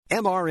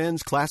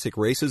MRN's Classic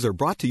Races are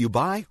brought to you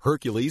by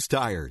Hercules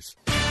Tires.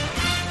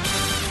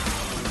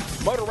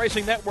 Motor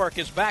Racing Network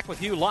is back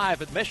with you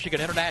live at Michigan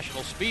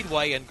International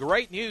Speedway, and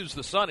great news,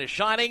 the sun is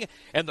shining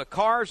and the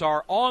cars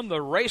are on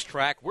the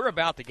racetrack. We're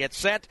about to get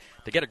set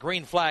to get a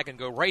green flag and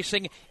go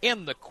racing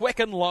in the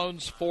Quicken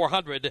Loans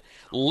 400.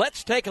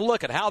 Let's take a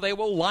look at how they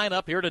will line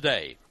up here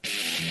today.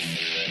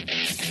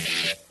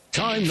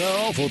 Time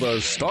now for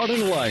the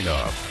starting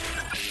lineup.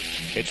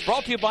 It's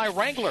brought to you by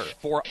Wrangler.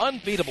 For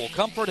unbeatable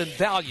comfort and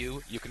value,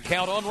 you can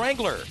count on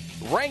Wrangler.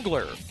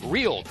 Wrangler,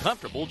 real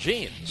comfortable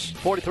jeans.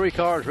 43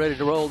 cars ready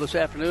to roll this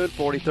afternoon.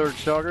 43rd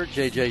starter,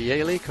 J.J.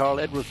 Yaley. Carl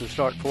Edwards will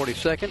start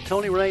 42nd.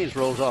 Tony Raines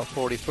rolls off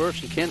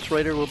 41st, and Ken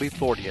Schrader will be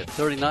 40th.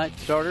 39th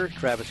starter,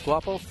 Travis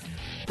Guapo.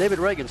 David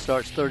Reagan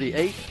starts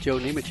 38th. Joe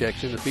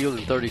Nemechek's in the field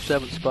in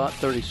 37th spot.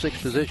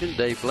 36th position,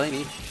 Dave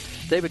Blaney.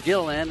 David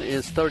Gilliland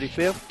is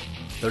 35th.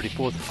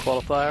 34th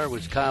qualifier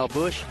was Kyle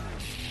Busch.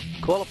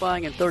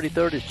 Qualifying in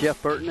 33rd is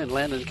Jeff Burton and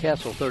Landon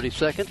Castle,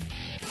 32nd.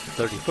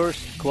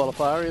 31st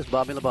qualifier is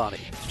Bobby Labonte.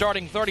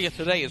 Starting 30th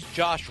today is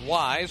Josh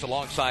Wise.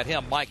 Alongside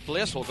him, Mike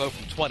Bliss will go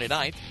from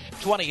 29th.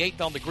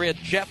 28th on the grid,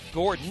 Jeff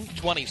Gordon.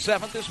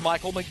 27th is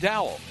Michael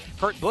McDowell.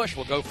 Kurt Busch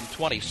will go from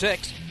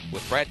 26th,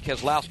 with Brad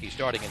Keselowski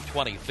starting in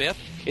 25th.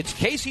 It's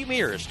Casey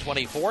Mears,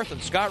 24th,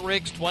 and Scott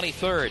Riggs,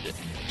 23rd.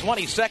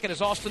 22nd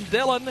is Austin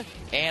Dillon,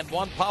 and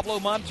one Pablo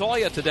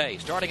Montoya today,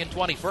 starting in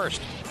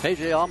 21st.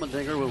 A.J.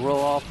 Allmendinger will roll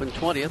off in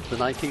 20th. The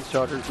 19th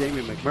starter,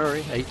 Jamie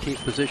McMurray.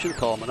 18th position,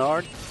 Paul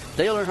Menard.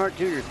 Dale Earnhardt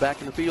Jr. is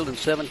back in the field in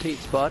 17th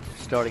spot.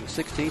 Starting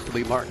 16th will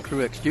be Martin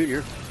Truex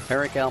Jr.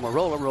 Eric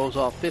Almirola rolls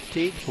off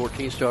 15th.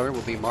 14th starter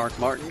will be Mark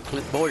Martin.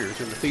 Clint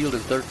Boyer's in the field in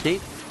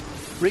 13th.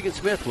 Regan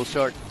Smith will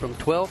start from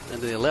 12th, and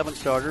the 11th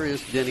starter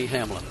is Denny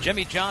Hamlin.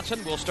 Jimmy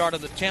Johnson will start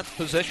in the 10th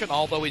position,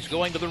 although he's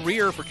going to the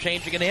rear for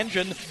changing an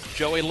engine.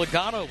 Joey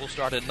Logano will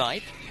start in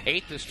 9th.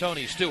 8th is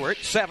Tony Stewart.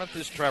 7th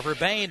is Trevor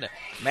Bayne.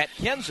 Matt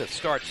Kenseth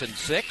starts in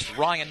 6th.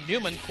 Ryan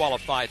Newman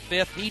qualified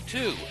 5th. He,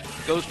 too,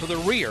 goes to the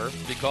rear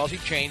because he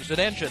changed an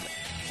engine.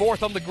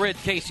 4th on the grid,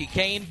 Casey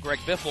Kane. Greg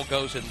Biffle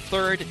goes in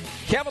 3rd.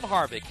 Kevin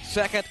Harvick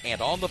 2nd,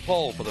 and on the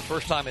pole for the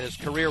first time in his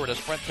career in a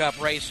Sprint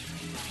Cup race,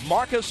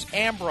 Marcus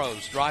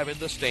Ambrose driving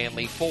the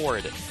Stanley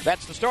Ford.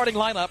 That's the starting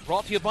lineup,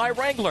 brought to you by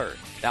Wrangler.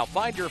 Now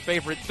find your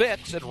favorite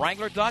fits at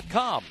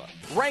Wrangler.com.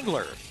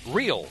 Wrangler,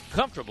 real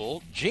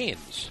comfortable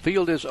jeans.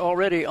 Field is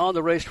already on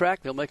the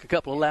racetrack. They'll make a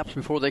couple of laps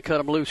before they cut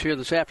them loose here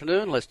this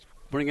afternoon. Let's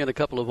bring in a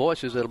couple of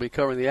voices that'll be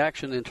covering the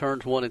action in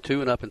turns 1 and 2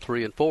 and up in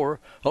 3 and 4.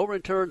 Over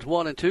in turns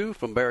 1 and 2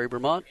 from Barry,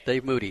 Vermont,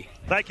 Dave Moody.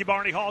 Thank you,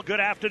 Barney Hall.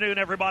 Good afternoon,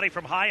 everybody,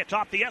 from high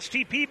atop the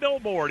STP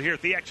billboard here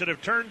at the exit of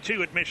turn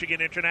 2 at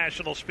Michigan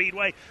International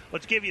Speedway.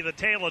 Let's give you the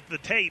tale of the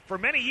tape. For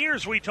many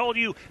years, we told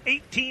you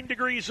 18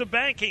 degrees of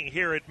banking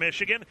here at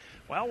Michigan.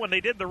 Well, when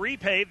they did the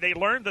repave, they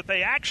learned that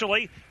they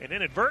actually and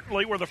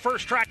inadvertently were the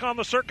first track on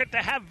the circuit to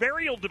have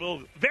variable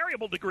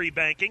degree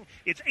banking.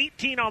 It's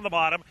 18 on the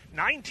bottom,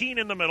 19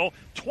 in the middle,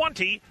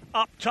 20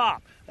 up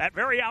top. That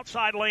very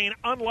outside lane,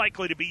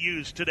 unlikely to be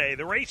used today.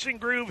 The racing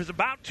groove is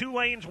about 2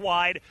 lanes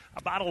wide,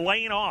 about a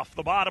lane off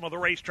the bottom of the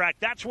racetrack.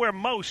 That's where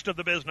most of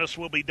the business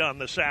will be done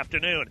this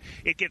afternoon.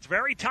 It gets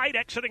very tight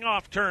exiting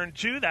off turn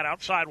 2. That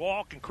outside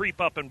wall can creep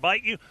up and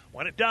bite you.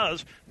 When it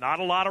does, not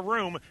a lot of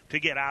room to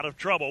get out of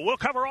trouble. We'll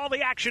cover all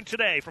the action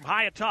today from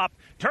high atop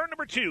turn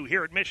number 2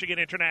 here at Michigan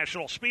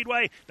International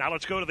Speedway. Now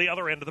let's go to the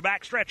other end of the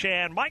backstretch,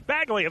 and Mike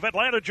Bagley of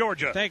Atlanta,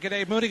 Georgia. Thank you,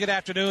 Dave Moody. Good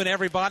afternoon,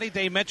 everybody.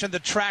 They mentioned the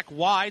track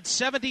wide,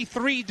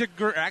 73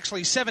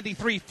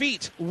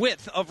 feet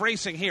width of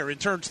racing here in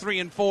turns 3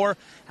 and 4.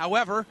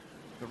 However,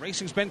 the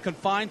racing's been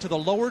confined to the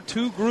lower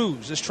 2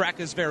 grooves. This track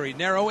is very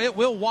narrow. It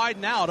will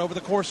widen out over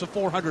the course of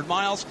 400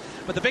 miles.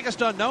 But the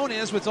biggest unknown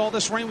is, with all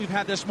this rain we've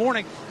had this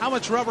morning, how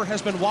much rubber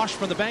has been washed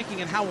from the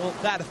banking and how will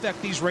that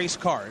affect these race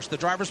cars. The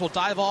drivers will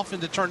dive off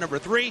into turn number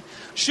 3,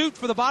 shoot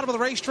for the bottom of the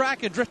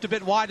racetrack and drift a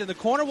bit wide in the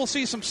corner. We'll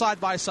see some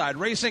side-by-side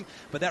racing,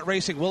 but that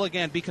racing will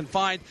again be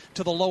confined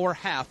to the lower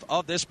half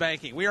of this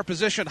banking. We are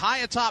positioned high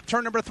atop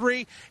turn number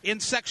 3 in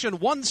section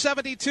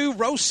 172,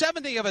 row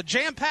 70 of a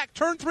jam-packed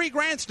turn 3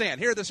 grandstand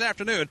here this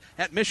afternoon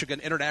at Michigan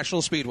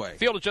International Speedway.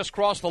 Field has just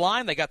crossed the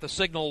line. They got the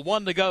signal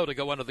 1 to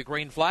go under the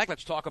green flag.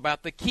 Let's talk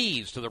about the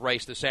keys to the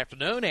race this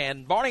afternoon.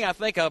 And, Barney, I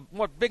think a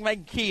big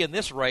main key in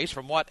this race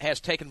from what has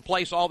taken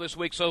place all this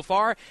week so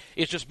far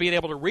is just being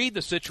able to read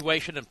the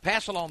situation and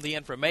pass along the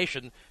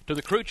information to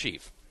the crew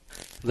chief.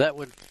 That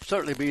would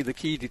certainly be the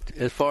key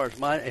as far as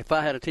if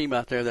I had a team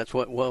out there, that's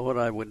what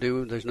I would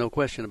do. There's no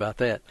question about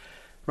that.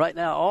 Right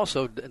now,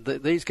 also,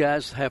 these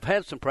guys have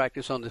had some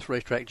practice on this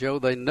racetrack, Joe.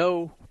 They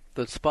know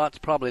the spot's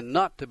probably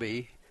not to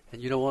be,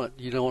 and you don't want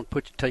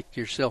to take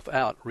yourself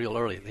out real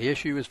early. The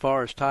issue as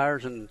far as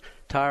tires and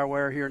tire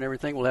wear here and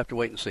everything, we'll have to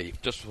wait and see.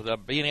 Just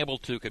being able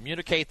to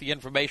communicate the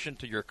information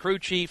to your crew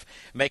chief,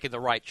 making the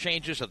right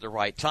changes at the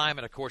right time,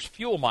 and, of course,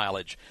 fuel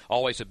mileage,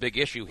 always a big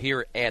issue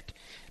here at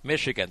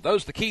Michigan.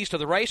 Those are the keys to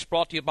the race,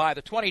 brought to you by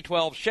the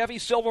 2012 Chevy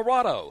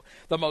Silverado,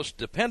 the most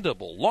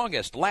dependable,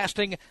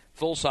 longest-lasting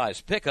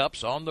full-size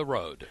pickups on the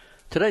road.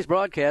 Today's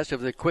broadcast of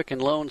the Quicken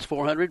Loans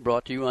 400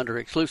 brought to you under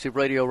exclusive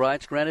radio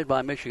rights granted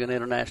by Michigan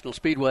International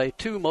Speedway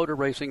to Motor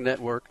Racing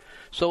Network,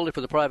 solely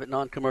for the private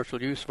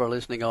non-commercial use of our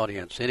listening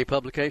audience. Any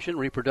publication,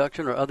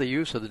 reproduction, or other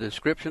use of the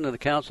description and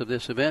accounts of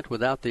this event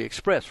without the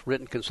express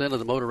written consent of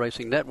the Motor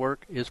Racing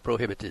Network is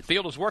prohibited.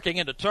 Field is working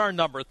into turn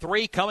number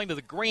 3, coming to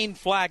the green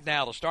flag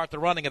now to start the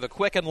running of the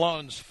Quicken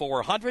Loans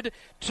 400.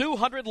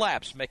 200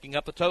 laps, making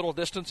up the total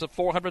distance of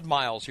 400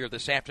 miles here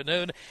this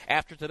afternoon.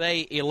 After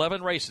today,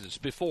 11 races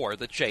before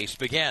the chase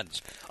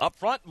begins. Up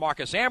front,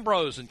 Marcus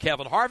Ambrose and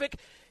Kevin Harvick.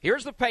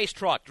 Here's the pace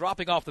truck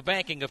dropping off the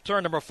banking of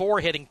turn number 4,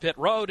 hitting pit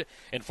road.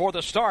 And for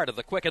the start of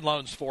the Quicken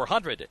Loans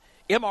 400,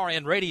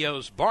 MRN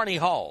Radio's Barney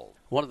Hall.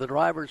 One of the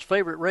drivers'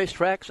 favorite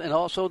racetracks and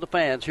also the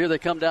fans. Here they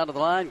come down to the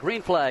line.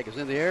 Green flag is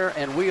in the air,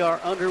 and we are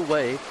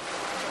underway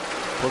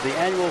for the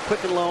annual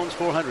Quicken Loans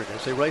 400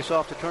 as they race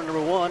off to turn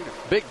number 1.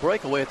 Big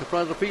breakaway at the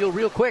front of the field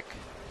real quick.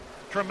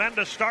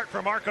 Tremendous start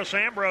for Marcus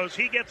Ambrose.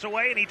 He gets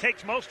away, and he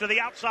takes most of the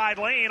outside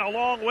lane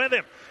along with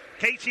him.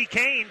 Casey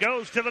Kane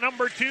goes to the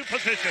number 2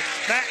 position.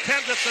 Matt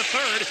Kenseth the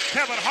third.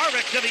 Kevin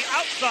Harvick to the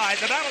outside.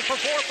 The battle for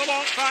fourth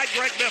alongside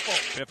Greg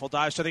Biffle. Biffle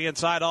dives to the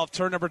inside off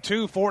turn number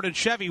 2. Ford and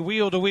Chevy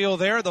wheel to wheel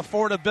there. The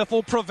Ford of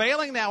Biffle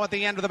prevailing now at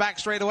the end of the back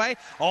straightaway.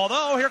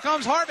 Although here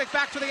comes Harvick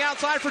back to the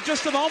outside for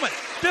just a moment.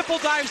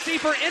 Biffle dives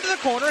deeper into the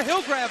corner.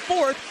 He'll grab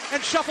fourth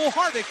and shuffle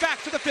Harvick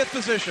back to the 5th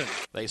position.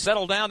 They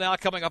settle down now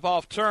coming up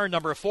off turn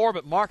number 4,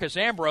 but Marcus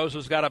Ambrose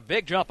has got a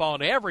big jump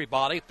on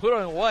everybody, put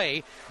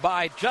away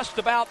by just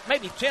about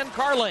maybe 10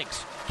 car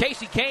lengths.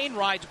 Casey Kane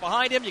rides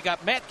behind him. You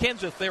got Matt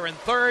Kenseth there in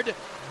 3rd.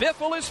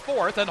 Biffle is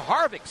 4th, and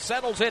Harvick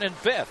settles in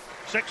 5th.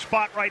 6th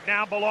spot right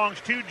now belongs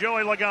to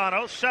Joey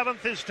Logano.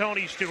 7th is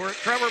Tony Stewart.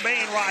 Trevor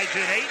Bayne rides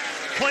in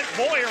 8th. Clint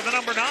Boyer, the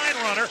number 9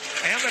 runner.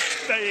 And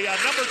the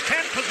number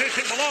 10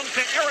 position belongs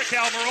to Eric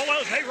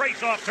Almirola as they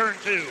race off turn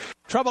 2.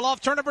 Trouble off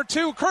turn number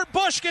 2. Kurt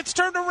Busch gets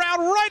turned around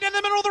right in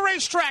the middle of the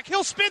racetrack.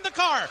 He'll spin the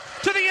car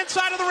to the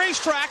inside of the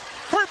racetrack.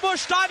 Kurt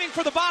Busch diving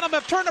for the bottom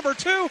of turn number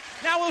 2.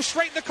 Now we'll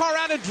straighten the car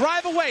out and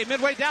drive away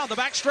midway down the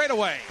back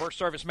straightaway. First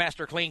Service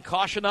Master Clean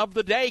caution of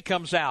the day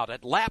comes out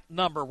at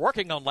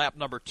working on lap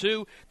number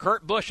 2.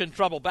 Kurt Busch in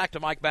trouble. Back to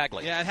Mike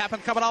Bagley. Yeah, it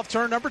happened coming off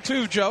turn number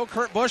 2, Joe.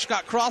 Kurt Busch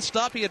got crossed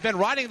up. He had been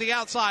riding the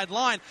outside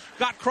line,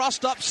 got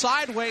crossed up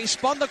sideways,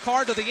 spun the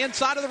car to the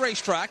inside of the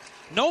racetrack.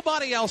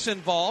 Nobody else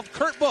involved.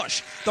 Kurt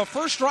Busch, the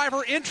first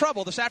driver in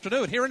trouble this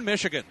afternoon here in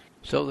Michigan.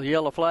 So the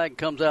yellow flag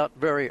comes out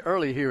very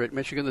early here at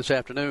Michigan this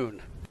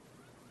afternoon.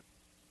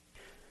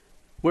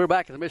 We're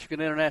back at the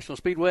Michigan International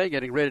Speedway,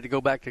 getting ready to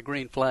go back to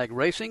green flag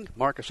racing.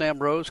 Marcus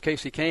Ambrose,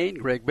 Casey Kane,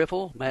 Greg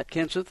Biffle, Matt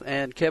Kenseth,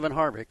 and Kevin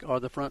Harvick are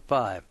the front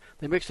 5.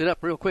 They mixed it up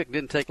real quick.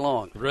 Didn't take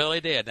long.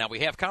 Really did. Now, we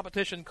have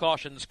competition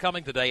cautions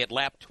coming today at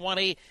lap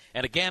 20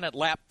 and again at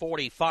lap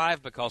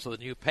 45 because of the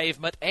new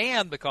pavement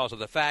and because of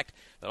the fact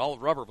that all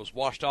the rubber was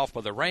washed off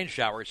by the rain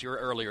showers here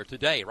earlier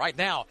today. Right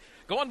now,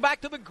 going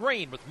back to the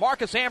green with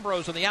Marcus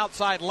Ambrose in the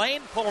outside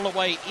lane, pulling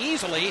away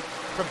easily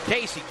from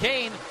Casey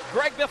Kane.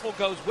 Greg Biffle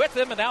goes with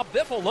him, and now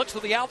Biffle looks to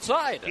the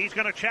outside. He's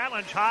going to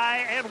challenge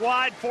high and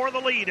wide for the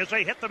lead as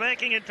they hit the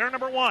banking in turn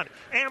number 1.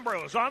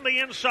 Ambrose on the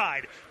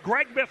inside.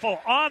 Greg Biffle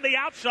on the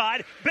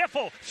outside.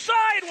 Biffle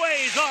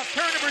sideways off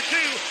turn number 2.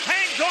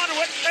 Hangs onto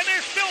it, and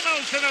they're still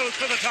nose-to-nose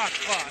for the top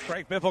spot.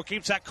 Greg Biffle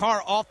keeps that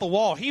car off the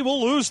wall. He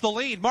will lose the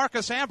lead.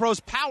 Marcus Ambrose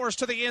powers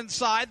to the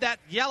inside. That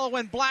yellow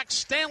and black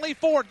Stanley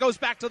Ford goes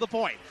back to the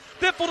point.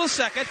 Biffle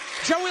to 2nd.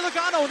 Joey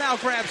Logano now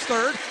grabs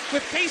 3rd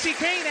with Casey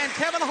Kane and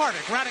Kevin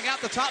Harvick rounding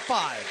out the top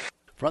 5.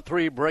 Front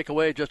 3 break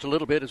away just a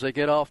little bit as they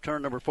get off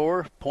turn number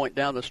 4, point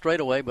down the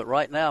straightaway. But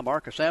right now,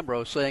 Marcus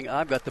Ambrose saying,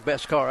 I've got the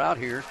best car out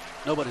here.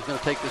 Nobody's going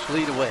to take this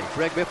lead away.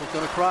 Greg Biffle's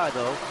going to cry,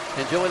 though.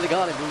 And Joey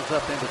Logano moves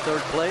up into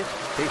 3rd place.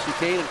 Casey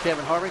Kane and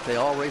Kevin Harvick, they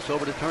all race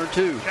over to turn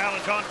 2.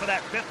 Challenge on for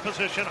that 5th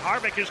position.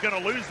 Harvick is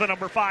going to lose the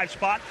number 5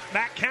 spot.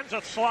 Matt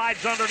Kenseth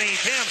slides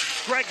underneath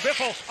him. Greg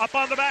Biffle up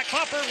on the back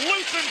bumper,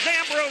 loosens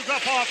Ambrose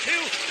up off 2.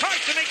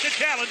 Tries to make the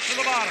challenge to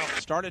the bottom.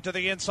 Started to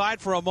the inside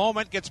for a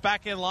moment, gets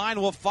back in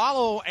line, will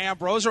follow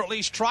Ambrose, or at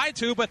least try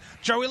to, but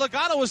Joey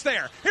Logano is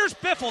there. Here's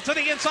Biffle to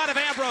the inside of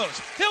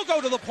Ambrose. He'll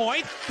go to the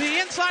point. The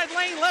inside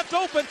lane left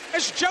open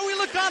as Joey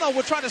Logano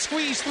will try to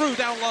squeeze through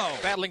down low.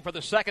 Battling for the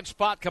 2nd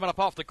spot coming up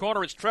off the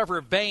corner is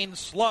Trevor Bayne.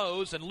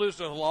 Slows and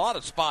loses a lot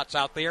of spots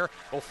out there.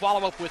 We'll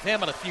follow up with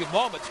him in a few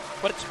moments,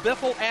 but it's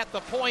Biffle at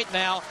the point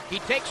now. He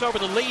takes over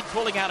the lead,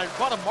 pulling out in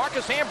front of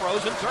Marcus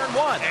Ambrose in turn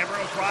 1.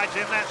 Ambrose rides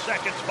in that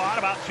 2nd spot,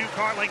 about 2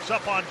 car lengths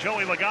up on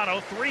Joey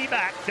Logano, 3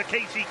 back to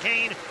Casey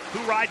Kane, who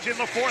rides in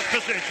the 4th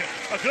position.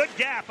 A good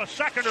gap, a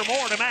second or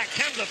more to Matt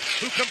Kenseth,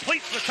 who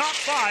completes the top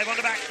 5 on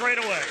the back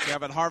straightaway.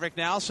 Kevin Harvick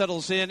now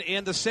settles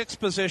in the 6th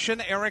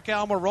position. Eric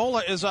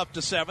Almirola is up to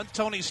 7th.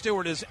 Tony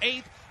Stewart is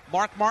 8th.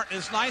 Mark Martin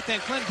is 9th,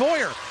 and Clint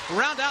Boyer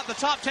round out the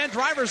top 10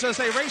 drivers as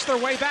they race their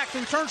way back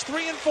through turns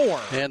 3 and 4.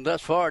 And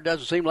thus far, it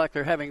doesn't seem like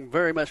they're having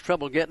very much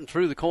trouble getting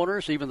through the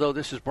corners, even though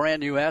this is brand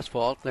new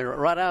asphalt. They're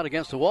right out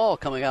against the wall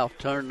coming out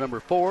turn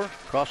number 4,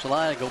 cross the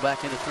line and go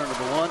back into turn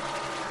number 1.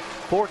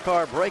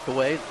 4-car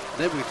breakaway.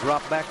 Then we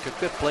drop back to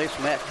 5th place.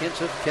 Matt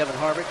Kenseth, Kevin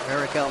Harvick,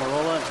 Eric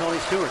Almirola, and Tony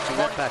Stewart in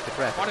that pack of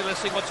track. Marty, let's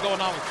see what's going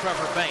on with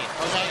Trevor Bayne.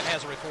 Jose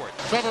has a report.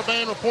 Trevor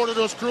Bayne reported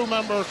to his crew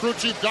member, crew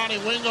chief Donnie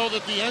Wingo,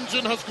 that the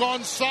engine has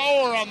gone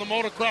sour on the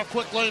Motorcraft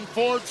Quick Lane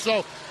Ford,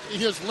 so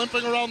he is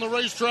limping around the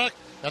racetrack,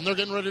 and they're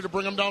getting ready to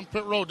bring him down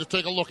pit road to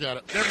take a look at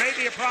it. There may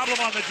be a problem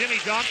on the Jimmy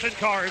Johnson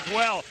car as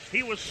well.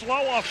 He was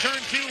slow off turn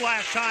 2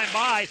 last time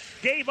by,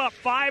 gave up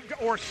 5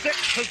 or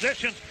 6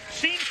 positions,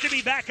 seems to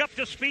be back up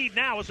to speed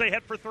now as they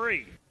head for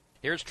 3.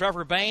 Here's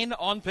Trevor Bayne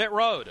on pit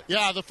road.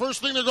 Yeah, the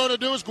first thing they're going to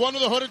do is go under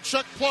the hood and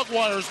check plug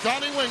wires.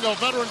 Donnie Wingo,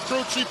 veteran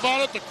crew chief on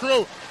it. The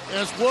crew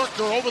has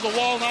worked. They're over the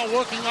wall now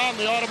working on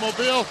the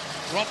automobile.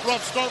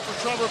 Rough start for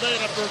Trevor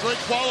Bayne after a great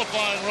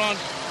qualifying run.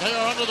 They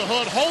are under the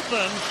hood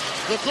hoping.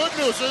 The good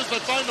news is they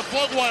find the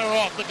plug wire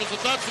off, because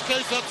if that's the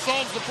case, that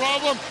solves the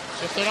problem.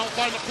 If they don't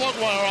find the plug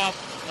wire off,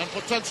 and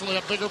potentially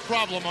a bigger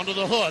problem under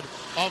the hood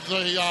of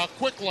the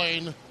Quick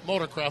Lane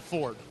Motorcraft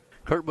Ford.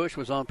 Kurt Busch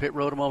was on pit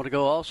road a moment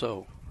ago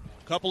also.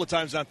 Couple of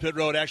times on pit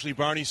road. Actually,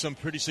 Barney, some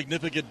pretty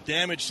significant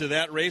damage to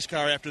that race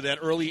car after that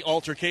early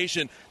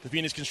altercation. The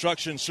Phoenix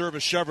Construction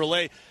Service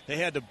Chevrolet, they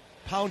had to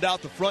pound out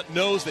the front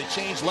nose. They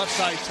changed left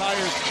side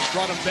tires,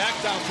 brought them back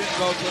down pit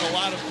road, put a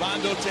lot of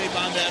Bondo tape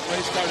on that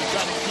race car to try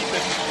to keep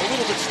it a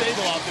little bit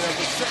stable out there,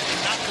 but certainly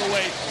not the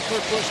way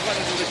Kurt Busch led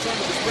it to return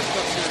to the Sprint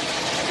Cup Series.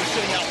 He was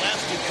sitting out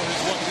last week for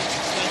his 1-week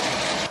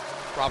suspension.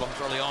 Problems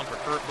early on for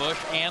Kurt Busch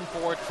and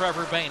for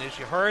Trevor Bayne. As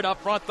you heard up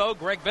front, though,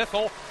 Greg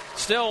Biffle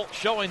still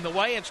showing the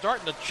way and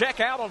starting to check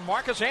out on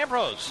Marcus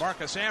Ambrose.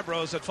 Marcus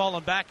Ambrose had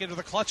fallen back into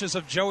the clutches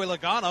of Joey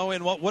Logano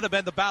in what would have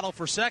been the battle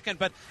for second,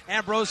 but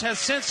Ambrose has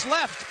since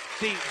left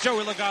the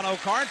Joey Logano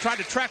car and tried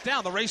to track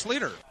down the race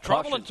leader.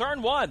 Trouble in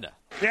turn 1.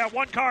 Yeah,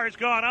 one car has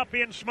gone up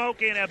in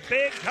smoke in a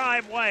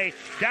big-time way.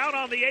 Down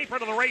on the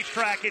apron of the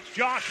racetrack, it's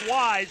Josh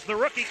Wise, the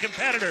rookie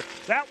competitor.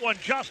 That one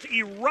just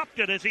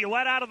erupted as he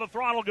let out of the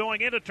throttle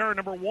going into turn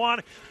number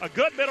 1. A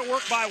good bit of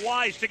work by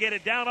Wise to get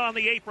it down on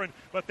the apron,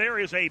 but there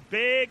is a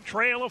big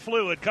trail of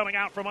fluid coming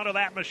out from under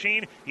that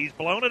machine. He's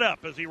blown it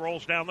up as he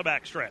rolls down the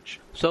backstretch.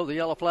 So the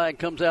yellow flag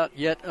comes out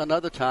yet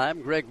another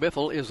time. Greg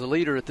Biffle is the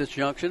leader at this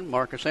junction.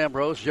 Marcus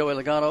Ambrose, Joey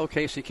Logano,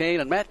 Casey Kane,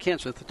 and Matt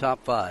Kenseth the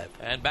top 5.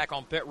 And back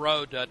on pit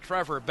road,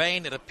 Trevor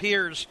Bayne. It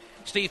appears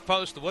Steve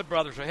Post, the Wood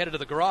brothers, are headed to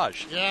the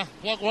garage. Yeah,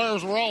 plug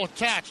wires were all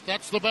attached.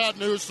 That's the bad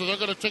news, so they're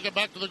going to take it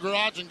back to the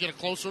garage and get a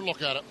closer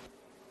look at it.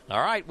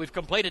 All right, we've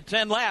completed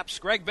 10 laps.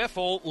 Greg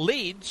Biffle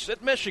leads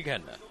at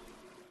Michigan.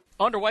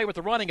 Underway with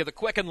the running of the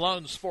Quicken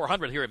Loans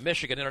 400 here at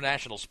Michigan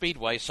International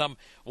Speedway, some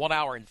 1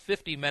 hour and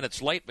 50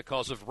 minutes late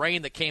because of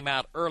rain that came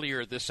out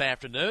earlier this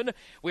afternoon.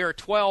 We are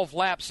 12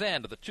 laps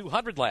into the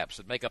 200 laps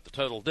that make up the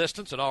total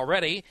distance, and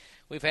already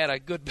we've had a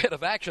good bit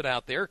of action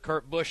out there.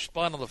 Kurt Busch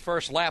spun on the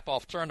first lap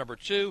off turn number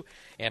 2,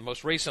 and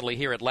most recently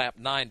here at lap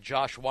 9,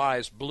 Josh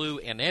Wise blew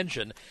an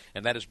engine,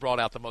 and that has brought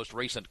out the most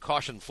recent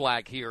caution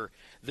flag here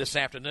this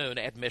afternoon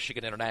at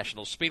Michigan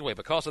International Speedway.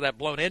 Because of that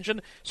blown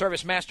engine,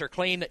 Service Master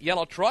Clean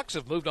yellow trucks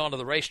have moved on to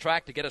the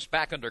racetrack to get us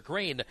back under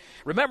green.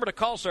 Remember to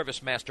call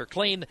Service Master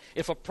Clean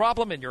if a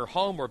problem in your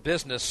home or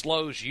business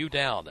slows you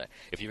down.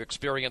 If you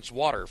experience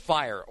water,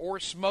 fire,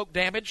 or smoke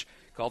damage,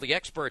 call the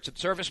experts at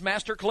Service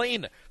Master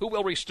Clean, who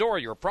will restore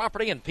your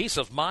property and peace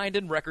of mind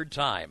in record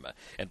time.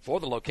 And for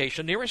the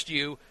location nearest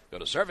you, go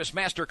to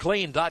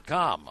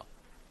ServiceMasterClean.com.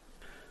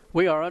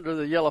 We are under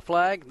the yellow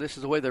flag. This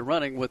is the way they're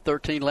running with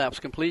 13 laps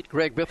complete.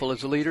 Greg Biffle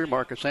is the leader.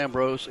 Marcus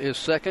Ambrose is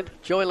second.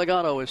 Joey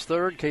Logano is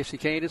third. Casey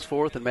Kane is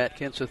fourth. And Matt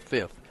Kenseth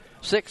fifth.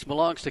 6th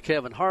belongs to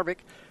Kevin Harvick.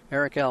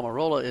 Eric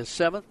Almirola is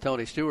 7th.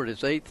 Tony Stewart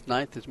is 8th.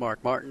 9th is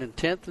Mark Martin. And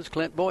 10th is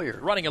Clint Boyer.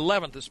 Running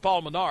 11th is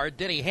Paul Menard.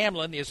 Denny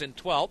Hamlin is in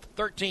 12th.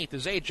 13th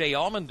is A.J.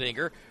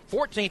 Allmendinger.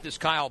 14th is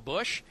Kyle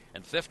Busch.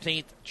 And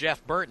 15th,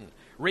 Jeff Burton.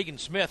 Regan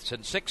Smith's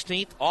in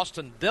 16th.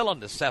 Austin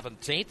Dillon is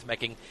 17th,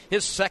 making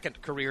his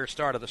second career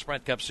start of the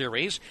Sprint Cup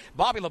Series.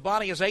 Bobby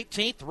Labonte is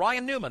 18th.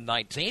 Ryan Newman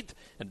 19th.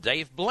 And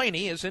Dave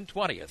Blaney is in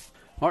 20th.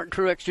 Martin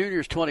Truex Jr.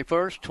 is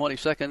 21st.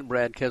 22nd,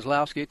 Brad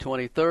Keselowski.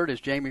 23rd is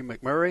Jamie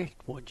McMurray.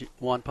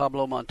 Juan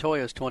Pablo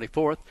Montoya is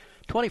 24th.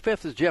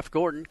 25th is Jeff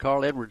Gordon.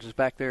 Carl Edwards is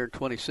back there in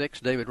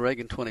 26th. David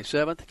Reagan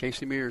 27th.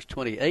 Casey Mears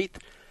 28th.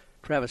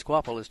 Travis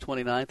Quapple is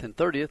 29th, and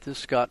 30th is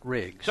Scott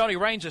Riggs. Tony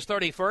Raines is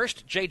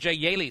 31st. J.J.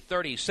 Yaley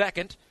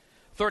 32nd.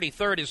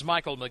 33rd is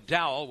Michael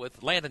McDowell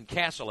with Landon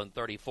Castle in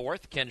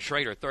 34th. Ken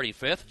Schrader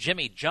 35th.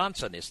 Jimmy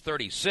Johnson is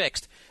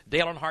 36th.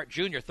 Dale Earnhardt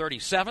Jr.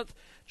 37th.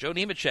 Joe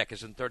Nemechek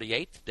is in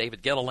 38th.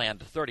 David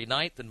Gilliland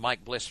 39th. And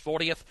Mike Bliss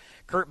 40th.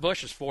 Kurt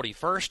Busch is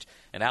 41st.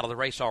 And out of the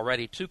race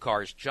already, 2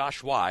 cars,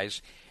 Josh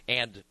Wise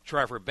and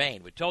Trevor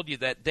Bayne. We told you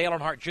that Dale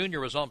Earnhardt Jr.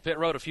 was on pit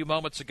road a few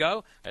moments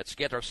ago. Let's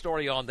get our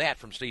story on that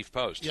from Steve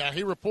Post. Yeah,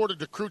 he reported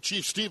to crew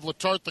chief Steve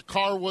Letarte the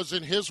car was,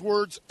 in his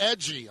words,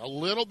 edgy, a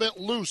little bit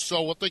loose.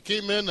 So what they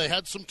came in, they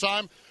had some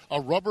time. A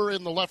rubber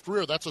in the left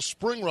rear. That's a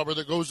spring rubber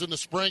that goes in the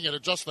spring and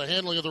adjusts the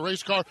handling of the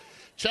race car.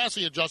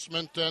 Chassis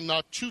adjustment and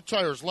 2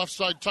 tires, left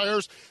side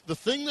tires. The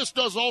thing this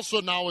does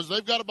also now is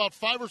they've got about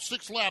 5 or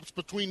 6 laps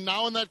between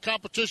now and that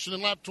competition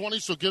in lap 20,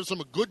 so it gives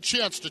them a good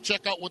chance to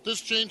check out what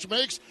this change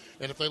makes.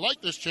 And if they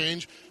like this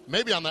change,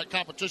 maybe on that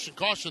competition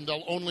caution,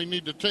 they'll only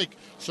need to take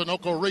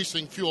Sunoco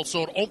Racing fuel.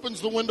 So it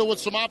opens the window with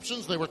some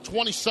options. They were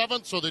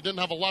 27th, so they didn't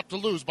have a lot to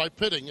lose by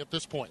pitting at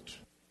this point.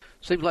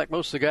 Seems like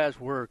most of the guys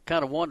were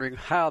kind of wondering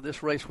how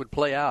this race would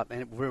play out,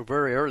 and we're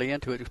very early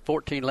into it.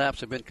 14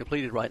 laps have been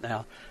completed right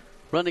now.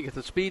 Running at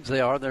the speeds they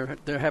are,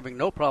 they're having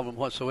no problem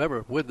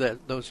whatsoever with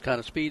those kind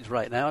of speeds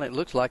right now, and it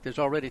looks like there's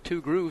already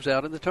 2 grooves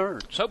out in the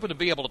turns. I was hoping to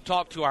be able to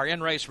talk to our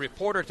in-race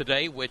reporter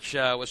today, which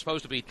was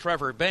supposed to be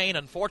Trevor Bain.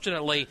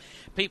 Unfortunately,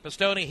 Pete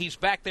Pistone, he's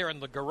back there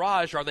in the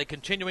garage. Are they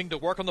continuing to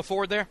work on the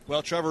Ford there?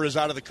 Well, Trevor is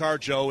out of the car,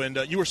 Joe, and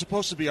you were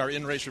supposed to be our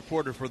in-race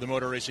reporter for the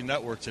Motor Racing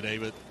Network today,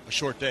 but a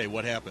short day.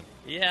 What happened?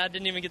 Yeah, I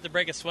didn't even get to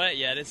break a sweat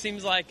yet. It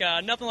seems like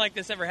nothing like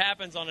this ever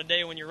happens on a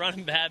day when you're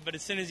running bad, but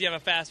as soon as you have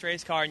a fast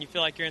race car and you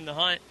feel like you're in the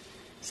hunt,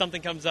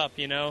 something comes up,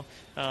 and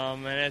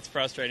it's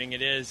frustrating.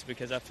 It is,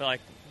 because I feel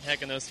like,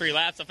 heck, in those 3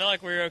 laps, I felt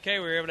like we were okay.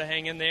 We were able to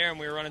hang in there, and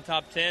we were running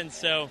top 10,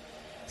 so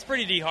it's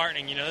pretty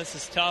disheartening. This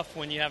is tough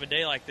when you have a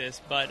day like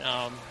this, but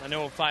I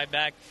know we'll fight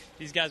back.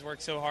 These guys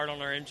worked so hard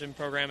on our engine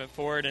program at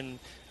Ford, and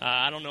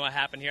I don't know what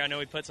happened here. I know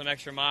we put some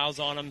extra miles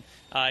on them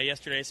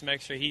yesterday, some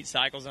extra heat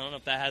cycles. I don't know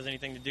if that has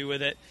anything to do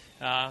with it.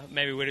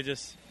 Maybe we'd have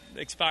just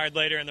expired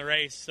later in the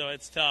race, so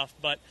it's tough,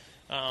 but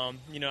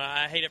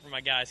I hate it for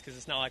my guys because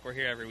it's not like we're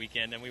here every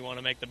weekend, and we want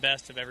to make the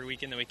best of every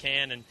weekend that we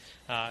can. And,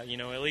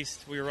 at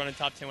least we were running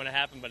top 10 when it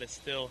happened, but it's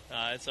still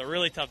it's a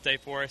really tough day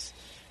for us.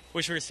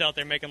 Wish we were still out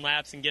there making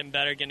laps and getting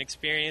better, getting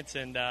experience,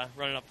 and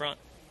running up front.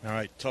 All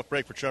right, tough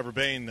break for Trevor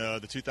Bain,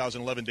 the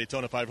 2011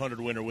 Daytona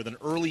 500 winner, with an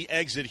early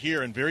exit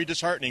here, and very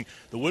disheartening.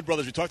 The Wood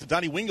brothers, we talked to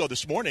Donnie Wingo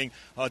this morning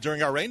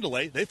during our rain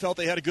delay. They felt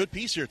they had a good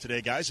piece here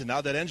today, guys, and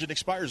now that engine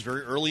expires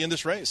very early in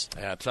this race.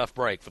 Yeah, tough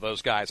break for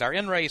those guys. Our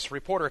in-race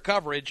reporter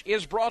coverage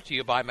is brought to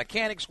you by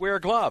Mechanics Wear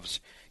Gloves.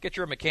 Get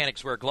your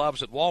Mechanics Wear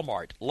Gloves at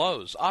Walmart,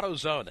 Lowe's,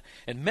 AutoZone,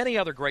 and many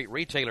other great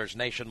retailers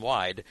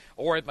nationwide,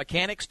 or at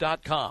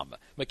mechanics.com.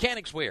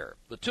 Mechanics Wear,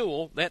 the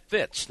tool that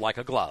fits like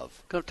a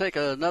glove. Going to take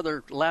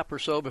another lap or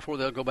so before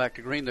they'll go back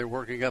to green. They're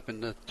working up in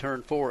the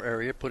turn 4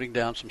 area, putting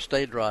down some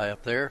stay dry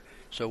up there.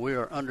 So we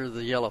are under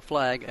the yellow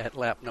flag at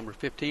lap number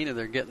 15, and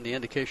they're getting the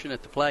indication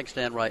at the flag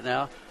stand right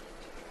now.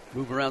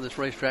 Move around this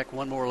racetrack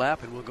one more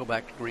lap, and we'll go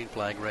back to green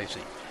flag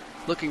racing.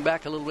 Looking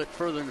back a little bit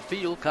further in the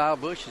field, Kyle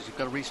Busch is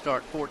going to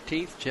restart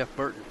 14th, Jeff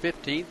Burton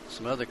 15th.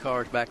 Some other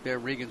cars back there,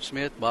 Regan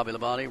Smith, Bobby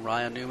Labonte,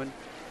 Ryan Newman.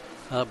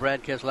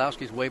 Brad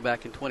Keselowski's way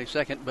back in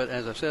 22nd, but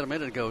as I said a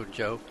minute ago,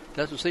 Joe,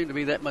 doesn't seem to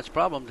be that much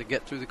problem to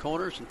get through the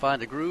corners and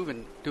find a groove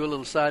and do a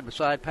little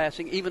side-by-side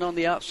passing, even on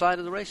the outside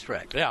of the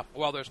racetrack. Yeah,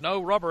 well, there's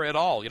no rubber at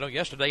all.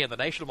 Yesterday in the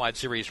Nationwide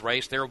Series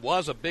race, there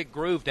was a big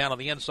groove down on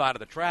the inside of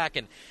the track,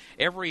 and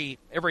every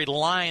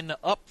line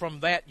up from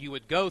that you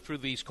would go through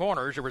these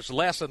corners, there was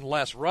less and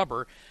less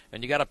rubber,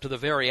 and you got up to the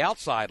very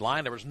outside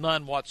line, there was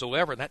none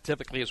whatsoever, and that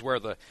typically is where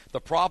the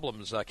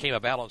problems came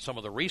about on some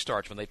of the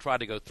restarts when they tried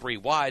to go 3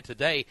 wide.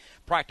 Today,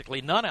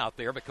 practically none out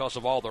there because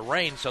of all the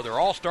rain, so they're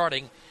all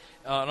starting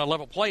on a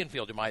level playing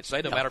field, you might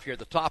say, no matter if you're at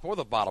the top or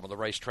the bottom of the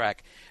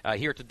racetrack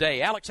here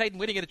today. Alex Hayden,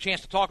 we didn't get a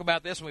chance to talk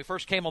about this when we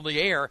first came on the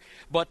air,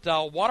 but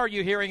what are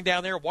you hearing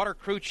down there? What are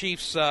crew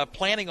chiefs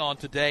planning on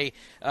today,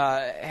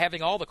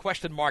 having all the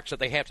question marks that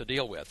they have to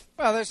deal with?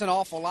 Well, there's an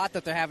awful lot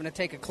that they're having to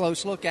take a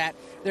close look at.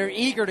 They're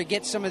eager to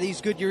get some of these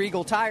Goodyear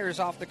Eagle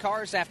tires off the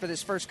cars after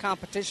this first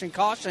competition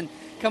caution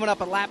coming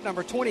up at lap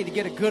number 20 to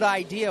get a good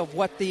idea of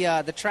what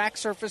the track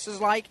surface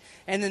is like,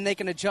 and then they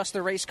can adjust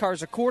their race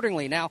cars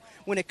accordingly. Now,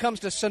 when it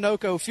comes to Sunoco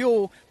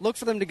fuel, look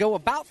for them to go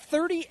about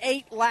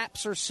 38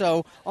 laps or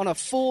so on a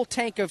full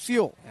tank of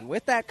fuel. And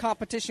with that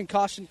competition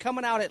caution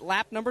coming out at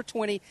lap number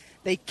 20,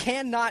 they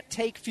cannot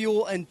take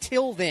fuel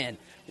until then.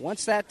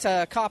 Once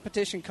that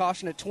competition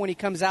caution at 20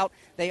 comes out,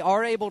 they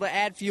are able to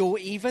add fuel,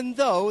 even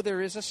though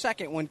there is a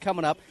second one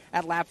coming up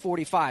at lap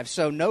 45.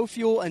 So no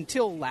fuel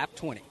until lap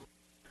 20.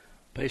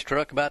 Pace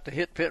truck about to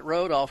hit pit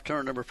road off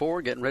turn number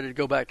 4, getting ready to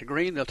go back to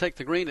green. They'll take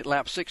the green at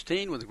lap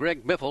 16 with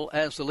Greg Biffle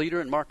as the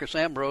leader and Marcus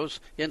Ambrose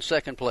in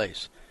second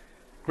place.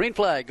 Green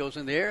flag goes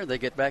in the air. They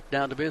get back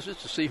down to business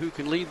to see who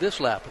can lead this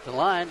lap. At the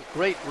line,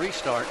 great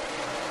restart.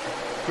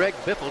 Greg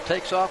Biffle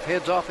takes off,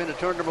 heads off into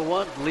turn number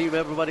 1, leave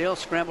everybody else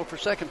scramble for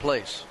second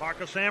place.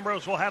 Marcus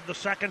Ambrose will have the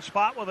second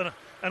spot with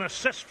an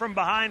assist from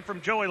behind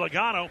from Joey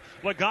Logano.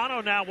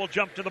 Logano now will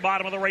jump to the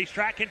bottom of the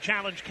racetrack and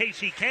challenge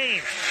Casey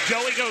Kane.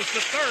 Joey goes to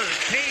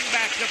third, Kane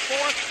back to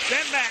fourth,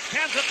 then Matt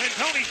Kenseth and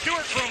Tony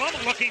Stewart for a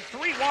moment looking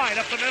 3 wide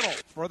up the middle.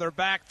 Further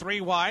back,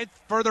 3 wide.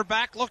 Further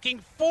back, looking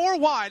 4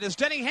 wide as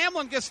Denny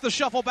Hamlin gets the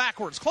shuffle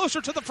backwards,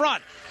 closer to the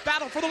front.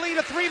 Battle for the lead,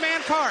 a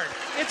 3-man card.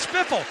 It's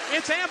Biffle,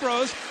 it's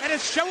Ambrose, and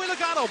it's Joey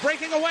Logano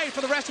breaking away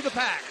for the rest of the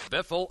pack.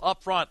 Biffle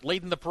up front,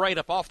 leading the parade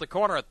up off the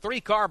corner. A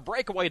 3-car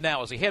breakaway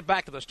now as he head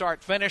back to the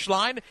start-finish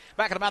line.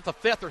 Back at about the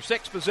 5th or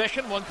 6th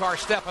position. 1 car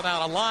stepping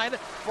out of line.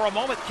 For a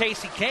moment,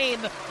 Casey Kane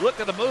looked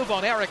at a move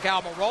on Eric Eric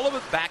Almirola,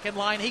 but back in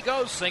line he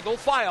goes, single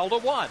file to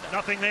 1.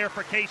 Nothing there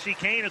for Casey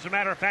Kane. As a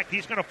matter of fact,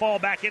 he's going to fall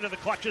back into the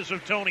clutches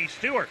of Tony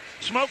Stewart.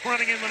 Smoke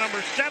running in the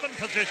number 7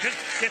 position.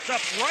 Gets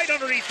up right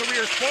underneath the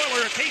rear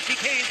spoiler of Casey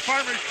Kane's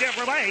Farmers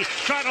Chevrolet,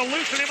 trying to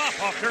loosen him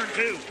up off turn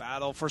 2.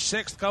 Battle for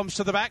 6th comes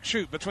to the back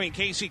chute between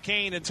Casey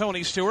Kane and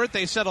Tony Stewart.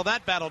 They settle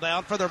that battle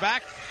down. Further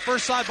back,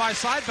 first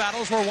side-by-side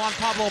battles where Juan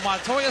Pablo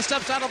Montoya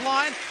steps out of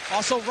line.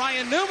 Also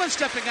Ryan Newman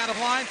stepping out of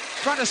line,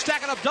 trying to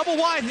stack it up double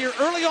wide here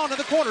early on in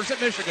the corners at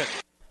Michigan.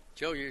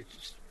 Joe, you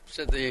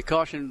said the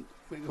caution,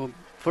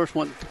 first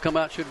one to come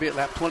out should be at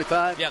lap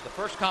 25? Yeah, the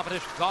first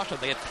competition caution,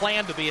 they had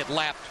planned to be at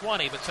lap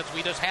 20, but since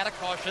we just had a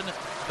caution,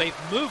 they've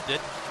moved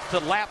it to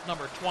lap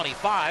number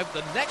 25.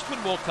 The next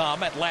one will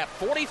come at lap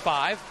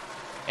 45.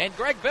 And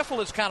Greg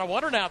Biffle is kind of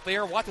wondering out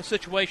there what the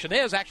situation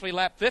is. Actually,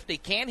 lap 50,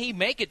 can he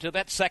make it to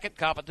that second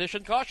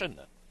competition caution?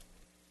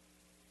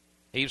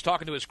 He was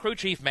talking to his crew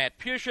chief, Matt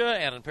Pusha,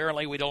 and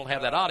apparently we don't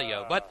have that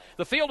audio. But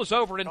the field is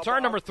over in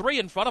turn number 3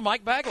 in front of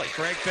Mike Bagley.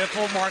 Greg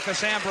Biffle,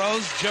 Marcus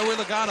Ambrose, Joey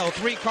Logano,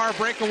 3-car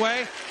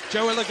breakaway.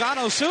 Joey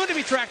Logano soon to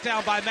be tracked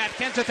down by Matt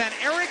Kenseth and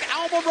Eric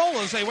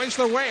Almirola as they waste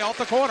their way off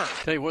the corner.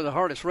 Tell you where the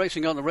hardest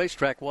racing on the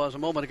racetrack was a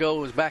moment ago.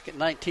 It was back at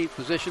 19th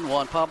position.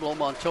 Juan Pablo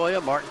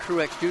Montoya, Martin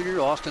Truex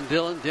Jr., Austin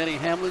Dillon, Denny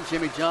Hamlin,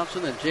 Jimmy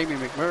Johnson, and Jamie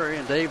McMurray.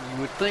 And Dave, you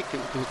would think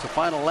it was the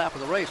final lap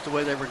of the race the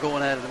way they were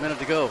going at it a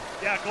minute ago.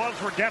 Yeah,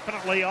 gloves were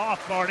definitely off,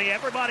 Barney.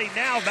 Everybody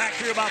now back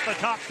to about the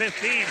top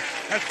 15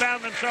 has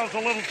found themselves a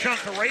little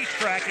chunk of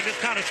racetrack and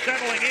just kind of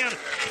settling in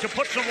to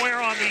put some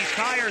wear on these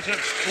tires and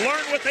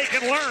learn what they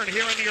can learn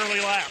here in the early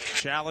lap.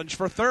 Challenge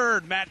for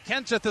third. Matt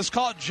Kenseth has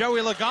caught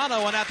Joey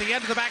Logano, and at the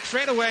end of the back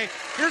straightaway,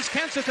 here's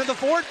Kenseth in the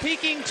Ford,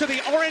 peeking to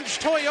the orange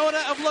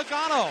Toyota of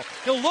Logano.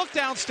 He'll look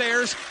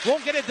downstairs,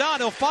 won't get it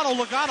done. He'll follow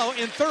Logano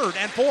in third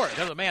and fourth.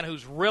 Another man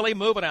who's really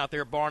moving out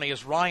there, Barney,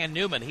 is Ryan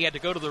Newman. He had to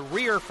go to the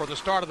rear for the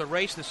start of the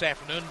race this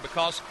afternoon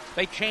because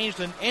they changed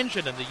an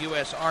engine in the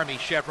U.S. Army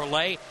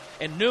Chevrolet.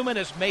 And Newman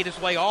has made his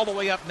way all the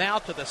way up now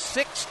to the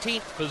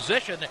 16th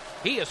position.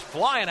 He is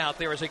flying out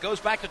there as he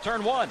goes back to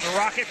turn 1. The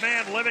Rocket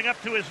Man living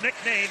up to his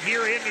nickname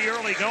here in the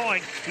early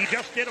going. He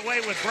just did away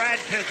with Brad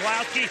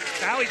Keselowski.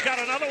 Now he's got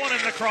another one in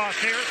the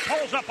crosshairs.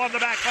 Pulls up on the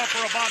back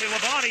bumper of Bobby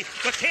Labonte,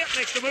 but can't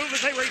make the move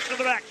as they race to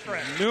the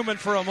backstretch. Newman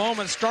for a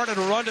moment started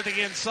to run to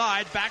the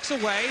inside, backs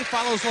away,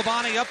 follows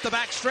Labonte up the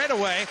back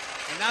straightaway,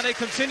 and now they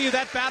continue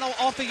that battle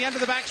off the end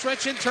of the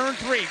backstretch in turn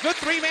 3. Good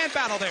three-man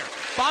battle there.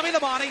 Bobby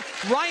Labonte,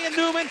 Ryan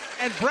Newman,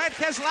 and Brad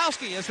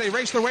Keselowski as they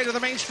race their way to the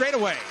main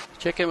straightaway.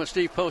 Check in with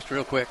Steve Post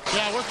real quick.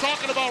 Yeah, we're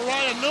talking about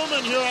Ryan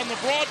Newman here on the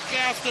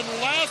broadcast, and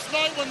last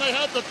night when they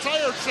had the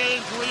tire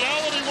change,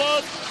 reality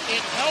was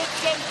it helped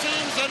some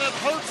teams and it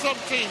hurt some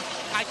teams.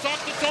 I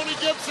talked to Tony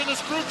Gibson,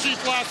 his crew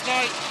chief, last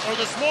night, or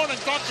this morning,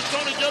 talked to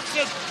Tony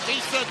Gibson. He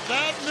said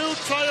that new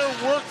tire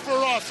worked for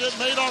us. It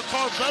made our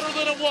car better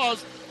than it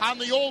was on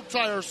the old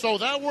tire, so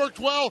that worked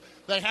well.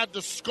 They had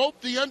to scope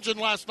the engine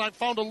last night,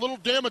 found a little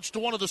damage to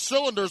one of the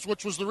cylinders,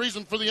 which was the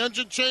reason for the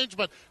engine change,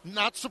 but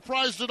not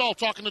surprised at all,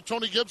 talking to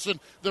Tony Gibson,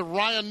 that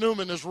Ryan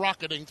Newman is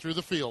rocketing through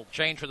the field.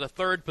 Change for the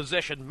third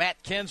position.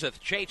 Matt Kenseth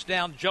chased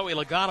down Joey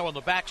Logano in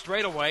the back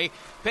straightaway,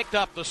 picked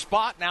up the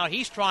spot. Now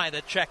he's trying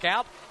to check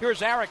out.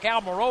 Here's Eric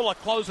Almirola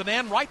closing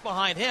in. Right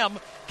behind him,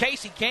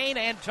 Casey Kane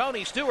and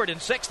Tony Stewart in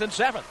 6th and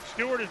 7th.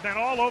 Stewart has been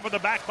all over the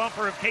back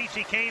bumper of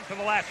Casey Kane for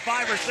the last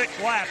 5 or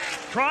 6 laps,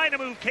 trying to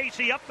move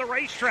Casey up the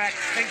racetrack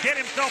and get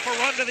himself a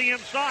run to the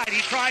inside.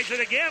 He tries it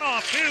again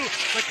off too,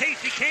 but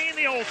Casey Kane,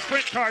 the old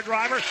sprint car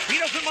driver, he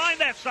doesn't mind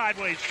that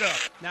sideways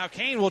stuff. Now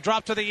Kane will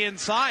drop to the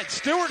inside.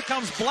 Stewart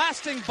comes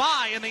blasting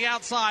by in the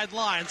outside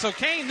line. So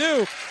Kane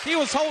knew he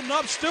was holding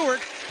up Stewart,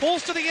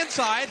 pulls to the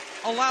inside,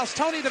 allows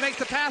Tony to make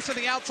the pass in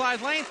the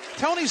outside lane.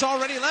 Tony's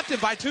already left him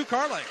by 2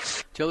 car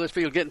lengths. Joe, this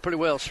field getting pretty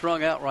well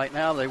strung out right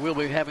now. They will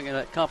be having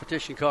a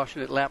competition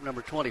caution at lap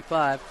number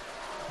 25.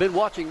 Been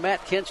watching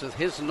Matt Kenseth.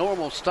 His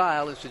normal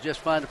style is to just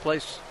find a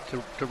place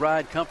to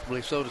ride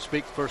comfortably, so to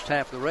speak, the first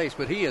half of the race.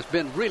 But he has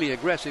been really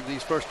aggressive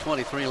these first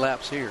 23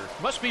 laps here.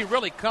 Must be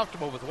really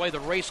comfortable with the way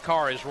the race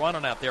car is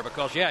running out there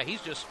because, yeah,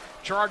 he's just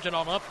charging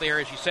on up there.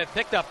 As you said,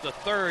 picked up the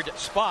 3rd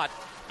spot.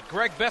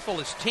 Greg Biffle,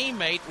 his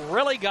teammate,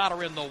 really got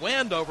her in the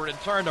wind over in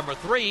turn number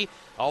 3,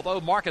 although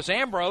Marcus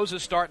Ambrose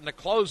is starting to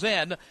close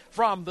in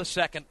from the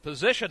 2nd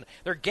position.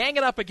 They're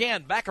ganging up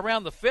again, back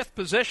around the 5th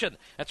position.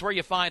 That's where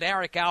you find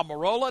Eric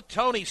Almirola.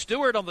 Tony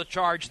Stewart on the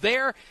charge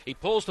there. He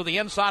pulls to the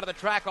inside of the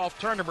track off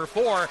turn number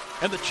 4,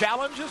 and the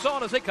challenge is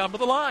on as they come to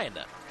the line.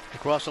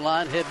 Across the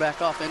line, head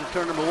back off into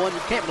turn number 1. You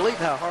can't believe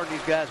how hard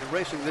these guys are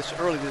racing this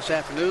early this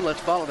afternoon.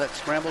 Let's follow that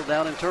scramble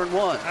down in turn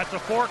 1. That's a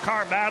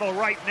 4-car battle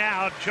right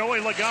now.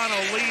 Joey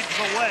Logano leads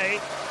the way.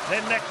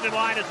 Then next in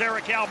line is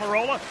Eric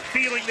Almirola,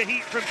 feeling the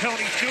heat from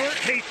Tony Stewart.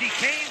 Casey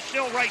Kane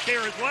still right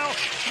there as well.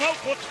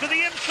 Smoke looks to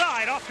the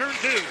inside off turn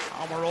 2.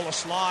 Almirola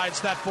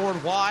slides that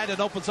Ford wide and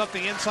opens up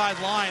the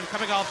inside line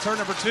coming off turn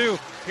number 2.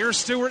 Here's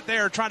Stewart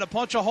there trying to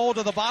punch a hole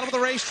to the bottom of the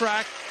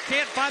racetrack.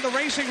 Can't find the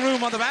racing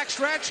room on the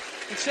backstretch.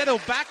 Instead, he'll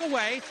back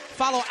away,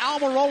 follow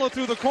Almirola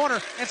through the corner,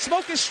 and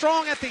Smoke is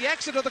strong at the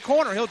exit of the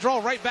corner. He'll draw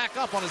right back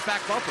up on his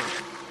back bumper.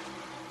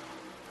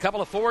 couple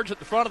of Fords at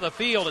the front of the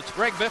field. It's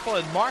Greg Biffle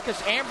and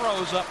Marcus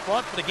Ambrose up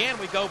front. But again,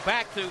 we go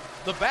back to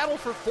the battle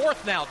for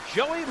fourth now.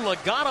 Joey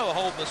Logano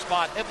holding the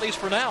spot, at least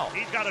for now.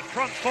 He's got a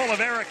trunk full of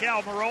Eric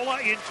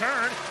Almirola. In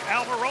turn,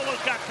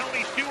 Almirola's got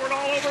Tony Stewart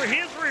all over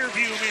his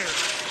rearview mirror.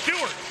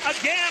 Stewart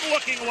again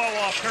looking low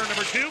off turn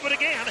number 2, but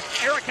again,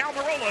 Eric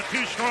Almirola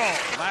too strong.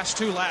 Last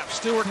 2 laps,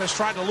 Stewart has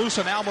tried to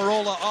loosen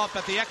Almirola up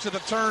at the exit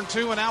of turn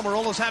 2, and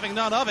Almirola's having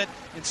none of it.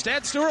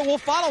 Instead, Stewart will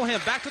follow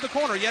him back to the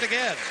corner yet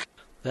again.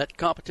 That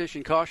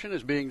competition caution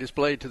is being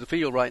displayed to the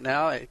field right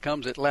now. It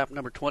comes at lap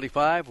number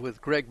 25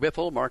 with Greg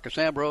Biffle, Marcus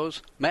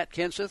Ambrose, Matt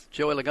Kenseth,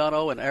 Joey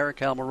Logano, and Eric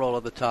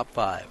Almirola, the top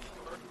 5.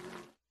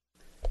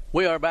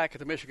 We are back at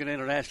the Michigan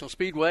International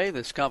Speedway.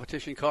 This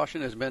competition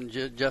caution has been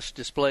just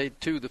displayed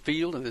to the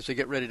field, and as they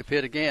get ready to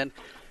pit again,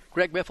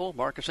 Greg Biffle,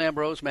 Marcus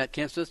Ambrose, Matt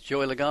Kenseth,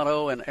 Joey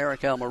Logano, and Eric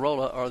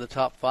Almirola are the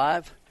top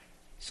 5.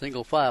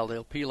 Single file,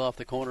 they'll peel off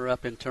the corner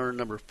up in turn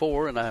number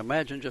 4, and I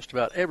imagine just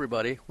about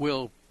everybody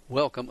will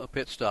welcome a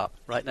pit stop.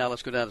 Right now,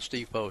 let's go down to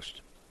Steve Post.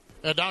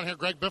 Down here,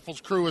 Greg Biffle's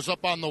crew is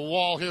up on the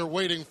wall here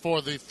waiting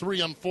for the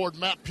 3M Ford.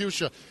 Matt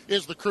Pusha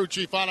is the crew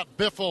chief on it.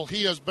 Biffle,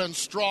 he has been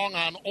strong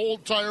on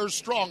old tires,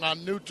 strong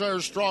on new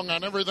tires, strong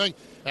on everything,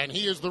 and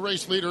he is the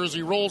race leader as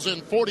he rolls in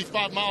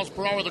 45 miles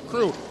per hour. The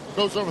crew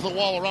goes over the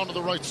wall around to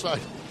the right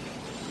side.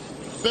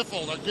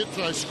 Biffle gets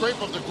a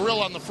scrape of the grill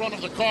on the front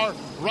of the car.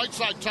 Right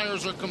side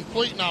tires are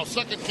complete now.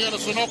 Second can of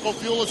Sunoco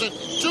fuel is in.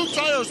 2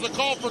 tires the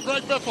call for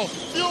Greg Biffle.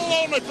 Fuel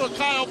only for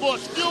Kyle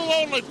Busch. Fuel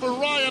only for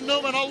Ryan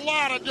Newman. A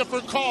lot of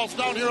different calls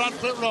down here on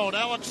pit road.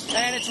 Alex?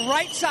 And it's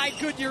right side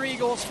Goodyear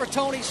Eagles for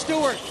Tony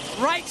Stewart.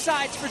 Right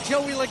sides for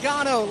Joey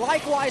Logano.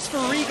 Likewise for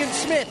Regan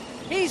Smith.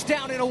 He's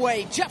down and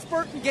away. Jeff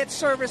Burton gets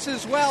service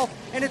as well.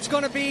 And it's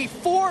going to be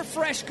 4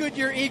 fresh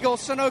Goodyear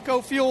Eagles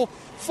Sunoco fuel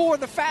for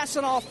the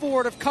Fastenal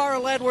Ford of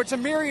Carl Edwards. A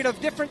myriad of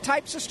different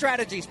types of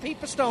strategies. Pete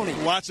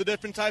Pistone. Lots of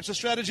different types of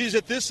strategies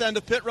at this end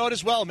of pit road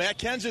as well. Matt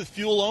Kenseth,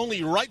 fuel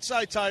only. Right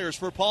side tires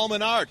for Paul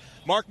Menard.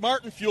 Mark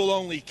Martin, fuel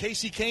only.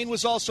 Casey Kane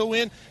was also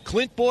in.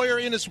 Clint Boyer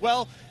in as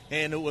well.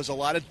 And it was a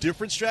lot of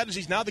different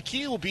strategies. Now the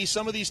key will be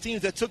some of these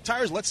teams that took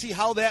tires. Let's see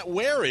how that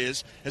wear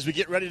is as we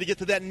get ready to get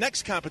to that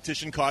next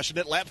competition caution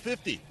at lap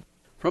 50.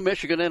 From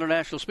Michigan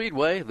International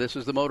Speedway, this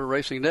is the Motor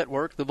Racing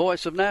Network, the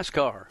voice of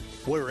NASCAR.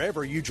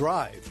 Wherever you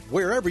drive,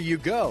 wherever you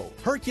go,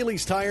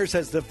 Hercules Tires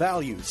has the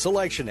value,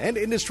 selection, and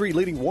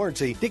industry-leading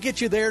warranty to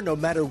get you there no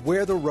matter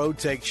where the road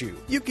takes you.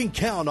 You can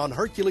count on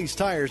Hercules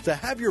Tires to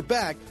have your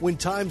back when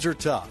times are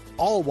tough,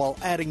 all while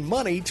adding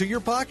money to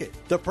your pocket.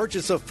 The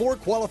purchase of 4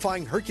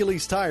 qualifying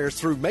Hercules tires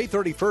through May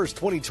 31st,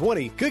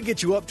 2020 could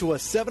get you up to a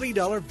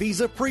 $70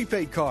 Visa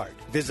prepaid card.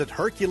 Visit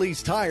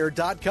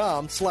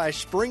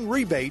HerculesTire.com/spring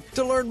rebate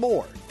to learn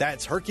more.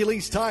 That's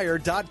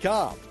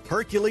HerculesTire.com.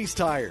 Hercules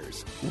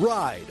Tires.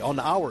 Ride on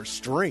our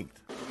strength.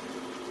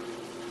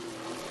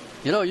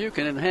 You know, you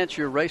can enhance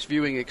your race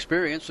viewing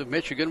experience of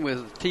Michigan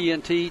with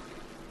TNT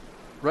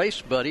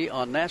Race Buddy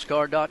on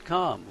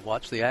NASCAR.com.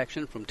 Watch the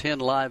action from 10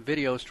 live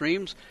video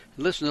streams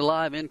and listen to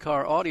live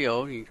in-car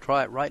audio. You can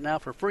try it right now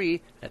for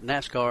free at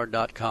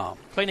NASCAR.com.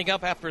 Cleaning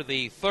up after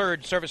the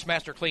third Service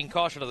Master Clean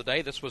caution of the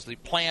day. This was the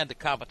planned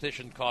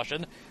competition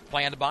caution,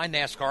 planned by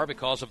NASCAR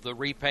because of the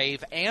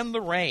repave and the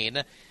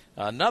rain.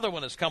 Another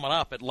one is coming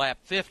up at lap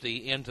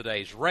 50 in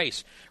today's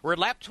race. We're at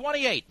lap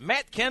 28.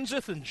 Matt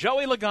Kenseth and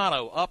Joey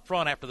Logano up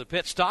front after the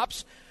pit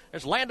stops.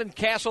 There's Landon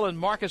Castle and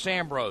Marcus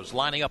Ambrose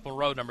lining up on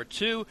row number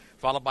 2,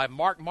 followed by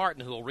Mark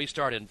Martin, who will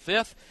restart in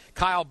 5th.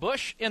 Kyle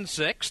Busch in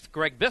 6th.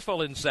 Greg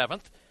Biffle in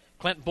 7th.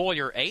 Clint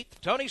Boyer 8th.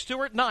 Tony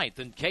Stewart 9th.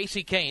 And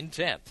Casey Kane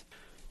 10th.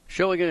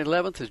 Showing in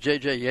 11th is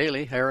J.J.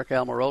 Yaley. Eric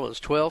Almirola is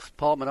 12th.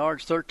 Paul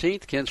Menard's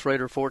 13th. Ken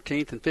Schrader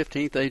 14th. And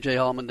 15th, A.J.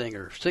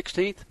 Allmendinger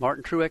 16th.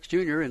 Martin Truex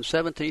Jr. And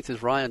 17th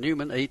is Ryan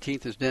Newman.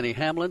 18th is Denny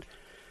Hamlin.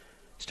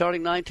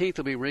 Starting 19th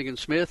will be Regan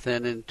Smith,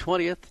 and in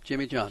 20th,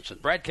 Jimmy Johnson.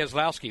 Brad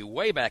Keselowski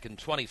way back in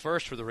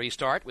 21st for the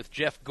restart, with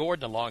Jeff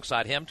Gordon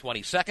alongside him,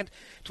 22nd.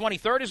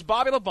 23rd is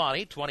Bobby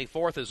Labonte.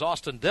 24th is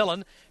Austin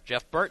Dillon.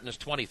 Jeff Burton is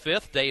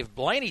 25th. Dave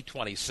Blaney,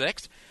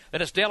 26th.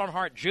 Then it's Dale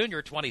Earnhardt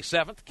Jr.,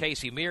 27th.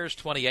 Casey Mears,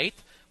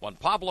 28th. Juan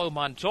Pablo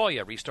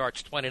Montoya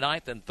restarts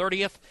 29th. And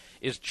 30th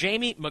is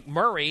Jamie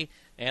McMurray,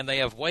 and they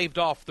have waved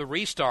off the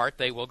restart.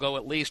 They will go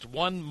at least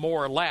one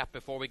more lap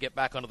before we get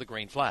back under the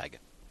green flag.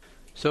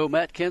 So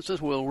Matt Kenseth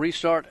will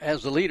restart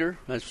as the leader.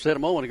 As I said a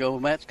moment ago,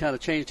 Matt's kind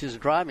of changed his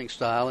driving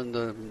style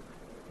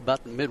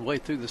about midway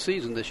through the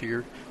season this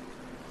year.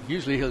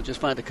 Usually he'll just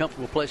find a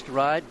comfortable place to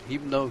ride,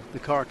 even though the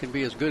car can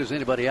be as good as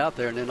anybody out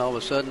there, and then all of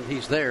a sudden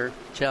he's there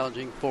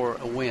challenging for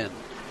a win.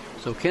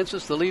 So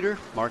Kenseth's the leader,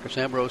 Marcus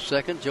Ambrose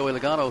second, Joey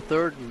Logano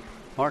third, and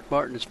Mark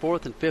Martin is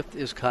fourth, and fifth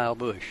is Kyle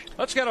Busch.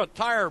 Let's get a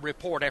tire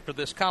report after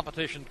this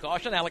competition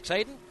caution. Alex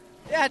Hayden?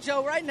 Yeah,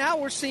 Joe, right now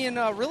we're seeing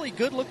really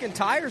good-looking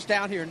tires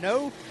down here.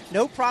 No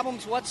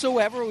problems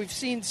whatsoever. We've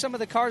seen some of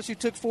the cars who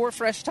took 4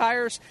 fresh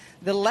tires.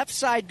 The left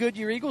side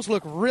Goodyear Eagles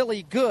look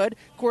really good.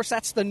 Of course,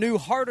 that's the new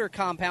harder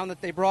compound that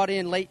they brought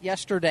in late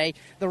yesterday.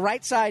 The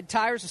right side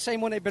tires, the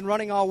same one they've been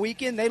running all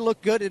weekend, they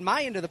look good in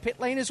my end of the pit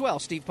lane as well.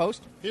 Steve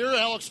Post? Here,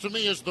 Alex, to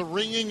me, is the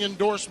ringing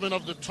endorsement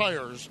of the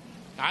tires.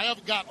 I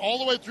have got all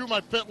the way through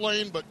my pit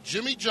lane, but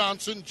Jimmy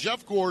Johnson,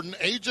 Jeff Gordon,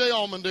 A.J.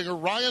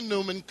 Allmendinger, Ryan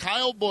Newman,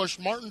 Kyle Busch,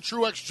 Martin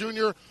Truex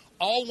Jr.,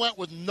 all went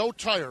with no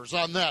tires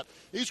on that.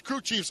 These crew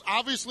chiefs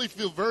obviously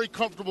feel very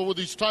comfortable with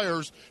these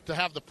tires to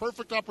have the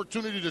perfect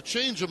opportunity to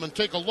change them and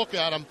take a look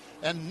at them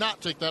and not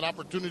take that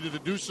opportunity to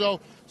do so.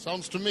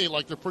 Sounds to me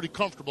like they're pretty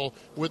comfortable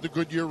with the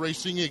Goodyear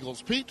Racing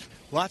Eagles. Pete?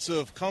 Lots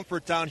of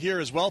comfort down here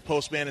as well,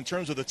 Postman, in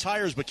terms of the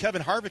tires, but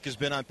Kevin Harvick has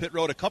been on pit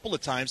road a couple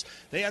of times.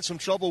 They had some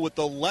trouble with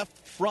the left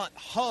front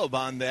hub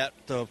on that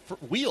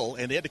wheel,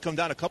 and they had to come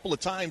down a couple of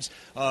times.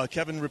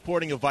 Kevin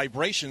reporting a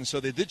vibration,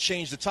 so they did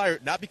change the tire,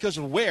 not because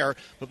of wear,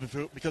 but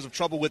because of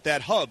trouble with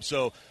that hub.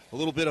 So a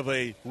little bit of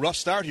a rough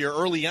start here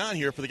early on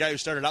here for the guy who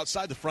started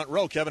outside the front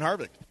row, Kevin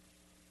Harvick.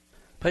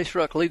 Pace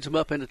truck leads them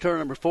up into turn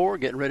number 4,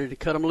 getting ready to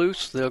cut them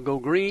loose. They'll go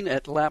green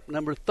at lap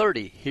number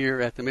 30 here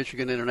at the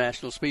Michigan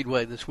International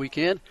Speedway this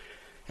weekend.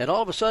 And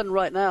all of a sudden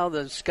right now,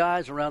 the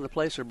skies around the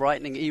place are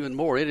brightening even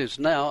more. It is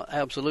now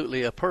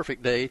absolutely a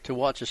perfect day to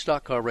watch a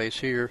stock car race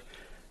here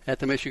at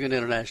the Michigan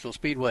International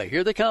Speedway.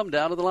 Here they come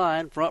down to the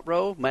line. Front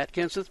row, Matt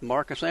Kenseth,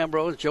 Marcus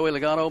Ambrose, Joey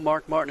Logano,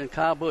 Mark Martin, and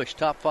Kyle Busch.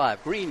 Top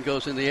 5. Green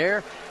goes in the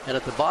air. And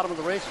at the bottom of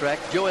the racetrack,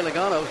 Joey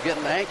Logano is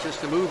getting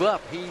anxious to move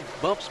up. He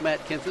bumps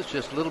Matt Kenseth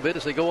just a little bit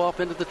as they go off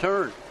into the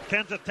turn.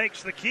 Kenseth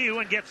takes the cue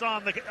and gets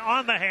on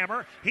the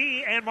hammer.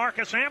 He and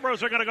Marcus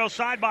Ambrose are going to go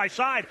side by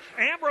side.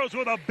 Ambrose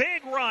with a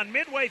big run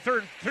midway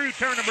through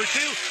turn number 2.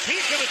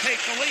 He's going to take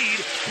the lead.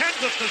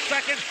 Kenseth the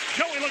second.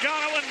 Joey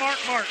Logano and Mark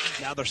Martin.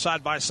 Now they're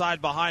side by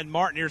side behind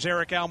Martin. Here's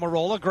Eric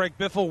Almirola, Greg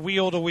Biffle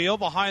wheel to wheel.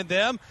 Behind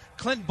them,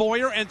 Clint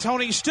Boyer and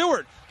Tony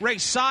Stewart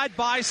race side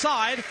by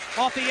side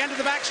off the end of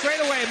the back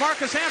straightaway.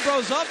 Marcus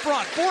Ambrose up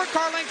front, 4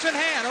 car lengths in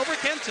hand over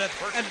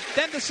Kenseth, and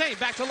then the same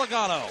back to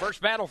Logano. First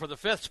battle for the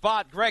 5th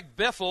spot, Greg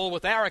Biffle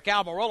with Eric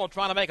Almirola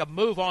trying to make a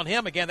move on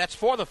him again. That's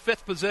for the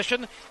 5th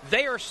position.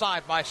 They are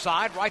side by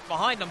side. Right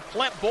behind them,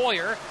 Clint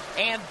Boyer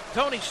and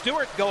Tony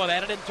Stewart going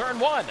at it in turn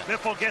 1.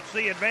 Biffle gets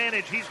the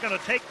advantage. He's going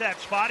to take that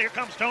spot. Here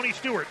comes Tony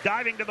Stewart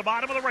diving to the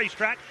bottom of the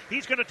racetrack.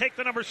 He's going to take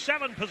the number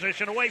 7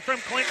 position away from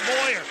Clint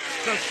Boyer.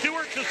 So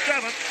Stewart to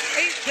 7th,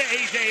 8th to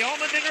A.J.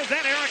 Allmendinger,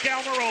 then Eric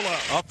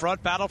Almirola. Up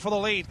front, battle for the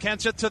lead.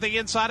 Kenseth to the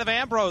inside of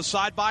Ambrose,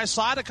 side by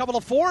side. A couple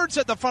of Fords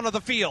at the front of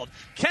the field.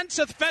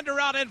 Kenseth fender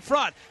out in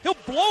front. He'll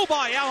blow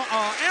by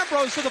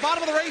Ambrose to the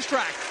bottom of the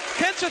racetrack.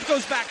 Kenseth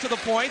goes back to the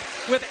point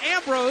with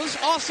Ambrose,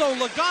 also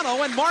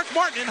Logano, and Mark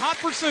Martin in hot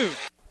pursuit.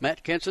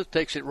 Matt Kenseth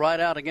takes it right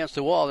out against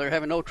the wall. They're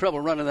having no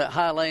trouble running that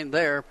high lane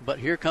there, but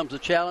here comes the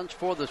challenge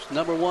for this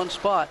number 1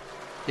 spot.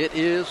 It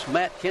is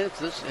Matt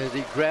Kenseth as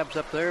he grabs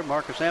up there.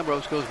 Marcus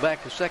Ambrose goes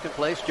back to 2nd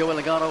place.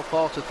 Joey Logano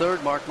falls to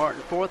 3rd. Mark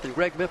Martin 4th. And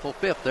Greg Biffle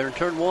 5th. They're in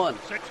turn 1.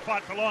 6th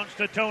spot belongs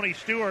to Tony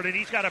Stewart, and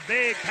he's got a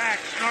big pack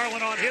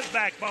snarling on his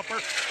back bumper.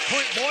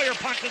 Clint Boyer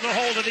punches a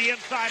hole to the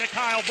inside of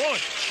Kyle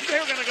Busch.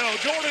 They're going to go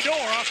door to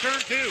door off turn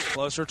 2.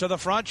 Closer to the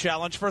front.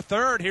 Challenge for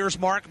 3rd. Here's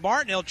Mark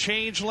Martin. He'll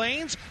change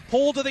lanes.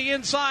 Pull to the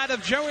inside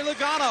of Joey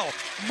Logano.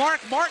 Mark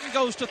Martin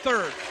goes to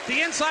 3rd.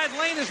 The inside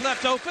lane is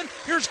left open.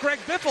 Here's Greg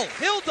Biffle.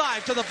 He'll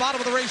dive to the bottom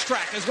of the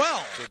racetrack as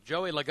well. So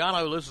Joey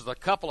Logano loses a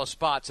couple of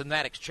spots in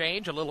that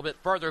exchange. A little bit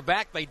further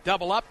back, they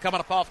double up,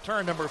 coming up off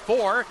turn number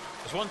 4.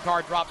 As one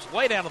car drops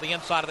way down to the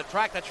inside of the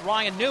track, that's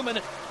Ryan Newman,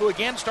 who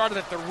again started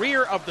at the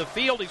rear of the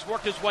field. He's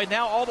worked his way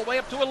now all the way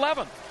up to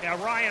 11th.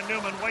 Yeah, Ryan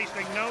Newman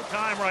wasting no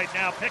time right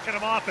now, picking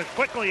him off as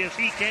quickly as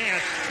he can.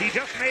 He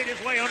just made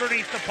his way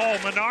underneath the pole.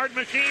 Menard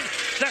machine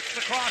sets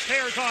the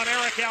crosshairs on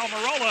Eric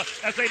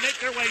Almirola as they make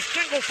their way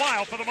single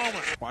file for the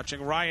moment.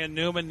 Watching Ryan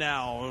Newman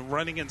now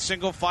running in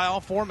single file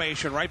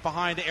formation right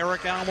behind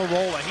Eric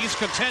Almirola. He's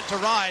content to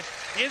ride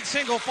in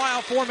single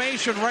file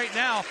formation right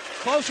now.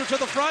 Closer to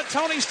the front,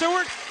 Tony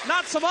Stewart,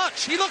 not so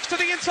much. He looks to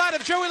the inside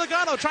of Joey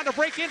Logano, trying to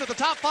break into the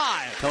top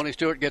 5. Tony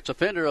Stewart gets a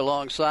fender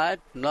alongside,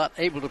 not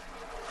able to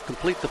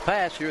complete the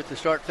pass here at the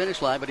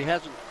start-finish line, but he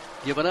hasn't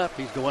given up.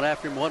 He's going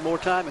after him one more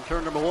time in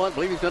turn number 1. I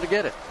believe he's going to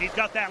get it. He's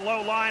got that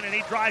low line, and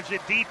he drives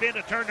it deep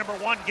into turn number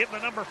 1, giving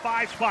the number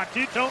 5 spot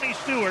to Tony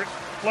Stewart.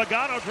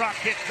 Logano drop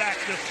kicks back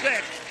to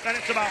 6th. Then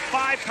it's about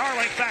 5 car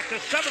lengths back to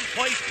 7th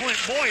place, Clint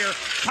Boyer,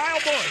 Kyle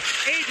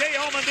Busch, A.J.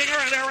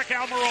 Allmendinger, and Eric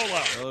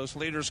Almirola. Those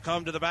leaders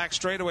come to the back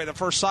straightaway. The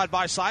first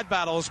side-by-side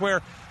battle is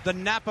where the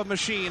Napa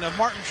machine of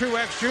Martin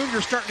Truex Jr.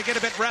 is starting to get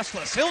a bit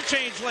restless. He'll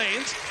change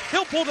lanes.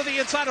 He'll pull to the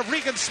inside of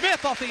Regan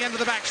Smith off the end of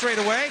the back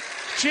straightaway.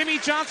 Jimmy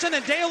Johnson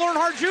and Dale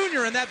Earnhardt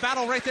Jr. in that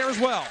battle right there as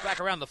well. Back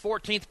around the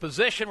 14th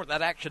position where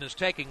that action is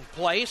taking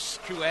place.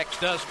 Truex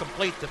does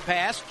complete the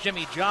pass.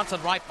 Jimmy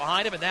Johnson right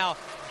behind him, and now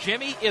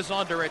Jimmy is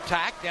under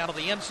attack. Down to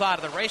the inside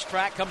of the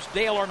racetrack comes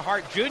Dale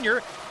Earnhardt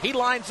Jr. He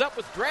lines up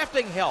with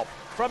drafting help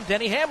from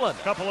Denny Hamlin.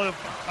 A couple of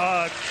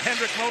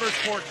Hendrick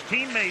Motorsports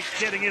teammates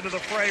getting into the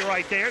fray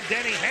right there.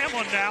 Denny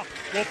Hamlin now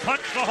will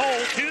punch the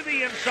hole to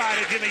the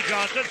inside of Jimmy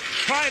Johnson.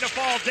 Trying to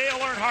fall Dale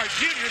Earnhardt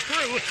Jr.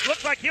 through.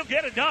 Looks like he'll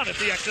get it done at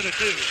the exit of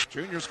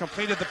 2. Junior's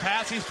completed the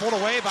pass. He's pulled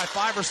away by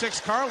 5 or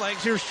 6 car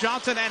lengths. Here's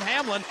Johnson and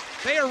Hamlin.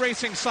 They are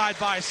racing side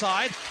by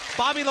side.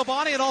 Bobby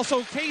Labonte and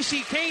also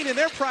Casey Kane in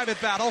their private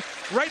battle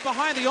right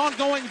behind the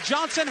ongoing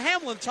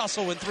Johnson-Hamlin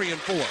tussle in 3 and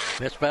 4.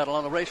 This battle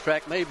on the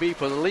racetrack may be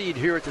for the lead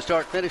here at the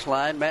start-finish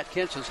line. Matt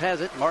Kenseth has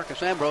it.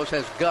 Marcus Ambrose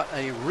has got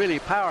a really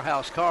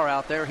powerhouse car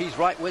out there. He's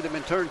right with him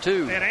in turn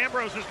 2. And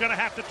Ambrose is going to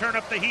have to turn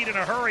up the heat in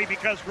a hurry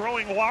because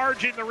growing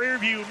large in the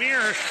rearview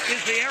mirror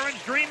is the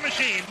Aaron's Dream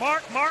Machine.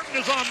 Mark Martin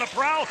is on the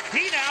prowl.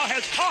 He now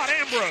has caught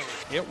Ambrose.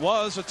 It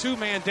was a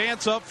 2-man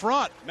dance up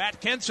front.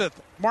 Matt Kenseth,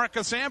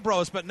 Marcus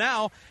Ambrose, but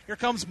now here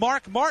comes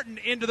Mark Martin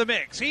into the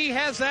mix. He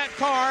has that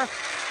car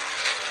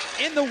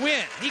in the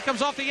wind. He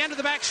comes off the end of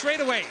the back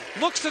straightaway,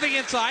 looks to the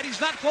inside.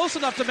 He's not close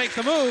enough to make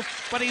the move,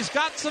 but he's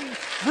got some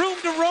room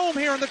to roam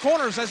here in the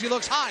corners as he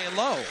looks high and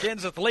low.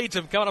 Kenseth leads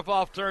him coming up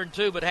off turn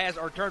 2, but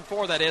turn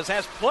 4 that is,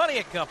 has plenty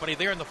of company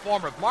there in the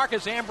form of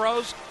Marcus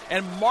Ambrose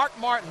and Mark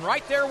Martin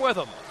right there with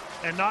him.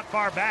 And not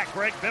far back,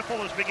 Greg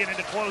Biffle is beginning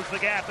to close the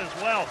gap as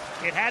well.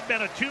 It had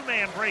been a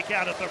 2-man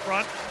breakout at the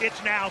front.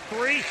 It's now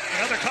 3.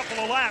 Another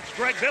couple of laps.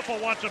 Greg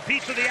Biffle wants a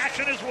piece of the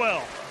action as well.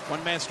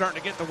 One man starting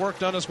to get the work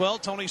done as well.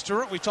 Tony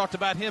Stewart, we talked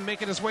about him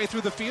making his way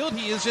through the field.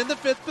 He is in the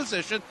 5th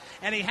position,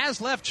 and he has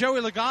left Joey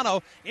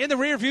Logano in the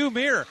rearview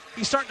mirror.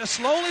 He's starting to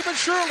slowly but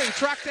surely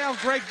track down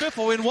Greg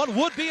Biffle in what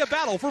would be a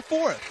battle for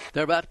 4th.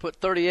 They're about to put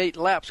 38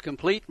 laps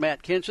complete.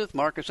 Matt Kenseth,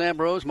 Marcus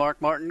Ambrose, Mark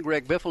Martin,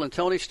 Greg Biffle, and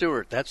Tony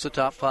Stewart. That's the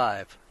top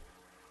 5.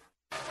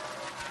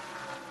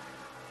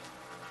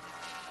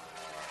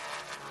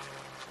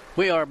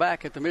 We are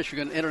back at the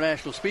Michigan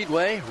International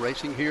Speedway,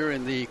 racing here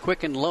in the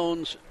Quicken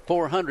Loans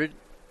 400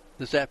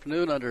 this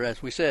afternoon under,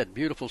 as we said,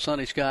 beautiful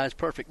sunny skies,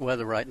 perfect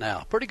weather right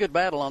now. Pretty good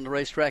battle on the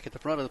racetrack at the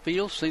front of the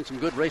field. Seen some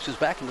good races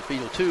back in the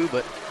field, too,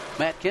 but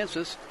Matt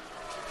Kenseth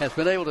has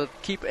been able to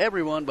keep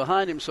everyone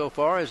behind him so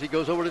far as he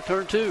goes over to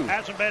turn 2.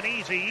 Hasn't been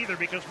easy either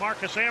because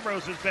Marcus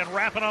Ambrose has been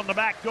rapping on the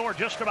back door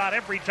just about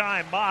every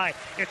time by.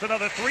 It's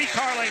another 3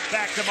 car lengths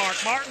back to Mark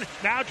Martin.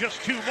 Now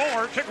just 2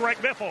 more to Greg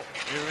Biffle.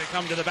 Here we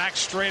come to the back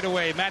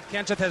straightaway. Matt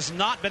Kenseth has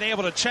not been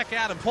able to check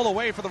out and pull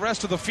away for the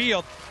rest of the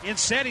field.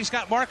 Instead, he's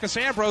got Marcus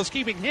Ambrose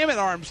keeping him at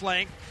arm's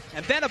length.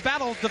 And then a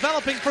battle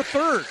developing for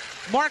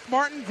 3rd. Mark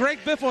Martin, Greg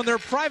Biffle in their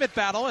private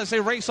battle as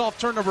they race off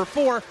turn number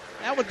 4.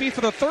 That would be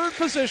for the 3rd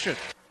position.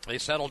 They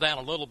settle down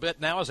a little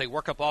bit now as they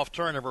work up off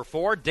turn number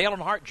 4. Dale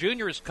Earnhardt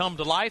Jr. has come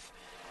to life.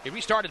 He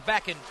restarted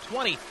back in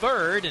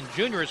 23rd, and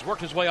Jr. has worked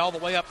his way all the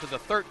way up to the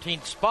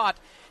 13th spot.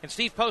 And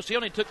Steve Post, he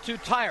only took 2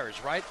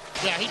 tires, right?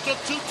 Yeah, he took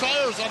 2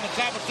 tires on the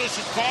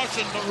competition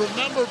caution, but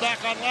remember back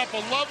on lap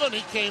 11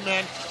 he came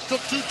in,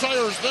 took 2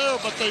 tires there,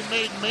 but they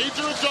made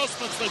major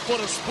adjustments. They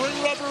put a spring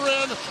rubber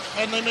in,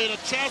 and they made a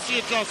chassis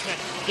adjustment.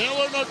 Dale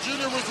Earnhardt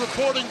Jr. was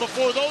reporting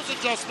before those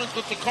adjustments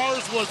that the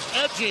cars was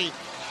edgy.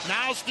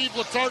 Now Steve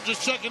Letarte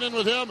is checking in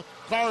with him.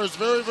 Car is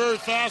very, very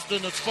fast,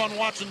 and it's fun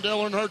watching Dale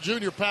Earnhardt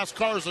Jr. pass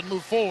cars and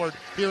move forward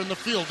here in the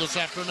field this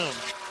afternoon.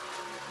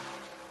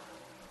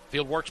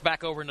 Field works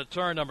back over into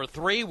turn number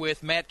 3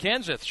 with Matt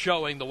Kenseth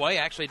showing the way,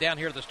 actually down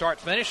here at the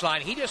start-finish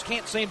line. He just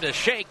can't seem to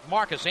shake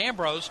Marcus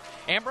Ambrose.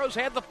 Ambrose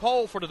had the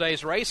pole for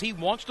today's race. He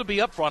wants to be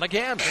up front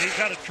again. And he's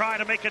got to try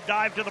to make a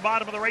dive to the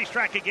bottom of the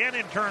racetrack again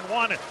in turn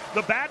 1.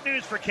 The bad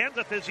news for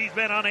Kenseth is he's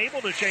been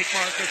unable to shake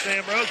Marcus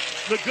Ambrose.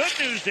 The good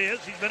news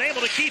is he's been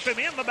able to keep him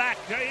in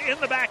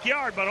the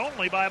backyard, but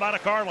only by about a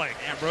car length.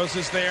 Ambrose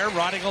is there,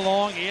 riding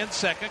along in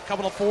second.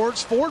 Couple of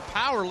Fords. Ford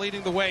Power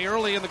leading the way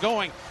early in the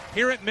going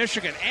here at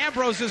Michigan.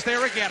 Ambrose is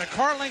there again, a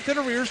car length in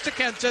arrears to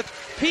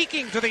Kenseth,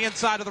 peeking to the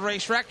inside of the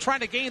racetrack, trying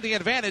to gain the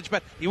advantage,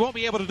 but he won't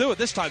be able to do it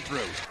this time through.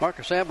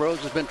 Marcus Ambrose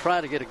has been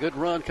trying to get a good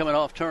run coming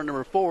off turn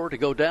number 4 to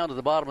go down to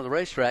the bottom of the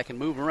racetrack and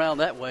move around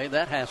that way.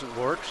 That hasn't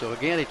worked, so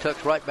again he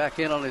tucks right back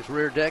in on his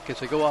rear deck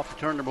as they go off to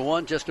turn number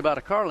 1, just about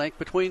a car length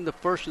between the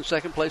 1st and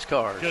 2nd place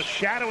cars. Just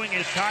shadowing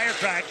his tire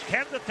tracks.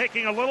 Kenseth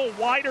taking a little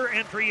wider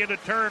entry into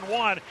turn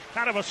 1,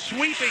 kind of a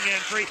sweeping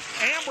entry.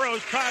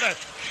 Ambrose trying to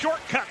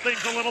shortcut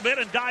things a little bit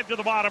and dive to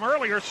the bottom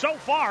earlier. So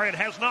far, it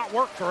has not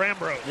worked for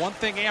Ambrose. One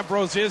thing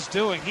Ambrose is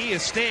doing, he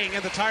is staying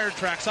in the tire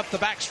tracks up the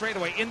back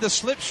straightaway in the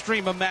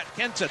slipstream of Matt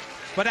Kenseth.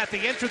 But at the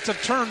entrance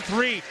of turn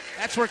 3,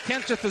 that's where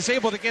Kenseth is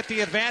able to get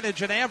the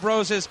advantage, and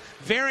Ambrose is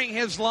varying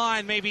his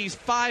line, maybe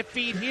 5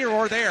 feet here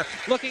or there,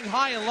 looking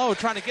high and low,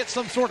 trying to get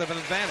some sort of an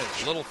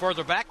advantage. A little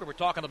further back, we were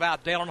talking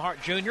about Dale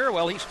Earnhardt Jr.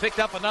 Well, he's picked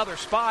up another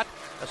spot.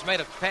 That's made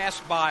a pass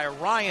by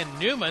Ryan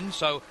Newman,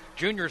 so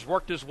Jr.'s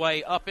worked his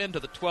way up into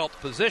the 12th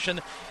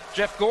position.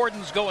 Jeff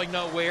Gordon's going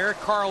nowhere.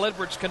 Carl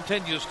Edwards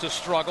continues to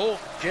struggle.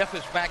 Jeff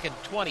is back in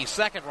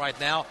 22nd right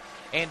now.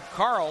 And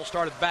Carl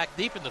started back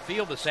deep in the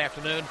field this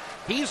afternoon.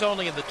 He's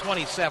only in the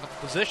 27th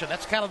position.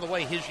 That's kind of the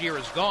way his year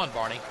has gone,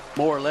 Barney.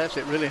 More or less,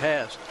 it really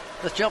has.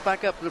 Let's jump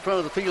back up to the front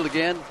of the field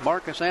again.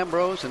 Marcus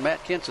Ambrose and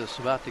Matt Kenseth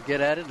about to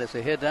get at it as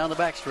they head down the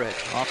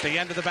backstretch. Off the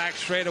end of the back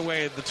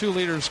straightaway, the two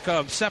leaders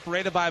come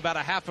separated by about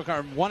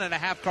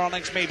 1.5 car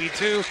lengths, maybe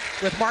 2,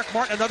 with Mark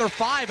Martin another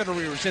 5 in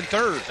arrears in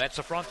 3rd. That's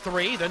the front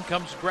 3. Then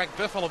comes Greg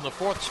Biffle in the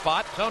 4th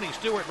spot. Tony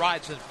Stewart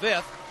rides in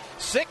 5th.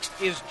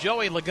 6th is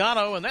Joey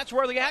Logano, and that's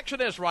where the action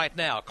is right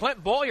now.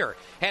 Clint Boyer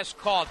has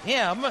caught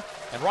him,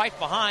 and right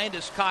behind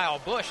is Kyle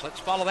Busch.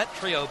 Let's follow that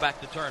trio back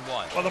to turn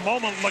 1. Well, the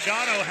moment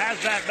Logano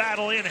has that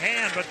battle in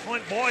hand, but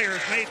Clint Boyer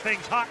has made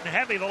things hot and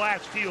heavy the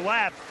last few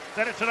laps.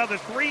 Then it's another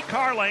 3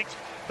 car lengths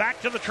back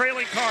to the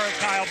trailing car of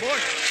Kyle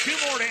Busch.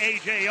 2 more to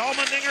A.J.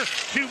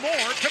 Allmendinger, 2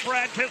 more to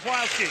Brad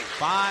Keselowski.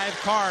 5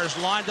 cars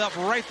lined up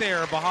right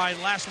there behind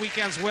last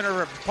weekend's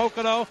winner of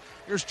Pocono.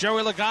 Here's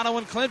Joey Logano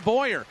and Clint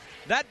Boyer.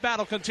 That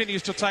battle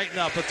continues to tighten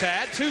up a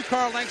tad. 2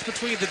 car lengths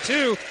between the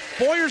two.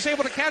 Boyer's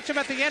able to catch him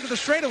at the end of the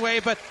straightaway,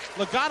 but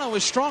Logano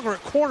is stronger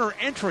at corner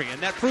entry,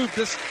 and that proved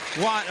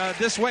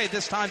this way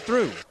this time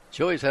through.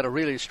 Joey's had a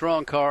really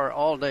strong car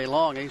all day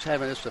long. He's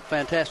having just a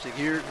fantastic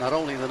year, not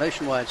only in the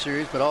Nationwide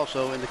Series, but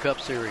also in the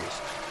Cup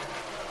Series.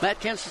 Matt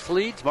Kenseth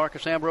leads.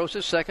 Marcus Ambrose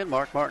is 2nd.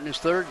 Mark Martin is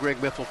 3rd. Greg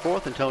Biffle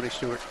 4th, and Tony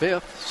Stewart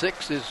 5th.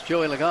 6th is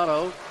Joey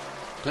Logano.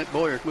 Clint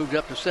Boyer's moved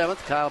up to 7th.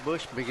 Kyle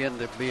Busch began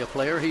to be a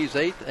player. He's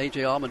 8th.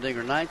 A.J.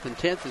 Allmendinger 9th. And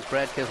 10th is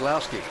Brad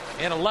Keselowski.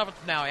 In 11th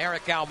now,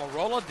 Eric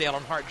Almirola. Dale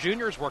Earnhardt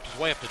Jr. has worked his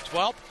way up to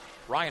 12th.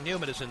 Ryan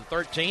Newman is in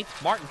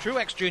 13th. Martin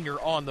Truex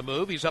Jr. on the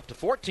move. He's up to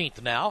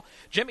 14th now.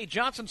 Jimmy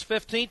Johnson's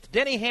 15th.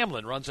 Denny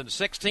Hamlin runs in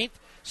 16th.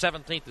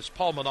 17th is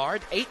Paul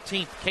Menard.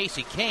 18th,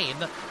 Casey Kane.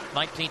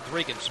 19th,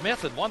 Regan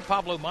Smith. And Juan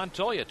Pablo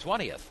Montoya,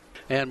 20th.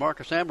 And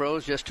Marcus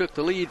Ambrose just took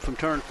the lead from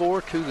turn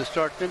 4 to the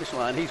start-finish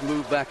line. He's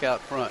moved back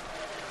out front.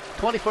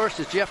 21st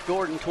is Jeff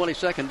Gordon,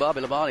 22nd,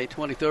 Bobby Labonte,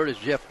 23rd is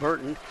Jeff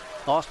Burton.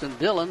 Austin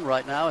Dillon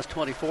right now is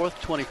 24th.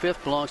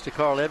 25th belongs to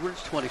Carl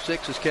Edwards.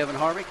 26th is Kevin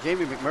Harvick.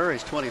 Jamie McMurray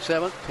is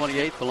 27th.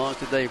 28th belongs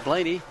to Dave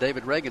Blaney.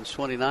 David Reagan's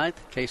 29th.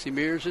 Casey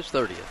Mears is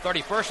 30th.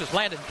 31st is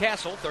Landon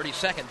Castle.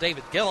 32nd,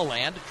 David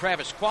Gilliland.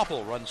 Travis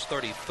Kvapil runs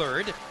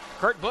 33rd.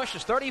 Kurt Busch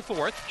is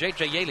 34th.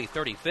 J.J. Yaley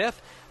 35th.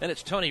 Then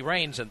it's Tony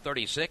Raines in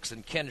 36th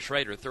and Ken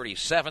Schrader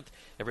 37th.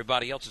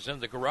 Everybody else is in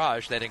the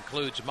garage. That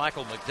includes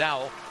Michael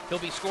McDowell. He'll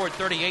be scored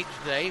 38th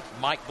today.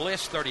 Mike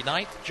Bliss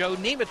 39th. Joe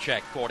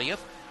Nemechek 40th.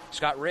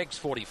 Scott Riggs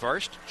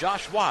 41st.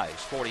 Josh Wise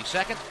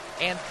 42nd.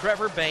 And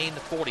Trevor Bayne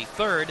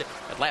 43rd.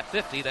 At lap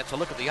 50, that's a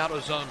look at the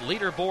AutoZone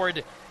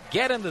leaderboard.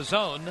 Get in the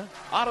zone,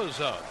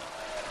 AutoZone.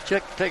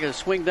 Take a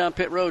swing down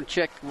pit road and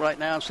check right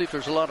now and see if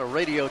there's a lot of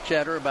radio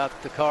chatter about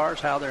the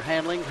cars, how they're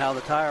handling, how the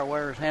tire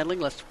wear is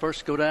handling. Let's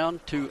first go down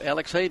to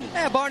Alex Hayden.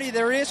 Yeah, Barney,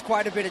 there is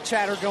quite a bit of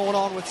chatter going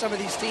on with some of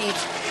these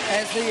teams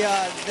as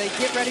they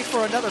get ready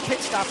for another pit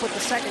stop with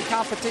the second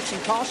competition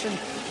caution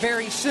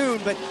very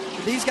soon. But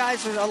these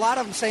guys, a lot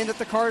of them saying that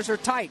the cars are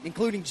tight,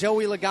 including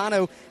Joey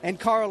Logano and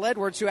Carl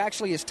Edwards, who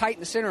actually is tight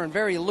in the center and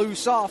very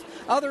loose off.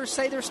 Others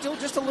say they're still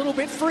just a little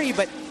bit free,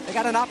 but they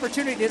got an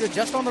opportunity to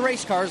adjust on the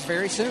race cars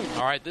very soon.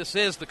 All right, this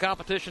is the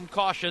competition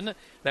caution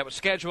that was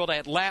scheduled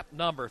at lap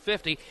number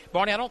 50.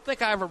 Barney, I don't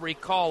think I ever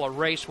recall a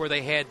race where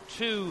they had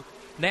 2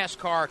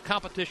 NASCAR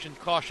competition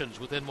cautions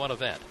within one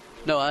event.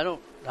 No, I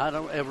don't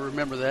ever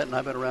remember that, and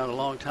I've been around a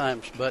long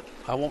time, but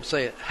I won't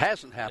say it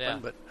hasn't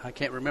happened, but I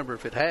can't remember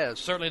if it has.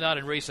 Certainly not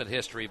in recent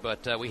history,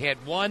 but we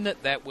had one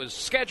that was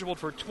scheduled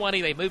for 20.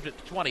 They moved it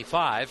to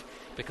 25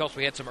 because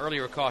we had some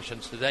earlier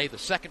cautions today. The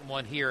second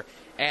one here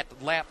at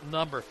lap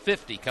number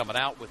 50 coming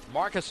out with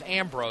Marcus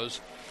Ambrose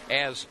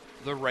as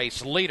the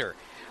race leader.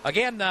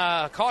 Again,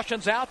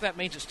 cautions out. That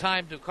means it's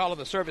time to call in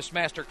the Service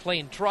Master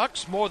Clean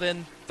trucks. More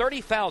than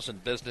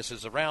 30,000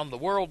 businesses around the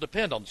world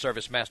depend on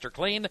Service Master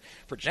Clean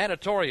for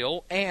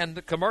janitorial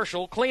and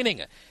commercial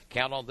cleaning.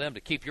 Count on them to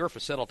keep your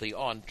facility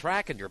on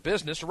track and your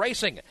business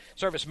racing.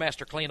 Service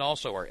Master Clean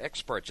also are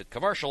experts at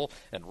commercial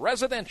and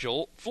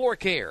residential floor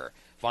care.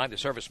 Find the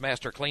Service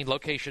Master Clean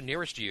location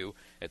nearest you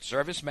at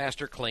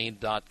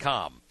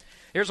ServiceMasterClean.com.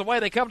 Here's the way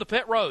they come to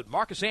pit road.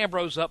 Marcus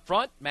Ambrose up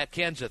front, Matt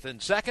Kenseth in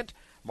second,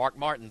 Mark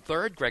Martin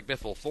third, Greg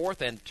Biffle fourth,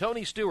 and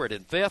Tony Stewart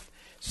in fifth.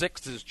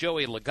 Sixth is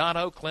Joey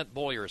Logano, Clint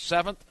Boyer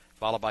seventh,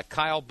 followed by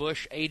Kyle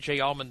Busch, A.J.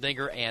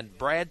 Allmendinger, and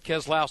Brad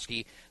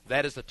Keselowski.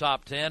 That is the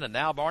top 10. And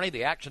now, Barney,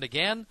 the action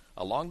again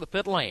along the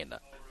pit lane.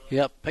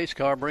 Yep, pace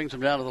car brings them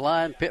down to the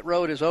line. Pit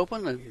road is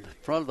open, and in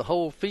front of the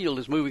whole field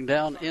is moving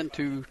down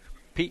into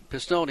Pete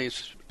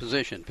Pistone's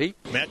position. Pete?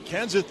 Matt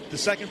Kenseth, the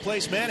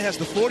second-place man, has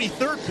the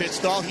 43rd pit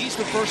stall. He's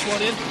the first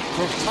one in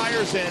for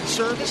tires and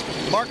service.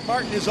 Mark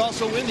Martin is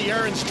also in the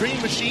Aaron's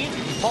Dream Machine.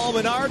 Paul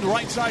Menard, the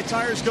right-side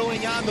tires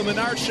going on the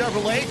Menard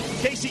Chevrolet.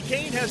 Casey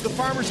Kane has the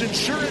Farmers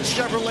Insurance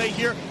Chevrolet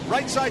here.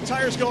 Right-side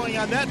tires going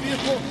on that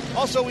vehicle.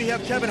 Also, we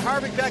have Kevin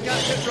Harvick back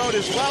on pit road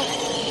as well.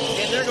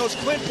 And there goes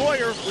Clint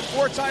Boyer with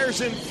 4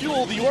 tires and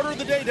fuel. The order of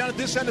the day down at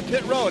this end of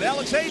pit road.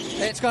 Alex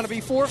Hayden. It's going to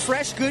be 4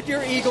 fresh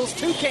Goodyear Eagles,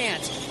 2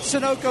 cans.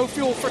 Sunoco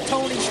fuel for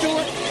Tony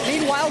Stewart.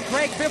 Meanwhile,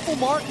 Greg Biffle,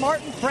 Mark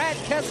Martin, Brad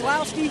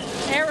Keselowski,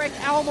 Eric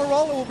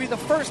Almirola will be the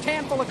first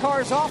handful of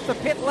cars off the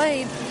pit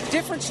lane.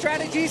 Different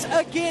strategies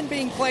again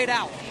being played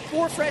out.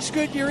 4 fresh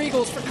Goodyear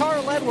Eagles for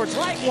Carl Edwards.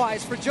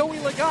 Likewise for Joey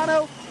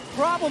Logano.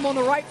 Problem on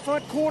the right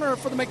front corner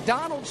for the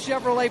McDonald's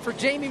Chevrolet for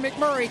Jamie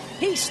McMurray.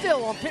 He's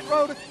still on pit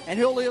road, and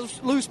he'll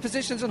lose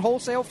positions in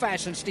wholesale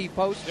fashion, Steve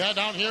Post. Yeah,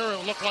 down here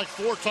it looked like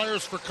 4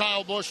 tires for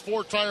Kyle Busch,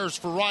 4 tires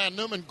for Ryan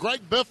Newman.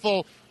 Greg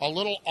Biffle, a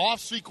little off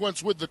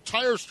sequence with the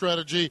tire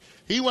strategy.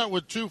 He went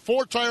with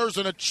 4 tires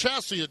and a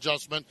chassis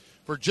adjustment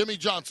for Jimmy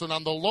Johnson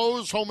on the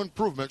Lowe's Home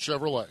Improvement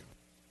Chevrolet.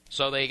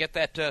 So they get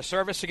that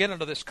service again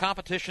under this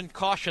competition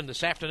caution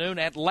this afternoon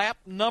at lap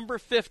number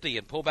 50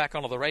 and pull back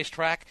onto the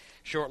racetrack.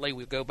 Shortly,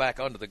 we go back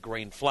under the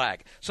green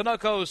flag.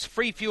 Sunoco's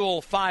Free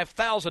Fuel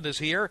 5000 is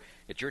here.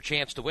 It's your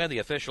chance to win the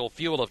official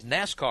fuel of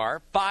NASCAR,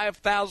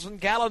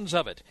 5,000 gallons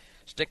of it.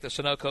 Stick the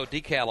Sunoco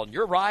decal on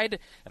your ride,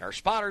 and our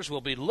spotters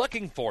will be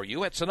looking for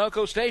you at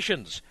Sunoco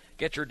stations.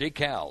 Get your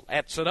decal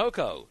at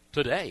Sunoco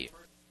today.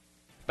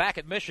 Back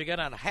at Michigan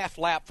on a half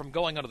lap from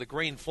going under the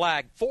green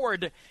flag,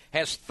 Ford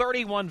has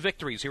 31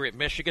 victories here at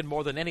Michigan,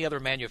 more than any other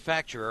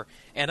manufacturer.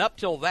 And up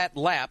till that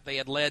lap, they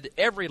had led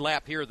every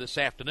lap here this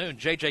afternoon.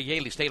 J.J.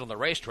 Yaley stayed on the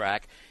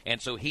racetrack,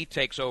 and so he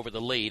takes over the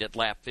lead at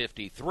lap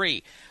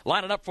 53.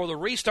 Lining up for the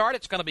restart,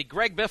 it's going to be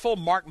Greg Biffle,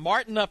 Mark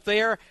Martin up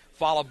there,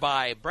 followed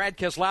by Brad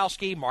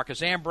Keselowski,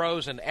 Marcus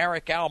Ambrose, and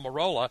Eric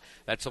Almirola.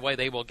 That's the way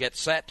they will get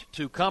set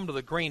to come to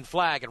the green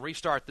flag and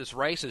restart this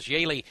race as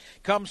Yaley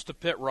comes to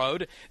pit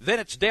road. Then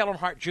it's Dale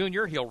Earnhardt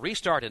Jr. He'll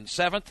restart in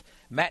 7th,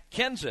 Matt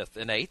Kenseth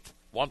in 8th,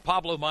 Juan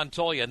Pablo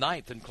Montoya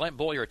 9th, and Clint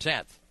Bowyer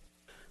 10th.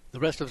 The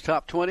rest of the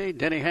top 20,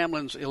 Denny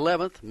Hamlin's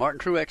 11th, Martin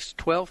Truex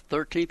 12th,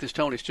 13th is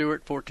Tony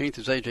Stewart, 14th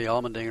is A.J.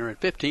 Allmendinger, and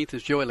 15th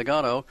is Joey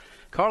Logano.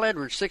 Carl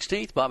Edwards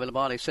 16th, Bobby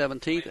Labonte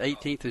 17th,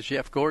 18th is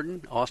Jeff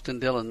Gordon, Austin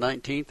Dillon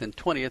 19th, and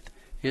 20th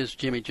is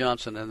Jimmy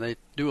Johnson. And they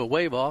do a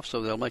wave off,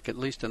 so they'll make at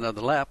least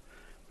another lap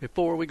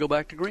before we go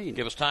back to green.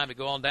 Give us time to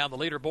go on down the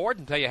leaderboard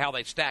and tell you how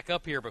they stack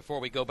up here before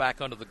we go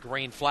back under the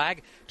green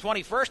flag.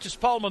 21st is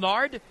Paul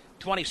Menard,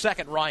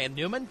 22nd Ryan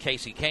Newman,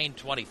 Casey Kane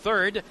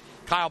 23rd,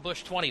 Kyle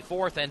Busch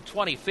 24th, and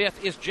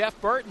 25th is Jeff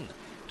Burton.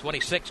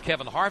 26th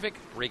Kevin Harvick,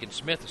 Regan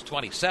Smith is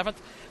 27th,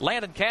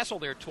 Landon Castle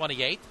there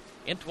 28th.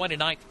 In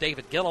 29th,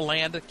 David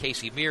Gilliland.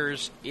 Casey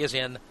Mears is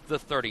in the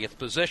 30th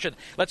position.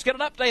 Let's get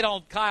an update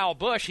on Kyle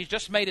Busch. He's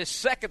just made his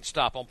second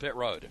stop on pit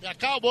road. Yeah,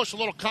 Kyle Busch, a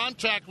little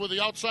contact with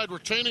the outside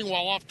retaining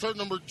wall off turn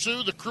number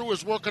 2. The crew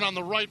is working on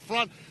the right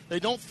front. They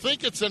don't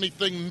think it's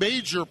anything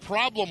major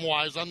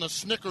problem-wise on the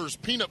Snickers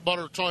peanut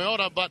butter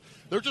Toyota, but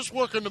they're just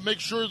working to make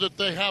sure that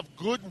they have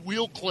good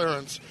wheel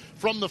clearance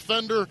from the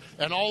fender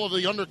and all of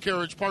the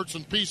undercarriage parts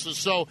and pieces.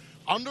 So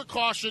under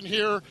caution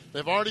here.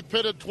 They've already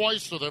pitted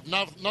twice, so they've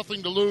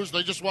nothing to lose.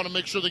 They just want to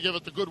make sure they give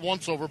it the good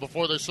once-over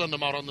before they send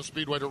them out on the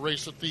speedway to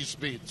race at these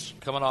speeds.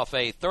 Coming off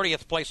a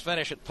 30th place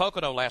finish at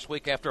Pocono last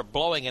week after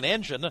blowing an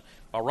engine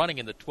while running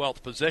in the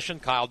 12th position.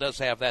 Kyle does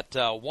have that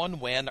one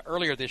win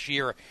earlier this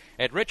year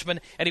at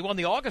Richmond, and he won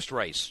the August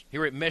race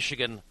here at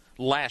Michigan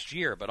last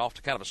year, but off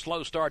to kind of a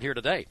slow start here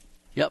today.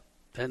 Yep,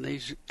 and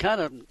he's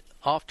kind of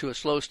off to a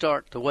slow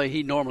start the way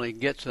he normally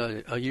gets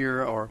a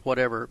year or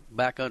whatever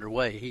back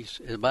underway. He's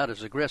about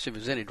as aggressive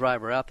as any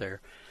driver out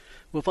there.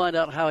 We'll find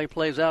out how he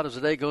plays out as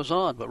the day goes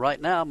on. But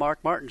right now,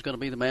 Mark Martin's going to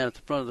be the man at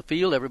the front of the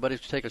field. Everybody's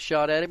to take a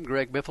shot at him.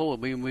 Greg Biffle will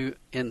be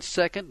in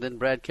second, then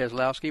Brad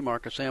Keselowski,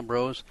 Marcus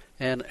Ambrose,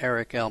 and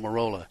Eric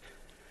Almirola.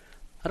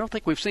 I don't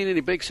think we've seen any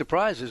big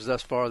surprises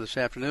thus far this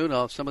afternoon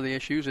on some of the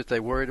issues that they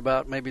worried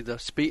about, maybe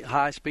the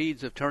high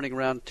speeds of turning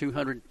around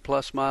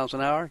 200-plus miles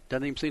an hour.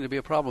 Doesn't even seem to be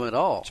a problem at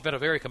all. It's been a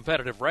very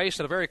competitive race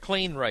and a very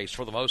clean race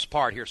for the most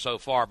part here so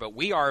far, but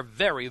we are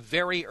very,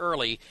 very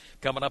early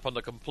coming up on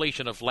the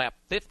completion of lap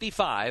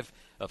 55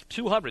 of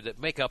 200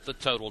 that make up the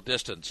total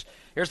distance.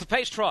 Here's the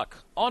pace truck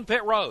on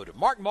pit road.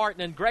 Mark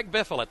Martin and Greg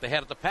Biffle at the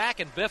head of the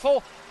pack, and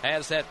Biffle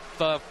has that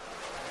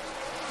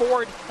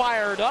Ford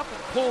fired up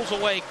and pulls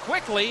away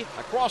quickly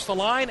across the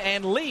line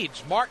and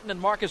leads Martin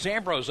and Marcus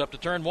Ambrose up to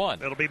turn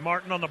 1. It'll be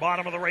Martin on the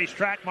bottom of the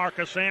racetrack.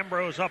 Marcus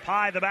Ambrose up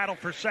high. The battle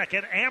for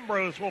second.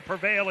 Ambrose will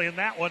prevail in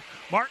that one.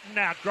 Martin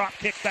now drop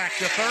kick back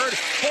to third.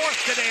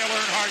 Fourth to Dale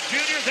Earnhardt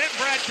Jr., then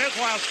Brad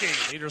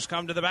Keselowski. Leaders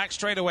come to the back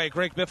straightaway.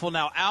 Greg Biffle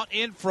now out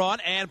in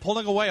front and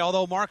pulling away,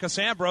 although Marcus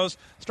Ambrose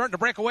starting to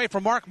break away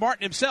from Mark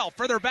Martin himself.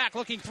 Further back,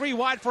 looking 3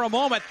 wide for a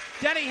moment.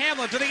 Denny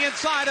Hamlin to the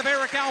inside of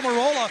Eric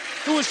Almirola,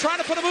 who was trying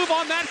to put a move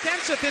on Matt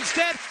Kenseth.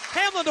 Instead,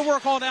 Hamlin to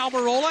work on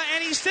Almirola,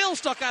 and he's still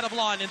stuck out of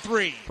line in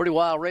 3. Pretty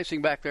wild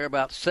racing back there,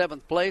 about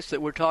 7th place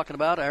that we're talking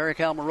about. Eric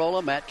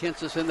Almirola, Matt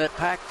Kenseth's in that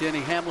pack.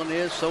 Denny Hamlin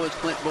is, so is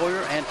Clint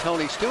Bowyer, and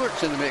Tony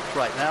Stewart's in the mix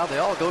right now. They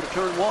all go to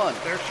turn 1.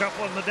 They're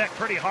shuffling the deck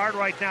pretty hard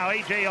right now.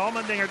 A.J.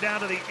 Allmendinger down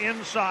to the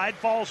inside,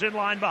 falls in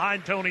line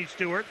behind Tony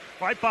Stewart.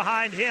 Right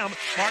behind him,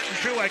 Martin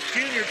Truex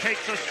Jr.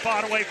 takes a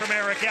spot away from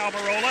Eric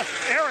Almirola.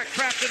 Eric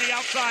trapped in the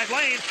outside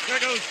lane. There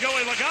goes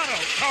Joey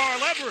Logano,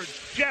 Carl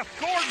Edwards, Jeff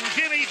Gordon,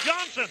 Jimmy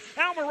Johnson.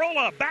 Almirola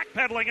Almirola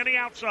backpedaling on the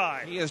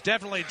outside. He has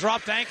definitely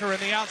dropped anchor in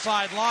the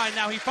outside line.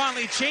 Now he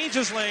finally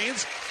changes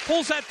lanes,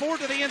 pulls that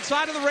forward to the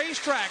inside of the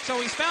racetrack. So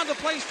he's found a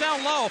place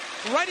down low,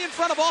 right in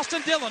front of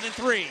Austin Dillon in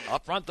 3.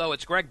 Up front, though,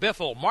 it's Greg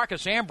Biffle,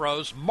 Marcus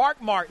Ambrose,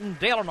 Mark Martin,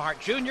 Dale Earnhardt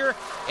Jr.,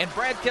 and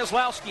Brad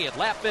Keselowski at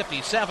lap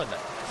 57.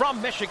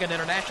 From Michigan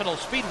International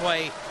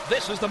Speedway,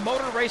 this is the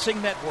Motor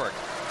Racing Network,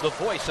 the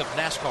voice of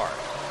NASCAR.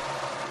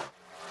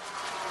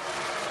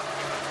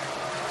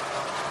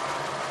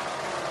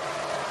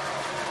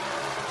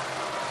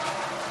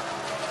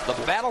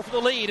 The battle for the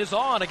lead is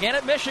on again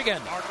at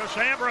Michigan. Marcus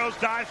Ambrose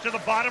dives to the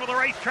bottom of the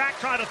racetrack,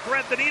 trying to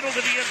thread the needle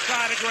to the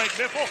inside of Greg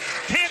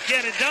Biffle. Can't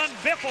get it done.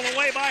 Biffle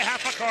away by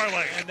half a car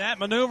length. And that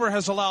maneuver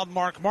has allowed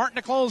Mark Martin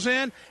to close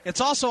in.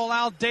 It's also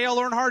allowed Dale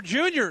Earnhardt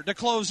Jr. to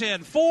close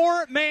in.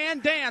 4-man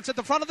dance at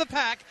the front of the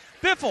pack.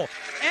 Biffle,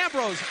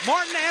 Ambrose,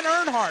 Martin, and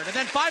Earnhardt. And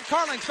then 5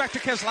 car lengths back to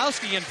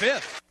Keselowski in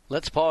 5th.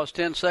 Let's pause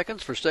 10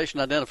 seconds for station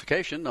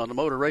identification on the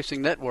Motor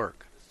Racing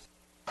Network.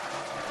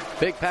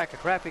 Big pack of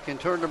traffic in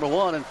turn number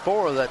 1, and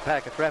 4 of that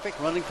pack of traffic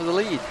running for the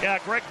lead. Yeah,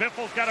 Greg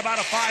Biffle's got about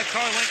a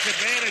 5-car length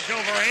advantage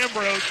over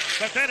Ambrose,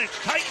 but then it's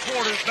tight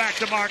quarters back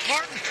to Mark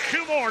Martin.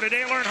 2 more to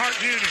Dale Earnhardt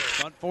Jr.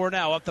 Front 4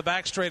 now up the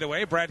back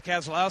straightaway. Brad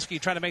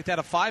Keselowski trying to make that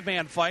a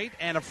 5-man fight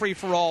and a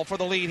free-for-all for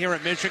the lead here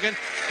at Michigan.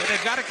 But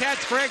they've got to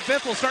catch Greg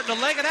Biffle, starting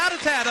to leg it out a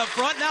tad up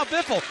front. Now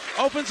Biffle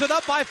opens it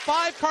up by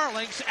 5 car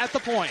lengths at the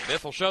point.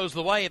 Biffle shows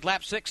the way at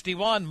lap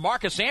 61.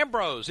 Marcus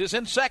Ambrose is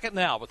in second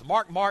now with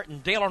Mark Martin,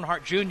 Dale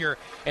Earnhardt Jr.,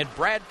 and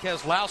Brad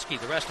Keselowski.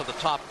 The rest of the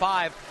top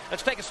 5.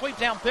 Let's take a sweep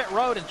down pit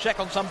road and check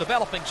on some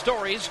developing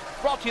stories.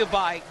 Brought to you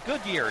by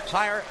Goodyear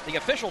Tire, the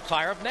official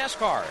tire of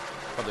NASCAR.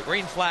 From the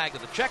green flag to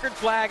the checkered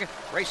flag,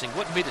 racing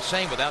wouldn't be the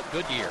same without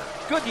Goodyear.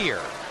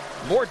 Goodyear,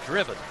 more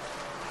driven.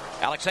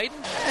 Alex Hayden?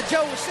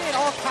 Joe, we're seeing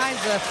all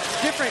kinds of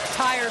different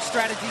tire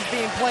strategies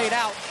being played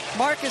out.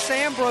 Marcus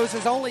Ambrose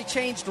has only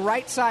changed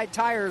right side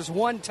tires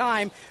 1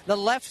 time. The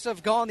lefts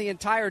have gone the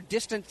entire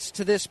distance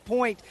to this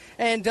point.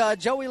 And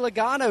Joey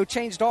Logano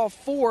changed all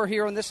 4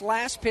 here on this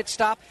last pit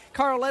stop.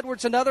 Carl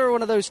Edwards, another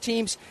one of those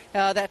teams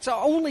that's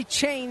only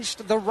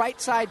changed the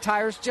right side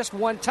tires just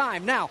 1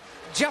 time. Now,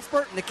 Jeff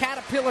Burton, the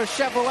Caterpillar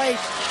Chevrolet,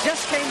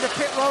 just came to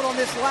pit road on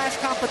this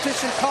last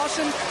competition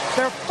caution.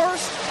 Their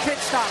first pit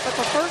stop at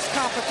the first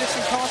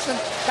competition caution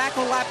back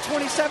on lap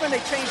 27.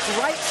 They changed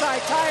right side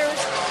tires.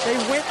 They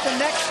went the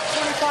next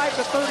 25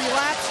 to 30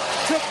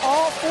 laps, took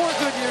all 4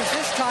 Goodyears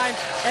this time,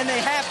 and they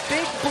have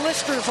big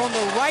blisters on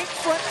the right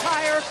front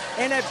tire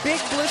and a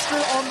big blister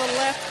on the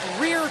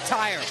left rear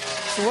tire.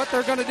 So what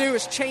they're going to do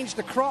is change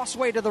the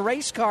crossway to the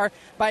race car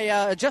by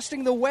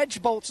adjusting the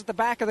wedge bolts at the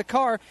back of the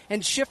car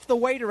and shift the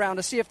weight around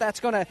to see if that's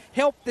going to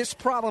help this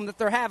problem that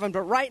they're having.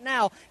 But right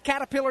now,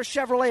 Caterpillar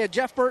Chevrolet of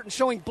Jeff Burton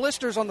showing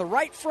blisters on the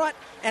right front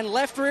and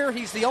left rear.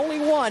 He's the only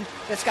one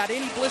that's got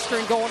any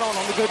blistering going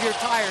on the Goodyear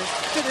tires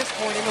to this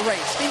point in the race.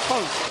 Steve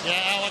Post.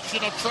 Yeah, Alex,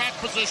 track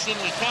position,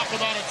 we talk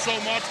about it so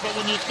much, but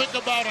when you think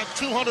about at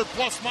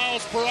 200-plus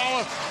miles per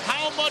hour,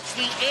 how much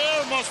the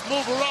air must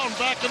move around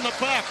back in the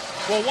pack.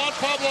 Well, Juan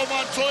Pablo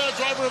Montoya,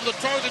 driver of the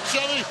Target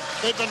Chevy,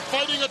 they've been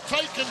fighting a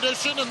tight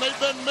condition, and they've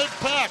been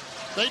mid-pack.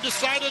 They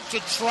decided to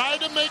try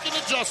to make an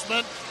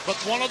adjustment, but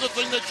one other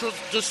thing they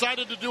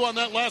decided to do on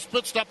that last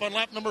pit stop on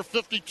lap number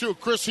 52,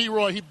 Chris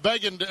Heroy, he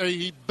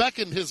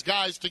beckoned his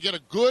guys to get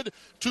a good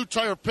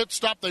 2-tire pit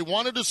stop. They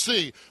wanted to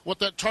see what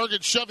that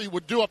Target Chevy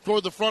would do up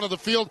toward the front of the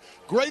field.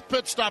 Great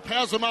pit stop,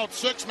 has them out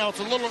 6. Now it's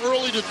a little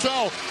early to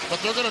tell, but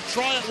they're going to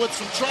try it with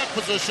some track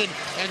position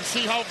and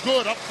see how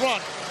good up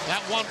front that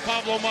Juan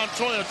Pablo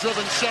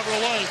Montoya-driven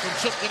Chevrolet from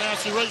Chip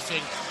Ganassi Racing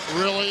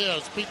really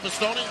is. Pete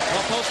Pistone?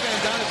 Well, postman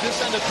down at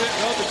this end of pit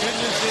road, the good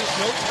news is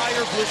no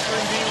tire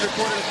blistering being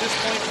recorded at this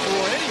point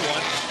for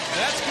anyone. And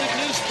that's good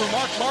news for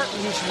Mark Martin,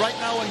 who's right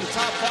now in the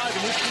top 5,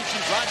 and his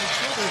teaching driving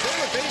children. They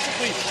were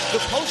basically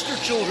the poster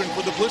children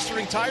for the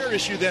blistering tire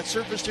issue that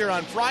surfaced here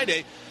on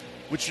Friday,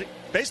 which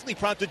basically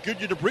prompted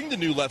Goodyear to bring the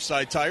new left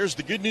side tires.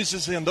 The good news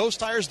is in those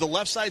tires, the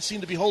left side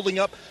seemed to be holding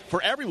up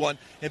for everyone.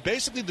 And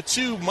basically the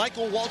 2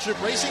 Michael Waltrip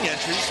racing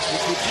entries,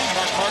 which would be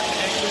Mark Martin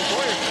and Clint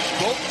Boyer,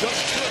 both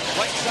just took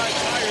right side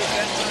tires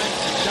that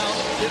time down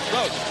pit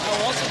road.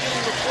 Now also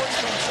getting reports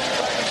from some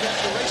drivers at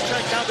the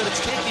racetrack now that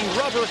it's taking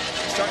rubber,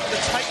 starting to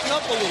tighten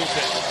up a little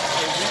bit.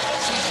 So we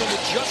might see some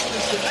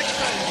adjustments the next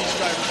time these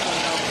drivers come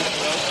down pit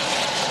road.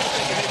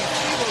 Maybe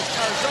see those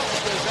cars up,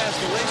 because as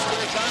the race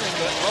wears on and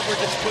the rubber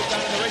gets put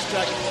down in the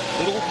racetrack,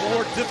 a little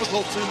more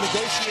difficult to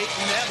negotiate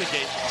and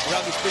navigate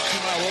around this big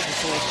 2-mile oval.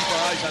 So we'll keep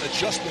our eyes on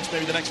adjustments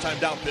maybe the next time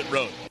down pit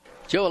road.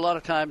 Joe, a lot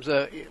of times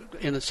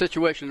in a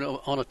situation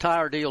on a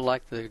tire deal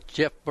like the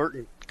Jeff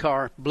Burton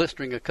car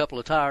blistering a couple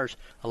of tires.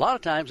 A lot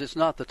of times it's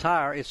not the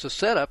tire, it's the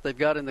setup they've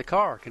got in the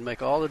car. It can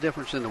make all the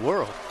difference in the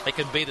world. It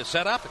can be the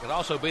setup. It can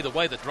also be the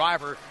way the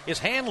driver is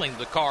handling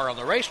the car on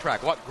the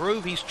racetrack, what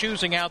groove he's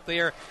choosing out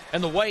there,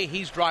 and the way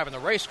he's driving the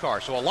race car.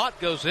 So a lot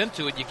goes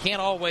into it. You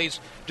can't always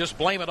just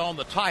blame it on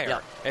the tire. Yeah.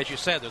 As you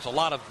said, there's a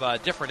lot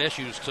of different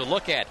issues to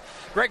look at.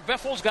 Greg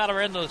Biffle's got her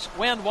in the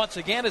win once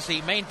again as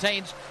he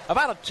maintains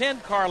about a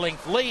 10-car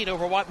length lead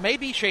over what may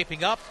be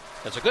shaping up.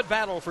 It's a good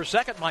battle for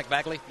second, Mike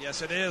Bagley.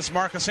 Yes, it is.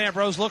 Marcus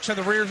Ambrose looks in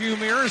the rearview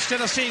mirror. Instead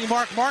of seeing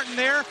Mark Martin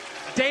there,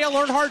 Dale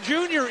Earnhardt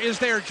Jr. is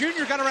there.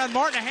 Jr. got around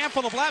Martin a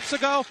handful of laps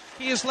ago.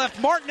 He has left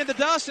Martin in the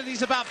dust, and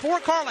he's about 4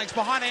 car lengths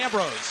behind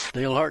Ambrose.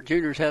 Dale Earnhardt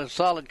Jr.'s had a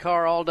solid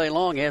car all day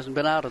long. He hasn't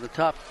been out of the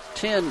top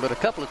 10 but a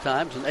couple of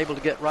times and able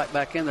to get right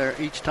back in there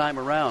each time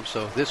around.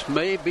 So this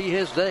may be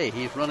his day.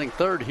 He's running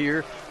third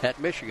here at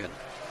Michigan.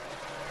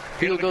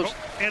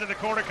 Into the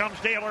corner comes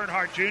Dale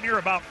Earnhardt Jr.,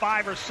 about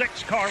 5 or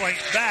 6 car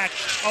lengths back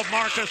of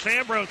Marcus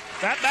Ambrose.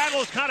 That battle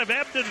has kind of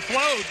ebbed and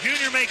flowed.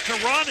 Jr. makes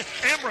a run.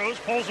 Ambrose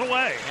pulls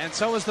away. And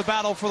so is the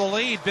battle for the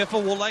lead.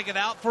 Biffle will leg it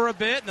out for a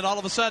bit, and then all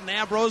of a sudden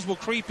Ambrose will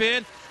creep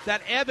in.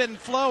 That ebb and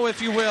flow,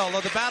 if you will,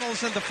 of the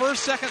battles in the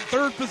first, second,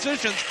 third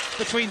positions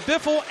between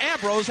Biffle,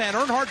 Ambrose, and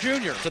Earnhardt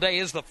Jr. Today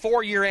is the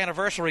 4-year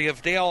anniversary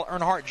of Dale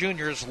Earnhardt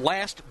Jr.'s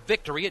last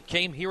victory. It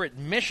came here at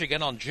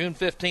Michigan on June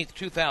 15th,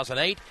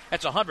 2008.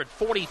 That's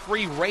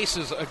 143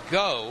 races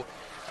ago.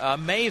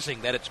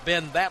 Amazing that it's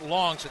been that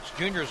long since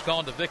Jr.'s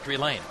gone to victory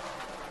lane.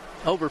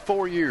 Over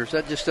 4 years,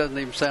 that just doesn't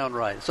even sound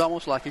right. It's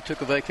almost like he took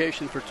a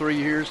vacation for 3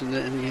 years and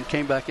then he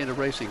came back into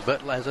racing.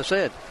 But as I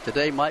said,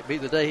 today might be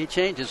the day he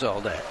changes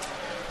all that.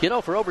 You know,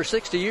 for over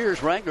 60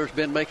 years, Wrangler's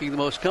been making the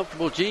most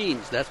comfortable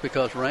jeans. That's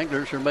because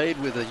Wranglers are made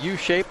with a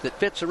U-shape that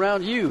fits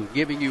around you,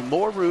 giving you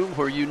more room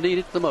where you need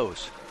it the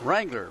most.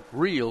 Wrangler,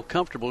 real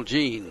comfortable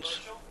jeans.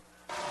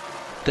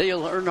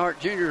 Dale Earnhardt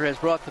Jr. has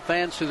brought the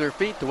fans to their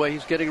feet the way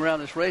he's getting around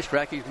this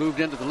racetrack. He's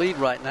moved into the lead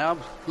right now.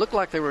 Looked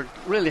like they were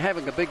really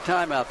having a big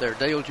time out there.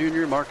 Dale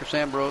Jr., Marcus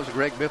Ambrose,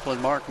 Greg Biffle,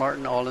 and Mark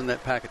Martin all in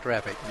that pack of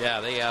traffic.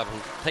 Yeah, they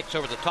takes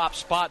over the top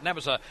spot, and that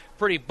was a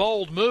pretty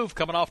bold move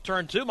coming off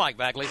turn 2, Mike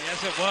Bagley.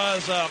 Yes, it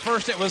was.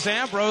 First it was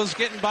Ambrose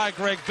getting by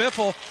Greg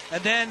Biffle,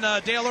 and then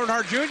Dale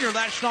Earnhardt Jr.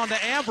 latched on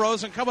to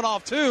Ambrose and coming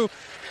off 2.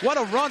 What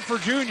a run for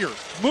Jr.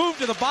 Moved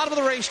to the bottom of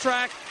the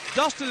racetrack,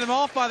 dusted him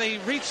off by the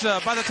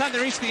time they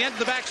reached the end of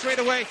the back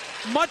straightaway,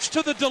 much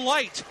to the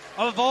delight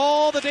of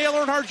all the Dale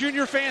Earnhardt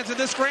Jr. fans in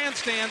this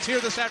grandstands here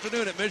this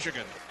afternoon at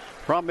Michigan.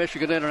 From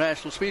Michigan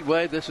International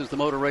Speedway, this is the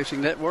Motor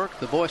Racing Network,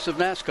 the voice of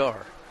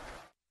NASCAR.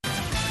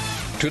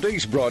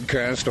 Today's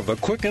broadcast of the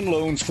Quicken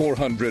Loans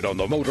 400 on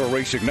the Motor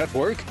Racing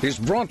Network is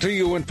brought to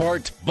you in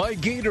part by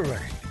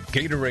Gatorade.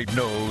 Gatorade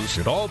knows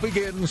it all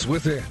begins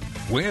within.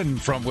 Win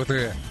from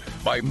within.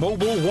 By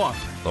Mobil 1,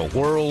 the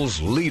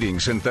world's leading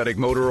synthetic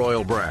motor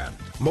oil brand.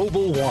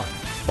 Mobil 1.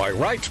 By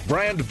Wright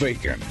Brand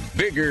Bacon.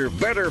 Bigger,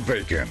 better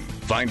bacon.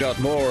 Find out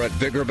more at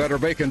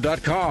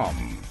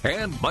biggerbetterbacon.com.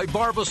 And by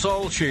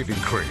Barbasol Shaving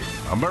Cream,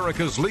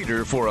 America's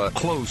leader for a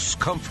close,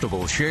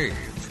 comfortable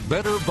shave.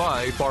 Better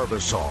by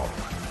Barbasol.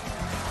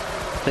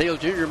 Dale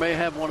Jr. may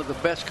have one of the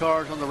best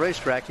cars on the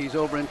racetrack. He's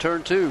over in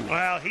turn 2.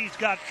 Well, he's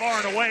got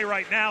far and away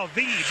right now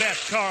the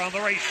best car on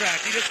the racetrack.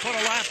 He just put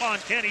a lap on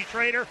Kenny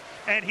Trader,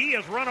 and he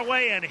has run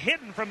away and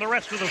hidden from the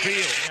rest of the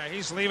field. Yeah,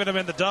 he's leaving him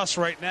in the dust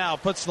right now.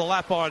 Puts the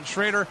lap on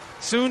Schrader.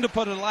 Soon to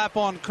put a lap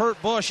on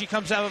Kurt Busch. He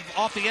comes out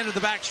off the end of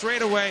the back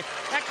straightaway.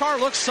 That car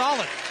looks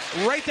solid.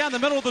 Right down the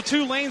middle of the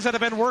 2 lanes that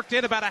have been worked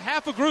in, about a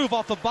half a groove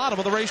off the bottom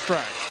of the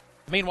racetrack.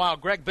 Meanwhile,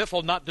 Greg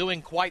Biffle not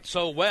doing quite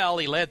so well.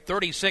 He led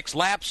 36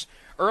 laps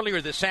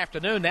earlier this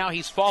afternoon. Now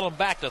he's fallen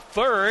back to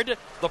third.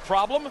 The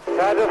problem?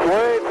 Yeah, just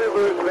way too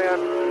loose, man.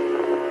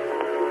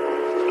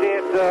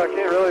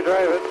 Can't really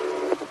drive it.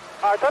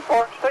 All right, that's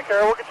fine. Just take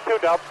care. We'll get you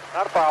tuned up.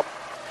 Not a problem.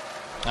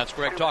 That's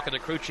Greg talking to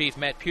crew chief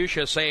Matt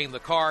Pusha, saying the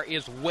car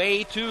is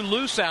way too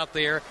loose out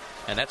there,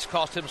 and that's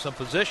cost him some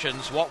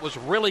positions. What was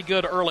really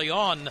good early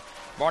on,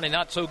 Barney,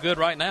 not so good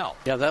right now.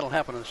 Yeah, that'll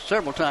happen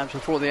several times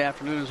before the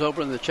afternoon is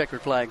over and the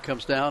checkered flag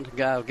comes down. The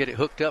guy will get it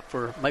hooked up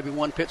for maybe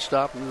one pit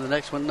stop, and the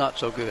next one not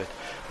so good.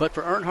 But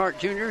for Earnhardt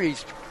Jr.,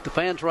 the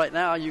fans right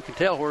now, you can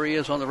tell where he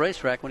is on the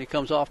racetrack when he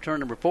comes off turn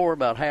number 4.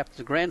 About half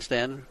the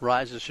grandstand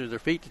rises to their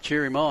feet to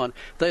cheer him on.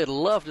 They'd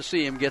love to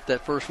see him get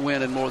that first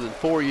win in more than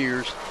 4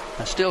 years.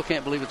 I still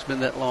can't believe it's been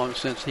that long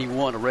since he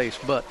won a race,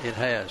 but it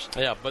has.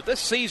 Yeah, but this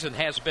season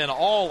has been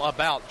all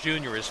about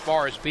Junior as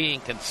far as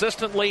being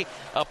consistently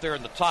up there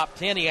in the top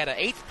 10. He had an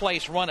 8th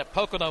place run at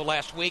Pocono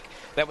last week.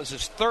 That was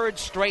his 3rd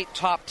straight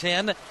top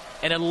 10, an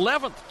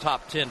 11th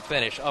top 10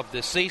 finish of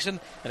this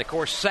season, and of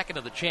course 2nd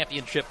of the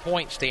championship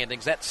point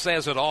standings. That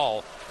says it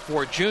all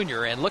for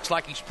Junior, and looks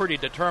like he's pretty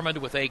determined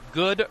with a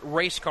good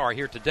race car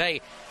here today.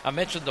 I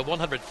mentioned the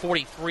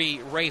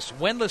 143 race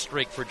winless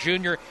streak for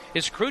Junior.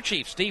 His crew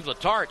chief, Steve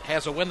Letarte,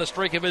 has a winless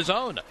streak of his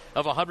own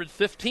of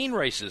 115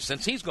 races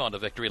since he's gone to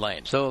victory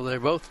lane. So they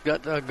both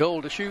got a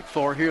goal to shoot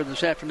for here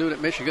this afternoon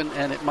at Michigan,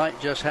 and it might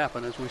just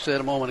happen, as we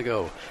said a moment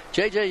ago.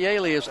 J.J.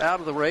 Yaley is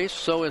out of the race.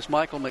 So is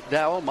Michael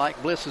McDowell.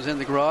 Mike Bliss is in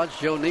the garage.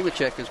 Joe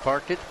Nemechek has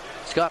parked it.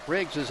 Scott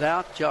Briggs is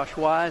out. Josh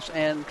Wise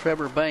and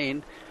Trevor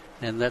Bain.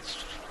 And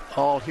that's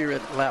all here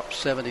at lap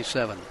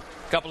 77.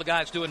 A couple of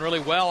guys doing really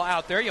well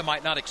out there. You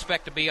might not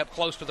expect to be up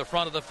close to the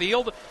front of the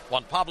field.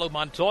 Juan Pablo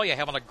Montoya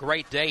having a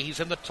great day. He's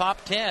in the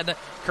top 10,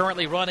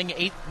 currently running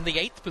in the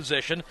 8th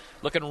position,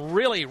 looking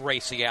really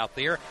racy out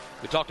there.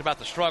 We talked about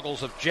the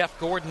struggles of Jeff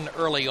Gordon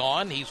early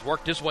on. He's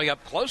worked his way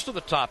up close to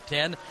the top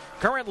 10,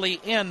 currently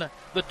in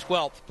the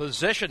 12th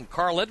position.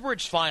 Carl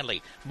Edwards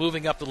finally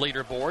moving up the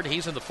leaderboard.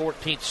 He's in the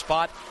 14th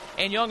spot.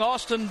 And young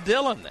Austin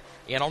Dillon,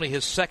 in only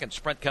his second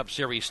Sprint Cup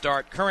Series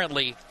start,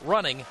 currently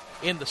running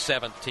in the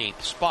 17th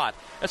spot.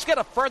 Let's get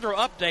a further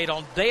update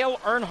on Dale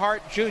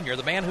Earnhardt Jr.,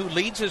 the man who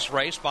leads this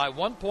race by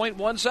 1.1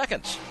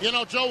 seconds. You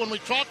know, Joe, when we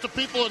talked to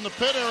people in the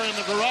pit area in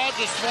the garage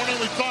this morning,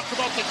 we talked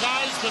about the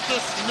guys that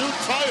this new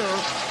tire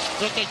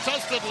that they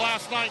tested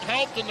last night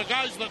helped and the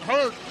guys that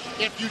hurt.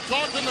 If you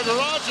talked in the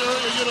garage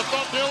area, you'd have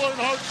thought Dale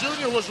Earnhardt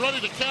Jr. was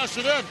ready to cash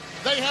it in.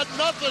 They had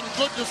nothing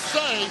good to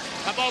say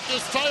about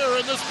this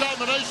tire in this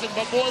combination,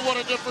 but boy, what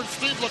a difference.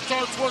 Steve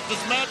Letarte's worked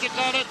his magic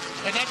on it,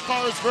 and that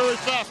car is very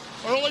fast.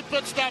 Early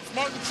pit stops,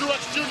 Martin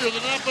Truex Jr.,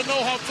 the Napa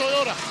Know-How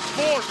Toyota.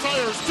 4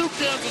 tires, 2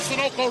 cans of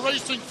Sunoco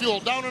Racing Fuel.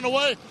 Down and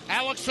away,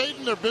 Alex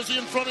Hayden, they're busy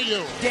in front of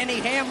you. Denny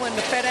Hamlin,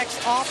 the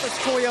FedEx Office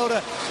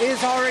Toyota,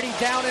 is already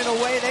down and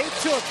away. They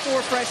took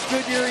 4 fresh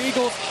Goodyear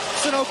Eagles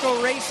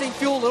Sunoco Racing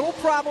Fuel. Little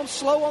problem,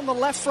 slow on the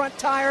left front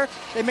tire.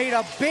 They made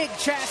a big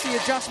chassis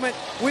adjustment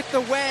with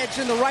the wedge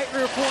in the right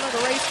rear corner of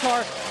the race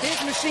car.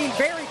 His machine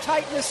very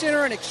tight in the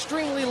center and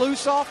extremely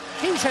loose off.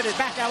 He's headed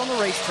back out on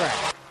the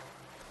racetrack.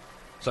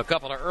 So a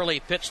couple of early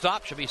pit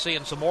stops. Should be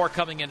seeing some more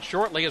coming in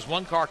shortly as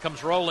one car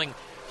comes rolling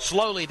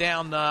slowly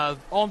down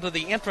onto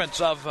the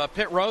entrance of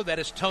pit road. That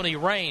is Tony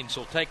Raines.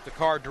 He'll take the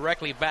car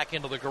directly back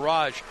into the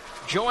garage,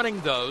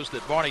 joining those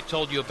that Barney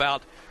told you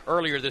about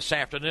earlier this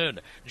afternoon.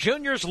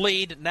 Junior's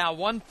lead now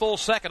 1 full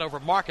second over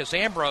Marcus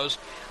Ambrose.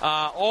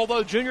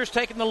 Although Junior's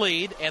taking the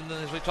lead, and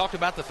as we talked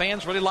about, the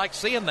fans really like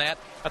seeing that.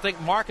 I think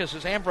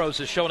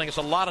Ambrose is showing us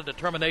a lot of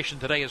determination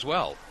today as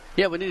well.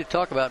 Yeah, we need to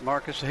talk about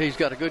Marcus. He's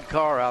got a good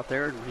car out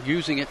there,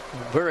 using it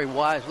very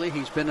wisely.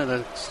 He's been in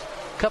a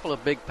couple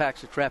of big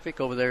packs of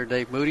traffic over there,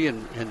 Dave Moody,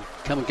 and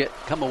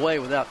come away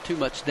without too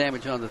much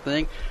damage on the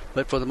thing.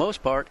 But for the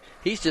most part,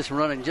 he's just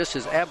running just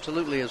as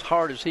absolutely as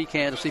hard as he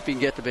can to see if he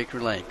can get to victory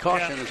lane.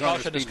 Caution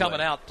is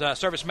coming out.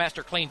 Service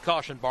Master Clean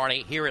Caution,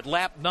 Barney, here at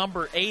lap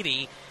number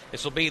 80.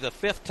 This will be the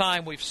 5th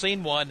time we've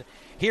seen one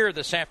here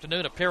this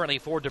afternoon, apparently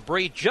for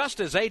debris,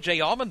 just as A.J.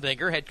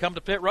 Allmendinger had come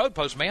to pit road,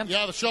 Postman.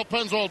 Yeah, the Shell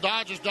Pennzoil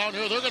Dodge is down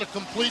here. They're going to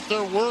complete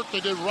their work.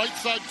 They did right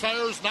side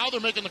tires. Now they're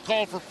making the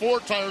call for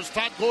 4 tires.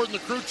 Todd Gordon, the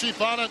crew chief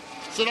on it.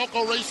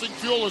 Sunoco Racing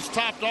Fuel is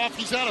topped off.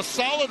 He's had a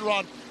solid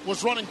run,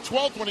 was running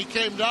 12th when he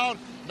came down.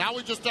 Now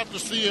we just have to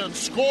see in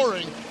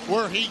scoring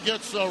where he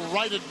gets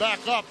righted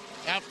back up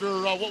after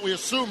what we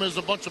assume is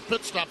a bunch of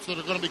pit stops that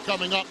are going to be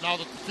coming up now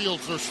that the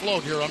fields are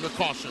slowed here under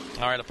caution.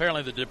 All right,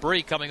 apparently the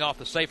debris coming off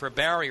the safer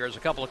barriers, a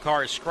couple of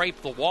cars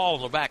scraped the wall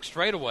in the back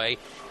straightaway,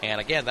 and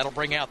again, that'll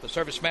bring out the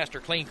Service Master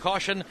Clean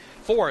Caution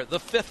for the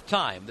 5th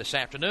time this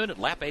afternoon at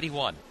lap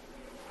 81.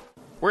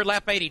 We're at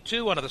lap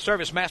 82 under the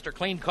Service Master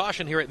Clean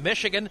Caution here at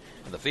Michigan,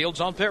 and the field's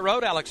on pit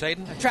road. Alex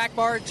Hayden. A track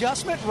bar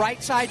adjustment,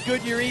 right side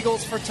Goodyear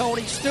Eagles for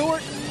Tony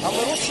Stewart. A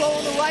little slow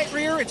on the right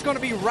rear. It's going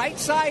to be right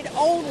side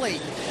only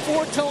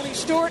for Tony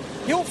Stewart.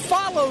 He'll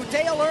follow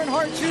Dale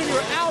Earnhardt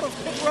Jr. out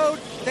of pit road.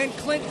 Then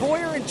Clint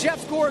Boyer and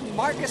Jeff Gordon.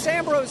 Marcus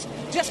Ambrose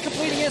just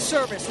completing his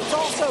service. It's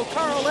also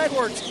Carl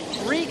Edwards,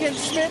 Regan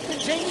Smith, and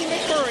Jamie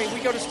McMurray.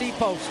 We go to Steve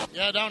Post.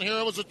 Yeah, down here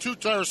it was a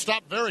 2-tire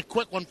stop. Very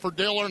quick one for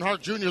Dale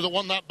Earnhardt Jr. that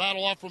won that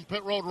battle off from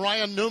pit road.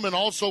 Ryan Newman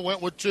also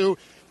went with 2.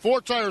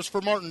 4 tires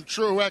for Martin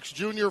Truex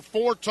Jr.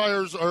 4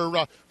 tires,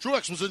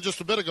 Truex was in just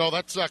a bit ago.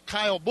 That's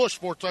Kyle Busch,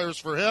 4 tires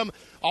for him.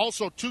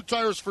 Also 2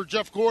 tires for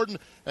Jeff Gordon.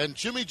 And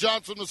Jimmy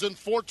Johnson was in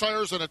 4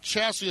 tires and a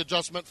chassis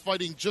adjustment,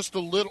 fighting just a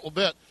little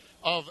bit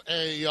of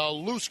a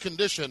loose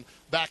condition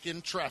back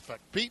in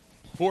traffic. Pete?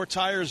 4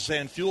 tires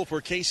and fuel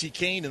for Casey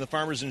Kane in the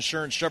Farmers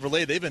Insurance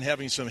Chevrolet. They've been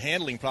having some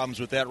handling problems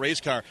with that race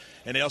car,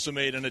 and they also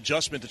made an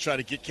adjustment to try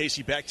to get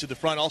Casey back to the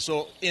front.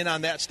 Also in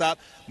on that stop,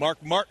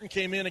 Mark Martin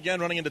came in again,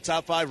 running into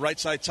top 5. Right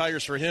side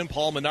tires for him.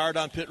 Paul Menard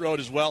on pit road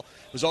as well.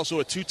 It was also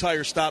a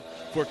 2-tire stop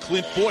for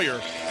Clint Boyer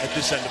at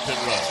this end of pit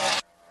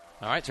road.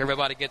 All right, so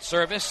everybody gets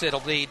service. It'll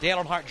be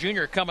Dale Earnhardt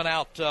Jr. coming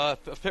out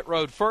pit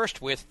road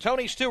first with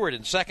Tony Stewart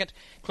in second,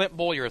 Clint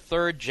Boyer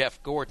third,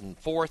 Jeff Gordon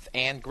fourth,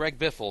 and Greg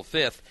Biffle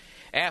fifth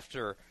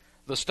after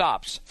the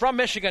stops. From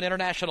Michigan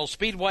International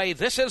Speedway,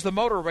 this is the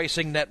Motor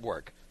Racing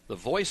Network, the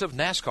voice of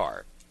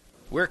NASCAR.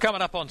 We're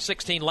coming up on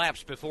 16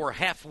 laps before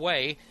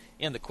halfway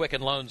in the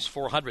Quicken Loans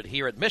 400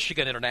 here at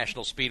Michigan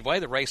International Speedway.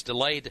 The race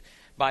delayed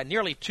by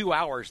nearly 2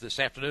 hours this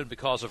afternoon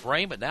because of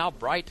rain, but now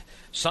bright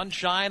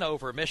sunshine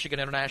over Michigan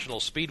International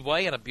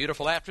Speedway, and a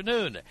beautiful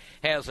afternoon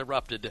has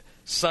erupted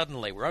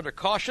suddenly. We're under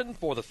caution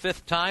for the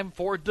 5th time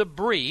for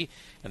debris,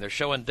 and they're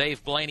showing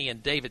Dave Blaney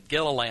and David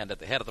Gilliland at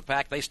the head of the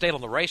pack. They stayed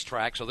on the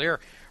racetrack, so they're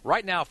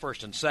right now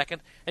first and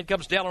second. Then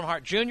comes Dale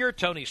Earnhardt Jr.,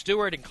 Tony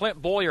Stewart, and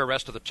Clint Boyer,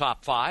 rest of the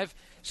top 5.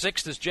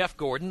 6th is Jeff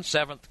Gordon,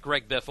 7th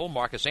Greg Biffle,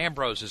 Marcus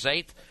Ambrose is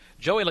 8th,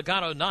 Joey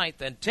Logano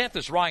 9th, and 10th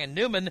is Ryan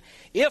Newman.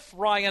 If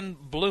Ryan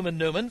Bloomin'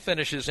 Newman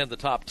finishes in the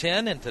top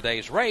 10 in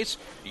today's race,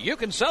 you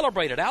can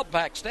celebrate at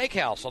Outback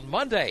Steakhouse on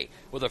Monday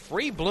with a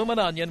free bloomin'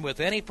 onion with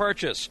any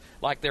purchase,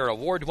 like their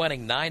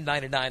award-winning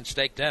 $9.99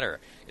 steak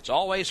dinner. It's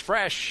always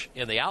fresh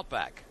in the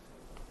Outback.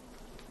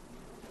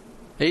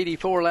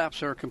 84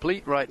 laps are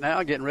complete right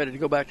now, getting ready to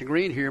go back to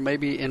green here,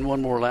 maybe in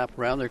one more lap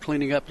around. They're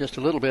cleaning up just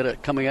a little bit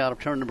at coming out of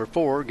turn number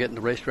 4, getting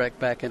the racetrack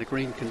back into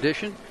green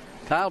condition.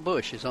 Kyle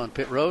Busch is on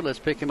pit road. Let's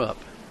pick him up.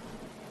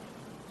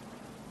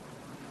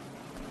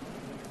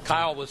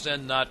 Kyle was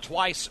in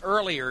twice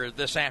earlier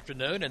this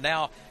afternoon and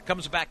now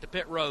comes back to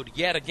pit road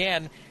yet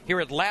again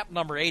here at lap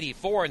number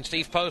 84. And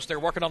Steve Post, they're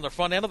working on the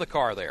front end of the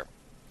car there.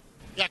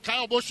 Yeah,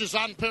 Kyle Busch is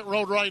on pit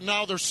road right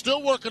now. They're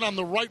still working on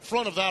the right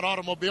front of that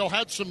automobile.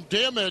 Had some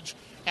damage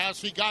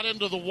as he got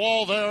into the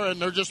wall there, and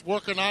they're just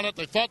working on it.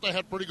 They thought they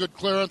had pretty good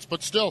clearance,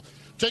 but still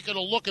taking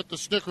a look at the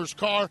Snickers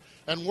car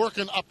and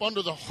working up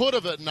under the hood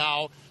of it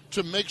now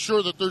to make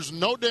sure that there's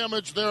no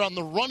damage there on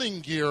the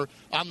running gear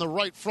on the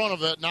right front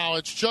of it. Now,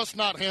 it's just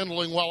not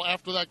handling well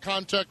after that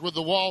contact with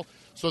the wall,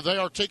 so they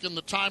are taking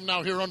the time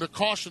now here under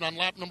caution on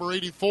lap number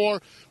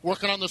 84,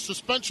 working on the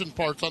suspension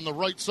parts on the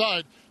right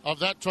side of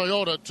that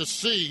Toyota to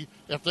see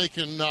if they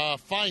can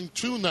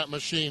fine-tune that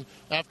machine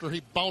after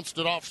he bounced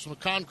it off some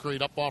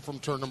concrete up off from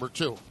turn number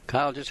 2.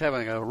 Kyle just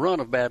having a run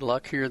of bad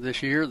luck here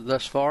this year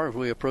thus far as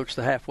we approach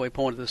the halfway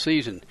point of the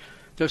season.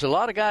 There's a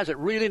lot of guys that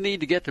really need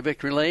to get to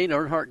victory lane.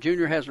 Earnhardt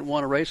Jr. hasn't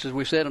won a race, as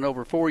we said, in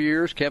over 4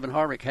 years. Kevin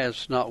Harvick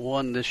has not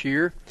won this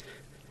year.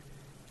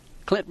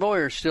 Clint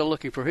Boyer is still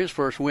looking for his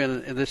first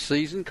win in this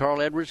season.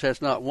 Carl Edwards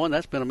has not won.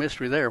 That's been a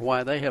mystery there,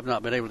 why they have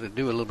not been able to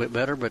do a little bit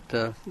better. But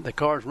the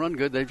cars run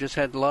good. They've just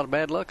had a lot of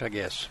bad luck, I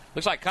guess.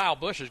 Looks like Kyle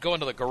Busch is going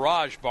to the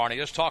garage, Barney.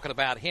 Just talking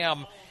about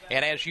him.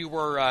 And as you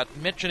were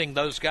mentioning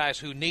those guys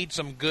who need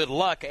some good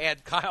luck,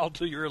 add Kyle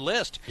to your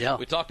list. Yeah.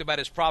 We talked about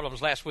his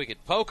problems last week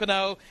at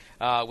Pocono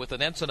with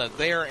an incident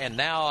there, and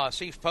now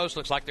Steve Post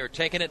looks like they're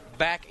taking it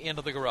back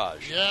into the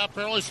garage. Yeah,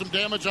 apparently some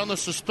damage on the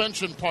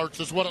suspension parts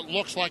is what it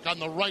looks like on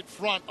the right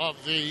front of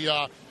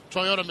the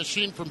Toyota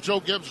machine from Joe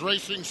Gibbs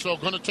Racing. So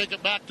going to take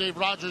it back. Dave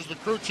Rogers, the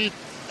crew chief,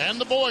 and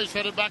the boys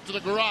headed back to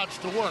the garage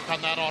to work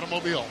on that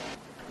automobile.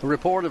 A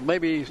report of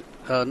maybe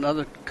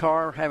another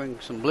car having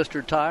some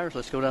blistered tires.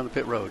 Let's go down the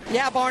pit road.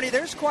 Yeah, Barney,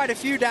 there's quite a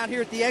few down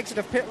here at the exit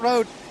of pit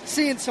road,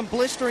 seeing some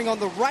blistering on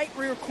the right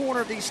rear corner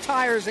of these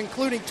tires,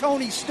 including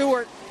Tony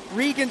Stewart,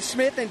 Regan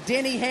Smith, and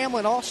Denny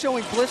Hamlin, all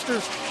showing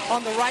blisters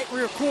on the right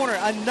rear corner.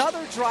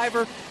 Another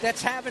driver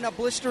that's having a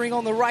blistering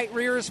on the right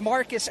rear is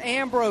Marcus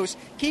Ambrose.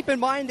 Keep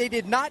in mind they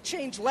did not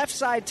change left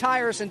side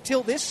tires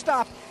until this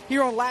stop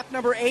here on lap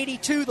number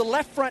 82. The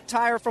left front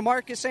tire for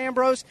Marcus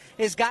Ambrose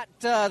has got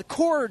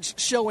cords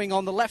showing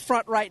on the left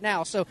front right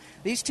now. So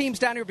these teams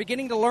down here are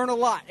beginning to learn a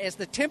lot. As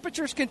the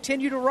temperatures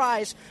continue to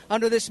rise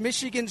under this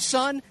Michigan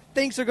sun,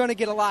 things are going to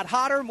get a lot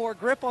hotter, more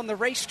grip on the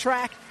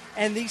racetrack,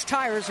 and these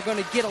tires are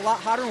going to get a lot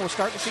hotter, and we'll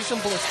start to see some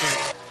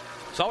blisters.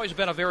 It's always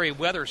been a very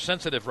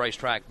weather-sensitive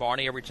racetrack,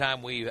 Barney, every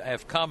time we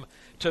have come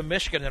to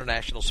Michigan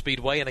International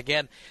Speedway. And,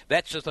 again,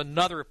 that's just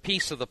another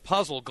piece of the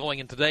puzzle going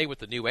in today with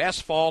the new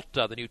asphalt,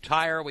 the new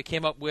tire we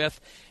came up with,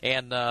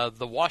 and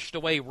the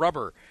washed-away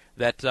rubber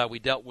that we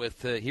dealt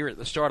with here at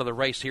the start of the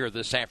race here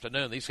this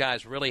afternoon. These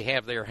guys really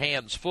have their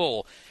hands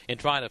full in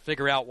trying to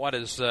figure out what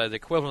is the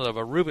equivalent of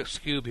a Rubik's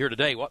Cube here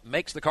today, what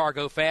makes the car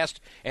go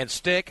fast and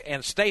stick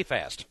and stay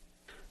fast.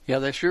 Yeah,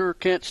 they sure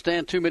can't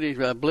stand too many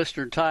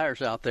blistered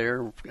tires out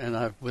there,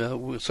 and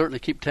we'll certainly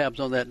keep tabs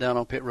on that down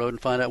on pit road and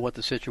find out what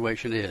the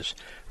situation is.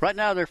 Right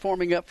now they're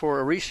forming up for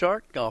a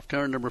restart off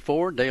turn number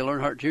 4. Dale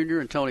Earnhardt Jr.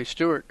 and Tony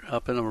Stewart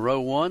up in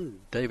row 1.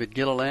 David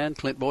Gilliland,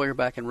 Clint Boyer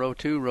back in row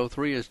 2. Row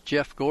 3 is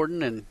Jeff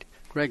Gordon and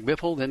Greg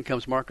Biffle. Then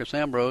comes Marcus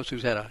Ambrose,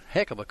 who's had a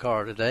heck of a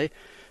car today.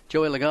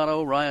 Joey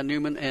Logano, Ryan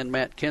Newman, and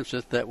Matt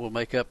Kenseth. That will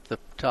make up the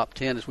top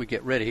 10 as we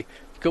get ready.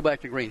 Go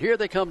back to green. Here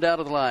they come down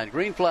to the line.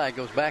 Green flag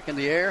goes back in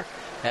the air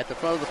at the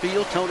front of the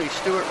field. Tony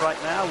Stewart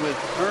right now with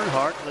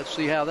Earnhardt. Let's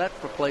see how that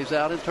plays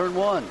out in turn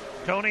 1.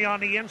 Tony on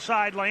the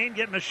inside lane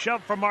getting a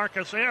shove from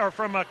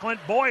Clint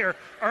Boyer.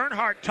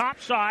 Earnhardt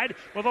topside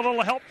with a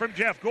little help from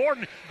Jeff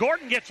Gordon.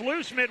 Gordon gets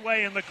loose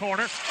midway in the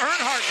corner.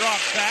 Earnhardt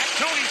drops back.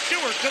 Tony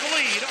Stewart to the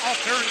lead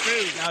off turn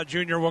 2. Now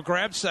Junior will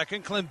grab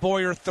second. Clint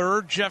Boyer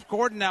third. Jeff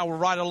Gordon now will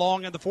ride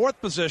along in the 4th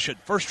position.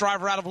 First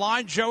driver out of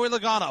line, Joey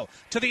Logano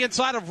to the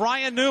inside of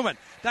Ryan Newman.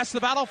 That's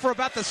the battle for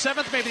about the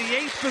 7th, maybe the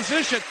 8th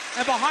position.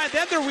 And behind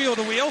them, they're wheel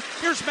to wheel.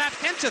 Here's Matt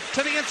Kenseth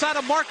to the inside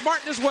of Mark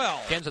Martin as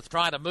well. Kenseth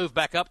trying to move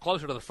back up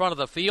closer to the front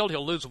front of the field.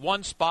 He'll lose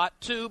 1 spot,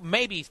 2,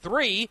 maybe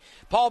 3.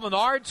 Paul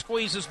Menard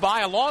squeezes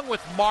by along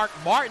with Mark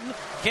Martin.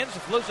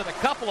 Kenseth losing a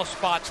couple of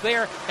spots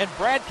there, and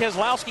Brad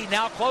Keselowski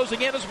now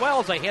closing in as well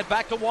as they head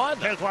back to 1.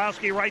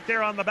 Keselowski right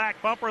there on the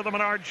back bumper of the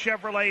Menard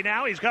Chevrolet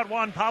now. He's got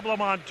Juan Pablo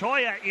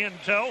Montoya in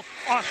tow.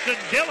 Austin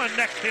Dillon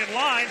next in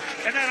line,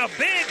 and then a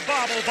big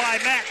bobble by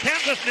Matt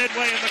Kenseth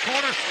midway in the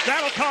corner.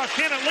 That'll cost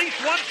him at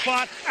least 1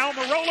 spot.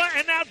 Almirola,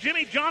 and now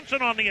Jimmy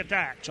Johnson on the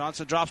attack.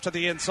 Johnson drops to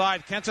the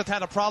inside. Kenseth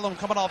had a problem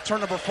coming off turn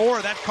number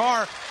 4. That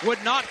car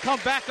would not come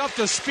back up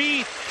to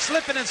speed.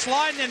 Slipping and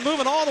sliding and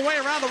moving all the way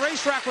around the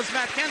racetrack was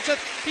Matt Kenseth.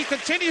 He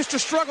continues to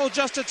struggle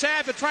just a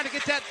tad, but trying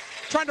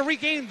to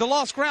regain the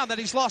lost ground that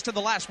he's lost in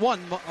the last one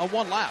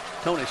lap.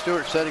 Tony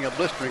Stewart setting a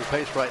blistering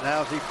pace right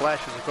now as he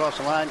flashes across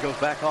the line, goes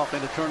back off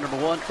into turn number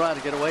 1, trying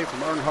to get away from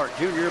Earnhardt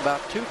Jr.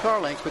 About 2 car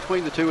lengths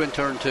between the two in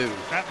turn 2.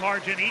 That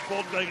margin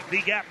equaled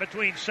the gap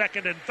between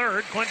second and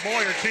third. Clint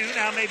Boyer 2,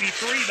 now maybe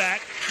 3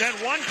 back. Then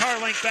 1 car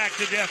length back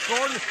to Jeff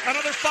Gordon.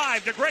 Another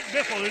 5 to Greg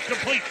Biffle, who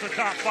completes the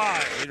top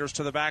 5. Leaders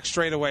to the back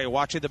straightaway,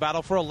 watching the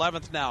battle for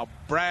 11th now.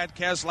 Brad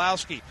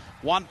Keselowski.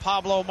 Juan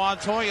Pablo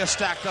Montoya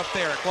stacked up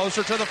there.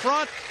 Closer to the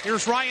front.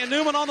 Here's Ryan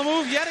Newman on the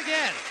move yet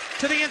again.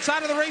 To the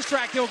inside of the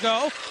racetrack he'll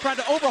go, trying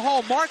to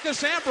overhaul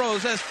Marcus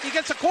Ambrose as he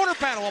gets a quarter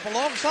panel up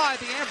alongside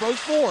the Ambrose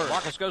Ford.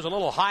 Marcus goes a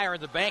little higher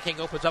in the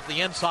banking, opens up the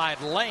inside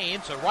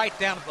lane, so right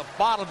down at the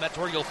bottom, that's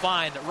where you'll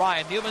find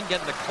Ryan Newman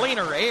getting the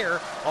cleaner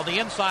air on the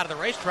inside of the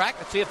racetrack.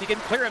 Let's see if he can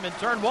clear him in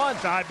turn 1.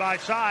 Side by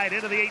side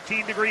into the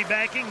 18-degree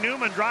banking.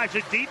 Newman drives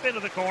it deep into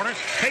the corner,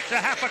 takes a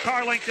half a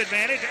car length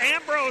advantage.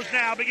 Ambrose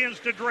now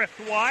begins to drift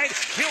wide.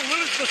 He'll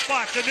lose the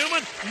spot to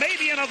Newman,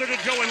 maybe another to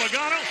Joey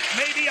Logano,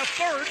 maybe a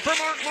third for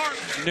Mark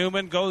Martin.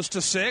 Newman goes to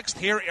 6th.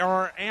 Here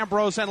are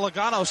Ambrose and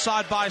Logano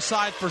side by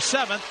side for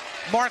 7th.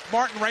 Mark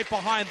Martin right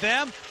behind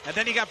them. And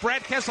then you got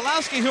Brad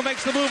Keselowski who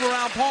makes the move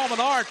around Paul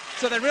Menard.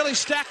 So they really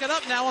stack it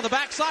up now on the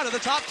backside of the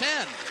top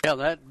 10. Yeah,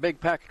 that big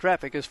pack of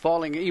traffic is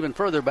falling even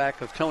further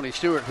back of Tony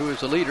Stewart, who is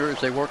the leader, as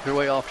they work their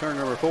way off turn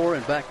number 4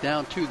 and back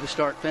down to the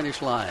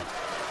start-finish line.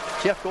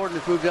 Jeff Gordon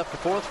has moved up to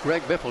 4th.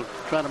 Greg Biffle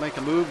trying to make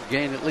a move,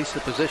 gain at least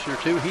a position or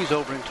 2. He's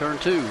over in turn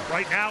 2.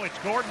 Right now it's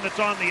Gordon that's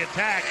on the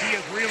attack. He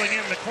is reeling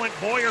in the Clint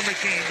Boyer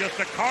machine, just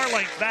a car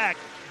length back.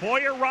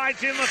 Boyer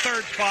rides in the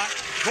 3rd spot.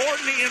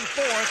 Gordon in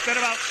 4th, then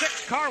about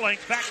 6 car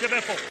lengths back to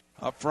Biffle.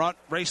 Up front,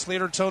 race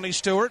leader Tony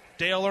Stewart,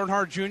 Dale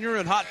Earnhardt Jr.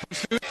 in hot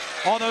pursuit.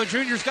 Although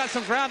Jr.'s got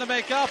some ground to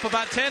make up,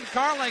 about 10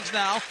 car lengths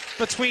now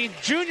between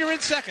Jr. in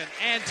 2nd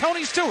and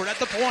Tony Stewart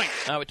at the point.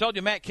 We told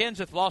you Matt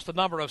Kenseth lost a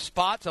number of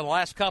spots in the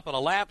last couple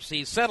of laps.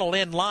 He's settled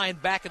in line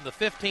back in the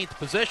 15th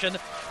position.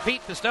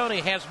 Pete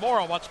Pistone has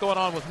more on what's going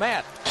on with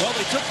Matt. Well,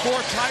 they took 4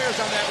 tires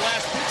on that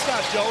last pit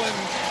stop, Joe, and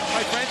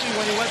quite frankly,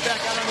 when he went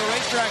back out on the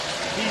racetrack,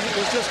 he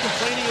was just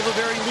complaining of a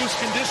very loose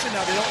condition.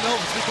 Now, they don't know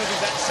if it's because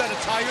of that set of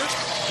tires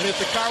and if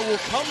the car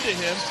will come to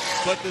him,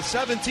 but the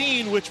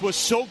 17, which was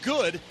so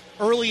good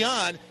early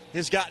on,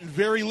 has gotten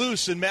very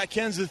loose, and Matt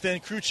Kenseth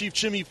and crew chief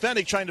Jimmy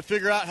Fennick trying to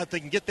figure out how they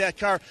can get that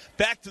car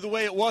back to the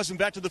way it was and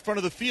back to the front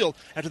of the field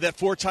after that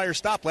 4-tire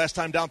stop last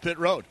time down pit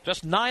road.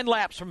 Just 9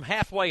 laps from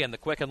halfway in the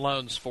Quicken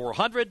Loans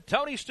 400.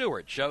 Tony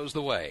Stewart shows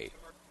the way.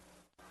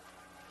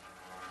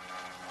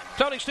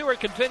 Tony Stewart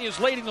continues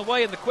leading the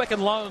way in the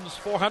Quicken Loans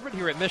 400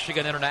 here at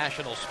Michigan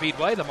International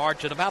Speedway. The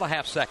margin about a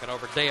half second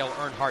over Dale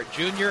Earnhardt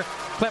Jr.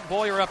 Clint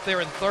Boyer up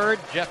there in 3rd,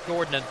 Jeff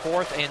Gordon in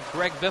 4th, and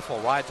Greg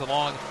Biffle rides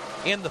along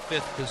in the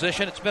 5th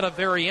position. It's been a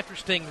very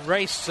interesting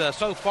race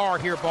so far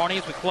here, Barney,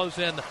 as we close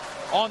in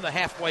on the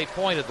halfway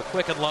point of the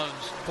Quicken Loans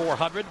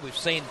 400. We've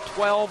seen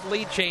 12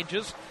 lead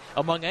changes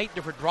among 8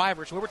 different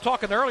drivers. We were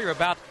talking earlier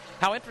about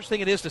how interesting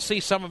it is to see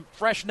some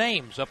fresh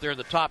names up there in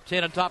the top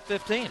 10 and top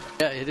 15.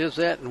 Yeah, it is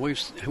that, and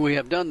we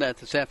have done that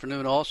this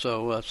afternoon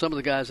also. Some of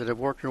the guys that have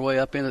worked their way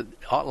up in it,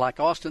 like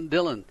Austin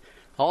Dillon,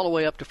 all the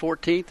way up to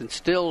 14th and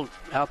still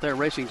out there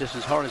racing just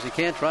as hard as he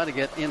can, trying to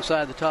get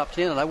inside the top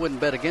 10, and I wouldn't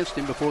bet against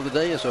him before the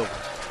day is over.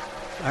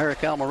 Eric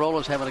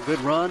Almirola's having a good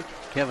run.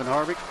 Kevin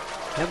Harvick.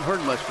 Haven't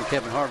heard much from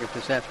Kevin Harvick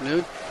this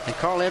afternoon. And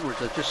Carl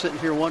Edwards, I'm just sitting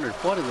here wondering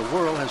what in the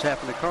world has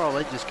happened to Carl.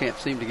 They just can't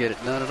seem to get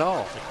it done at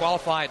all. He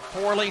qualified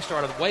poorly,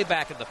 started way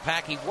back in the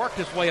pack. He worked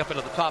his way up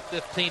into the top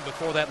 15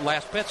 before that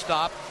last pit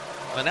stop,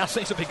 and now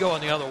seems to be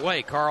going the other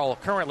way. Carl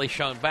currently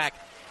shown back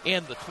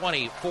in the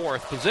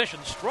 24th position.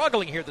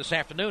 Struggling here this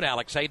afternoon,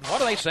 Alex Hayden.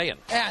 What are they saying?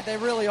 Yeah, they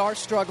really are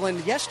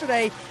struggling.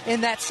 Yesterday,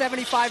 in that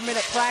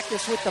 75-minute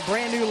practice with the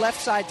brand-new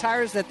left-side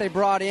tires that they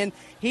brought in,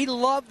 he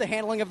loved the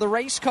handling of the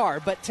race car.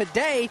 But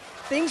today,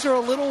 things are a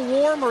little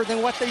warmer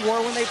than what they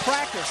were when they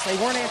practiced. They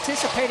weren't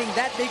anticipating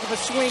that big of a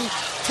swing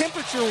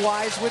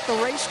temperature-wise with the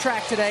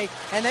racetrack today,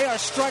 and they are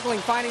struggling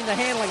finding the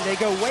handling. They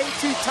go way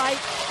too tight,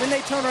 then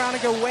they turn around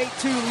and go way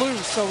too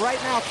loose. So right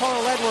now,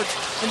 Carl Edwards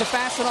in the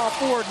Fastenal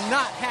Ford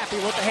not happy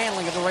with the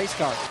handling of the race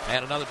car.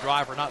 And another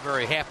driver not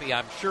very happy,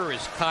 I'm sure,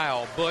 is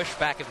Kyle Busch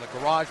back in the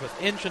garage with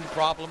engine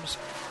problems.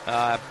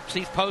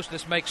 Steve Post,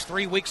 this makes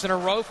 3 weeks in a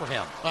row for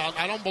him.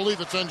 I don't believe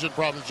it's engine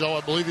problems, Joe.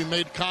 I believe he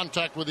made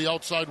contact with the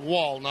outside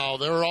wall. Now,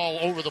 they're all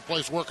over the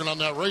place working on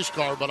that race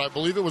car, but I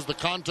believe it was the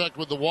contact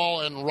with the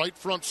wall and right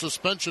front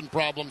suspension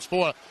problems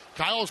for it.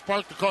 Kyle has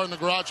parked the car in the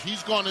garage.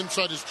 He's gone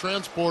inside his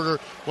transporter.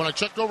 When I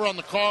checked over on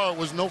the car, it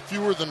was no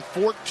fewer than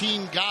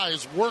 14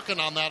 guys working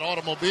on that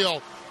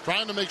automobile,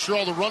 trying to make sure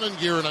all the running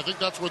gear, and I think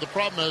that's where the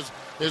problem is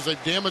they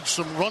damaged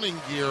some running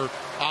gear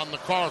on the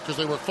car because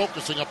they were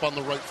focusing up on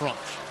the right front.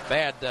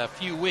 Bad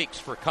few weeks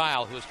for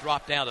Kyle, who has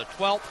dropped down to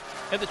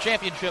 12th in the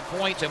championship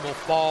points and will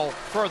fall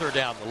further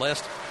down the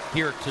list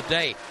here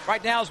today.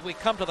 Right now, as we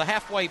come to the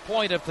halfway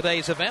point of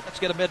today's event, let's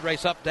get a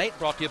mid-race update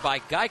brought to you by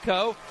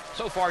Geico.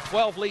 So far,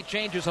 12 lead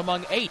changes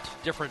among 8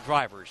 different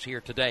drivers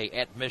here today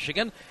at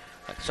Michigan.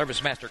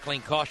 Service Master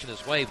Clean Caution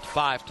is waved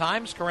 5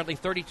 times. Currently,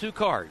 32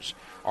 cars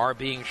are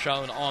being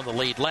shown on the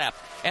lead lap.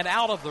 And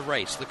out of the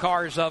race, the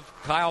cars of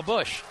Kyle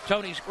Busch,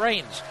 Tony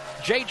Grains,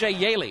 J.J.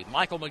 Yaley,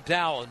 Michael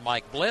McDowell, and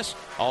Mike Bliss.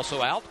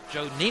 Also out,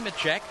 Joe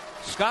Nemechek,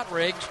 Scott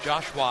Riggs,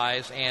 Josh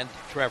Wise, and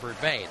Trevor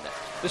Bayne.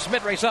 This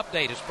mid-race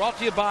update is brought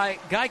to you by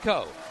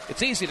Geico.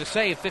 It's easy to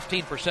save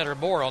 15% or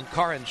more on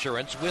car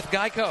insurance with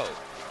Geico.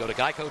 Go to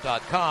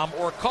geico.com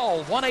or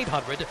call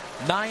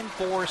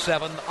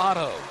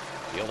 1-800-947-AUTO.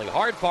 The only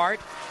hard part,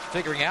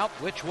 figuring out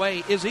which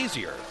way is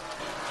easier.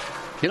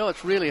 You know,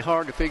 it's really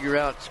hard to figure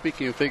out,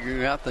 speaking of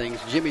figuring out things,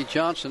 Jimmy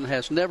Johnson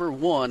has never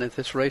won at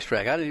this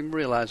racetrack. I didn't even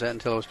realize that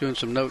until I was doing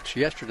some notes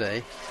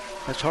yesterday.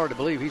 That's hard to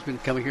believe. He's been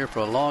coming here for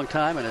a long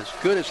time, and as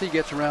good as he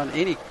gets around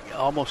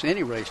almost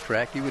any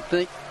racetrack, you would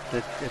think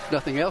that if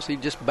nothing else,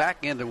 he'd just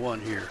back into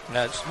one here.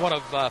 Now, it's one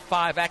of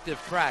 5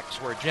 active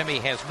tracks where Jimmy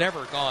has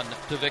never gone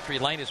to victory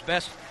lane. His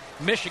best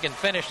Michigan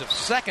finish of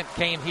second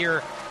came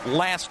here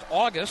last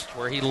August,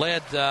 where he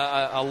led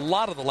a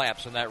lot of the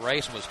laps in that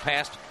race and was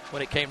passed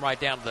when it came right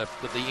down to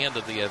the end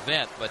of the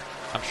event. But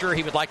I'm sure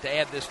he would like to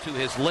add this to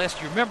his list.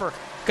 You remember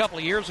a couple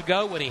of years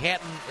ago when he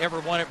hadn't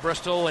ever won at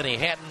Bristol and he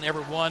hadn't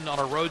ever won on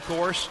a road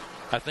course?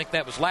 I think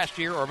that was last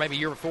year or maybe a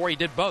year before. He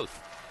did both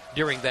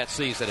during that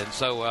season. And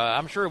so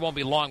I'm sure it won't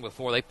be long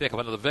before they pick up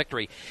another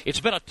victory.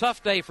 It's been a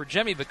tough day for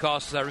Jimmy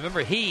because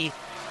remember he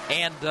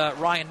and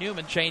Ryan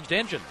Newman changed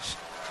engines.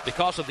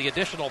 Because of the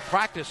additional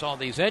practice on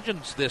these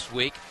engines this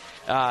week,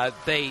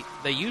 they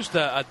used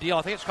a deal,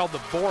 I think it's called the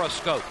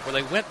boroscope, where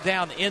they went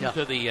down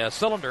into the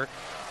cylinder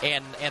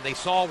and they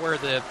saw where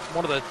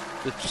one of the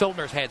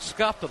cylinders had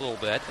scuffed a little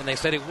bit, and they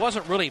said it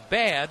wasn't really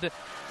bad,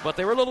 but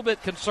they were a little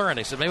bit concerned.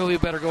 They said maybe we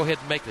better go ahead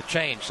and make the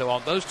change. So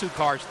on those 2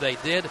 cars they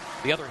did.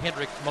 The other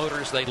Hendrick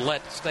motors they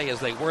let stay as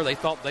they were. They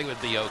thought they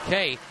would be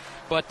okay.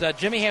 But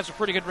Jimmy has a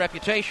pretty good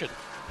reputation.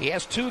 He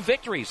has 2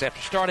 victories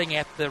after starting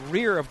at the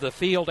rear of the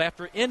field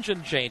after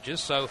engine changes,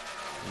 so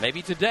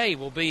maybe today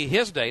will be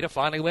his day to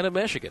finally win at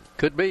Michigan.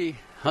 Could be.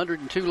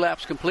 102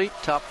 laps complete.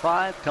 Top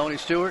 5, Tony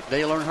Stewart,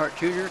 Dale Earnhardt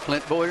Jr.,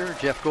 Clint Boyer,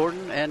 Jeff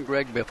Gordon, and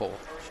Greg Biffle.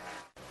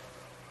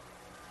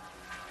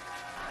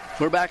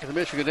 We're back at the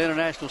Michigan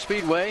International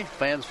Speedway.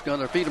 Fans got on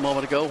their feet a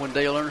moment ago when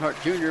Dale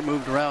Earnhardt Jr.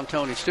 moved around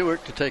Tony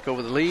Stewart to take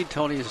over the lead.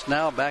 Tony is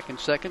now back in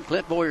second.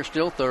 Clint Boyer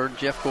still third.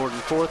 Jeff Gordon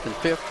fourth, and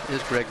fifth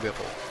is Greg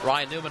Biffle.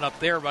 Ryan Newman up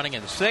there running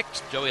in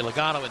 6th. Joey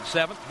Logano in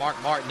 7th.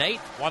 Mark Martin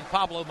 8th. Juan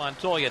Pablo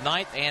Montoya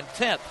 9th. And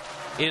 10th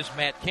is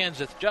Matt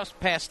Kenseth, just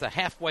past the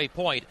halfway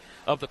point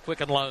of the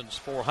Quicken Loans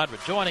 400.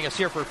 Joining us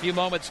here for a few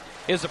moments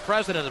is the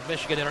president of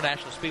Michigan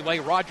International Speedway,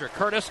 Roger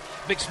Curtis.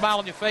 Big smile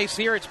on your face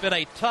here. It's been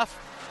a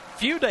tough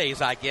few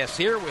days, I guess,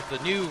 here with the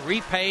new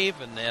repave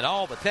and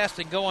all the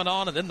testing going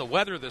on, and then the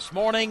weather this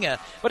morning.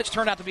 But it's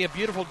turned out to be a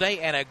beautiful day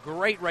and a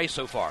great race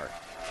so far.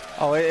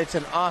 Oh, it's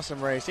an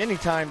awesome race.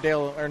 Anytime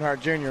Dale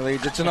Earnhardt Jr.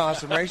 leads, it's an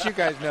awesome race. You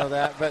guys know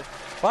that. But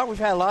we've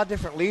had a lot of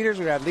different leaders.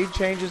 We've had lead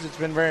changes. It's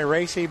been very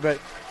racy.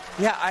 But,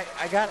 yeah,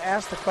 I got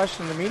asked the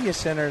question in the media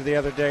center the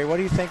other day, what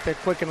do you think the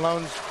Quicken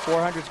Loans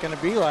 400 is going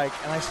to be like?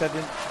 And I said,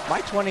 in my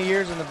 20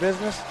 years in the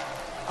business,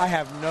 I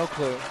have no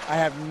clue. I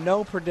have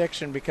no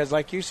prediction because,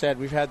 like you said,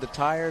 we've had the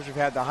tires, we've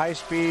had the high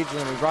speeds, and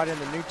then we brought in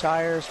the new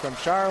tires from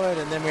Charlotte,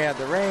 and then we had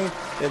the rain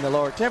and the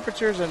lower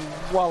temperatures, and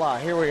voila,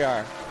 here we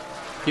are.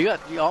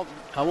 I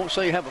won't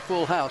say you have a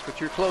full house, but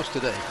you're close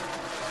today.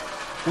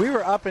 We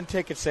were up in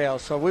ticket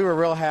sales, so we were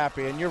real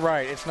happy. And you're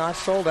right, it's not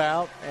sold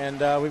out,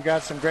 and we've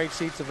got some great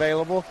seats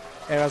available,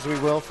 as we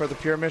will for the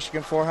Pure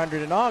Michigan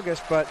 400 in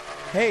August. But,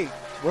 hey,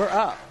 we're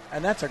up,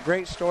 and that's a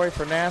great story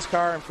for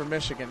NASCAR and for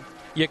Michigan.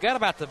 You got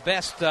about the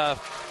best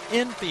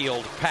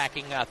infield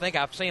packing I think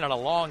I've seen in a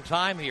long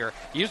time here.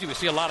 Usually we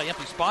see a lot of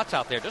empty spots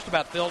out there, just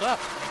about filled up.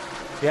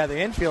 Yeah, the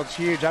infield's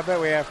huge. I bet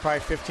we have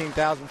probably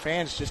 15,000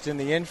 fans just in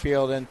the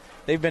infield, and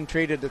they've been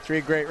treated to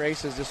 3 great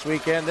races this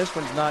weekend. This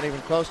one's not even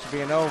close to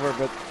being over,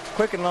 but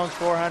Quicken Loans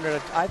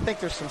 400, I think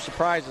there's some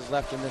surprises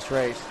left in this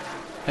race.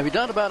 Have you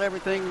done about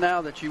everything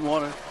now that you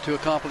wanted to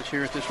accomplish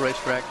here at this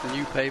racetrack? The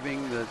new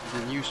paving, the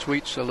new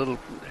suites,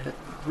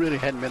 really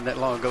hadn't been that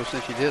long ago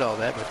since you did all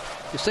that, but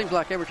it seems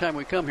like every time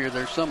we come here,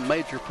 there's some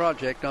major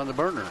project on the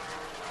burner.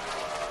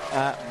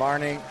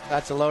 Barney,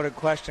 that's a loaded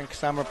question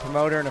because I'm a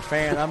promoter and a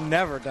fan. I'm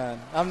never done.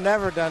 I'm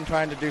never done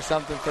trying to do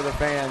something for the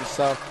fans.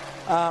 So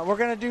We're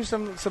going to do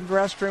some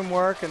restroom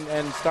work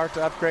and start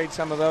to upgrade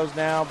some of those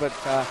now, but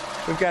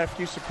we've got a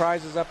few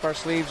surprises up our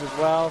sleeves as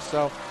well.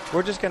 So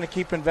we're just going to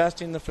keep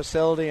investing in the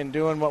facility and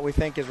doing what we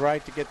think is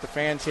right to get the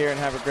fans here and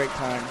have a great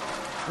time.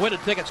 When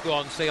did tickets go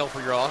on sale for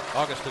your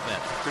August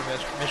event, Pure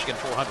Michigan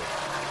 400?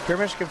 Pure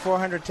Michigan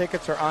 400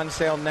 tickets are on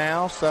sale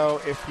now,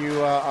 so if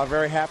you are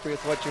very happy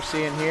with what you're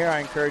seeing here, I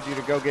encourage you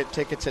to go get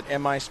tickets at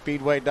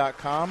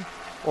mispeedway.com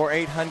or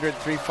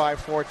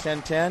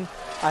 800-354-1010.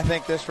 I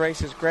think this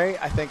race is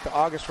great. I think the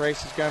August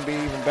race is going to be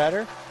even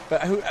better.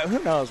 But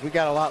who knows? We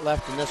got a lot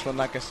left in this one,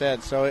 like I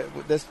said. So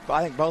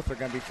I think both are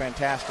going to be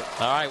fantastic.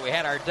 All right, we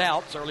had our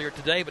doubts earlier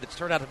today, but it's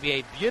turned out to be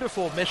a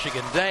beautiful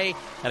Michigan day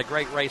and a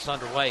great race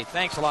underway.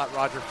 Thanks a lot,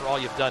 Roger, for all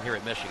you've done here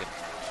at Michigan.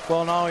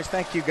 Well, and always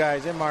thank you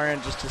guys.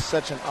 MRN just is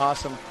such an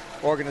awesome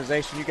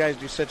organization. You guys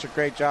do such a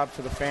great job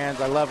for the fans.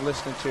 I love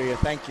listening to you.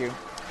 Thank you.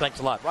 Thanks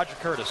a lot. Roger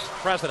Curtis,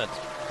 president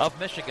of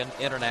Michigan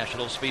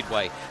International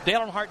Speedway.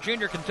 Dale Earnhardt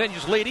Jr.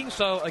 continues leading,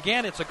 so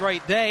again, it's a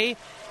great day,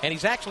 and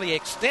he's actually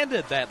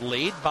extended that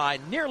lead by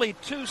nearly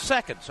 2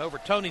 seconds over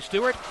Tony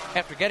Stewart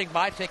after getting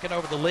by, taking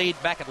over the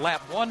lead back at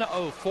lap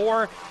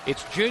 104.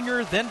 It's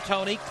Jr., then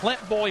Tony. Clint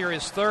Boyer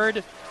is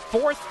third.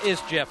 Fourth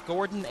is Jeff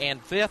Gordon, and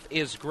fifth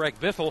is Greg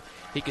Biffle.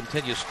 He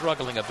continues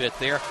struggling a bit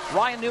there.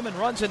 Ryan Newman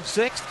runs in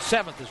sixth.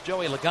 Seventh is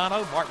Joey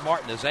Logano. Mark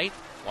Martin is eighth.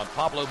 Juan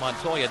Pablo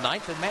Montoya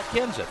ninth, and Matt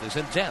Kenseth is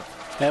in 10th.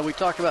 And we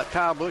talked about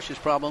Kyle Busch's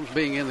problems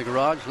being in the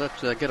garage.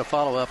 Let's get a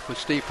follow-up with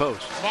Steve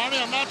Post. Barney,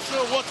 I'm not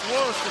sure what's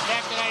worse, the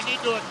fact that I need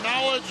to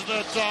acknowledge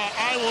that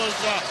I was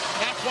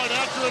not quite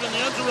accurate in the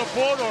engine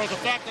report, or the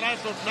fact that I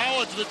have to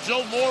acknowledge that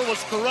Joe Moore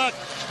was correct.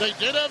 They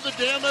did have the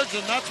damage,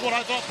 and that's what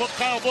I thought put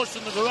Kyle Busch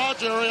in the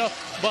garage area.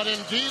 But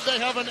indeed, they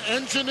have an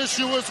engine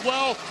issue as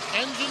well.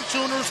 Engine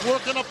tuners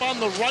working up on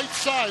the right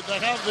side. They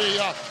have the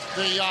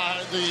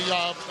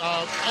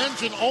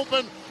engine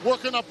open,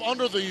 working up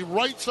under the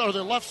right side or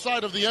the left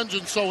side of the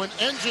engine. So an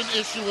engine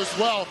issue as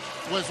well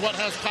was what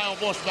has Kyle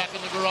Busch back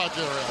in the garage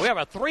area. We have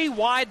a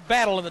 3-wide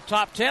battle in the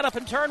top 10 up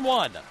in turn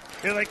 1.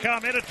 Here they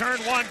come into turn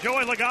 1.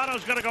 Joey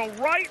Logano's going to go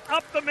right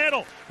up the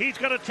middle. He's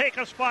going to take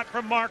a spot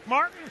from Mark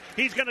Martin.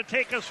 He's going to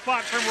take a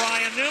spot from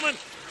Ryan Newman.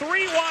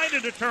 3 wide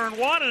into turn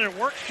 1, and it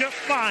works just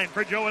fine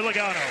for Joey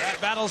Logano. That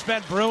battle's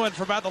been brewing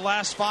for about the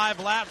last 5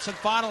 laps, and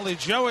finally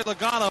Joey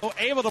Logano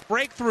able to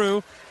break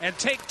through and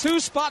take 2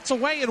 spots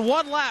away in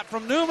 1 lap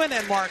from Newman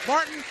and Mark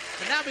Martin,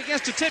 and now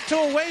begins to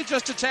tiptoe away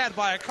just a tad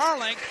by a car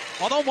length,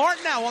 although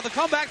Martin now on the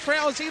comeback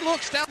trail as he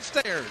looks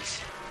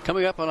downstairs.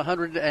 Coming up on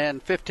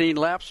 115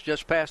 laps,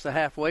 just past the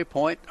halfway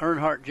point,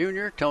 Earnhardt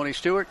Jr., Tony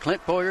Stewart,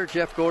 Clint Boyer,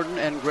 Jeff Gordon,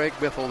 and Greg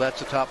Biffle. That's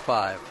the top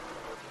 5.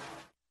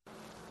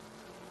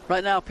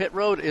 Right now, pit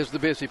road is the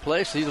busy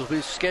place. These will be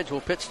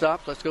scheduled pit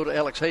stops. Let's go to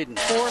Alex Hayden.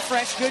 4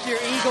 fresh Goodyear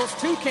Eagles,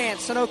 2 cans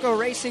Sunoco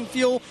Racing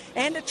Fuel,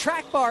 and a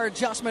track bar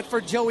adjustment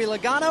for Joey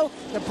Logano.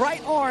 The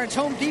bright orange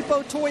Home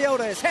Depot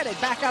Toyota is headed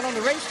back out on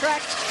the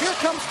racetrack. Here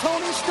comes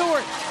Tony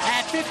Stewart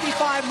at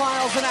 55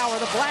 miles an hour.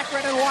 The black,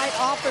 red, and white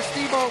Office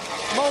Depot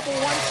Mobile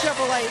 1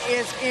 Chevrolet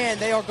is in.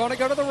 They are going to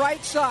go to the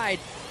right side.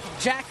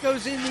 Jack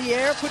goes in the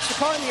air, puts the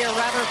car in the air,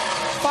 rather.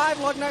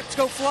 5 lug nuts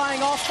go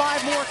flying off,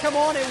 5 more come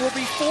on. It will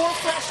be 4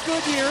 fresh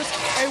Goodyears,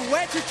 a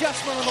wedge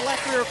adjustment on the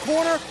left rear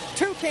corner,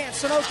 2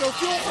 cans Sunoco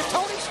Fuel for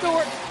Tony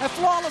Stewart, a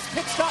flawless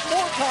pit stop,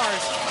 more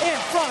cars in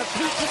front of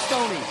Pete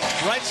Pistone.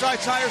 Right side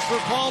tires for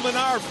Paul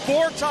Menard,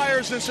 4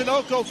 tires in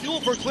Sunoco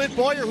Fuel for Clint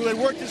Boyer, who had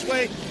worked his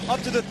way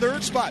up to the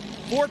 3rd spot.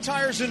 4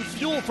 tires in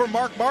fuel for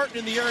Mark Martin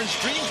in the Aaron's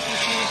Dreams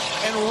machine,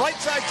 and right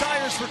side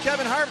tires for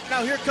Kevin Harvick.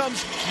 Now here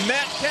comes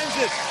Matt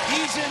Kenseth.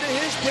 He's into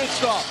his pit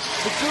stop.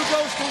 The crew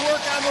goes to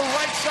work on the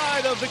right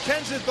side of the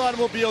Kenseth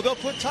automobile. They'll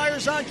put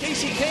tires on.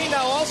 Casey Kane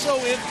now also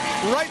in.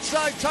 Right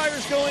side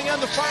tires going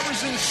on the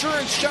Farmers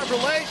Insurance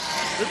Chevrolet.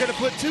 They're going to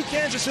put 2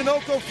 cans of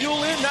Sunoco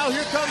Fuel in. Now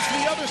here comes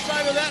the other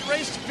side of that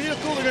race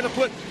vehicle. They're going to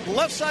put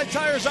left side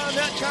tires on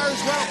that car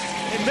as well.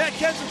 And Matt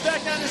Kenseth back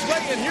on his way.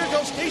 And here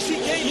goes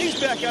Casey Kane. He's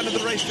back onto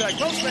the racetrack.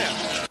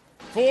 Postman.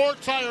 4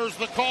 tires,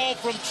 the call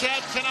from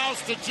Chad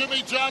Knaus to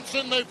Jimmy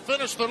Johnson. They've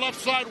finished their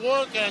left side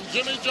work, and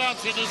Jimmy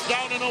Johnson is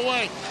down and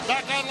away.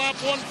 Back on lap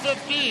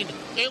 115,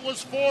 it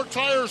was 4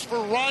 tires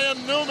for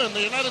Ryan Newman,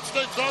 the United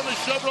States Army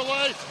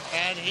Chevrolet.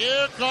 And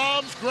here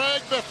comes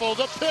Greg Biffle,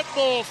 the Pit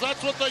Bulls.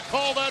 That's what they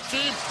call that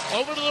team.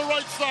 Over to the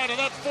right side of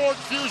that Ford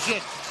Fusion.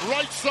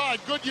 Right side,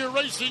 Goodyear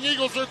Racing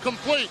Eagles are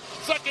complete.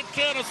 Second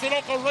can of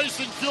Sunoco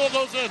Racing Fuel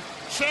goes in.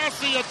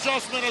 Chassis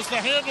adjustment as the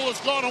handle has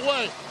gone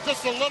away.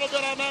 Just a little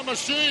bit on that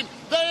machine.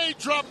 They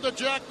drop the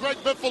jack. Greg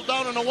Biffle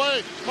down and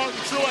away. Martin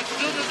Truex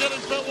Jr.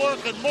 getting pit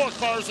work, and more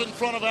cars in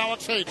front of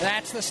Alex Hayden.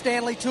 That's the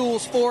Stanley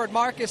Tools Ford.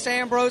 Marcus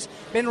Ambrose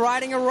been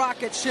riding a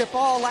rocket ship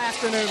all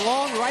afternoon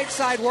long. Right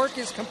side work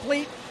is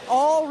complete.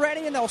 All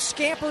ready, and they'll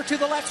scamper to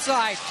the left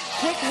side.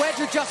 Quick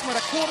wedge adjustment,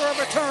 a quarter of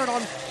a turn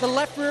on the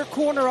left rear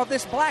corner of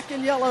this black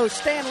and yellow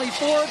Stanley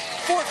Ford.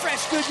 4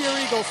 fresh Goodyear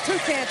Eagles, 2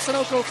 cans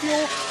Sunoco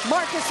Fuel.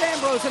 Marcus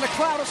Ambrose in a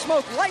cloud of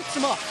smoke lights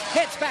him up.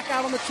 Heads back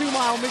out on the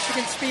 2-mile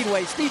Michigan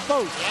Speedway. Steve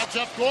Post. Yeah,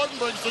 Jeff Gordon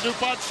brings the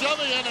DuPont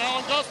Chevy in.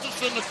 Alan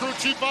Gustafson, the crew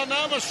chief on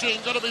that machine.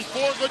 Going to be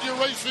 4 Goodyear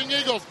Racing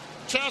Eagles.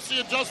 chassis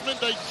adjustment.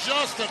 They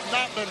just have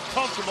not been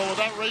comfortable with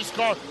that race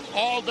car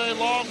all day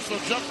long. So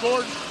Jeff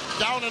Gordon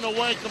down and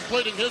away,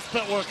 completing his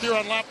pit work here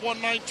on lap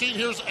 119.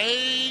 Here's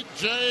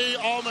A.J.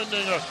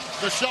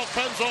 Allmendinger, the Shell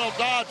Pennzoil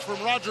Dodge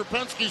from Roger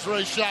Penske's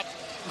race shop.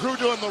 Crew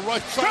doing the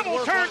right side Triple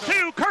work turn right now.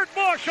 two. Kurt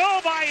Busch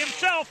all by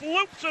himself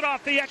loops it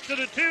off the exit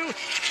of two,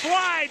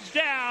 slides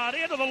down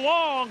into the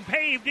long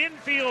paved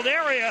infield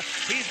area.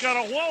 He's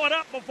going to wall it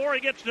up before he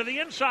gets to the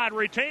inside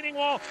retaining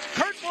wall.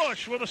 Kurt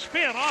Busch with a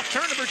spin off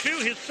turn number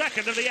two, his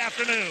second of the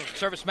afternoon.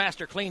 Service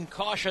Master Clean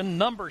Caution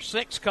number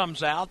 6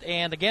 comes out.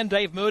 And again,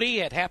 Dave Moody,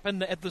 it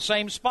happened at the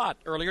same spot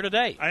earlier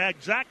today.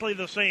 Exactly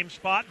the same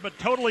spot, but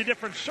totally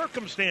different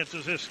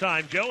circumstances this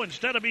time, Joe.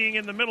 Instead of being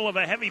in the middle of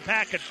a heavy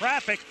pack of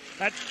traffic,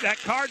 that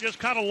car just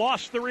kind of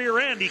lost the rear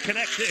end. He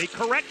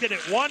corrected it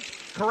once,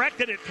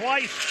 corrected it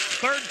twice.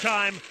 Third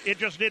time, it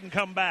just didn't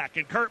come back.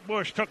 And Kurt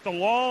Busch took the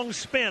long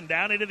spin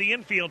down into the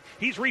infield.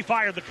 He's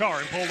refired the car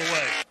and pulled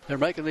away. They're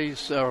making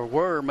these, or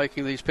were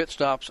making these pit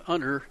stops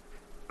under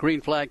green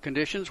flag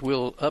conditions.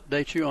 We'll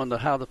update you on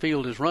how the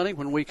field is running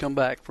when we come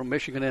back from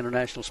Michigan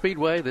International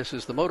Speedway. This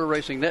is the Motor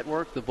Racing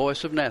Network, the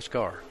voice of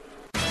NASCAR.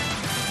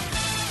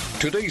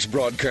 Today's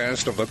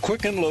broadcast of the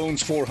Quicken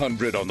Loans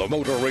 400 on the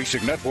Motor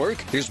Racing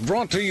Network is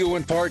brought to you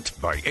in part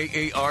by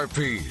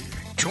AARP.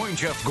 Join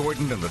Jeff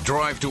Gordon in the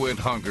Drive to End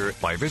Hunger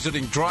by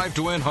visiting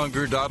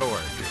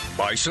drivetoendhunger.org.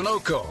 By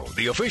Sunoco,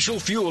 the official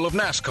fuel of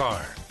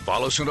NASCAR.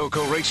 Follow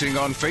Sunoco Racing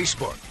on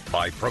Facebook.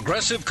 By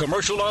Progressive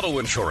Commercial Auto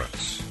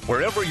Insurance.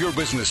 Wherever your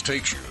business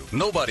takes you,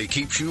 nobody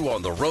keeps you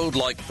on the road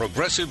like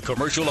Progressive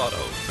Commercial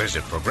Auto.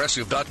 Visit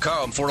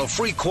Progressive.com for a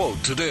free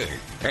quote today.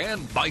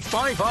 And by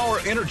 5 Hour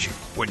Energy,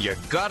 when you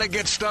gotta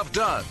get stuff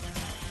done.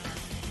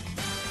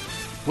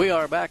 We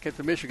are back at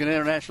the Michigan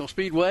International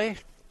Speedway.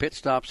 Pit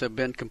stops have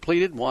been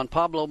completed. Juan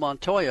Pablo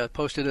Montoya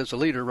posted as a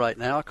leader right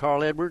now.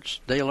 Carl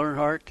Edwards, Dale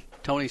Earnhardt,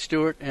 Tony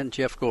Stewart, and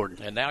Jeff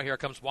Gordon. And now here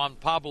comes Juan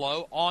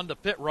Pablo on the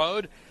pit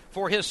road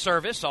for his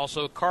service.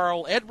 Also,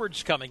 Carl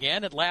Edwards coming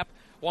in at lap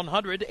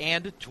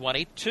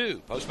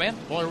 122. Postman?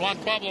 Boy, Juan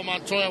Pablo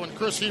Montoya and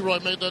Chris Heroy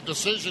made that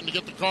decision to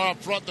get the car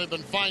up front. They've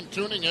been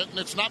fine-tuning it, and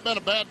it's not been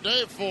a bad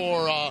day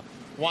for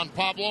Juan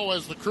Pablo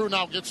as the crew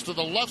now gets to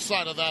the left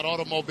side of that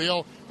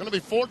automobile. Going to be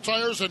 4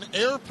 tires, an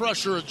air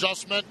pressure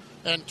adjustment,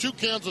 and 2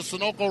 cans of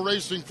Sunoco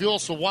Racing Fuel.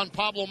 So Juan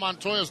Pablo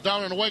Montoya is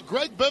down and away.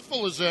 Greg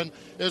Biffle is in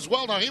as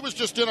well. Now, he was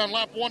just in on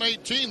lap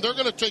 118. They're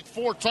going to take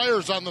 4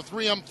 tires on the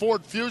 3M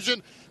Ford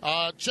Fusion.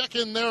 Check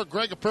in there.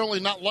 Greg apparently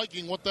not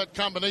liking what that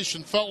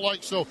combination felt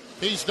like, so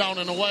he's down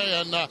and away.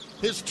 And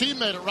his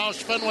teammate at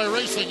Roush Fenway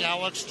Racing,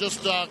 Alex,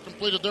 just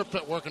completed their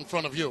pit work in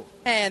front of you.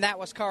 And that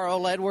was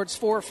Carl Edwards,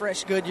 4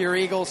 fresh Goodyear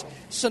Eagles,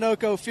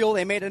 Sunoco fuel.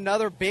 They made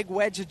another big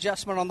wedge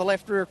adjustment on the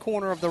left rear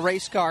corner of the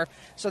race car,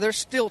 so they're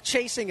still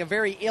chasing a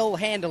very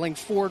ill-handling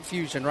Ford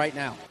Fusion right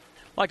now.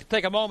 I'd like to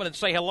take a moment and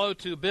say hello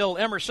to Bill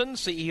Emerson,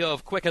 CEO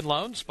of Quicken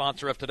Loans,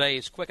 sponsor of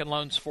today's Quicken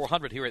Loans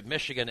 400 here at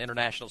Michigan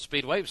International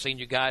Speedway. We've seen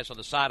you guys on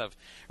the side of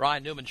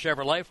Ryan Newman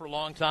Chevrolet for a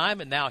long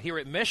time, and now here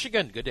at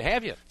Michigan. Good to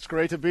have you. It's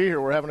great to be here.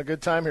 We're having a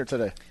good time here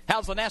today.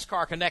 How's the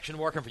NASCAR connection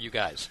working for you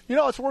guys? You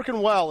know, it's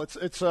working well. It's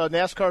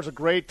NASCAR's a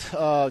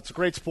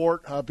great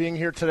sport. Being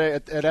here today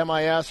at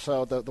MIS,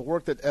 the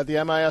work that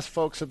the MIS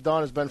folks have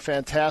done has been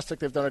fantastic.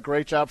 They've done a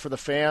great job for the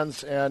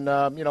fans, and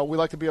we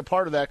like to be a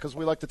part of that because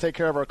we like to take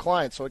care of our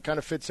clients. So it kind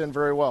of fits in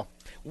very well.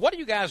 What do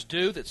you guys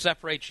do that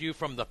separates you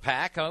from the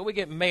pack? We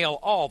get mail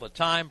all the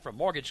time from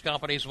mortgage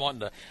companies wanting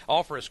to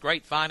offer us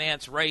great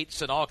finance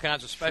rates and all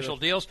kinds of special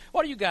deals.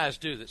 What do you guys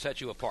do that sets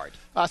you apart?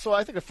 So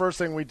I think the first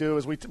thing we do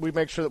is we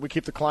make sure that we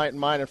keep the client in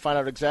mind and find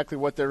out exactly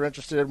what they're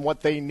interested in, what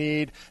they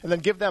need, and then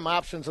give them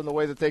options in the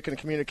way that they can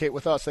communicate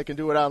with us. They can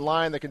do it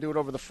online. They can do it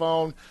over the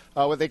phone.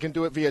 They can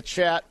do it via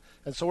chat.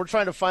 And so we're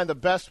trying to find the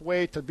best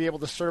way to be able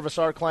to service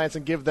our clients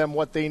and give them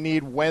what they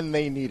need when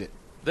they need it.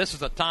 This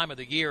is a time of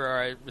the year,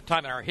 or a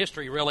time in our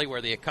history, really,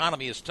 where the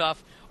economy is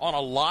tough on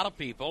a lot of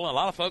people. A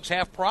lot of folks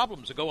have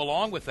problems that go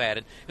along with that,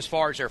 and as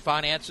far as their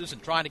finances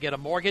and trying to get a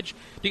mortgage.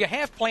 Do you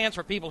have plans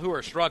for people who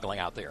are struggling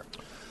out there?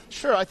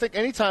 Sure. I think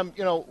anytime,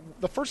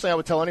 the first thing I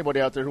would tell anybody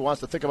out there who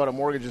wants to think about a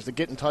mortgage is to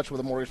get in touch with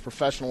a mortgage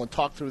professional and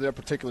talk through their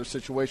particular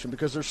situation,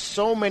 because there's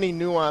so many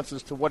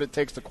nuances to what it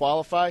takes to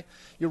qualify.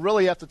 You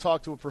really have to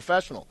talk to a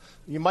professional.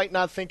 You might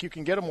not think you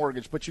can get a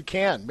mortgage, but you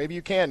can. Maybe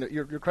you can.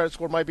 Your credit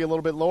score might be a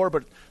little bit lower,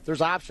 but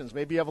there's options.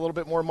 Maybe you have a little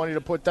bit more money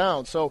to put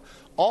down. So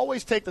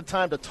always take the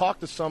time to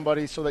talk to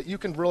somebody so that you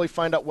can really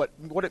find out what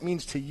it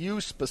means to you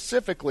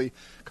specifically,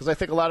 because I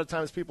think a lot of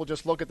times people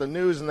just look at the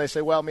news and they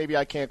say, well, maybe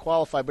I can't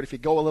qualify. But if you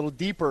go a little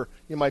deeper,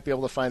 you might be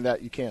able to find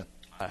that you can.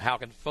 How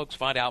can folks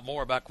find out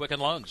more about Quicken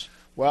Loans?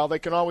 Well, they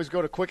can always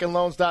go to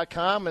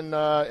quickenloans.com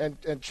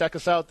and check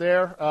us out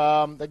there.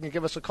 They can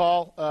give us a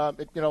call at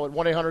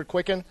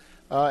 1-800-QUICKEN.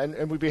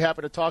 and we'd be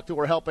happy to talk to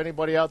or help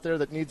anybody out there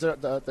that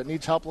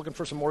needs help looking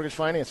for some mortgage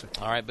financing.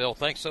 All right, Bill,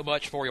 thanks so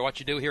much for what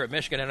you do here at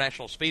Michigan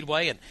International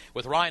Speedway. And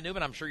with Ryan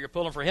Newman, I'm sure you're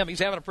pulling for him. He's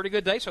having a pretty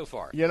good day so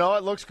far. You know,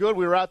 it looks good.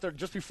 We were out there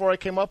just before I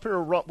came up here.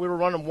 We were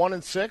running 1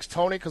 and 6.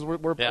 Tony, because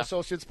we're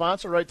associate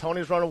sponsor, right?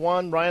 Tony's running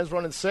 1, Ryan's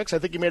running 6. I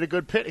think he made a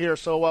good pit here.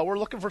 So we're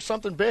looking for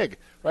something big,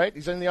 right?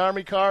 He's in the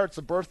Army car. It's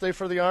a birthday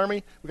for the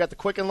Army. We got the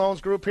Quicken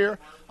Loans group here.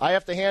 I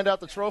have to hand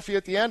out the trophy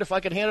at the end. If I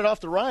could hand it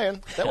off to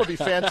Ryan, that would be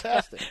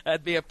fantastic.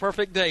 That'd be a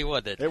perfect day,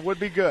 wouldn't it? It would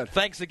be good.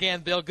 Thanks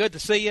again, Bill. Good to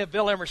see you.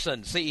 Bill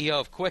Emerson, CEO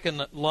of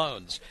Quicken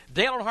Loans.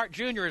 Dale Earnhardt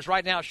Jr. is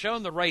right now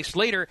shown the race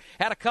leader.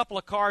 Had a couple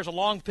of cars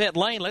along pit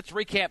lane. Let's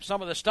recap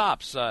some of the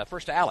stops.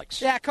 First to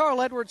Alex. Yeah,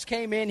 Carl Edwards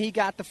came in. He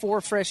got the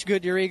 4 fresh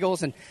Goodyear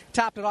Eagles and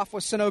topped it off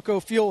with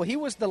Sunoco fuel. He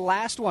was the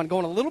last one,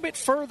 going a little bit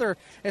further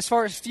as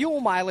far as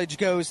fuel mileage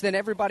goes than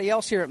everybody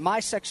else here at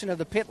my section of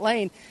the pit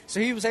lane. So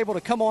he was able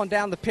to come on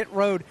down the pit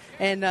road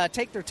and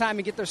take their time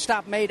and get their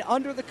stop made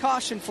under the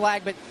caution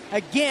flag. But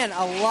again,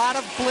 a lot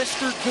of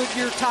blistered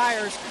Goodyear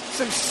tires,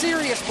 some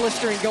serious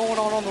blistering going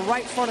on the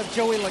right front of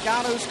Joey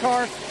Logano's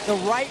car, the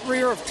right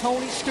rear of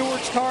Tony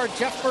Stewart's car,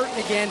 Jeff Burton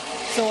again.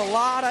 So a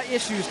lot of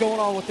issues going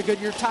on with the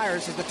Goodyear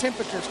tires as the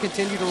temperatures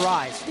continue to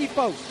rise. Steve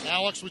Post.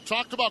 Alex, we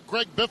talked about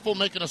Greg Biffle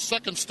making a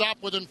second stop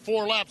within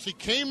 4 laps. He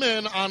came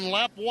in on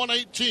lap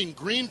 118,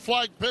 green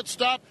flag pit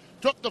stop,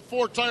 took the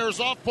 4 tires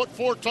off, put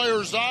 4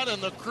 tires on,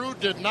 and the crew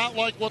did not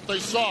like what they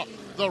saw.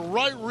 The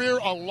right rear,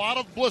 a lot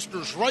of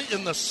blisters right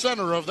in the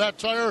center of that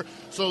tire,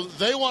 so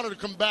they wanted to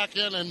come back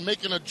in and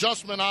make an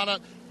adjustment on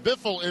it.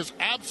 Biffle is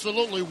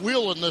absolutely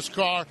wheeling this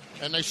car,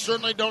 and they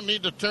certainly don't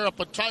need to tear up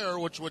a tire,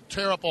 which would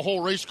tear up a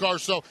whole race car.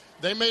 So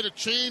they made a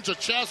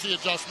chassis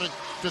adjustment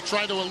to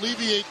try to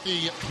alleviate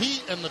the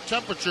heat and the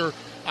temperature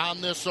on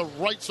this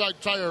right side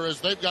tire, as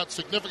they've got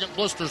significant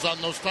blisters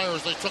on those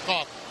tires they took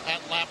off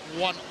at lap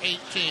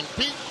 118.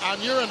 Pete,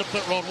 on your end of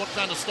pit road, what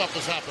kind of stuff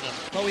is happening?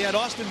 Well, we had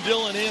Austin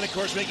Dillon in, of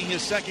course, making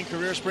his second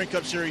career Sprint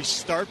Cup Series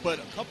start, but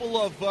a couple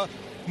of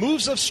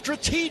moves of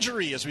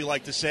strategery, as we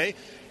like to say,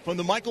 from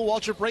the Michael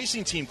Waltrip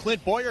Racing Team.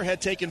 Clint Boyer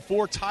had taken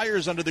 4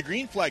 tires under the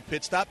green flag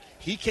pit stop.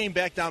 He came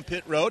back down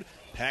pit road,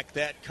 packed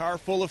that car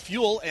full of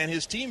fuel, and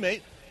his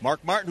teammate,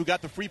 Mark Martin, who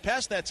got the free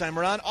pass that time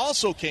around,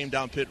 also came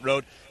down pit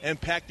road and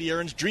packed the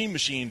Aaron's Dream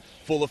Machine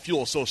full of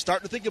fuel. So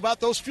start to think about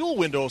those fuel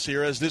windows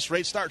here as this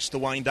race starts to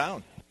wind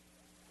down.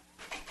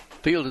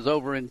 Field is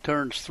over in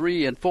turns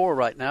 3 and 4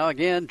 right now.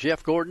 Again,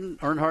 Jeff Gordon,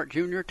 Earnhardt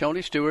Jr.,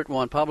 Tony Stewart,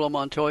 Juan Pablo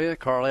Montoya,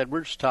 Carl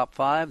Edwards, top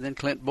 5, then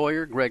Clint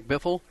Boyer, Greg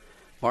Biffle,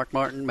 Mark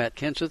Martin, Matt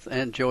Kenseth,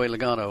 and Joey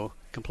Logano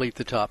complete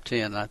the top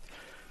 10. I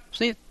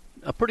see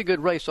a pretty good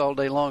race all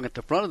day long at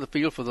the front of the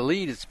field for the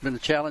lead. It's been a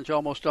challenge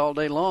almost all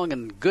day long,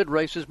 and good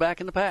races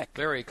back in the pack.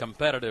 Very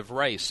competitive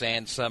race,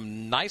 and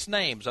some nice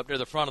names up near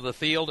the front of the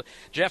field.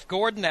 Jeff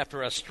Gordon,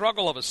 after a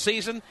struggle of a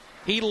season,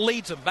 he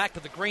leads them back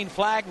to the green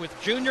flag with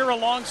Junior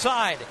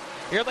alongside.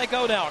 Here they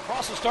go now,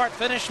 across the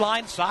start-finish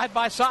line, side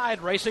by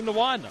side, racing to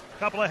 1. A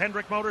couple of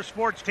Hendrick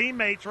Motorsports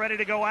teammates ready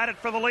to go at it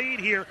for the lead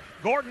here.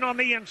 Gordon on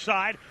the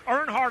inside,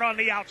 Earnhardt on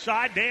the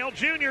outside. Dale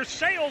Jr.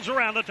 sails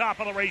around the top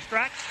of the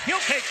racetrack. He'll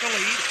take the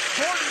lead.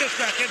 Gordon to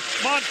second,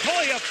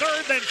 Montoya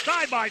third, then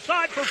side by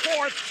side for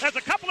fourth. As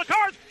a couple of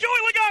cars, Joey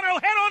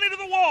Logano head on into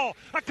the wall.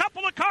 A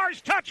couple of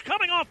cars touch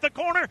coming off the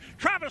corner.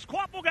 Travis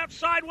Quapple got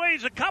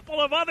sideways. A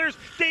couple of others.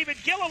 David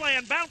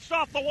Gilliland bounced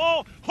off the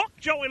wall, hooked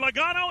Joey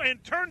Logano,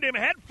 and turned him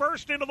head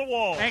first into the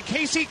wall. And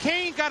Casey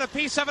Kane got a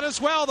piece of it as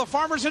well. The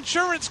Farmers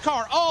Insurance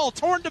car, all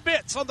torn to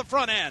bits on the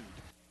front end.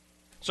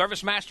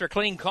 Service Master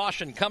Clean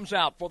Caution comes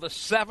out for the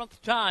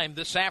 7th time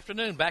this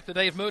afternoon. Back to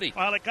Dave Moody.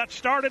 Well, it got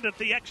started at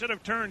the exit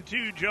of turn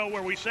 2, Joe,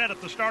 where we said at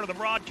the start of the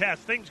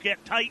broadcast things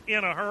get tight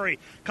in a hurry.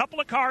 Couple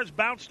of cars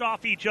bounced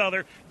off each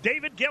other.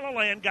 David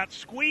Gilliland got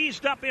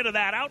squeezed up into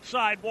that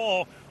outside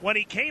wall. When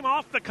he came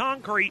off the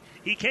concrete,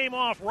 he came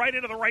off right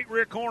into the right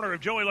rear corner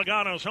of Joey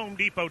Logano's Home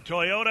Depot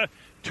Toyota.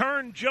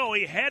 Turned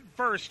Joey head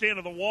first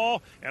into the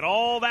wall, and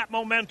all that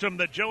momentum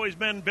that Joey's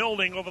been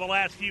building over the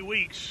last few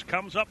weeks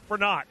comes up for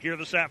naught here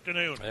this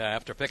afternoon. Yeah,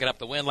 after picking up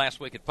the win last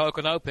week at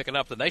Pocono, picking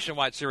up the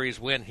Nationwide Series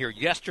win here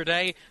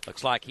yesterday,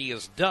 looks like he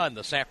is done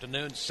this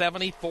afternoon.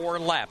 74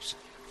 laps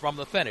from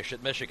the finish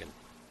at Michigan.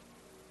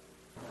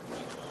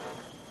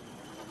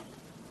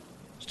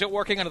 Still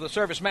working under the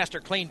Service Master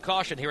Clean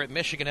Caution here at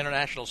Michigan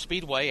International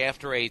Speedway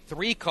after a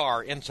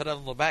 3-car incident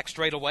on the back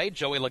straightaway.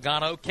 Joey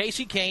Logano,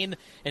 Casey Kane,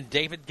 and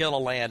David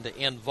Gilliland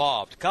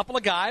involved. A couple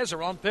of guys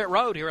are on pit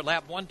road here at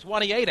lap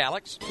 128,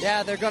 Alex.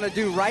 Yeah, they're going to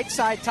do right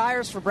side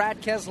tires for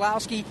Brad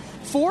Keselowski.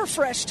 4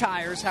 fresh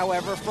tires,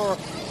 however, for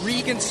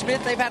Regan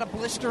Smith. They've had a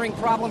blistering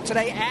problem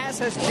today, as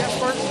has Jeff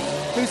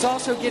Burton, who's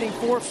also getting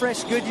 4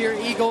 fresh Goodyear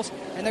Eagles.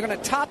 And they're going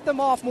to top them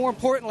off, more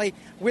importantly,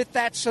 with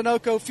that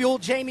Sunoco fuel.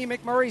 Jamie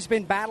McMurray's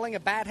been battling a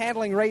bad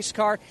handling race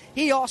car.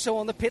 He also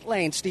on the pit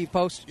lane, Steve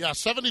Post. Yeah,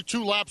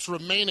 72 laps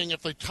remaining.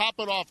 If they top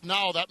it off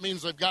now, that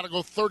means they've got to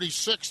go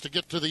 36 to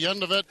get to the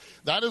end of it.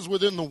 That is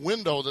within the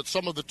window that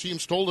some of the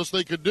teams told us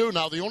they could do.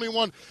 Now, the only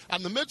one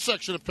on the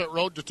midsection of pit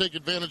road to take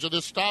advantage of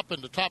this stop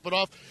and to top it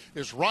off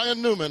is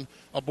Ryan Newman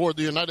aboard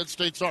the United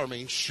States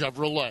Army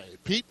Chevrolet.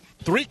 Pete?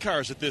 3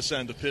 cars at this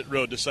end of pit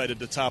road decided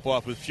to top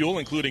off with fuel,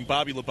 including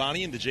Bobby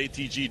Labonte and the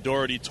JTG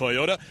Doherty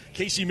Toyota.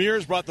 Casey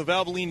Mears brought the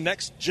Valvoline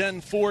Next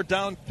Gen 4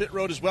 down pit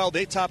road as well.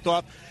 They topped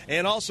off.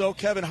 And also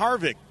Kevin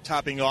Harvick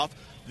topping off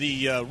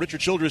the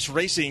Richard Childress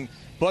Racing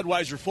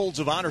Budweiser Folds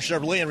of Honor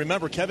Chevrolet. And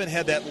remember, Kevin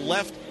had that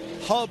left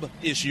hub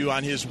issue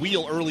on his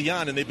wheel early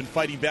on, and they've been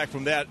fighting back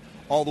from that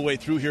all the way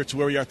through here to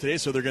where we are today.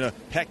 So they're going to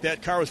pack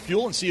that car with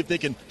fuel and see if they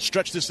can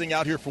stretch this thing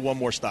out here for one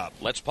more stop.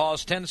 Let's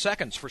pause 10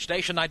 seconds for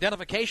station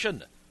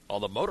identification on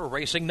the Motor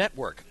Racing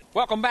Network.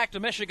 Welcome back to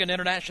Michigan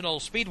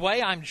International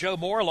Speedway. I'm Joe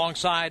Moore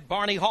alongside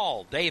Barney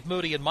Hall, Dave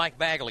Moody, and Mike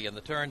Bagley in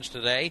the turns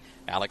today.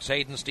 Alex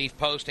Hayden, Steve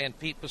Post, and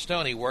Pete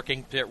Pistone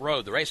working pit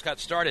road. The race got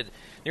started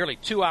nearly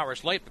 2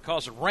 hours late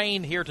because of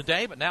rain here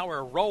today, but now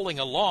we're rolling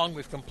along.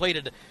 We've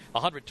completed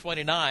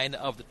 129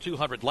 of the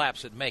 200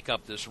 laps that make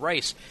up this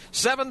race.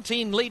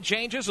 17 lead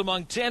changes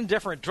among 10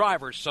 different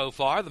drivers so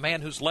far. The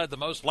man who's led the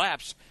most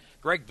laps,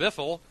 Greg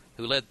Biffle,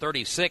 who led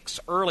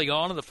 36 early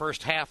on in the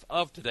first half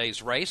of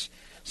today's race.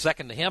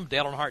 Second to him,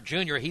 Dale Earnhardt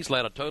Jr. He's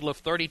led a total of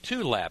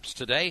 32 laps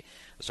today.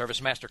 The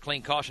Service Master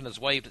Clean Caution has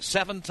waved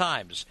 7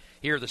 times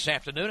here this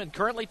afternoon, and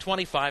currently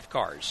 25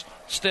 cars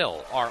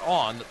still are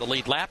on the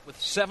lead lap with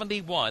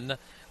 71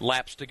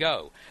 laps to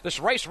go. This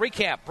race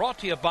recap brought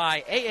to you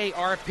by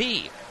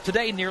AARP.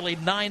 Today, nearly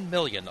 9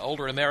 million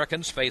older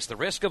Americans face the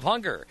risk of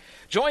hunger.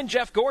 Join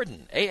Jeff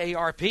Gordon,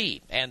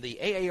 AARP, and the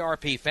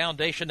AARP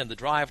Foundation in the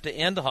drive to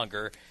end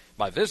hunger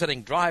by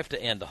visiting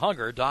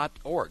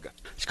drivetoendhunger.org.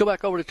 Let's go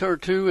back over to turn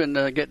 2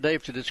 and get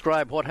Dave to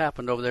describe what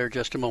happened over there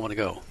just a moment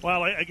ago.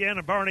 Well,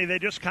 again, Barney, they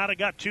just kind of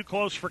got too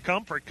close for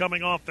comfort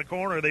coming off the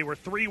corner. They were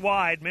 3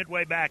 wide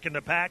midway back in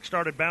the pack,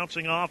 started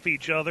bouncing off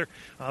each other.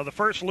 The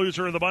first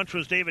loser of the bunch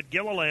was David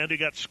Gilliland, who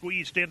got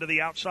squeezed into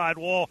the outside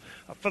wall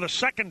for the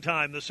second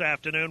time this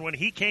afternoon. When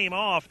he came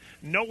off,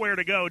 nowhere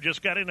to go,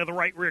 just got into the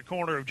right rear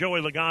corner of Joey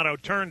Logano,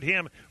 turned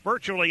him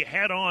virtually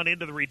head-on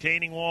into the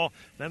retaining wall.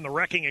 Then the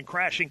wrecking and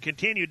crashing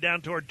continued down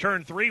toward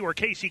turn 3, where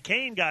Casey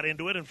Kane got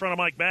into it in front of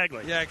Mike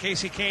Bagley. Yeah,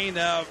 Casey Kane,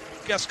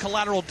 guess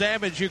collateral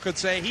damage, you could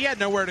say. He had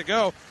nowhere to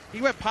go.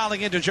 He went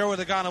piling into Joey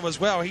Logano as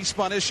well. He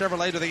spun his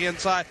Chevrolet to the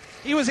inside.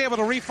 He was able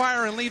to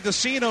refire and leave the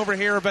scene over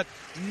here, but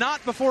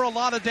not before a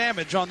lot of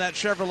damage on that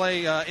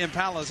Chevrolet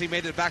Impala as he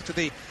made it back to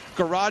the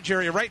garage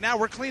area. Right now,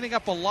 we're cleaning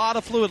up a lot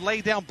of fluid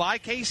laid down by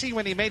Casey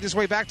when he made his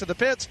way back to the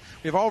pits.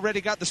 We've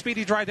already got the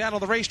speedy dry down on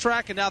the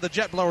racetrack, and now the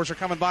jet blowers are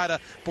coming by to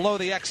blow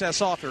the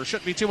excess off here. It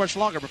shouldn't be too much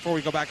longer before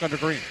we go back under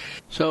green.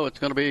 So it's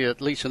going to be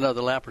at least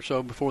another lap or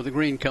so before the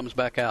green comes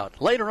back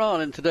out. Later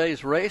on in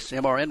today's race,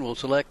 MRN will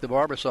select the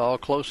Barbasol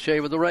Close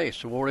Shave of the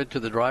Race, awarded to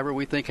the driver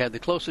we think had the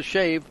closest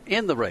shave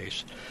in the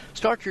race.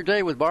 Start your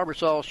day with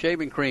Barbasol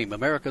Shaving Cream,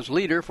 America's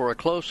leader for a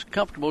close,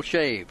 comfortable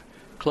shave.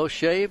 Close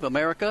Shave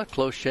America,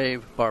 Close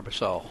Shave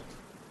Barbasol.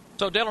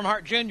 So Dale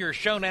Earnhardt Jr.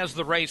 shown as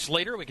the race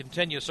leader. We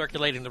continue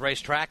circulating the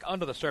racetrack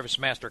under the Service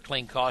Master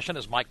Clean Caution.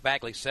 As Mike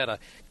Bagley said, a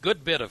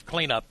good bit of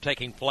cleanup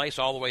taking place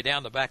all the way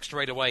down the back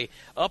straightaway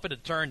up into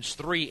turns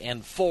 3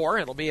 and 4.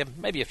 It'll be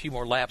maybe a few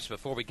more laps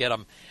before we get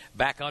them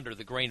back under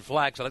the green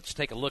flag. So let's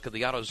take a look at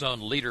the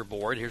AutoZone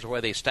leaderboard. Here's where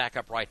they stack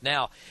up right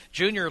now.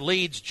 Junior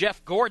leads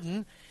Jeff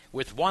Gordon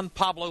with Juan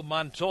Pablo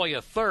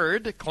Montoya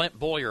third, Clint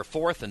Boyer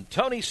fourth, and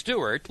Tony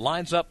Stewart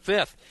lines up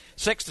fifth.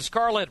 Sixth is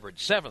Carl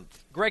Edwards,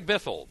 seventh. Greg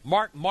Biffle.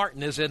 Mark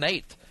Martin is in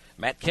eighth.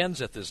 Matt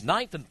Kenseth is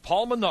ninth, and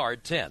Paul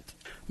Menard 10th.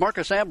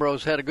 Marcus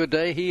Ambrose had a good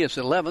day. He is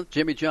 11th.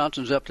 Jimmy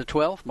Johnson's up to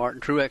 12th. Martin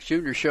Truex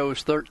Jr.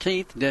 shows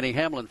 13th. Denny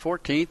Hamlin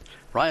 14th.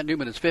 Ryan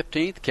Newman is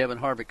 15th. Kevin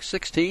Harvick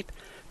 16th.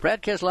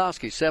 Brad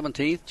Keselowski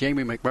 17th.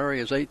 Jamie McMurray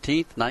is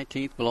 18th.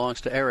 19th belongs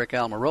to Eric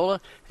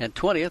Almirola. And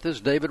 20th is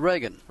David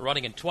Reagan.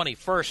 Running in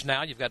 21st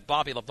now, you've got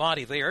Bobby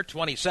Labonte there.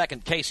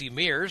 22nd, Casey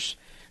Mears.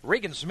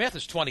 Regan Smith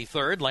is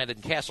 23rd.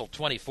 Landon Castle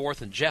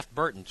 24th. And Jeff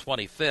Burton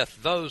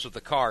 25th. Those are the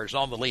cars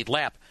on the lead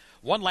lap.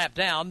 One lap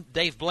down,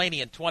 Dave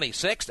Blaney in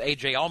 26th.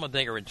 A.J.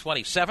 Allmendinger in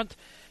 27th.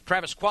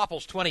 Travis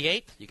Quapples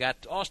 28th. You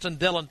got Austin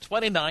Dillon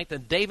 29th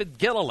and David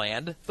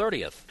Gilliland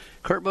 30th.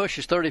 Kurt Busch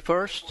is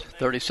 31st.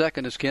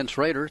 32nd is Ken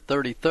Schrader.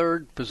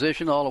 33rd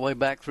position all the way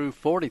back through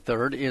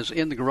 43rd is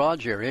in the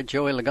garage area.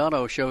 Joey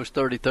Logano shows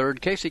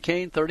 33rd. Casey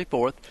Kane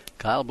 34th.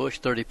 Kyle Busch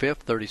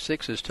 35th.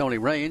 36th is Tony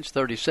Raines.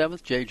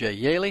 37th, J.J.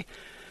 Yaley.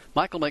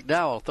 Michael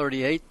McDowell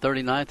 38th.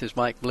 39th is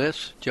Mike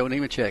Bliss. Joe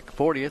Nemechek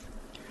 40th.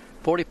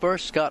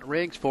 41st, Scott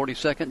Riggs.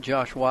 42nd,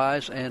 Josh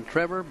Wise. And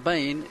Trevor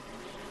Bayne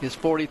is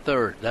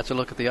 43rd. That's a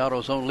look at the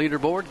AutoZone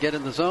leaderboard. Get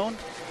in the zone.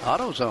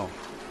 AutoZone.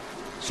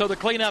 So the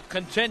cleanup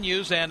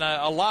continues, and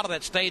a lot of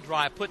that stay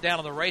dry put down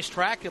on the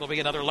racetrack. It'll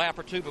be another lap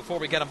or two before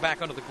we get them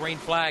back under the green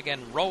flag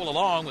and roll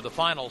along with the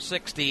final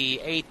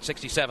 68,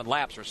 67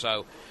 laps or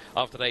so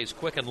of today's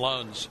Quicken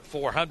Loans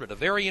 400. A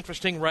very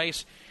interesting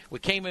race We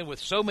came in with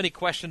so many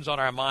questions on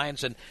our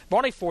minds. And,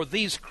 Barney, for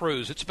these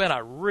crews, it's been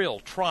a real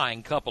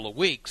trying couple of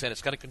weeks, and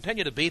it's going to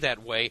continue to be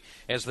that way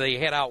as they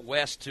head out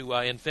west to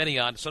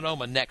Infineon,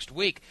 Sonoma next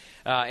week.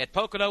 At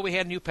Pocono, we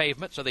had new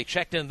pavement, so they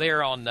checked in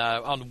there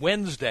on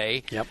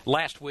Wednesday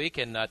last week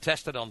and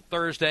tested on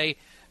Thursday.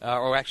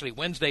 Or actually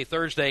Wednesday,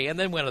 Thursday, and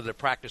then went into the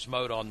practice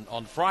mode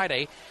on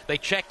Friday. They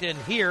checked in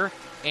here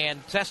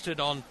and tested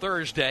on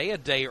Thursday, a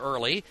day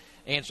early.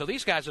 And so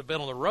these guys have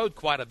been on the road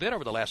quite a bit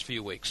over the last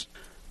few weeks.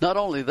 Not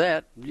only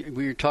that,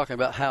 we were talking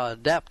about how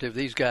adaptive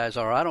these guys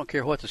are. I don't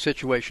care what the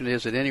situation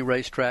is at any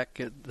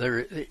racetrack.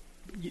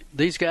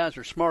 These guys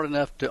are smart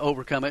enough to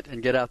overcome it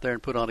and get out there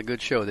and put on a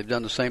good show. They've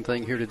done the same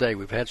thing here today.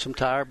 We've had some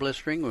tire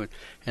blistering,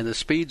 and the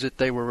speeds that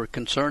they were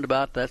concerned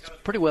about, that's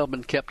pretty well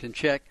been kept in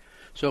check.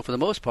 So for the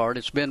most part,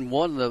 it's been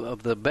one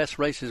of the best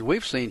races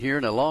we've seen here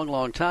in a long,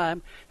 long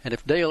time. And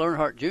if Dale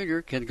Earnhardt Jr.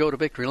 can go to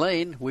victory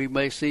lane, we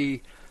may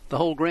see the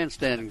whole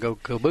grandstand go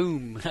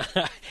kaboom.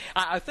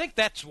 I think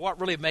that's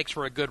what really makes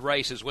for a good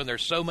race is when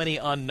there's so many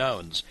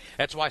unknowns.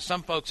 That's why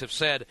some folks have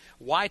said,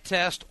 why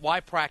test,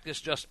 why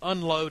practice, just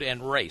unload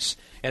and race.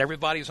 And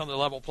everybody's on the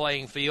level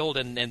playing field,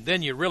 and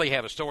then you really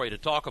have a story to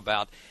talk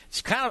about.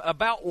 It's kind of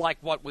about like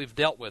what we've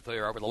dealt with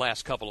here over the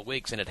last couple of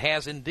weeks, and it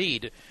has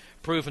indeed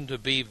proven to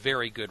be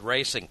very good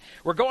racing.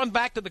 We're going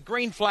back to the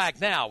green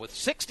flag now with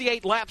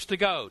 68 laps to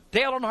go.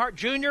 Dale Earnhardt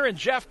Jr. and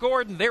Jeff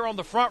Gordon, they're on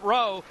the front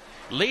row,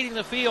 leading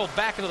the field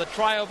back into the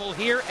tri-oval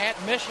here at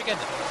Michigan.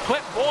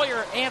 Clint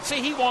Boyer, Antsy,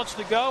 he wants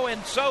to go,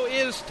 and so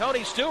is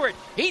Tony Stewart.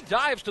 He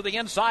dives to the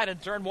inside in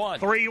turn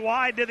one. 3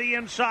 wide to the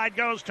inside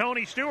goes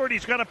Tony Stewart.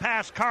 He's going to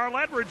pass Carl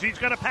Edwards. He's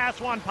going to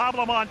pass Juan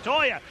Pablo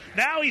Montoya.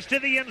 Now he's to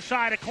the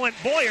inside of Clint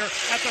Boyer.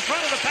 At the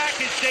front of the pack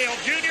is Dale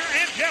Jr.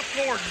 and Jeff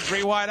Gordon.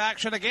 3 wide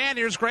action again.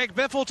 Here's Greg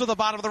Biffle to the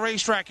bottom of the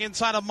racetrack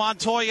inside of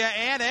Montoya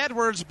and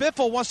Edwards.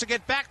 Biffle wants to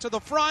get back to the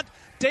front.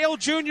 Dale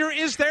Jr.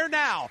 is there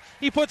now.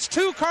 He puts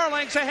 2 car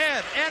lengths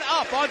ahead and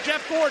up on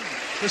Jeff Gordon.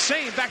 The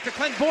same back to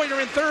Clint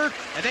Boyer in third,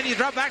 and then you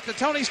drop back to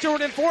Tony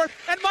Stewart in fourth,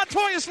 and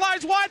Montoya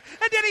slides wide,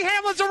 and Denny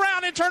Hamlin's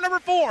around in turn number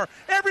 4.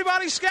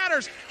 Everybody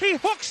scatters. He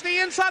hooks the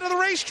inside of the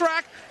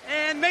racetrack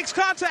and makes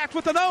contact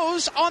with the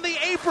nose on the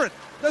apron.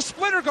 The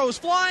splitter goes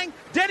flying.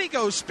 Denny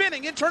goes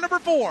spinning in turn number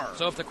 4.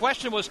 So if the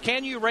question was,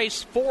 can you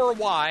race 4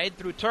 wide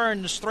through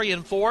turns 3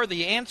 and 4,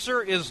 the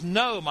answer is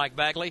no, Mike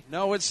Bagley.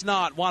 No, it's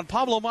not. Juan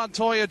Pablo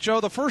Montoya, Joe,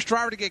 the first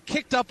driver to get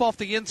kicked up off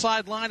the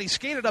inside line. He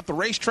skated up the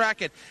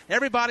racetrack, and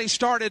everybody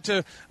started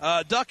to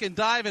duck and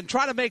dive and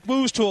try to make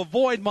moves to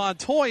avoid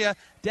Montoya.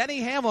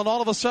 Denny Hamlin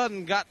all of a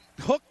sudden got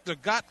hooked or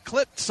got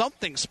clipped,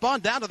 something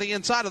spun down to the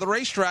inside of the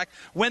racetrack.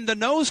 When the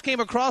nose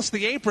came across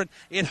the apron,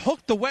 it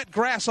hooked the wet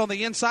grass on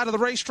the inside of the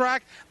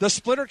racetrack. The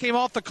splitter came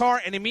off the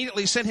car and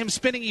immediately sent him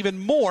spinning even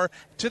more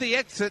to the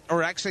exit,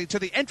 or actually to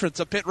the entrance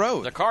of pit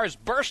road. The car's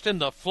burst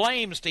into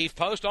flames, Steve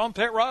Post, on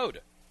pit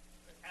road.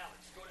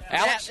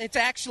 Alex? It's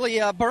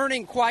actually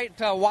burning quite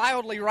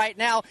wildly right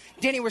now.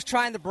 Denny was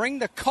trying to bring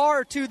the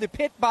car to the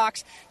pit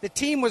box. The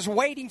team was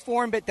waiting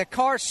for him, but the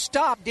car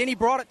stopped. Denny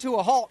brought it to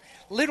a halt,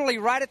 literally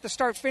right at the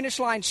start-finish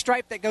line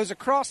stripe that goes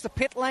across the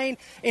pit lane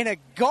and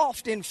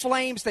engulfed in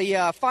flames.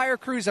 The fire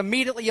crew's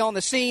immediately on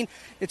the scene.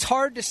 It's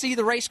hard to see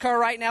the race car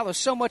right now. There's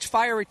so much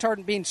fire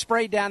retardant being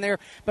sprayed down there.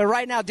 But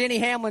right now, Denny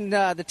Hamlin,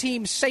 the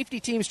safety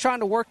team's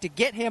trying to work to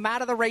get him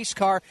out of the race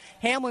car.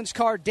 Hamlin's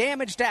car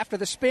damaged after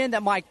the spin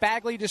that Mike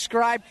Bagley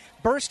described,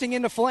 bursting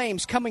into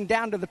flames, coming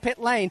down to the pit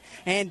lane,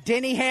 and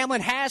Denny Hamlin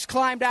has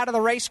climbed out of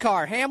the race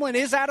car. Hamlin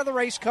is out of the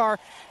race car,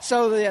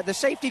 so the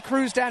safety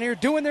crews down here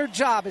doing their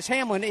job as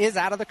Hamlin is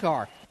out of the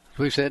car.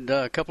 We've said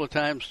a couple of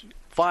times,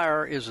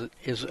 fire is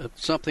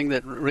something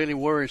that really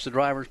worries the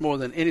drivers more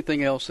than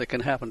anything else that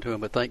can happen to them,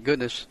 but thank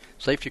goodness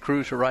safety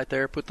crews are right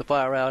there, put the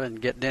fire out,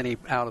 and get Denny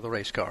out of the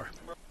race car.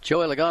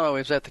 Joey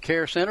Logano is at the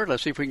care center.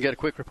 Let's see if we can get a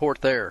quick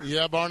report there.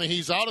 Yeah, Barney,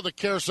 he's out of the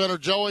care center.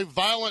 Joey,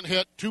 violent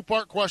hit,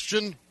 2-part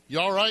question. You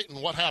all right,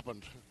 and what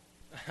happened?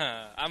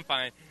 I'm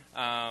fine.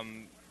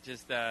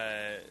 Just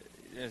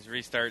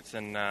restarts,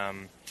 and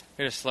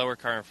we had a slower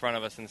car in front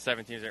of us, and the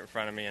 17s are in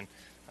front of me,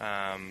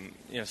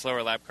 and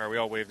slower lap car. We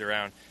all waved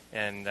around,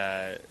 and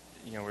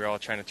we were all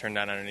trying to turn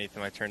down underneath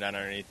him. I turned down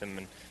underneath him,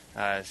 and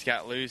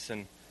got loose,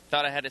 and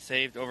thought I had it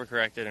saved,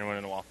 overcorrected, and went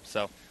in the wall.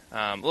 So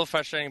a little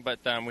frustrating, but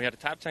we had a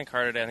top 10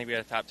 car today. I think we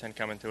had a top 10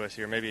 coming to us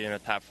here, maybe in a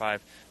top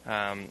 5.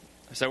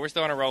 So we're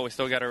still on a roll. We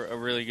still got a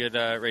really good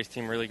race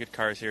team, really good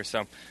cars here.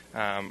 So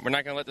we're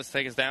not going to let this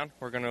take us down.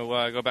 We're going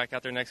to go back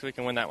out there next week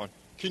and win that one.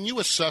 Can you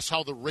assess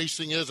how the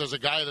racing is as a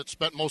guy that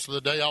spent most of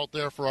the day out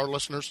there for our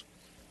listeners?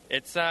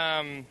 It's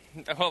the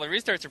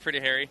restarts are pretty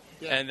hairy,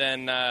 yeah. and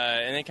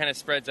then kind of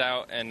spreads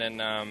out, and then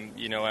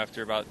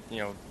after about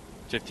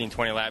 15,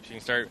 20 laps, you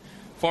can start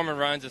forming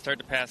runs and start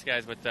to pass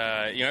guys. But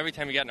every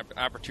time you got an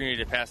opportunity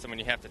to pass someone,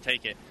 you have to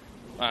take it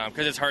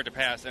because it's hard to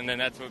pass, and then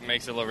that's what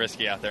makes it a little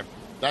risky out there.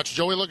 That's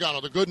Joey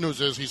Logano. The good news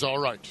is he's all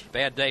right.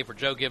 Bad day for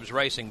Joe Gibbs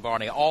Racing,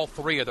 Barney. All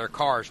three of their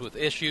cars with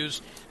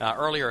issues.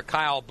 Earlier,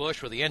 Kyle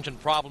Busch with the engine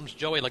problems,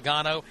 Joey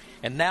Logano,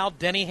 and now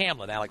Denny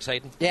Hamlin, Alex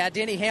Hayden. Yeah,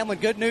 Denny Hamlin,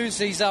 good news.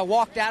 He's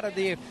walked out of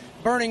the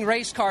burning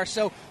race car.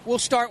 So we'll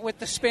start with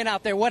the spin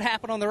out there. What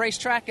happened on the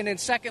racetrack? And then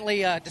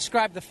secondly,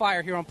 describe the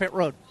fire here on pit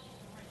road.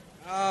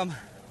 On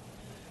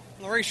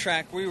the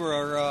racetrack,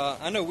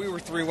 I know we were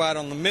 3 wide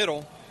on the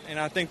middle, and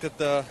I think that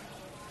the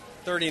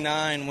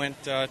 39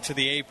 went to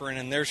the apron,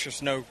 and there's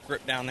just no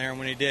grip down there. And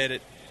when he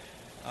did,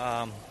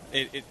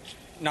 it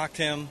knocked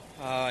him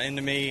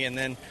into me, and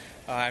then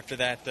after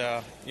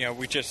that,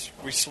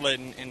 we slid,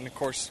 and of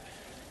course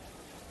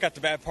got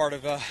the bad part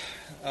of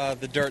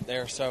the dirt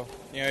there. So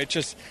it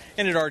just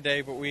ended our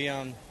day. But we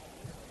weren't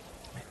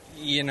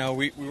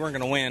going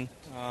to win.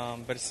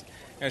 But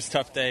it's a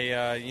tough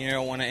day. You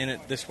don't want to end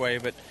it this way,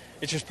 but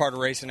it's just part of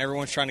racing.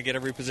 Everyone's trying to get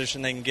every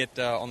position they can get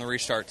on the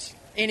restarts.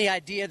 Any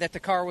idea that the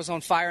car was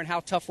on fire, and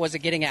how tough was it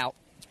getting out?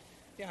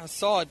 Yeah, I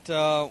saw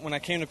it when I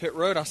came to pit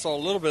road. I saw a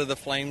little bit of the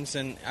flames,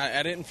 and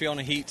I didn't feel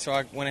any heat, so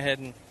I went ahead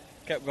and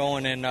kept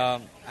going. And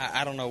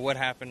I don't know what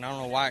happened. I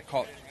don't know why it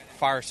caught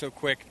fire so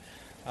quick.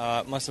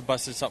 It must have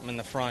busted something in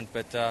the front.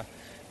 But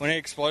when it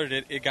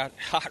exploded, it got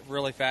hot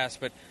really fast.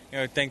 But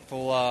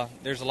thankful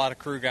there's a lot of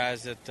crew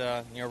guys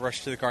that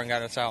rushed to the car and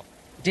got us out.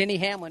 Denny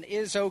Hamlin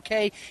is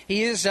okay.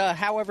 He is,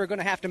 however, going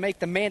to have to make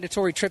the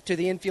mandatory trip to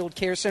the infield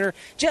care center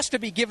just to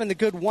be given the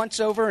good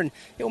once-over, and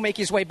he'll make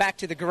his way back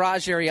to the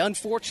garage area.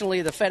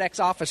 Unfortunately, the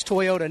FedEx office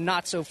Toyota,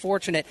 not so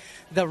fortunate.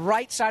 The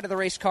right side of the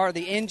race car,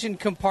 the engine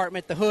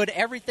compartment, the hood,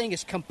 everything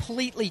is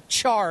completely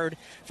charred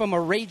from a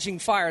raging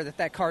fire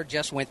that car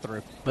just went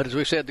through. But as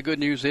we said, the good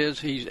news is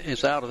he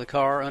is out of the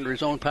car under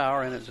his own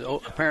power and is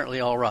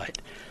apparently all right.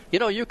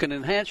 You can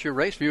enhance your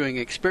race viewing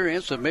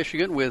experience of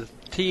Michigan with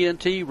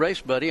TNT Race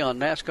Buddy on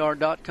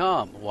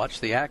NASCAR.com. Watch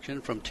the action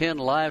from 10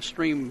 live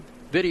stream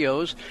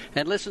videos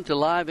and listen to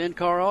live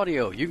in-car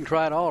audio. You can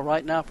try it all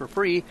right now for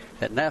free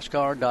at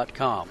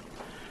NASCAR.com.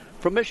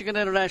 From Michigan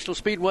International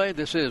Speedway,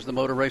 this is the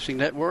Motor Racing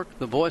Network,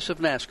 the voice of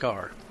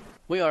NASCAR.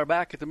 We are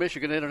back at the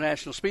Michigan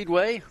International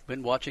Speedway.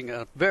 Been watching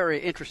a very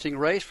interesting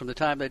race from the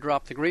time they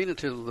dropped the green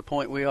until the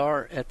point we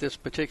are at this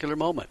particular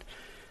moment.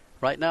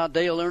 Right now,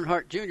 Dale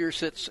Earnhardt Jr.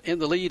 sits in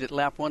the lead at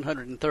lap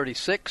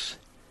 136.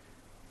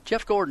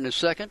 Jeff Gordon is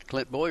second,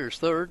 Clint Boyer's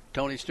third,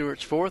 Tony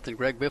Stewart's fourth, and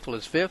Greg Biffle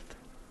is fifth.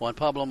 Juan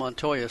Pablo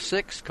Montoya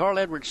sixth, Carl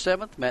Edwards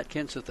seventh, Matt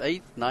Kenseth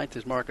eighth, ninth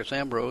is Marcus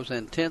Ambrose,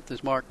 and 10th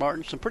is Mark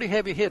Martin. Some pretty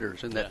heavy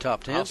hitters in that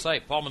top 10. I'll say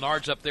Paul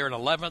Menard's up there in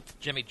 11th,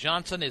 Jimmy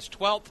Johnson is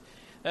 12th,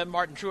 and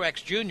Martin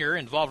Truex Jr.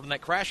 involved in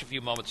that crash a few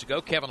moments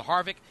ago. Kevin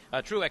Harvick,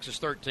 Truex is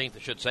 13th, I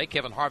should say.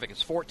 Kevin Harvick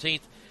is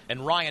 14th,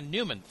 and Ryan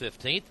Newman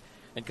 15th.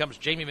 And comes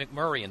Jamie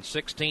McMurray in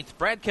 16th.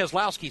 Brad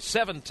Keselowski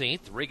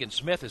 17th. Regan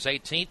Smith is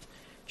 18th.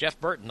 Jeff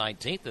Burton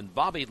 19th. And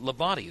Bobby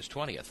Labonte is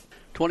 20th.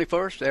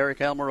 21st, Eric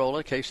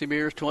Almirola. Casey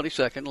Mears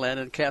 22nd.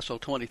 Landon Castle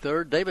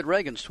 23rd. David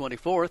Reagan's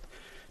 24th.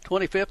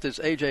 25th is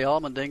A.J.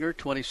 Allmendinger.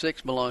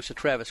 26th belongs to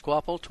Travis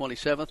Quapple.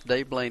 27th,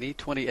 Dave Blaney.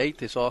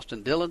 28th is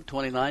Austin Dillon.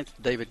 29th,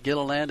 David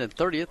Gilliland. And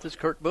 30th is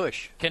Kurt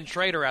Busch. Ken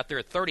Schrader out there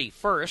at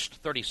 31st.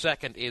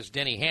 32nd is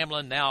Denny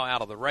Hamlin, now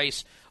out of the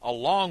race,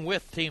 along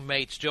with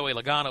teammates Joey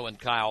Logano and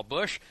Kyle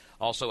Busch.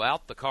 Also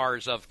out, the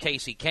cars of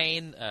Casey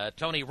Kane,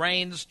 Tony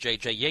Raines,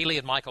 J.J. Yaley,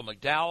 and Michael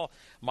McDowell.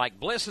 Mike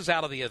Bliss is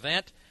out of the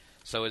event.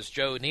 So is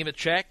Joe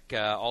Nemechek,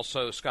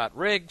 also Scott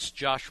Riggs,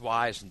 Josh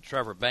Wise, and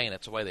Trevor Bayne.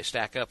 That's the way they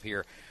stack up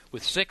here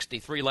with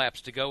 63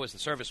 laps to go as the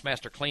Service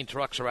Master Clean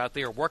trucks are out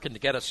there working to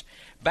get us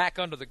back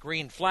under the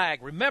green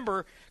flag.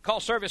 Remember, call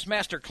Service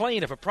Master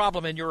Clean if a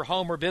problem in your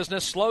home or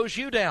business slows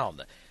you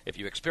down. If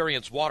you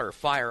experience water,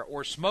 fire,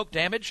 or smoke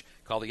damage,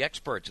 call the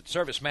experts at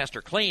Service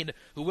Master Clean,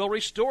 who will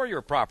restore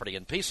your property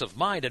in peace of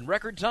mind in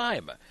record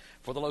time.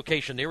 For the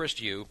location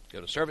nearest you,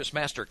 go to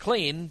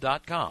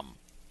ServiceMasterClean.com.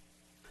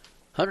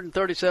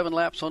 137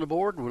 laps on the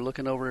board. We're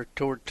looking over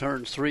toward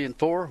turns 3 and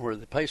 4, where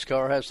the pace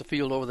car has the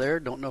field over there.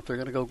 Don't know if they're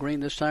going to go green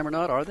this time or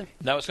not, are they?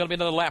 No, it's going to be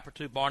another lap or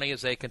two, Barney,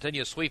 as they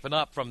continue sweeping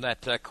up from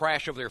that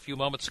crash over there a few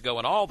moments ago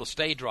and all the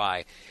stay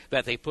dry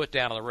that they put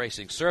down on the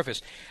racing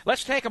surface.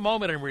 Let's take a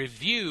moment and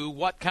review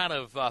what kind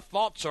of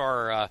thoughts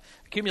are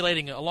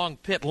accumulating along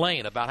pit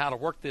lane about how to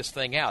work this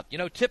thing out.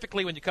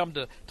 Typically when you come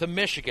to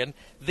Michigan,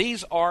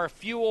 these are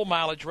fuel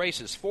mileage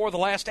races. 4 of the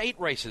last 8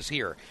 races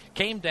here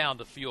came down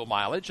to fuel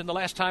mileage, and the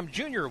last time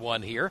Junior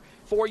won here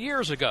 4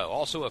 years ago,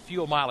 also a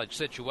fuel mileage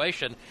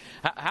situation.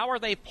 How are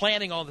they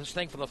planning on this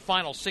thing for the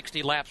final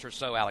 60 laps or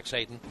so, Alex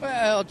Hayden?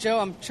 Well, Joe,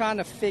 I'm trying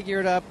to figure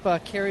it up,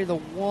 carry the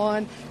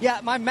one.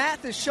 Yeah, my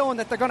math is showing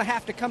that they're going to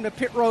have to come to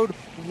pit road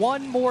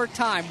one more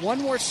time,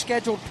 one more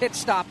scheduled pit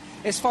stop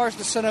as far as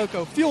the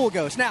Sunoco fuel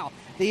goes. Now,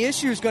 the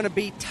issue is going to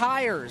be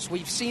tires.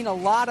 We've seen a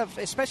lot of,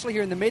 especially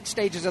here in the mid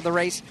stages of the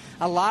race,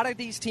 a lot of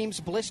these teams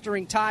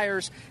blistering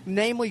tires,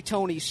 namely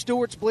Tony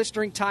Stewart's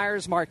blistering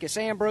tires, Marcus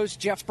Ambrose,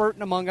 Jeff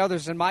Burton, among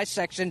others in my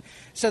section.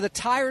 So the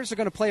tires are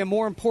going to play a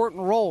more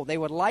important role. They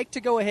would like to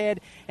go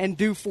ahead and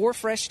do 4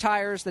 fresh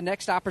tires the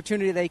next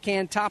opportunity they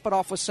can, top it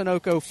off with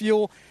Sunoco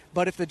fuel.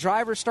 But if the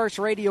driver starts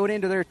radioing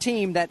into their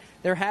team that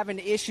they're having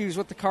issues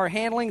with the car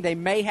handling, they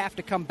may have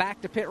to come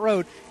back to pit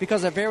road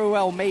because it very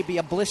well may be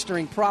a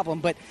blistering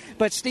problem.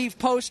 But Steve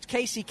Post,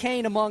 Casey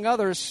Kane, among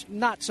others,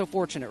 not so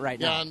fortunate right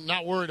now. Yeah, I'm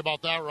not worried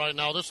about that right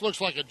now. This looks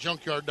like a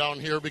junkyard down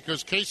here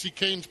because Casey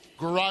Kane's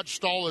garage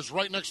stall is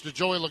right next to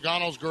Joey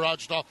Logano's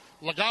garage stall.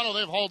 Logano,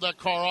 they've hauled that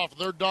car off.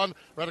 They're done.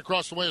 Right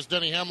across the way is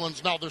Denny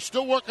Hamlin's. Now, they're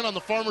still working on the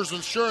Farmers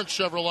Insurance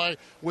Chevrolet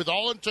with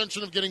all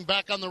intention of getting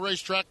back on the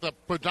racetrack. The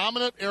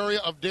predominant area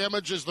of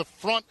damage is the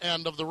front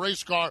end of the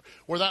race car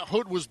where that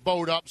hood was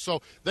bowed up.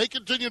 So they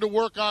continue to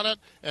work on it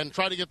and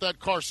try to get that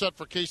car set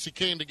for Casey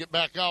Kane to get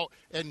back out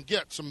and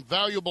get some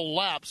valuable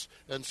laps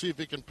and see if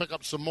he can pick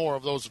up some more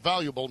of those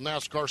valuable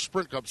NASCAR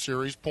Sprint Cup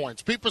Series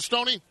points. Pete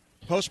Pistone?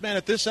 Postman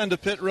at this end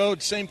of pit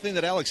road, same thing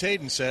that Alex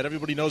Hayden said.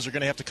 Everybody knows they're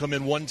going to have to come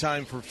in one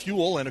time for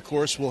fuel, and, of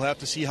course, we'll have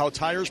to see how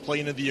tires play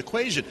into the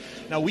equation.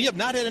 Now, we have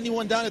not had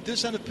anyone down at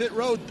this end of pit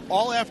road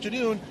all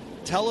afternoon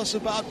tell us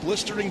about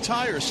blistering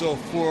tires. So,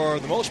 for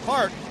the most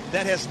part,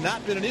 that has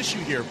not been an issue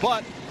here.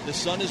 But the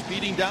sun is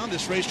beating down.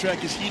 This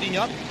racetrack is heating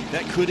up.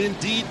 That could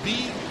indeed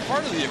be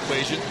part of the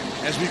equation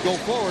as we go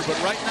forward.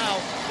 But right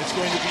now, it's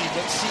going to be,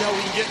 let's see how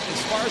we can get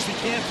as far as we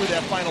can for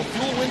that final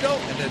fuel window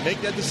and then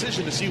make that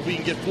decision to see if we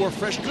can get 4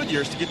 fresh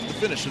Goodyears to get to the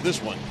finish of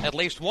this one. At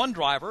least one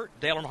driver,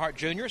 Dale Earnhardt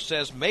Jr.,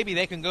 says maybe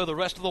they can go the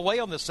rest of the way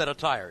on this set of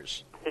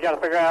tires. You got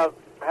to figure out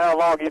how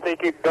long you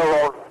think you can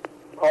go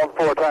on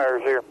 4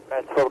 tires here.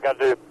 That's what we got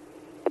to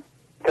do.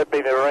 Could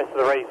be the rest of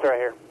the race right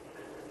here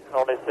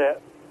on this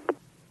set.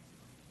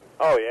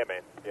 Oh, yeah,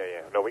 man.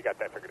 Yeah. No, we got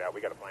that figured out.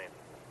 We got a plan.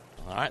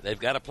 All right, they've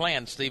got a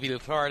plan. Stevie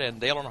Letarte and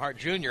Dale Earnhardt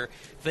Jr.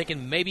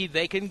 thinking maybe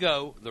they can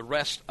go the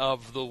rest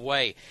of the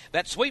way.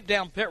 That sweep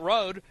down pit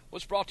road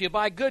was brought to you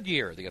by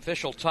Goodyear, the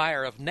official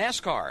tire of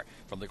NASCAR.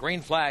 From the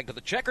green flag to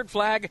the checkered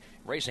flag,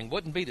 racing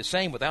wouldn't be the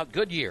same without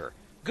Goodyear.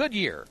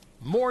 Goodyear,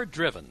 more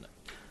driven.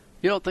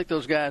 You don't think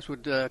those guys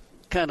would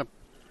kind of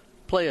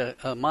play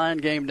a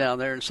mind game down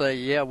there and say,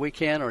 yeah, we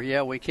can, or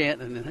yeah, we can't,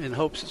 and in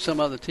hopes that some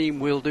other team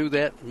will do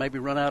that and maybe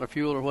run out of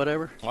fuel or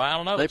whatever? Well, I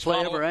don't know. They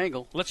play every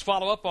angle. Let's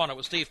follow up on it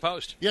with Steve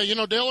Post. Yeah, you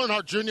know, Dale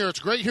Earnhardt Jr., it's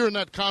great hearing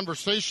that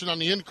conversation on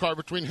the in-car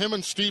between him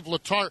and Steve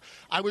Letarte.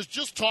 I was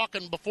just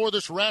talking before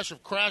this rash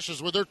of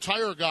crashes with their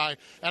tire guy,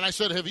 and I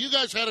said, have you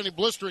guys had any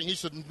blistering? He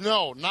said,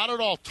 no, not at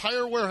all.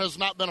 Tire wear has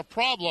not been a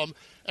problem.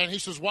 And he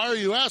says, why are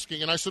you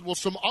asking? And I said, well,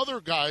 some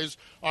other guys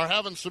are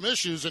having some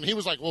issues. And he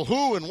was like, well,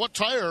 who and what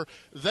tire?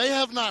 They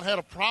have not had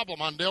a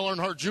problem on Dale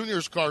Earnhardt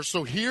Jr.'s cars.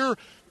 So hearing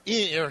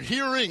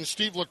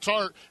Steve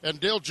Letarte and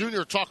Dale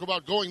Jr. talk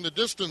about going the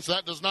distance,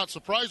 that does not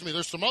surprise me.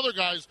 There's some other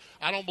guys,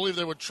 I don't believe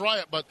they would try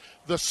it. But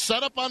the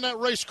setup on that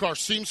race car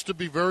seems to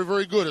be very,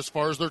 very good as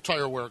far as their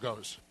tire wear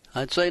goes.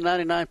 I'd say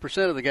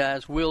 99% of the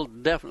guys will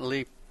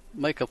definitely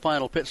make a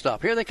final pit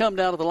stop. Here they come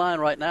down to the line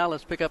right now.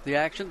 Let's pick up the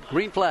action.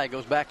 Green flag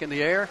goes back in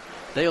the air.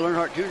 Dale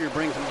Earnhardt Jr.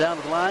 brings him down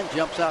to the line,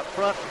 jumps out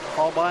front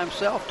all by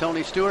himself.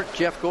 Tony Stewart,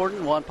 Jeff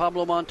Gordon, Juan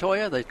Pablo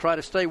Montoya. They try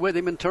to stay with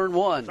him in turn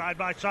 1.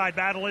 Side-by-side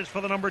battle is for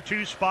the number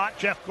 2 spot.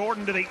 Jeff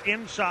Gordon to the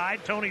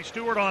inside, Tony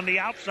Stewart on the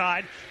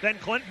outside. Then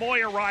Clint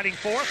Boyer riding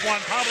 4th, Juan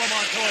Pablo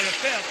Montoya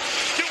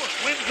 5th.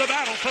 Stewart wins the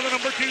battle for the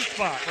number 2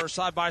 spot. First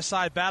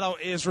side-by-side battle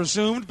is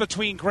resumed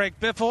between Greg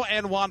Biffle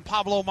and Juan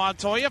Pablo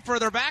Montoya.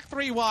 Further back,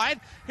 3 wide.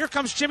 Here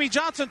comes Jimmy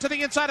Johnson to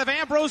the inside of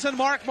Ambrose and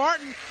Mark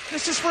Martin.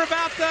 This is for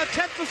about the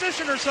 10th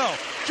position or so.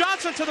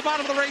 Johnson to the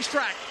bottom of the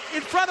racetrack.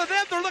 In front of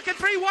them, they're looking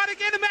 3 wide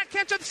again, and Matt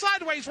Kenseth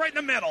sideways right in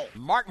the middle.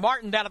 Mark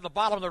Martin down at the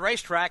bottom of the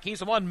racetrack. He's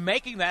the one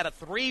making that a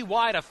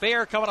 3-wide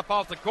affair coming up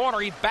off the corner.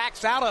 He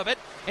backs out of it,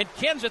 and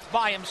Kenseth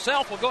by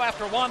himself will go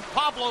after Juan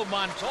Pablo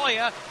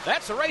Montoya.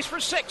 That's the race for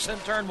 6 in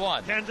turn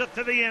 1. Kenseth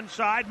to the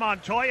inside,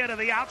 Montoya to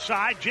the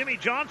outside. Jimmy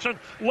Johnson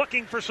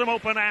looking for some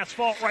open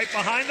asphalt right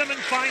behind them and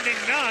finding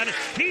none.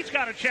 He's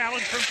got a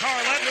challenge from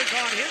Carl Edwards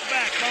on his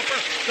back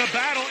bumper. The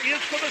battle is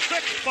for the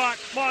 6th spot,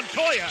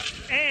 Montoya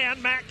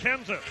and Matt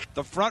Kenseth.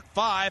 The front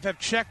 5 have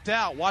checked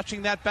out.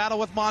 Watching that battle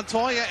with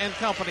Montoya and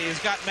company. He's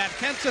got Matt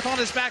Kenseth on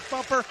his back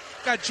bumper,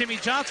 got Jimmy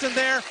Johnson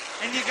there,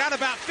 and you got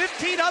about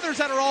 15 others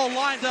that are all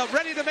lined up,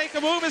 ready to make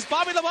a move as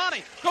Bobby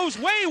Labonte goes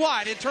way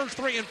wide in turns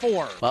 3 and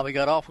 4. Bobby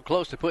got awful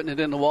close to putting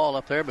it in the wall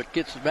up there, but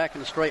gets it back in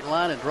the straight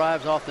line and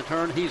drives off the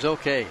turn. He's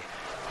okay.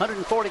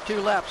 142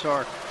 laps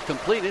are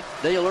completed.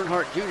 Dale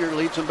Earnhardt Jr.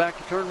 leads him back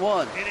to turn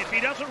 1. And if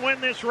he doesn't win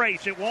this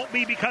race, it won't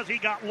be because he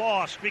got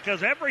lost,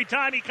 because every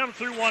time he comes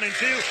through 1 and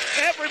 2,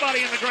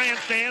 everybody in the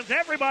grandstands,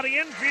 everybody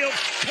infield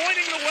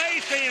pointing the way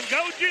saying,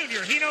 go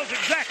Junior. He knows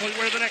exactly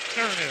where the next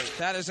turn is.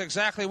 That is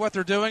exactly what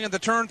they're doing in the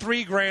turn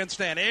 3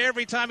 grandstand.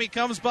 Every time he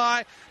comes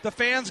by, the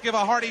fans give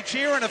a hearty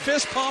cheer and a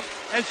fist pump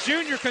as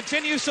Junior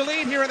continues to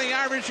lead here in the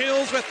Irish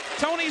Hills with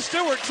Tony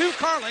Stewart 2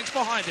 car lengths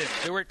behind him.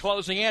 Stewart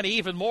closing in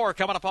even more,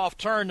 coming up off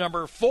turn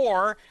number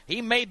 4.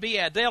 He may be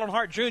a Dale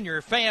Earnhardt Jr.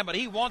 fan, but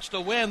he wants to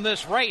win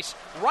this race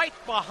right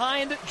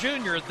behind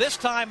Junior. This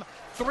time,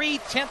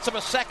 0.3 of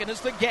a second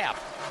is the gap.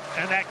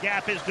 And that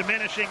gap is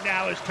diminishing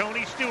now as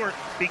Tony Stewart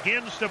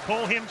begins to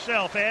pull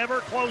himself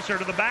ever closer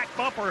to the back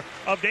bumper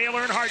of Dale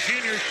Earnhardt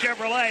Jr.'s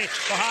Chevrolet.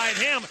 Behind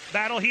him,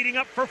 battle heating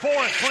up for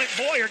fourth. Clint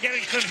Boyer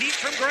getting some heat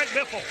from Greg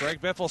Biffle. Greg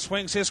Biffle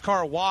swings his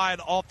car wide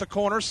off the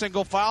corner.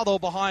 Single file, though,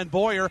 behind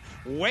Boyer.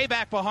 Way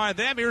back behind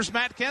them, here's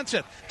Matt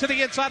Kenseth to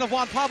the inside of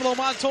Juan Pablo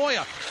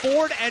Montoya.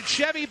 Ford and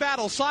Chevy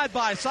battle side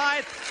by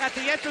side. At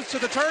the entrance to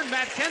the turn,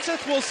 Matt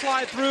Kenseth will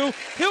slide through.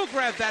 He'll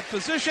grab that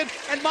position.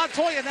 And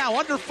Montoya now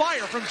under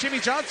fire from Jimmy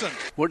Johnson.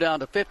 We're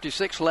down to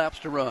 56 laps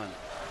to run.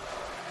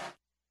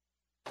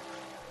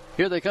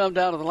 Here they come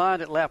down to the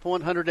line at lap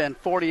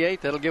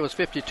 148. That'll give us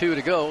 52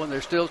 to go, and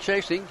they're still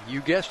chasing. You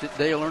guessed it,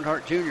 Dale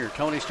Earnhardt Jr.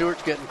 Tony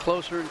Stewart's getting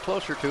closer and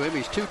closer to him.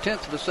 He's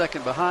 0.2 of a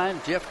second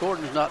behind. Jeff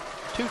Gordon's not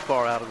too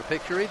far out of the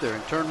picture either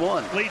in turn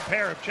one. Lead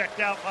pair have checked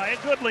out by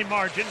a goodly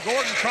margin.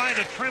 Gordon trying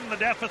to trim the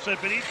deficit,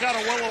 but he's got a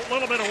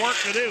little bit of work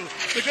to do.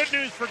 The good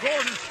news for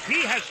Gordon,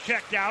 he has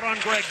checked out on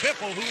Greg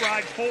Biffle, who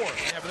rides fourth.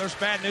 Yeah, but there's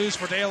bad news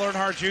for Dale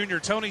Earnhardt Jr.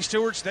 Tony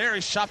Stewart's there.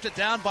 He's chopped it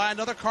down by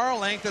another car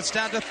length. It's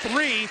down to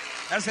 3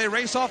 as they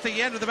race off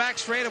the end of the back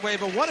straightaway.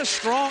 But what a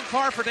strong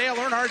car for Dale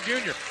Earnhardt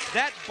Jr.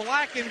 That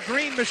black and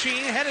green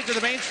machine headed to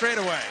the main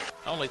straightaway.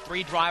 Only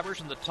 3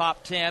 drivers in the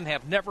top 10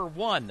 have never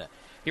won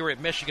here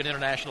at Michigan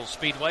International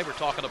Speedway. We're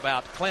talking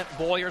about Clint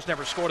Boyer's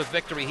never scored a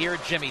victory here.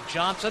 Jimmy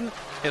Johnson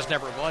has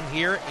never won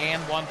here.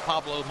 And Juan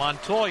Pablo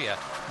Montoya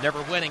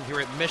never winning here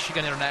at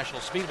Michigan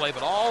International Speedway.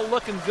 But all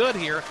looking good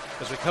here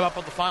as we come up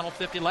on the final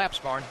 50 laps,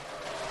 Barn.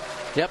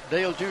 Yep,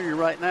 Dale Jr.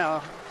 right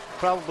now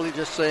probably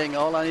just saying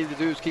all I need to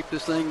do is keep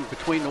this thing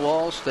between the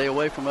walls, stay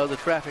away from other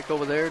traffic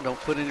over there, don't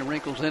put any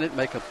wrinkles in it,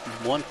 make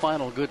one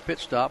final good pit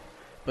stop.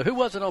 But who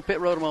was it on pit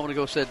road a moment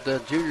ago said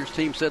Junior's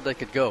team said they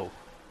could go?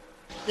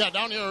 Yeah,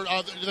 down here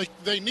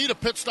they need a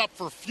pit stop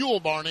for fuel,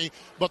 Barney,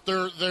 but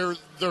they're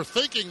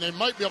thinking they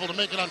might be able to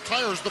make it on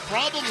tires. The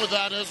problem with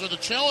that is, or the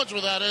challenge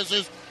with that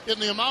is in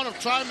the amount of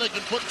time they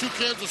can put 2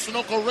 cans of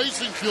Sunoco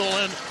racing fuel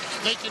in,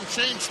 they can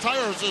change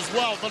tires as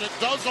well. But it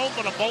does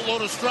open a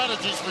boatload of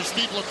strategies for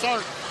Steve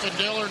Letarte and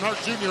Dale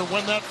Earnhardt Jr.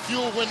 when that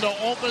fuel window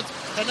opens.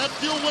 And that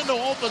fuel window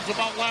opens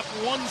about lap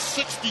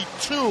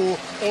 162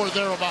 or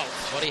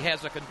thereabouts. But he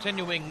has a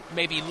continuing,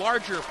 maybe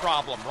larger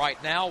problem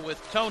right now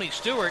with Tony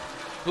Stewart,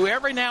 who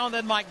every now and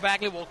then Mike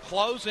Bagley will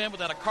close in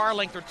within a car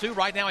length or 2.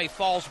 Right now he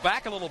falls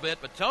back a little bit,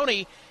 but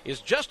Tony is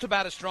just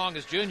about as strong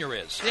as Junior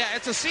is. Yeah,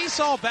 it's a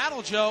seesaw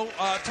battle, Joe.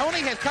 Tony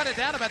had cut it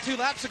down about 2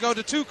 laps ago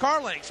to 2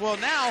 car lengths. Well,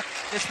 now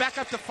it's back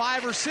up to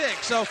 5 or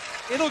 6. So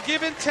it'll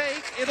give and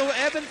take. It'll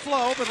ebb and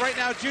flow, but right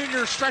now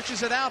Junior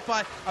stretches it out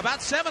by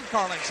about 7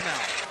 car lengths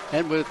now.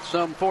 And with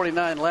some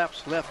 49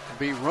 laps left to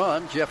be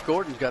run, Jeff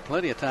Gordon's got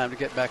plenty of time to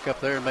get back up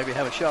there and maybe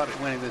have a shot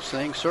at winning this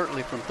thing,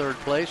 certainly from 3rd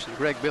place, and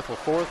Greg Biffle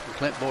 4th, and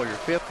Clint Boyer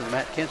 5th, and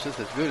Matt Kenseth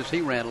as good as he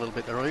ran a little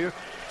bit earlier.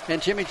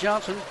 And Jimmy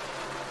Johnson,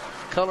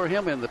 color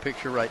him in the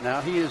picture right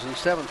now. He is in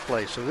 7th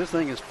place, so this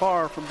thing is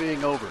far from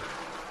being over.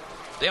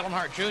 Dale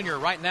Earnhardt Jr.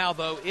 right now,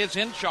 though, is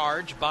in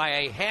charge by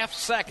a half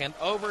second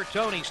over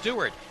Tony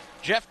Stewart.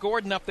 Jeff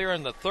Gordon up there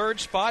in the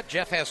 3rd spot.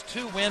 Jeff has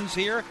 2 wins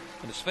here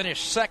and has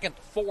finished 2nd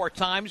 4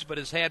 times, but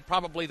has had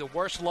probably the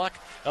worst luck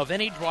of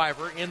any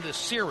driver in this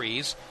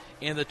series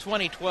in the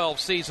 2012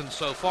 season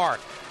so far.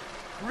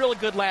 Really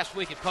good last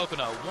week at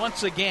Pocono.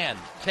 Once again,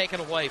 taken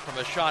away from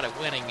a shot at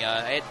winning.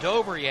 At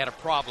Dover, he had a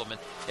problem. And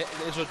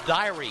there's a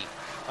diary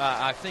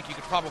I think you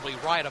could probably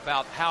write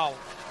about how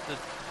the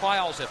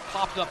trials have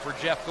popped up for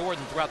Jeff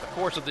Gordon throughout the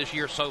course of this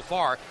year so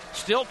far.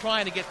 Still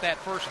trying to get that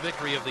first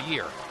victory of the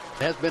year.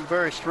 It has been a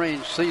very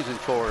strange season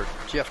for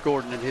Jeff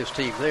Gordon and his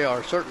team. They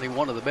are certainly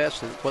one of the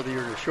best, whether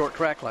you're at a short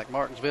track like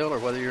Martinsville or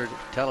whether you're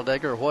at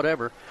Talladega or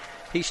whatever.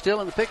 He's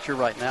still in the picture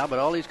right now, but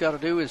all he's got to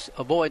do is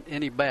avoid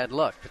any bad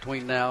luck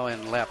between now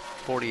and lap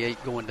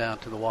 48 going down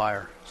to the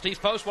wire. Steve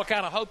Post, what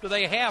kind of hope do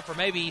they have for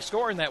maybe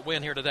scoring that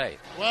win here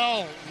today?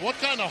 Well, what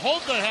kind of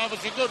hope they have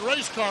is a good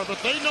race car, but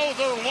they know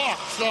their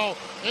luck, so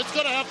it's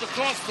going to have to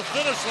cross the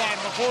finish line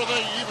before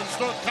they even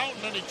start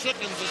counting any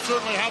chickens. They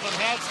certainly haven't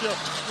had still.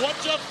 What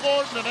Jeff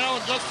Gordon and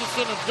Alan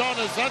Gustafson have done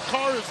is that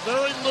car is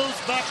very loose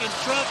back in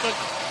traffic,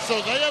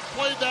 so they have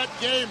played that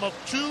game of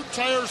 2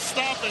 tires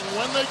stopping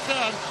when they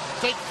can,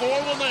 take 4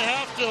 when they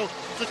have to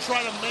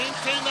try to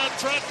maintain that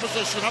track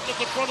position up at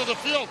the front of the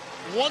field.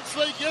 Once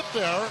they get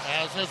there,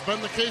 as has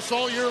been the case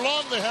all year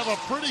long, they have a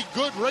pretty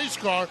good race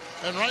car,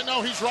 and right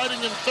now he's riding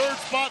in 3rd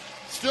spot.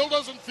 Still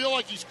doesn't feel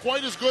like he's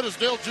quite as good as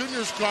Dale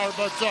Jr.'s car,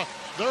 but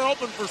they're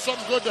hoping for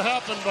something good to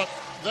happen, but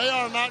they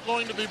are not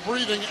going to be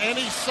breathing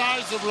any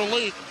sighs of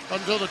relief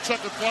until the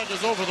checkered flag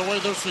is over the way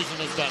their season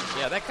has been.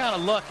 Yeah, that kind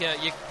of look,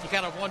 you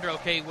kind of wonder,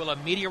 okay, will a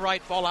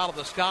meteorite fall out of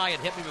the sky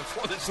and hit me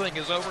before this thing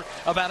is over?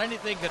 About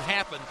anything could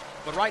happen.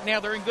 But right now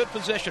they're in good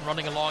position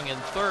running along in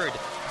 3rd.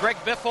 Greg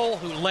Biffle,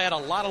 who led a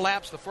lot of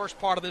laps the first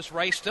part of this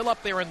race, still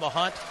up there in the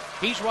hunt.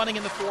 He's running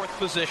in the 4th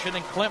position.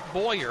 And Clint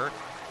Boyer,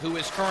 who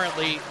is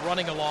currently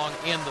running along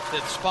in the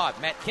 5th spot.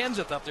 Matt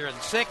Kenseth up there in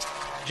 6th.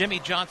 Jimmy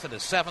Johnson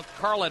is 7th.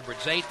 Carl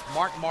Edwards 8th.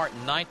 Mark Martin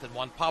 9th. And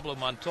Juan Pablo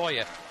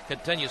Montoya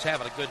continues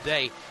having a good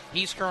day.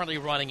 He's currently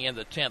running in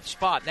the 10th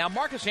spot. Now,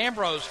 Marcus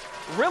Ambrose,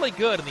 really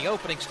good in the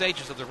opening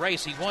stages of the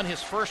race. He won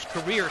his first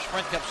career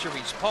Sprint Cup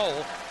Series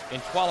pole in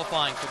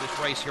qualifying for this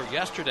race here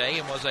yesterday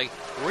and was a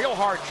real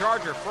hard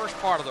charger first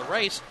part of the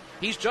race.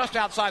 He's just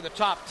outside the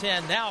top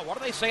 10 now. What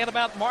are they saying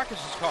about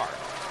Marcus's car?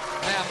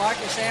 Yeah,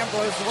 Marcus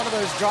Ambrose is one of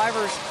those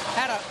drivers,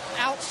 had an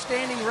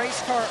outstanding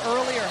race car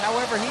earlier.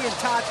 However, he and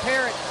Todd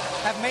Parrott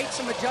have made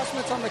some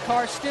adjustments on the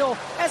car. Still,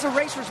 as a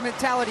racer's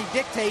mentality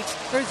dictates,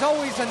 there's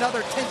always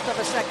another tenth of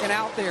a second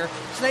out there.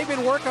 So they've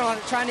been working on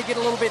it, trying to get a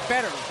little bit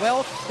better.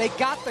 Well, they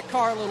got the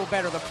car a little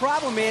better. The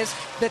problem is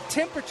the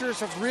temperatures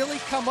have really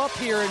come up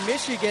here in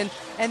Michigan,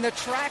 and the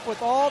track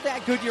with all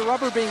that Goodyear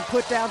rubber being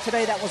put down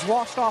today that was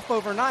washed off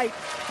overnight,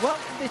 well,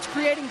 it's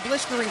creating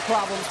blistering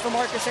problems for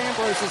Marcus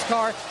Ambrose's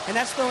car, and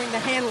that's throwing the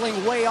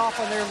handling way off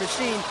on their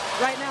machine.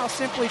 Right now,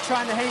 simply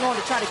trying to hang on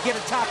to try to get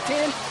a top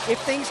 10. If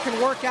things can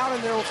work out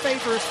in their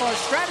favor as far as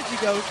strategy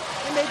goes,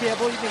 they may be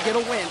able to even get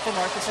a win for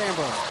Marcus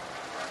Ambrose.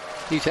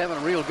 He's having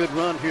a real good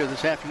run here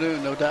this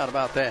afternoon, no doubt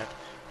about that.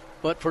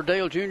 But for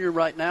Dale Jr.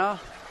 right now,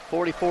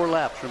 44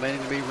 laps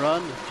remaining to be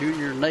run.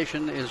 Junior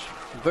Nation is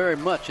very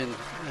much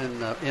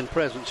in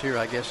presence here,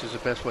 I guess is the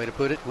best way to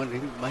put it. When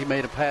he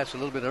made a pass a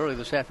little bit early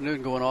this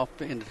afternoon going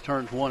off into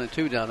turns 1 and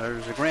 2 down there.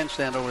 There's a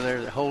grandstand over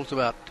there that holds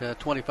about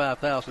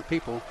 25,000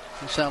 people.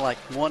 It sounds like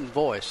one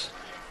voice.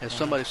 As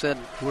somebody said,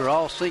 we're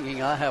all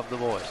singing, I have the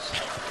voice.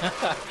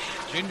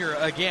 Junior,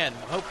 again,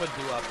 hoping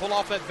to pull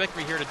off that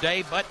victory here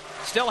today, but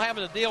still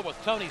having to deal with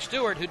Tony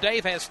Stewart, who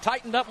Dave has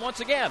tightened up once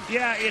again.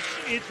 Yeah,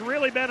 it's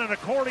really been an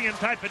accordion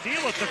type of deal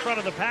at the front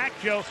of the pack,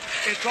 Joe.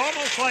 It's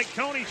almost like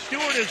Tony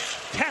Stewart is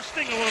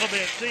testing a little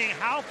bit, seeing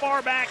how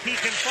far back he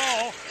can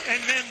fall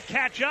and then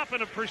catch up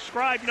in a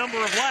prescribed number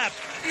of laps.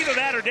 Either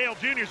that or Dale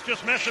Jr.'s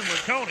just messing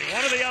with Tony,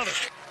 one or the other.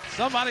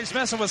 Somebody's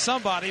messing with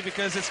somebody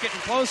because it's getting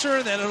closer,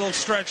 and then it'll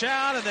stretch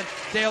out, and then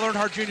Dale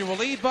Earnhardt Jr. will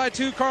lead by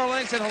 2 car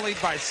lengths, and he'll lead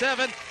by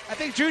 7. I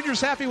think Junior's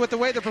happy with the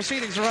way the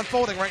proceedings are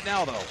unfolding right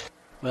now, though.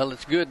 Well,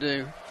 it's good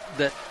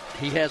that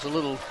he has a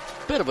little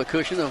bit of a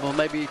cushion of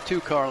maybe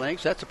 2 car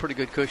lengths. That's a pretty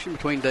good cushion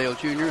between Dale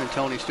Jr. and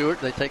Tony Stewart.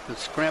 They take the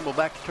scramble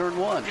back to turn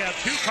 1. Yeah,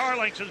 2 car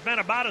lengths has been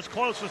about as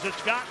close as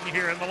it's gotten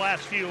here in the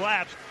last few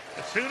laps.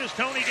 As soon as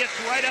Tony gets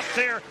right up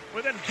there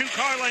within 2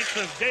 car lengths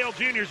of Dale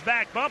Jr.'s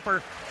back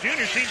bumper,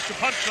 Jr. seems to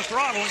punch the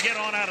throttle and get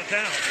on out of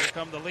town. Here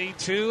come the lead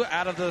 2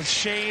 out of the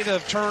shade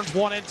of turns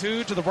 1 and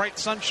 2 to the bright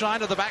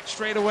sunshine of the back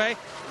straightaway.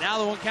 Now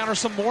they'll encounter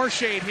some more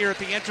shade here at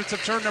the entrance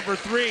of turn number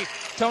 3.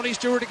 Tony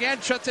Stewart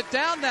again shuts it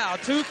down now.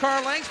 2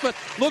 car lengths, but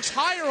looks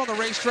higher on the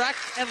racetrack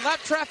and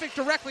lap traffic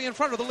directly in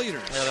front of the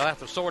leaders. Yeah, they'll have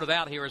to sort it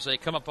out here as they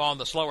come up on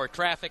the slower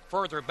traffic.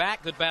 Further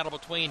back, good battle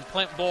between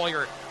Clint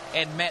Boyer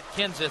and Matt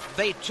Kenseth.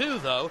 They, too,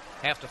 though,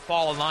 have to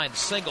fall in line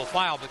single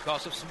file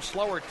because of some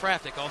slower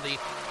traffic on the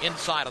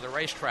inside of the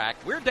racetrack.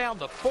 We're down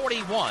to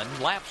 41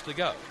 laps to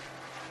go.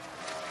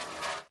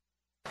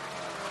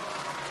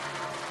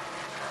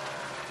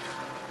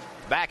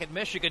 Back in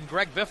Michigan,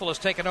 Greg Biffle has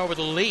taken over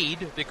the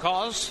lead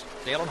because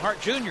Dale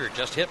Earnhardt Jr.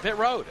 just hit pit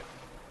road.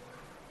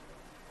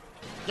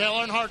 Dale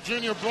Earnhardt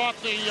Jr. brought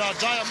the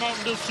Diet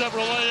Mountain Dew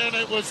Chevrolet in.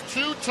 It was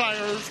 2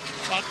 tires,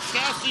 a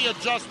chassis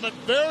adjustment,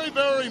 very,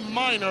 very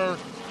minor,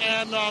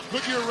 and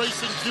Goodyear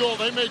Racing Fuel.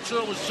 They made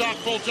sure it was chock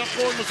full. Jeff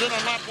Gordon was in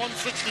on lap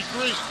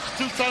 163,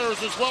 2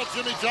 tires as well.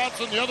 Jimmy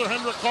Johnson, the other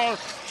Hendrick car,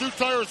 2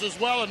 tires as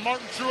well. And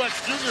Martin Truex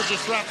Jr.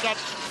 just wrapped up.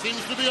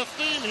 Seems to be a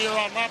theme here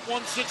on lap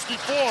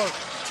 164.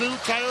 2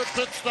 tire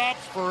pit stops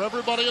for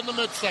everybody in the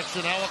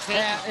midsection, Alex.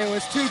 Yeah, it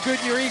was 2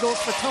 Goodyear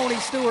Eagles for Tony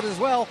Stewart as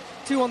well.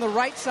 2 on the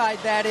right side,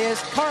 that is.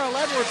 Carl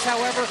Edwards,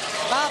 however,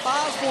 Bob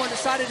Osborne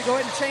decided to go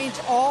ahead and change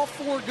all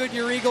 4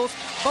 Goodyear Eagles,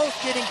 both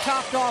getting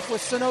topped off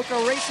with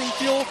Sunoco Racing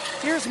Fuel.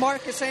 Here's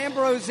Marcus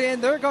Ambrose in.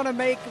 They're going to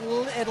make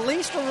at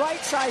least a right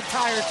side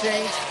tire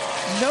change.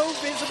 No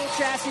visible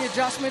chassis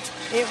adjustments.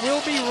 It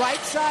will be right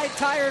side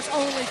tires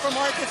only for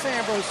Marcus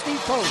Ambrose. Steve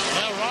Post.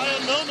 Now,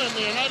 Ryan Newman,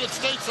 the United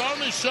States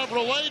Army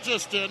Chevrolet,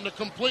 just in to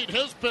complete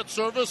his pit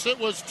service. It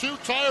was 2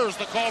 tires,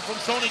 the call from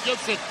Tony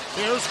Gibson.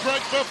 Here's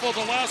Greg Biffle,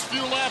 the last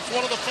few laps,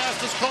 one of the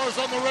fastest cars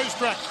on the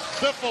racetrack.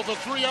 Biffle, the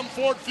 3M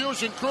Ford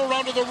Fusion, crew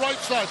around to the right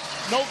side.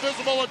 No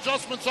visible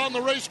adjustments on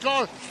the race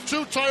car.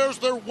 2 tires,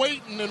 they're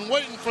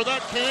waiting for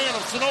that can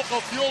of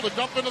Sunoco fuel to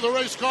dump into the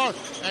race car.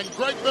 And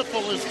Greg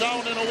Biffle is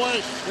down and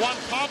away. Juan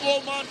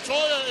Pablo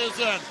Montoya is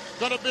in.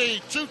 Going to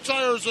be 2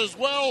 tires as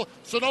well.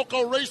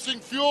 Sunoco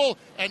Racing Fuel.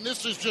 And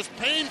this is just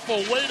painful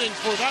waiting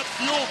for that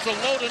fuel to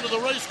load into the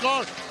race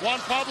car. Juan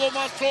Pablo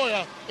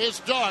Montoya is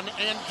done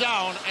and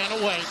down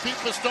and away. Pete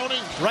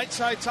Pistone. Right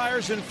side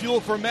tires and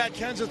fuel for Matt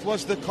Kenseth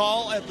was the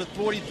call at the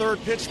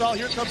 43rd pit stall.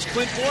 Here comes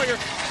Clint Boyer.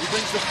 He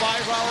brings the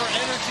 5-hour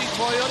Energy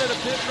Toyota to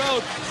pit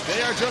road.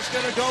 They are just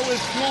going to go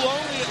with fuel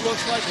only, it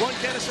looks like. 1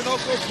 can of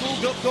Sunoco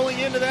fuel going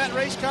into that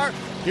race car.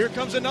 Here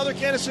comes another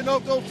can of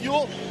Sunoco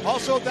fuel.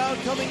 Also down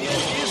coming in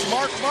is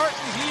Mark Martin.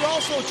 He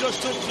also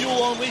just took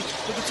fuel only.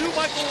 So the 2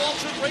 Michael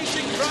Waltrip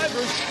Racing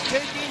drivers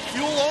taking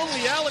fuel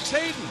only. Alex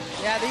Hayden.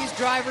 Yeah, these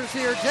drivers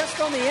here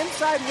just on the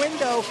inside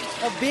window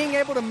of being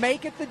able to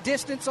make it the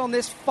distance on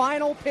this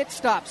final pit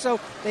stop. So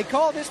they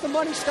call this the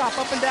money stop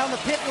up and down the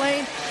pit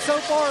lane. So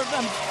far,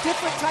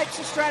 different types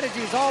of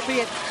strategies,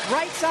 albeit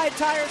right side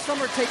tires.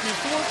 Some are taking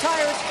 4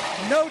 tires.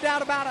 No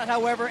doubt about it,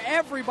 however,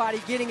 everybody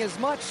getting as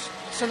much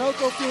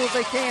Sunoco fuel as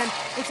they can.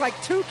 Looks like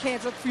 2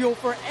 cans of fuel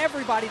for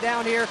everybody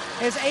down here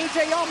as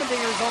A.J.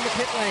 Allmendinger is on the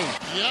pit lane.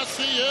 Yes,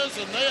 he is,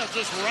 and they have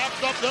just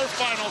wrapped up their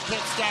final pit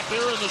stop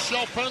here in the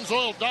Shell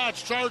Pennzoil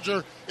Dodge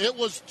Charger. It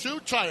was 2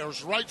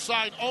 tires, right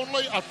side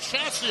only, a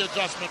chassis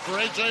adjustment for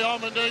A.J.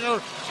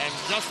 Allmendinger, and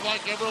just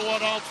like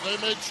everyone else, they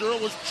made sure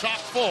it was chock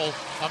full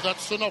of that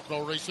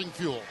Sunoco racing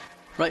fuel.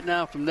 Right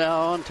now, from now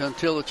on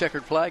until the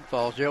checkered flag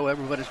falls, Joe,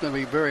 everybody's going to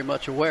be very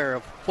much aware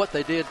of what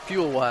they did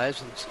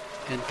fuel-wise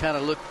and kind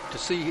of look to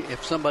see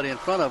if somebody in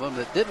front of them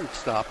that didn't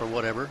stop or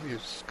whatever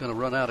is going to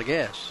run out of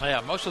gas.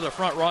 Yeah, most of the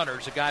front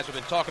runners, the guys we've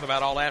been talking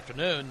about all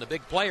afternoon, the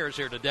big players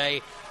here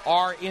today,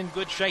 are in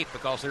good shape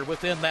because they're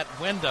within that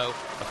window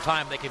of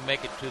time they can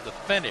make it to the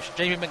finish.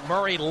 Jamie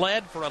McMurray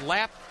led for a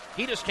lap.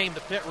 He just came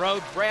to pit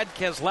road. Brad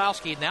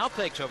Keselowski now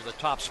takes over the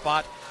top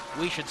spot.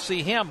 We should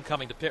see him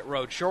coming to pit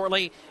road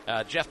shortly.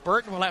 Jeff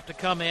Burton will have to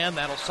come in.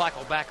 That'll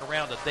cycle back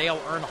around to Dale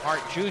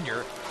Earnhardt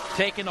Jr.,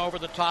 taking over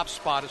the top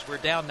spot as we're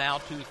down now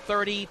to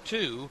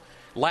 32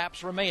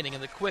 laps remaining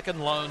in the Quicken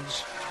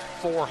Loans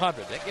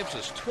 400. That gives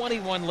us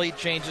 21 lead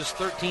changes,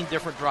 13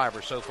 different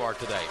drivers so far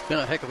today. Been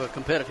a heck of a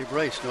competitive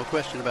race, no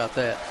question about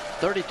that.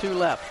 32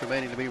 laps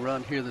remaining to be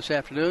run here this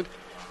afternoon.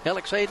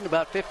 Alex Hayden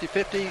about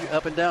 50-50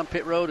 up and down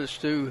pit road as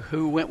to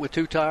who went with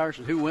 2 tires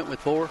and who went with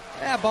 4.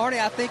 Yeah, Barney,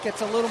 I think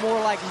it's a little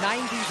more like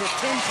 90 to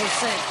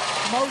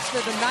 10%. Most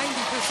of the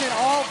 90%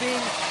 all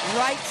being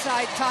right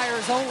side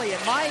tires only.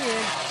 At my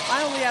end,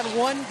 I only had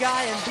 1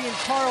 guy, and being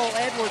Carl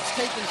Edwards,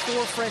 taking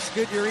 4 fresh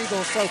Goodyear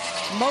Eagles. So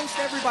most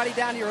everybody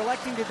down here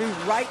electing to do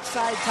right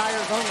side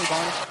tires only,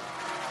 Barney.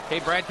 Okay,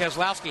 Brad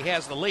Keselowski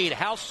has the lead.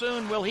 How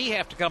soon will he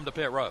have to come to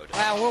pit road?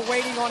 Well, we're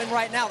waiting on him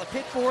right now. The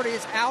pit board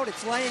is out.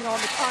 It's laying on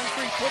the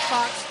concrete pit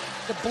box.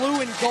 The blue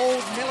and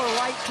gold Miller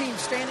Lite team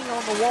standing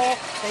on the wall.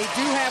 They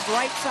do have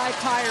right side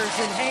tires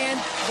in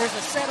hand. There's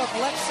a set of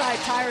left side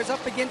tires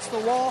up against the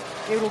wall.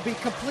 It will be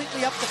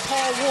completely up to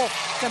Paul Wolf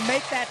to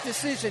make that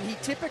decision. He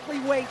typically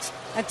waits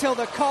until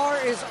the car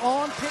is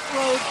on pit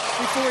road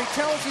before he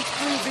tells his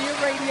crew via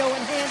radio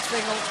and hand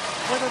signals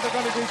whether they're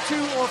going to do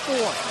 2 or 4.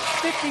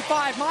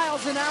 55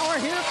 miles an hour.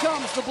 Here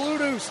comes the Blue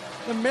Deuce.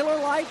 The Miller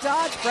Lite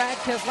Dodge. Brad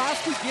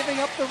Keselowski giving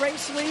up the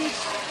race lead,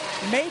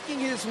 making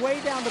his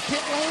way down the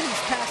pit lane.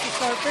 He's past the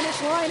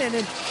start-finish line, and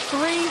in 3,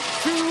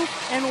 2,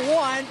 and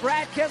 1,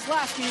 Brad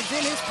Keselowski is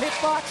in his pit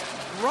box.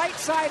 Right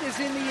side is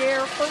in the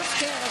air. First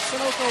can of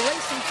Sunoco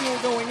racing fuel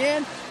going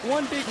in.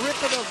 1 big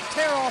rip of the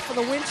tear off of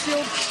the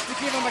windshield to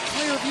give him a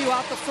clear view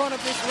out the front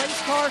of this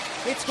race car.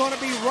 It's going to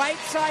be right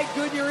side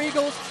Goodyear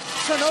Eagles.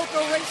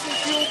 Sunoco racing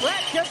fuel.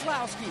 Brad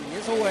Keselowski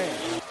is away.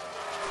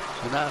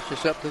 So now it's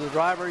just up to the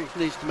driver. He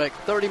needs to make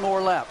 30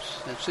 more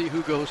laps and see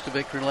who goes to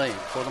victory lane.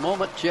 For the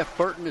moment, Jeff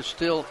Burton is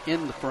still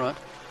in the front.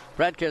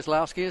 Brad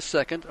Keselowski is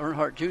second.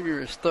 Earnhardt Jr.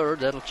 is third.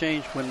 That'll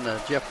change when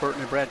Jeff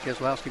Burton and Brad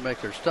Keselowski make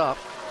their stop,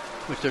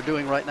 which they're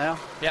doing right now.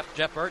 Yep,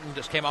 Jeff Burton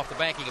just came off the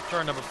banking of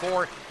turn number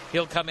 4.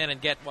 He'll come in and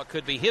get what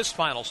could be his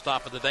final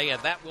stop of the day, and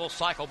that will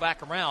cycle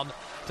back around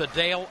to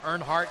Dale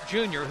Earnhardt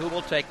Jr., who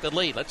will take the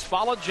lead. Let's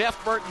follow Jeff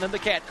Burton in the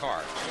cat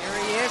car.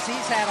 Here he is.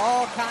 He's had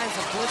all kinds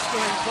of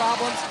blistering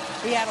problems.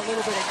 He had a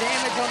little bit of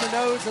damage on the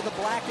nose of the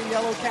black and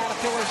yellow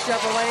Caterpillar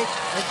Chevrolet.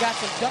 They've got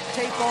some duct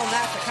tape on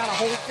that to kind of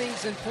hold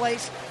things in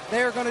place.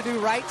 They're going to do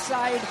right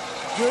side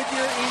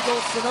Goodyear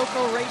Eagles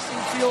Sunoco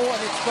racing fuel,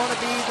 and it's going to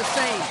be the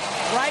same.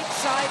 Right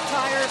side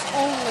tires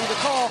only. The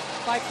call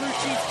by crew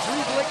chief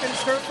Drew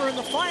Blickensderfer, in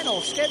the final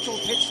scheduled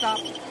pit stop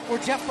for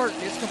Jeff Burton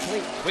is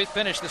complete. We've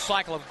finished the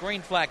cycle of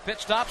green flag pit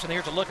stops, and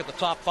here's a look at the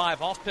top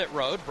 5 off pit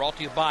road, brought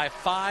to you by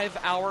 5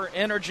 Hour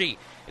Energy.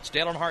 It's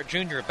Dale Earnhardt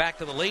Jr. back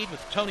to the lead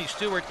with Tony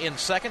Stewart in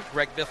second,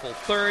 Greg Biffle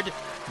third,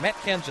 Matt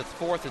Kenseth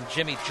fourth, and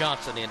Jimmy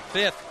Johnson in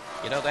fifth.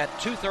 You know that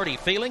 2:30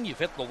 feeling? You've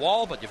hit the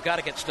wall, but you've got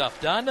to get stuff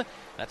done.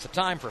 That's the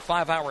time for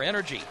 5 Hour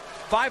Energy.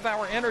 5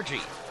 Hour Energy,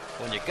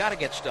 when you got to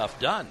get stuff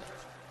done.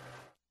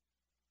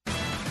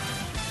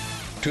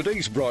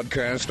 Today's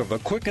broadcast of the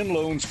Quicken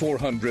Loans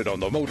 400 on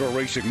the Motor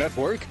Racing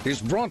Network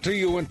is brought to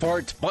you in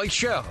part by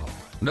Shell.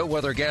 No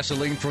other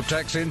gasoline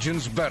protects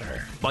engines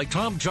better. By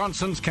Tom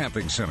Johnson's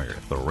Camping Center,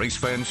 the race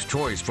fans'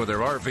 choice for their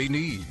RV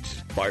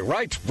needs. By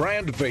Wright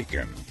Brand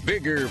Bacon,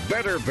 bigger,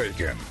 better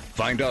bacon.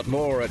 Find out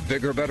more at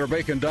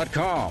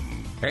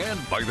biggerbetterbacon.com.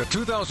 And by the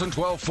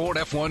 2012 Ford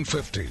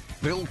F-150,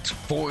 built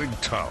Ford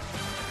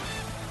tough.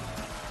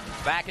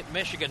 Back at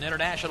Michigan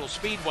International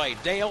Speedway,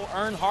 Dale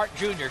Earnhardt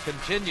Jr.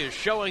 continues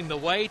showing the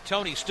way.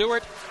 Tony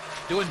Stewart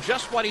doing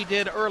just what he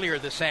did earlier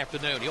this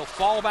afternoon. He'll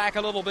fall back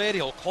a little bit.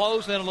 He'll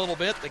close in a little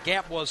bit. The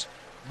gap was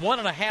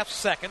 1.5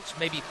 seconds.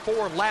 Maybe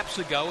 4 laps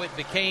ago, it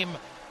became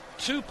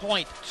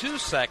 2.2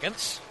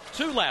 seconds.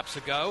 2 laps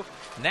ago.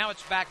 Now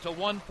it's back to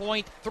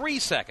 1.3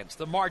 seconds.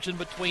 The margin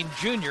between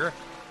Junior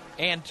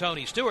and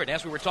Tony Stewart.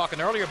 As we were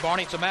talking earlier,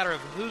 Barney, it's a matter of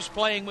who's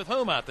playing with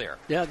whom out there.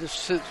 Yeah, just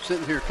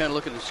sitting here kind of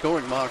looking at the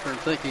scoring monitor and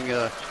thinking,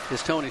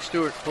 is Tony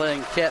Stewart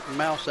playing cat and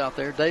mouse out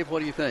there? Dave, what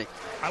do you think?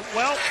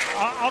 Well,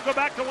 I'll go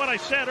back to what I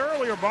said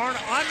earlier, Barn.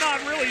 I'm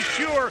not really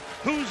sure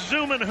who's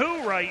zooming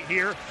who right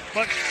here,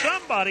 but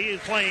somebody is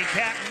playing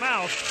cat and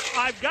mouse.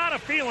 I've got a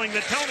feeling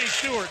that Tony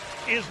Stewart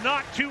is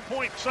not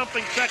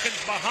 2-point-something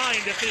seconds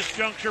behind at this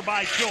juncture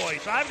by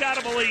choice. I've got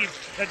to believe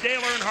that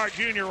Dale Earnhardt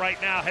Jr.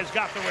 right now has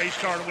got the race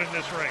car to win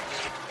this race.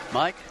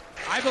 Mike?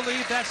 I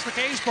believe that's the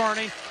case,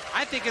 Barney.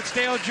 I think it's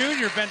Dale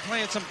Jr. been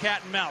playing some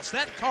cat and mouse.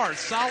 That car is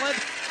solid.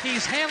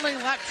 He's handling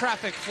lap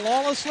traffic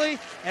flawlessly.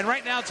 And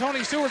right now,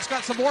 Tony Stewart's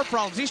got some more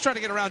problems. He's trying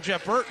to get around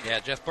Jeff Burton. Yeah,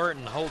 Jeff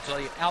Burton holds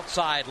the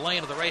outside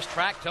lane of the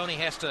racetrack. Tony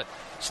has to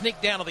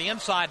sneak down to the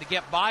inside to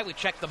get by. We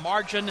check the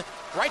margin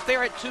right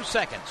there at 2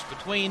 seconds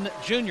between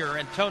Jr.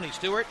 and Tony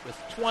Stewart with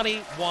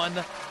 21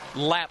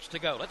 laps to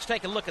go. Let's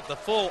take a look at the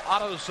full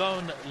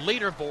AutoZone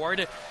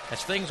leaderboard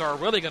as things are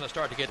really going to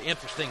start to get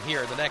interesting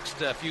here in the next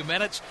few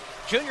minutes.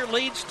 Junior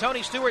leads,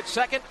 Tony Stewart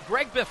second,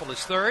 Greg Biffle is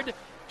third,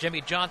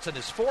 Jimmy Johnson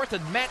is fourth,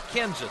 and Matt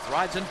Kenseth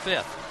rides in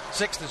fifth.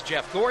 Sixth is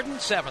Jeff Gordon,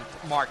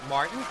 seventh Mark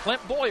Martin,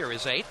 Clint Boyer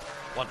is eighth,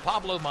 Juan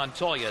Pablo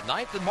Montoya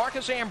ninth, and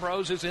Marcus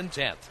Ambrose is in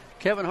 10th.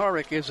 Kevin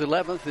Harvick is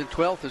 11th, and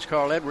 12th is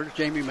Carl Edwards.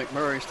 Jamie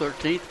McMurray is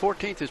 13th.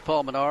 14th is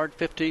Paul Menard.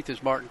 15th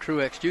is Martin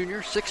Truex Jr.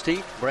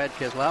 16th, Brad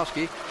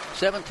Keselowski.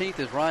 17th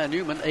is Ryan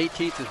Newman.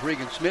 18th is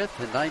Regan Smith.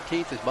 And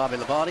 19th is Bobby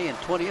Labonte. And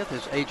 20th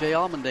is A.J.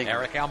 Allmendinger.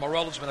 Eric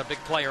Almirola's been a big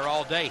player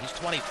all day. He's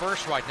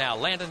 21st right now.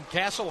 Landon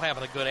Castle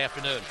having a good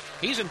afternoon.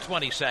 He's in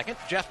 22nd.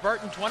 Jeff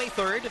Burton,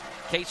 23rd.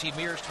 Casey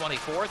Mears,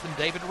 24th. And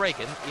David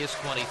Ragan is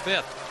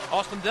 25th.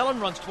 Austin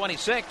Dillon runs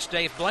 26th.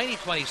 Dave Blaney,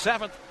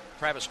 27th.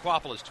 Travis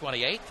Kvapil is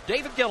 28th,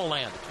 David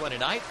Gilliland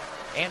 29th,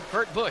 and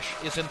Kurt Busch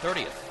is in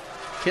 30th.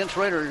 Ken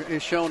Schrader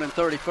is shown in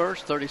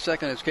 31st.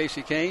 32nd is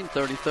Casey Kane.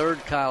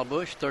 33rd, Kyle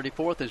Busch.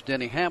 34th is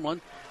Denny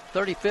Hamlin.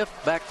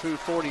 35th back through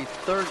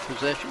 43rd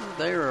position.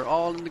 They are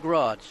all in the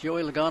garage.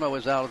 Joey Logano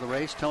is out of the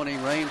race. Tony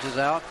Raines is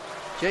out.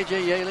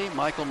 J.J. Yaley,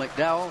 Michael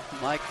McDowell,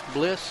 Mike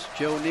Bliss,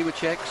 Joe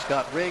Nemechek,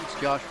 Scott Riggs,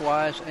 Josh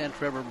Wise, and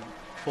Trevor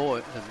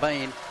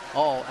Bayne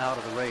all out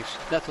of the race.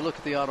 That's a look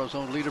at the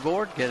AutoZone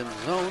leaderboard. Get in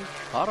the zone.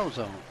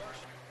 AutoZone.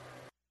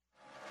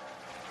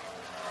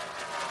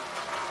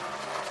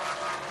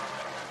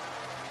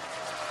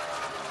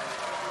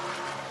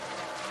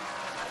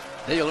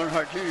 Dale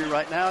Earnhardt Jr.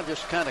 right now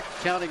just kind of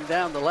counting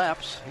down the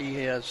laps. He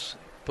has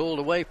pulled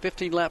away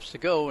 15 laps to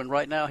go, and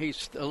right now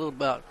he's a little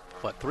about,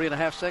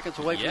 3.5 seconds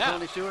away from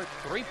Tony Stewart?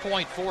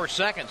 3.4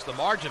 seconds, the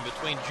margin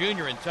between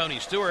Jr. and Tony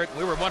Stewart.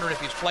 We were wondering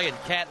if he's playing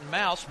cat and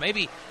mouse,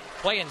 maybe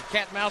playing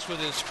cat and mouse with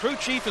his crew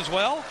chief as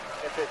well.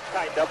 If it's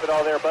tightened up at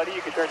all there, buddy,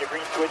 you can turn your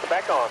green switch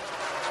back on.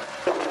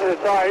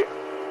 Sorry.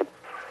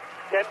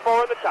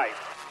 10-4 the tight.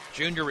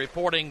 Junior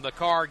reporting the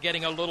car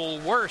getting a little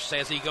worse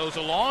as he goes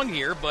along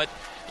here, but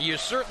you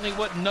certainly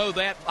wouldn't know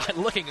that by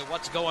looking at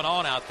what's going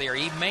on out there.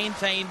 He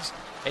maintains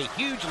a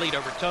huge lead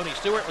over Tony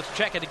Stewart. Let's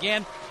check it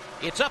again.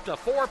 It's up to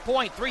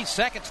 4.3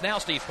 seconds now,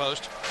 Steve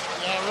Post.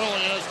 Yeah, it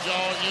really is,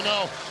 Joe. You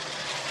know,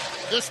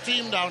 this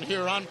team down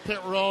here on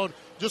pit road,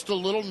 just a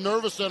little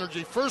nervous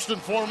energy. First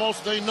and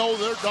foremost, they know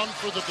they're done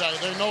for the day.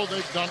 They know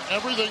they've done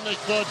everything they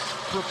could,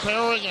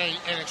 preparing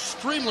an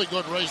extremely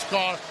good race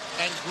car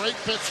and great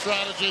pit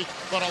strategy,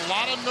 but a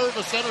lot of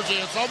nervous energy.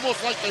 It's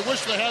almost like they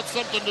wish they had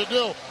something to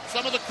do.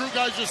 Some of the crew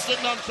guys just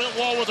sitting on pit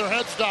wall with their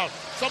heads down.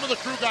 Some of the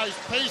crew guys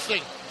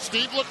pacing.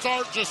 Steve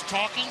Letarte just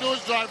talking to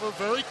his driver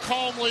very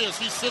calmly as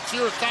he sits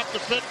here atop the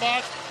pit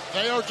box.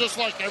 They are just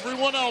like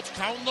everyone else,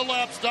 counting the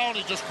laps down.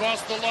 He just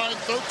crossed the line,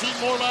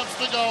 13 more laps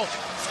to go.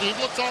 Steve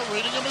Letarte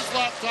reading him his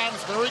lap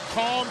times, very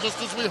calm,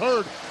 just as we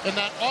heard in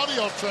that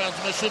audio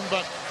transmission,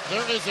 but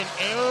there is an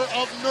air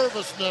of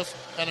nervousness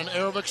and an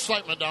air of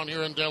excitement down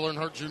here in Dale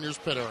Earnhardt Jr.'s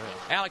pit area.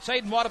 Alex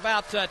Hayden, what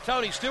about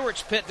Tony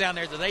Stewart's pit down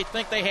there? Do they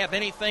think they have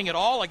anything at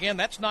all? Again,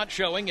 that's not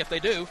showing if they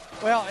do.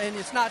 Well, and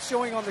it's not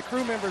showing on the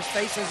crew members'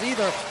 faces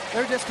either.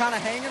 They're just kind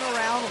of hanging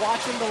around,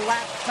 watching the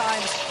lap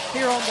times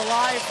here on the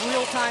live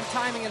real-time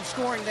timing and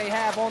scoring they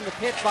have on the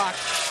pit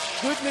box.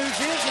 Good news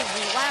is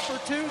a lap or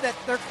two that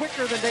they're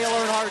quicker than Dale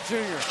Earnhardt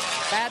Jr.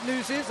 Bad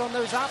news is on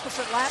those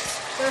opposite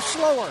laps, they're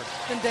slower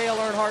than Dale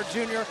Earnhardt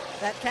Jr.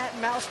 That cat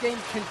and mouse game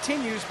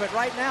continues, but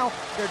right now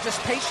they're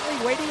just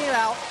patiently waiting it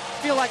out.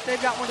 Feel like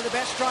they've got one of the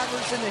best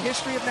drivers in the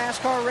history of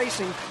NASCAR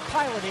racing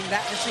piloting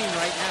that machine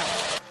right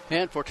now.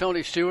 And for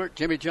Tony Stewart,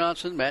 Jimmy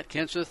Johnson, Matt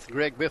Kenseth,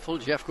 Greg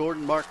Biffle, Jeff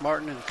Gordon, Mark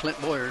Martin, and Clint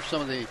Boyer,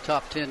 some of the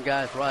top 10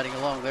 guys riding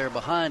along there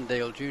behind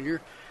Dale Jr.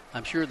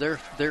 I'm sure they're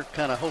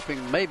kind of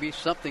hoping maybe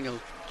something will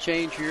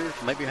change here,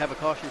 maybe have a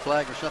caution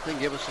flag or something,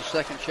 give us a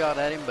second shot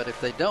at him. But if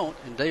they don't,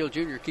 and Dale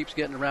Jr. keeps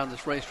getting around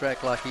this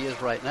racetrack like he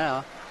is right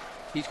now,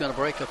 he's going to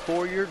break a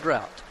 4-year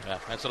drought. Yeah,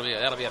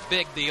 that'll be a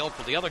big deal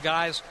for the other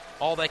guys.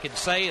 All they can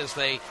say is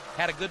they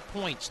had a good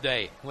points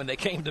day when they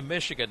came to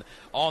Michigan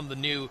on the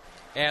new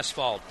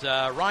asphalt.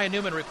 Ryan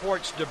Newman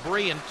reports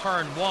debris in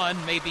turn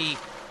 1, maybe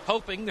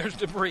hoping there's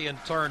debris in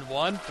turn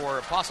one for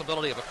a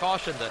possibility of a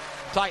caution to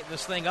tighten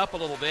this thing up a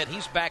little bit.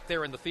 He's back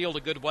there in the field a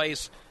good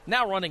ways,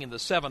 now running in the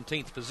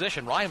 17th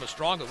position. Ryan was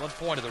strong at one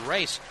point of the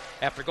race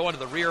after going to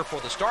the rear for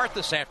the start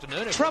this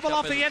afternoon. Trouble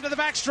off the end of the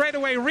back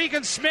straightaway.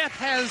 Regan Smith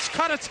has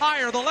cut a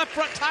tire, the left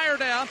front tire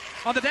down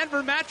on the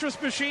Denver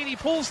mattress machine. He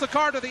pulls the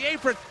car to the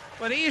apron,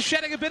 but he is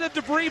shedding a bit of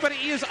debris, but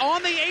he is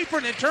on the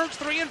apron in turns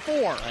 3 and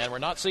 4. And we're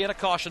not seeing a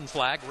caution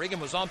flag. Regan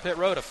was on pit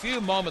road a few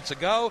moments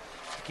ago.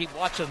 Keep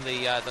watching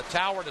the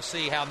tower to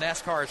see how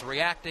NASCAR is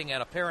reacting,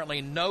 and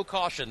apparently no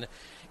caution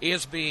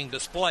is being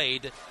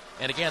displayed.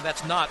 And again,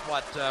 that's not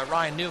what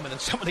Ryan Newman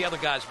and some of the other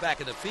guys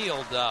back in the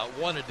field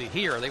wanted to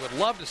hear. They would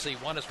love to see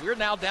one, as we're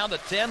now down to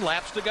 10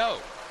 laps to go.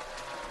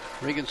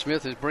 Regan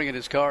Smith is bringing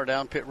his car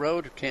down pit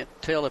road. Can't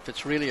tell if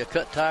it's really a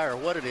cut tire or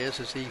what it is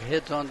as he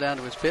heads on down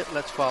to his pit.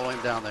 Let's follow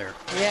him down there.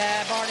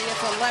 Yeah, Barney,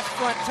 it's a left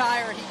front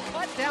tire. He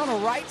cut down a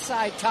right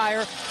side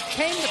tire,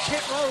 came to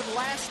pit road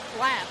last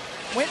lap,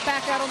 went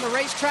back out on the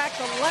racetrack.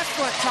 The left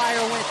front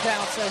tire went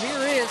down. So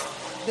here is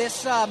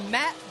this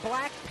matte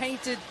black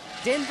painted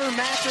Denver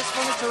Mattress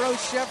Furniture Row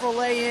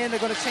Chevrolet in. They're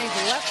going to change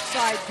the left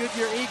side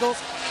Goodyear Eagles.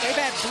 They've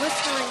had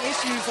blistering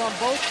issues on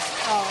both,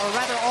 or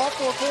rather all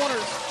four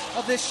corners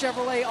of this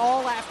Chevrolet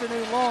all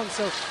afternoon long.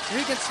 So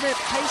Regan Smith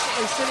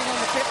patiently sitting on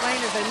the pit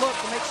lane as they look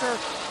to make sure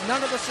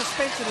none of the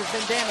suspension has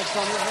been damaged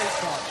on his race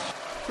car.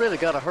 Really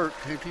got to hurt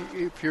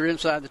if you're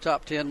inside the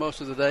top 10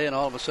 most of the day, and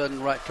all of a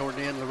sudden right toward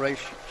the end of the race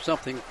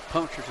something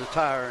punctures a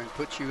tire and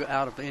puts you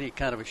out of any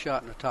kind of a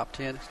shot in the top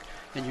 10,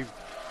 and you've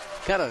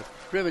kind of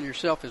driven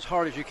yourself as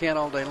hard as you can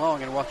all day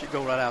long and watch it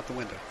go right out the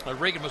window.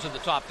 Regan was in the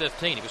top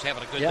 15. He was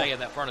having a good day in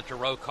that Furniture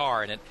Row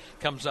car, and it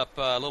comes up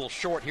a little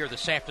short here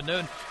this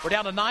afternoon. We're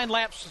down to 9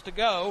 laps to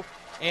go,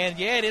 and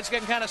it is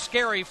getting kind of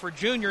scary for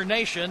Junior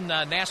Nation.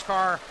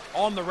 NASCAR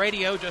on the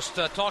radio just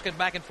talking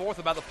back and forth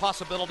about the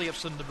possibility of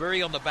some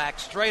debris on the back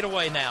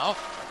straightaway now,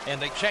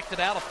 and they checked it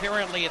out.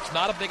 Apparently it's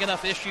not a big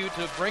enough issue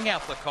to bring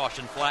out the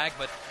caution flag,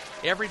 but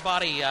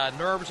everybody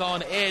nerves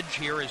on edge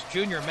here as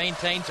Junior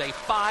maintains a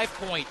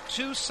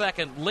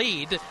 5.2-second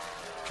lead,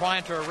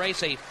 trying to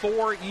erase a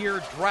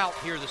 4-year drought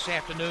here this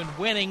afternoon,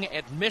 winning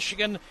at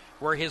Michigan,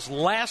 where his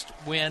last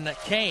win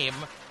came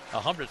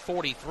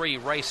 143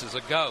 races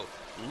ago.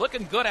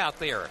 Looking good out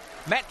there.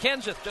 Matt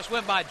Kenseth just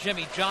went by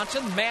Jimmy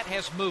Johnson. Matt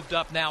has moved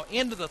up now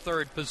into the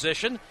 3rd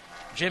position.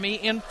 Jimmy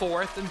in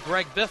 4th, and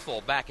Greg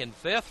Biffle back in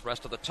 5th.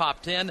 Rest of the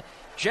top 10,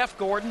 Jeff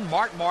Gordon,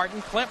 Mark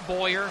Martin, Clint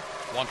Boyer,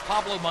 Juan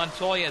Pablo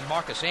Montoya, and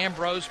Marcus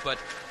Ambrose. But,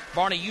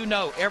 Barney, you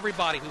know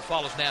everybody who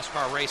follows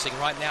NASCAR racing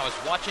right now is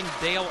watching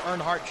Dale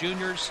Earnhardt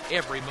Jr.'s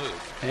every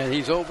move. And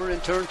he's over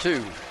in turn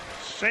 2.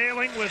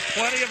 Sailing with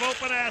plenty of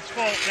open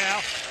asphalt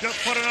now.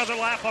 Just put another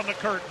lap on the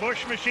Kurt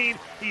Busch machine.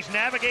 He's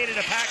navigated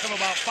a pack of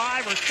about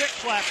 5 or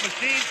 6 lap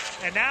machines,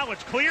 and now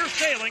it's clear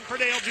sailing for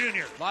Dale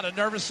Jr. A lot of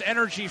nervous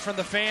energy from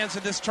the fans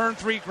in this turn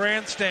 3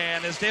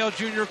 grandstand. As Dale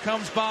Jr.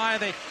 comes by,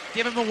 they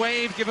give him a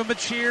wave, give him a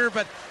cheer,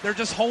 but they're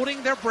just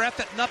holding their breath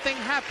that nothing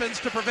happens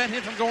to prevent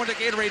him from going to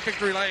Gatorade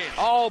Victory Lane.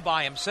 All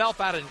by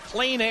himself out in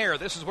clean air.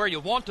 This is where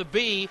you want to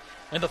be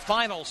in the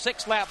final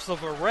 6 laps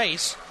of a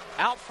race.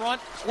 Out front,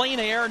 clean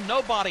air,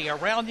 nobody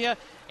around you,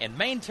 and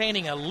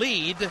maintaining a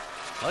lead.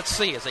 Let's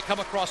see, as they come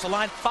across the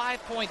line,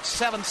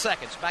 5.7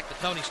 seconds. Back to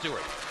Tony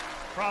Stewart.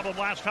 Problem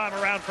last time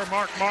around for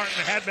Mark Martin.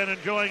 Had been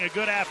enjoying a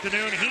good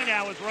afternoon. He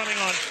now is running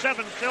on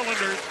 7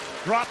 cylinders,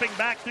 dropping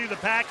back through the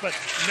pack, but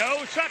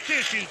no such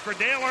issues for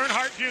Dale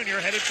Earnhardt Jr.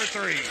 headed for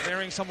 3.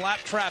 Clearing some lap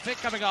traffic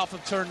coming off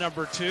of turn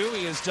number 2.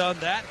 He has done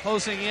that.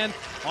 Closing in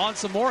on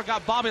some more.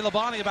 Got Bobby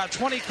Labonte about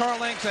 20 car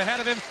lengths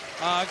ahead of him.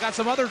 Got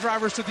some other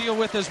drivers to deal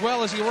with as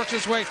well as he works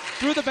his way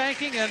through the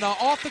banking and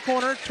off the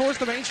corner towards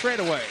the main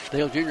straightaway.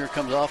 Dale Jr.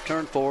 comes off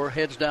turn 4,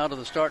 heads down to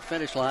the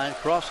start-finish line,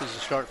 crosses the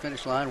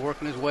start-finish line,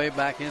 working his way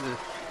back into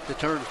the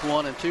turns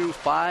 1 and 2.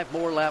 5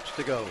 more laps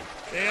to go.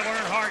 Dale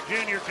Earnhardt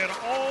Jr. can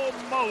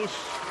almost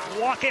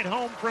walk it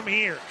home from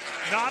here.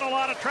 Not a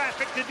lot of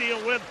traffic to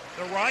deal with.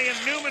 The Ryan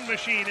Newman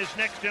machine is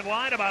next in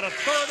line, about a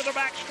third of the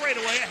back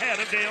straightaway ahead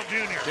of Dale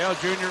Jr. Dale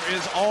Jr.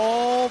 is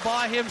all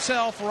by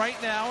himself right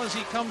now as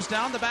he comes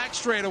down the back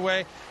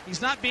straightaway.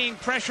 He's not being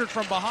pressured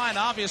from behind,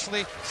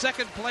 obviously.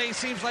 Second place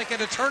seems like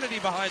an eternity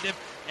behind him,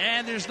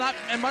 and there's not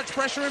much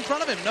pressure in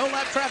front of him. No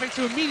lap traffic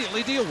to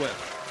immediately deal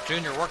with.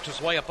 Junior works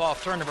his way up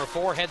off turn number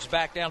 4, heads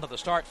back down to the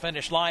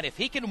start-finish line. If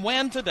he can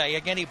win today,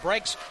 again, he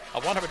breaks a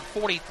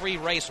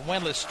 143-race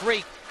winless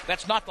streak.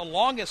 That's not the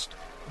longest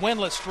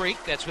winless streak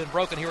that's been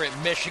broken here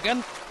at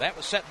Michigan. That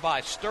was set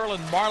by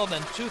Sterling Marlin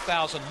in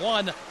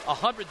 2001,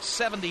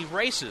 170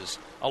 races.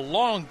 A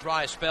long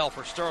dry spell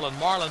for Sterling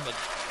Marlin, but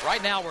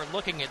right now we're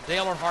looking at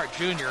Dale Earnhardt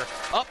Jr.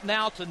 up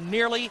now to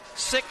nearly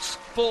 6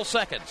 full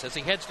seconds as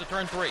he heads to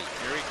turn 3.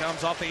 Here he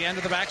comes off the end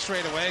of the back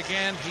straightaway.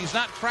 Again, he's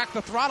not cracked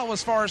the throttle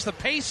as far as the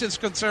pace is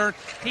concerned.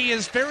 He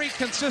is very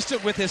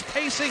consistent with his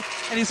pacing,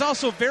 and he's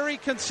also very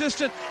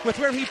consistent with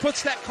where he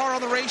puts that car on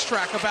the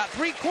racetrack. About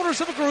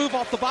 3/4 of a groove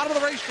off the bottom of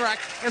the racetrack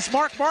as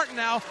Mark Martin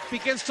now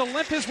begins to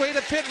limp his way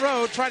to pit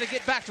road, trying to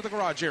get back to the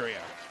garage area.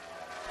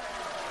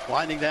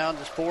 Winding down,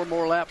 just 4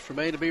 more laps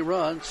remain to be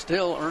run.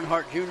 Still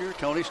Earnhardt Jr.,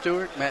 Tony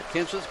Stewart, Matt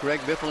Kenseth, Greg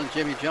Biffle, and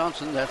Jimmy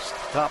Johnson. That's the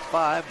top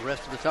 5. The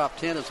rest of the top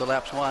 10 as the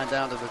laps wind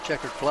down to the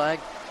checkered flag.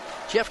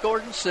 Jeff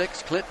Gordon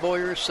 6th, Clint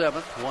Boyer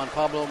 7th, Juan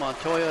Pablo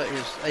Montoya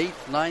is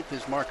 8th, 9th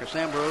is Marcus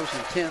Ambrose,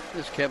 and 10th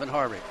is Kevin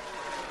Harvick.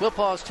 We'll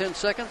pause 10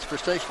 seconds for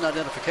station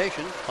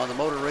identification on the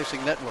Motor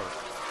Racing Network.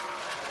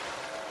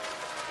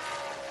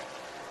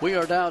 We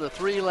are down to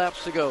 3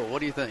 laps to go. What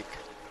do you think?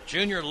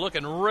 Junior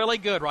looking really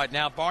good right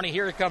now. Barney,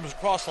 here he comes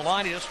across the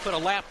line. He just put a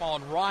lap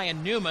on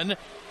Ryan Newman.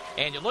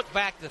 And you look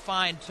back to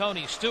find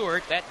Tony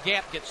Stewart. That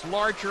gap gets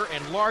larger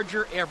and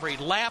larger every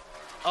lap,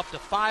 up to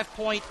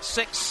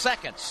 5.6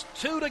 seconds.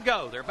 2 to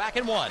go. They're back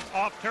in 1.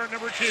 Off turn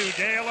number 2,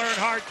 Dale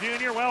Earnhardt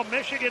Jr. Well,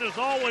 Michigan is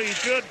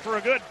always good for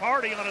a good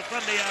party on a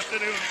Sunday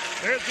afternoon.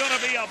 There's going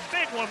to be a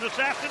big one this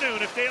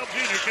afternoon if Dale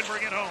Jr. can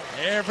bring it home.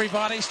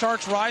 Everybody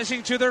starts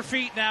rising to their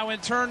feet now in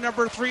turn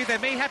number 3. They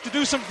may have to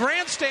do some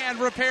grandstand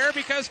repair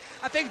because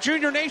I think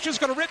Junior Nation's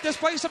going to rip this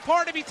place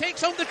apart if he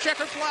takes home the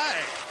checkered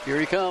flag. Here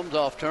he comes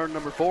off turn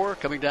number 4,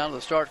 coming down to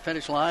the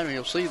start-finish line, and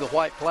you'll see the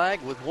white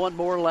flag with 1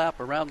 more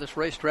lap around this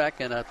racetrack,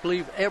 and I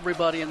believe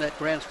everybody in that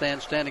grandstand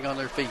standing on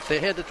their feet. They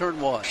head to turn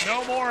 1.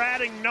 No more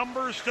adding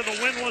numbers to the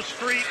winless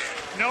streak.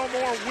 No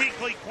more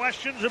weekly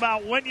questions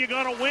about when you're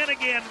going to win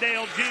again,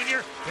 Dale Jr.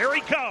 Here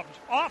he comes.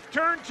 Off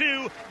turn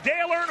 2,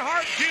 Dale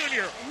Earnhardt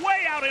Jr.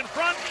 way out in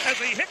front as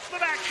he hits the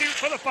back chute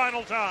for the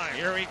final time.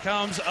 Here he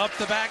comes up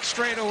the back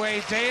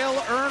straightaway. Dale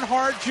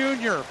Earnhardt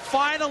Jr.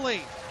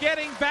 finally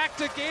getting back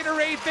to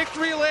Gatorade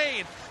Victory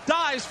Lane.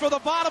 Dives for the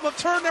bottom of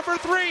turn number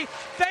 3.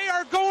 They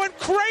are going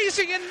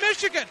crazy in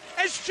Michigan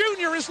as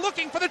Junior is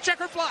looking for the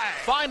checkered flag.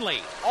 Finally,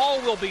 all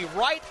will be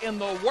right in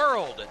the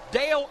world.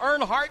 Dale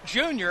Earnhardt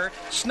Jr.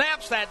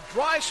 snaps that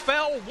dry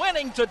spell,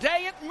 winning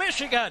today at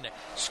Michigan,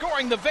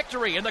 scoring the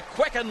victory in the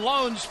Quicken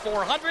Loans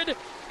 400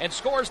 and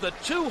scores the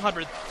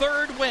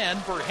 203rd win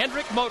for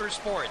Hendrick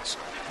Motorsports.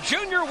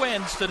 Junior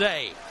wins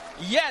today.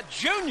 Yet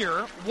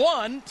Junior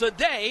won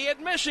today at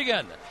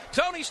Michigan.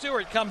 Tony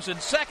Stewart comes in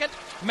 2nd.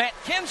 Matt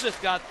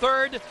Kenseth got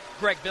 3rd.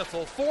 Greg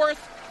Biffle 4th.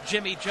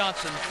 Jimmy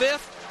Johnson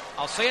 5th.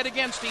 I'll say it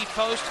again, Steve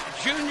Post.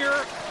 Junior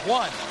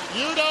won.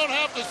 You don't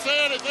have to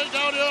say anything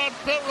down here on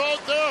pit road.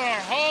 There are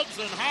hugs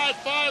and high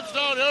fives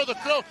down here. The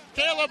crew.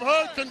 Caleb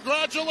Hurd,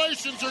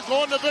 congratulations. You're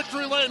going to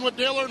victory lane with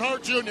Dale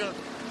Earnhardt Jr.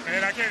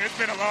 Man, it's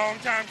been a long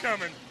time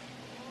coming.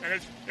 And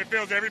it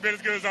feels every bit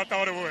as good as I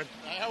thought it would.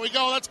 Here we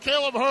go. That's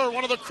Caleb Hurd,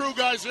 one of the crew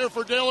guys here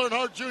for Dale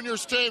Earnhardt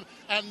Jr.'s team.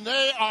 And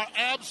they are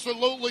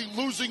absolutely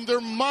losing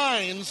their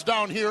minds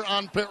down here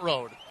on pit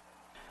road.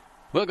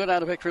 We'll go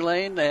down to victory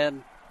lane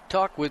and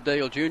talk with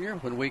Dale Jr.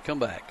 when we come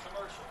back.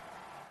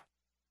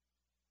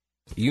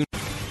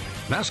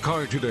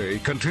 NASCAR Today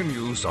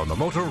continues on the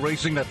Motor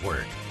Racing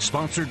Network.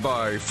 Sponsored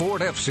by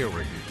Ford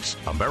F-Series,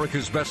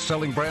 America's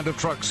best-selling brand of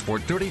trucks for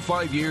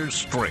 35 years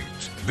straight.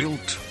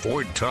 Built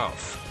Ford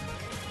Tough.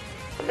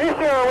 He's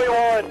sure we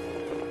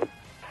won.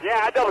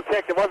 Yeah, I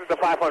double-checked. It wasn't the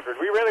 500.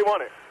 We really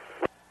won it.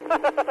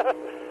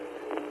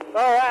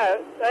 All right.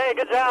 Hey,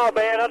 good job,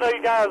 man. I know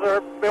you guys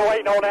have been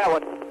waiting on that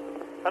one.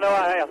 I know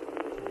I have.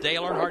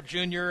 Dale Earnhardt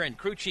Jr. and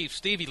crew chief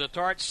Stevie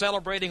Letarte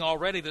celebrating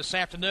already this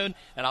afternoon,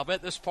 and I'll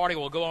bet this party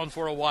will go on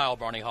for a while,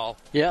 Barney Hall.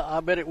 Yeah, I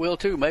bet it will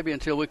too, maybe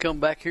until we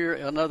come back here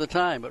another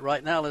time. But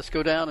right now, let's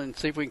go down and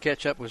see if we can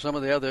catch up with some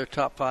of the other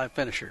top 5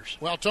 finishers.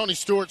 Well, Tony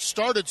Stewart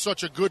started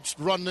such a good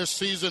run this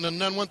season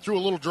and then went through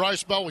a little dry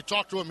spell. We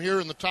talked to him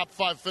here in the top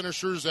 5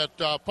 finishers at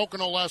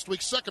Pocono last week.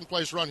 2nd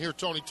place run here,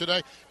 Tony,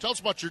 today. Tell us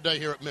about your day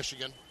here at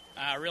Michigan.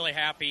 Really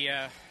happy.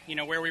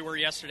 Where we were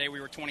yesterday,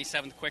 we were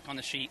 27th quick on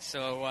the sheet,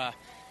 so...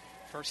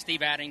 For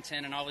Steve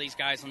Addington and all these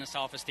guys on this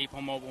Office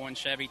Depot Mobile and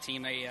Chevy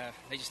team, they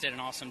just did an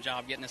awesome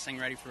job getting this thing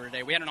ready for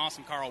today. We had an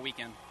awesome car all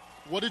weekend.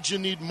 What did you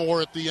need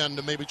more at the end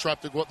to maybe try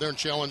to go out there and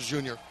challenge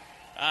Junior?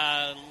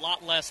 A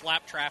lot less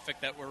lap traffic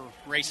that we're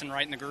racing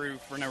right in the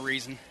groove for no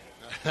reason.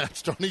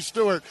 That's Tony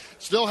Stewart.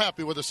 Still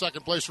happy with a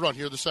 2nd place run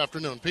here this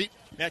afternoon. Pete?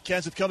 Matt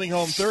Kenseth coming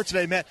home 3rd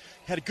today. Matt,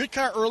 had a good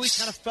car early,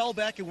 kind of fell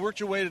back and worked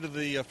your way to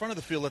the front of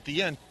the field at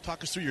the end.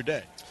 Talk us through your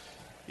day.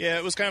 Yeah,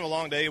 it was kind of a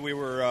long day. We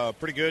were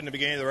pretty good in the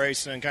beginning of the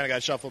race and kind of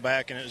got shuffled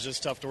back, and it was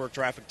just tough to work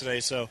traffic today.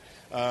 So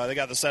they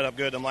got the setup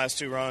good in the last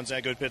 2 runs,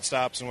 had good pit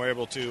stops, and we're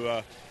able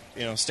to,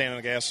 stand on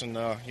the gas and,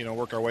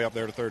 work our way up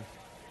there to 3rd.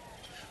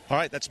 All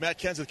right, that's Matt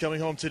Kenseth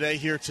coming home today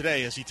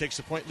as he takes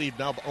the point lead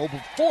now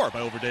over 4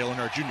 by Dale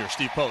Earnhardt Jr.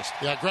 Steve Post.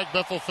 Yeah, Greg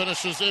Biffle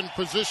finishes in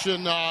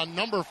position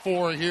number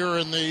 4 here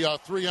in the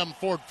 3M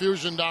Ford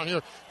Fusion down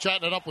here,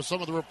 chatting it up with some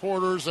of the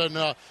reporters. And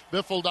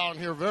Biffle down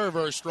here, very,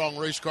 very strong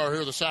race car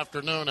here this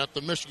afternoon at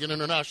the Michigan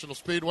International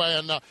Speedway.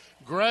 And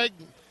Greg,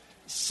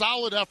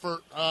 solid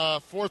effort,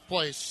 4th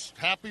place.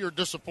 Happy or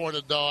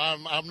disappointed, though?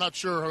 I'm not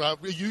sure.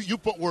 You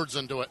put words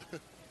into it.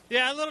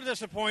 Yeah, a little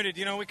disappointed.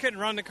 We couldn't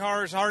run the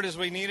car as hard as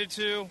we needed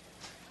to.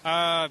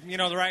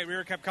 The right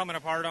rear kept coming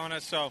apart on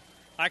us, so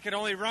I could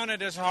only run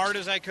it as hard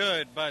as I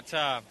could. But,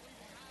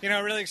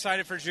 really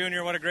excited for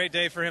Junior. What a great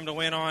day for him to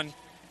win on.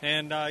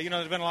 And,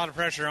 there's been a lot of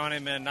pressure on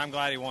him, and I'm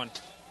glad he won.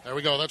 There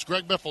we go. That's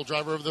Greg Biffle,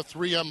 driver of the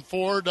 3M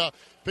Ford.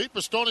 Pete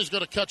Pistoni's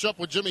going to catch up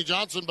with Jimmy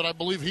Johnson, but I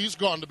believe he's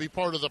gone to be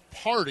part of the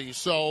party.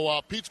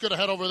 So Pete's going to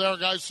head over there,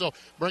 guys. So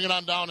bring it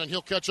on down, and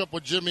he'll catch up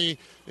with Jimmy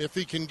if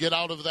he can get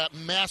out of that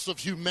mass of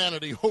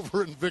humanity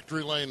over in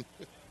Victory Lane.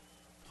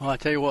 Well, I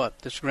tell you what,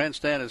 this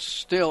grandstand is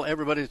still,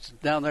 everybody's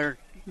down there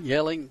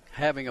yelling,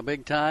 having a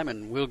big time,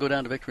 and we'll go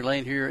down to Victory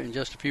Lane here in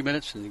just a few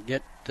minutes and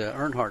get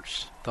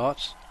Earnhardt's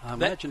thoughts. I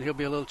imagine he'll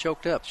be a little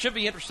choked up. Should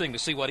be interesting to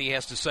see what he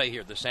has to say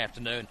here this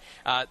afternoon.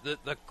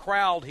 The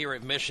crowd here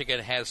at Michigan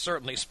has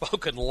certainly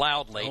spoken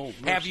loudly. Oh,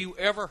 have you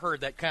ever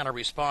heard that kind of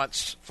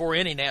response for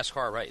any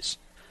NASCAR race?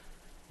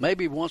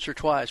 Maybe once or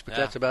twice, but Yeah.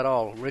 that's about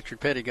all. Richard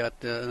Petty got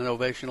an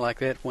ovation like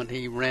that when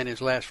he ran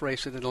his last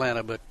race in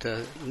Atlanta, but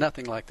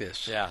nothing like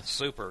this. Yeah,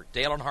 super.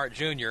 Dale Earnhardt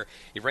Jr.,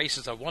 he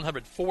races a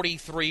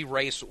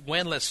 143-race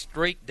winless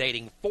streak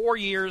dating 4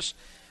 years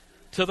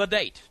to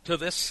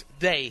this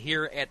day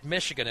here at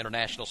Michigan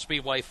International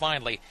Speedway,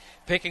 finally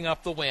picking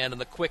up the win in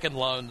the Quicken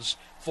Loans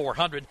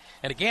 400.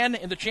 And again,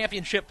 in the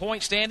championship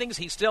point standings,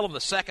 he's still in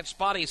the second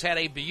spot. He's had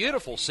a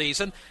beautiful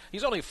season.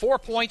 He's only 4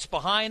 points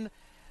behind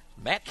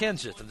Matt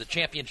Kenseth in the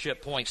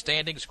championship point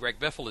standings. Greg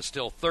Biffle is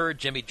still third,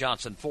 Jimmy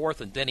Johnson fourth,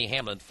 and Denny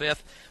Hamlin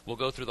fifth. We'll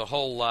go through the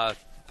whole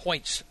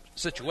points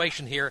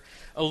situation here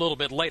a little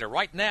bit later.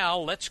 Right now,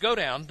 let's go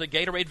down to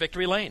Gatorade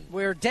Victory Lane,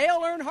 where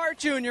Dale Earnhardt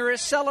Jr.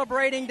 is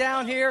celebrating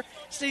down here.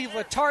 Steve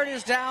Letarte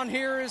is down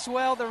here as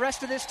well. The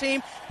rest of this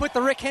team put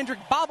the Rick Hendrick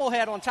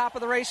bobblehead on top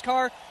of the race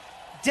car.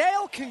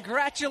 Dale,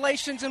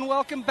 congratulations and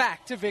welcome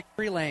back to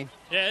Victory Lane.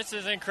 Yeah, this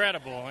is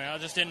incredible. I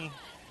just didn't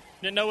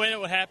know when it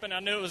would happen. I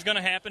knew it was going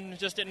to happen,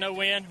 just didn't know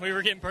when. We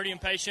were getting pretty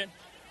impatient.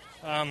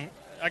 I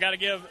got to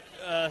give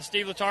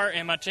Steve Letarte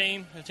and my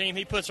team, the team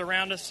he puts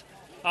around us,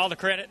 all the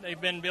credit.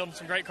 They've been building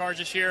some great cars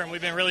this year, and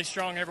we've been really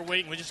strong every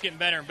week, and we're just getting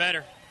better and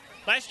better.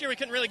 Last year we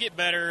couldn't really get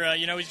better.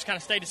 We just kind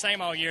of stayed the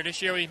same all year.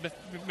 This year we've been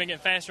getting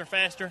faster and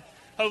faster.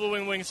 Hopefully we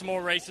can win some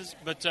more races.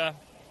 But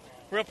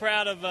real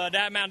proud of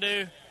Diet Mountain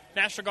Dew,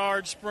 National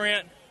Guard,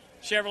 Sprint,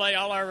 Chevrolet,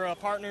 all our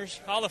partners,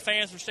 all the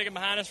fans for sticking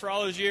behind us for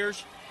all those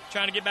years,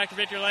 trying to get back to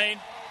Victory Lane.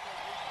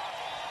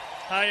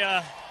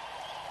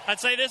 I'd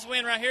say this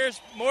win right here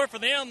is more for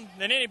them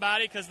than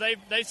anybody because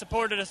they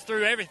supported us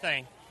through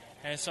everything.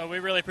 And so we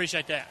really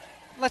appreciate that.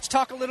 Let's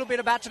talk a little bit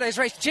about today's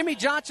race. Jimmy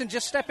Johnson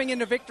just stepping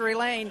into Victory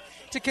Lane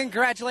to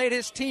congratulate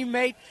his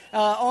teammate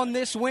on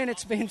this win.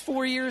 It's been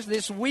 4 years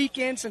this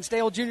weekend since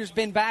Dale Jr.'s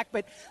been back.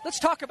 But let's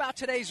talk about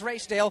today's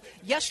race, Dale.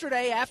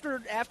 Yesterday, after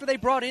they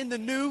brought in the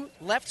new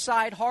left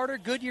side, harder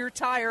Goodyear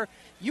tire,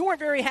 you weren't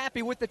very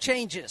happy with the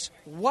changes.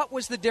 What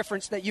was the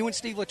difference that you and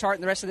Steve Letarte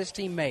and the rest of this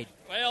team made?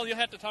 Well, you'll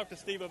have to talk to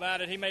Steve about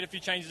it. He made a few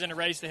changes in the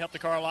race to help the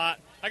car a lot.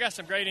 I got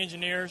some great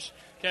engineers,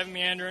 Kevin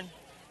Meandrin,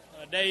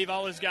 Dave,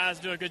 all those guys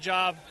do a good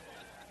job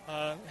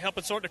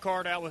helping sort the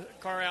car out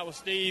with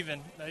Steve,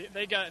 and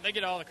they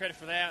get all the credit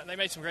for that. They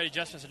made some great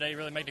adjustments today,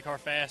 really made the car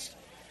fast.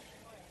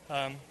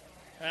 I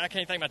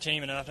can't thank my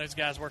team enough. Those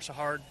guys work so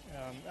hard.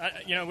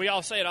 We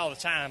all say it all the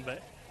time,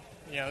 but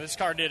this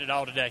car did it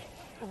all today.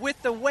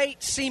 With the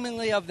weight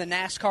seemingly of the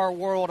NASCAR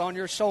world on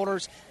your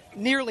shoulders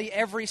nearly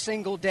every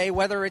single day,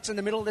 whether it's in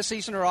the middle of the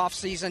season or off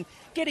season,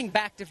 getting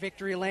back to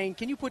Victory Lane,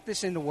 can you put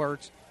this into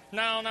words?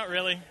 No, not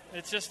really.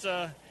 It's just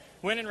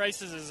winning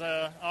races is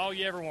all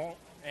you ever want,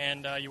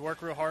 and you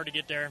work real hard to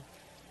get there.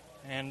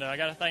 And I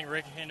got to thank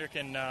Rick Hendrick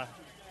and the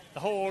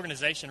whole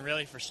organization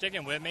really for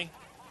sticking with me.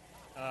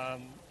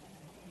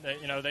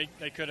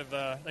 They could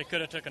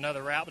have took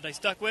another route, but they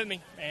stuck with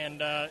me, and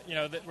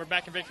we're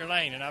back in Victory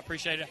Lane, and I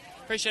appreciate it.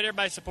 Appreciate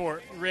everybody's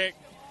support. Rick,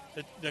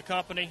 the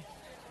company,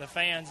 the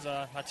fans,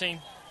 my team,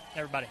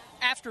 everybody.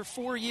 After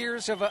 4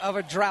 years of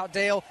a drought,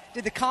 Dale,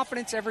 did the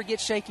confidence ever get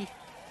shaky?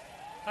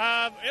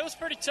 It was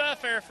pretty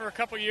tough there for a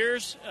couple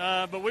years,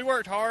 but we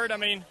worked hard. I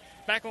mean,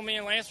 back when me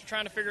and Lance were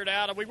trying to figure it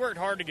out, we worked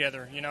hard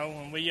together,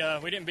 and we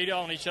didn't beat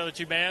on each other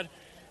too bad.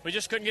 We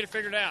just couldn't get it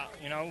figured out,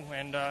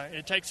 and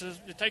it takes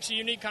a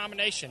unique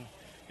combination.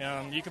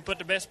 You can put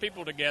the best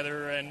people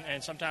together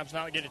and sometimes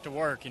not get it to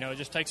work. It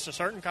just takes a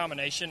certain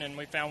combination, and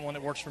we found one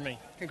that works for me.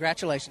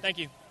 Congratulations. Thank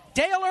you.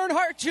 Dale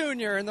Earnhardt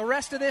Jr. and the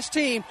rest of this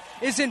team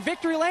is in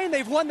Victory Lane.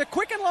 They've won the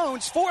Quicken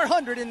Loans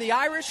 400 in the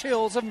Irish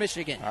Hills of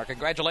Michigan. Our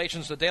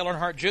congratulations to Dale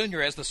Earnhardt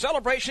Jr. as the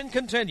celebration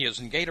continues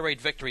in Gatorade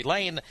Victory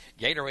Lane.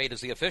 Gatorade is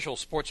the official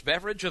sports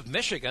beverage of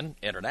Michigan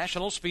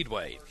International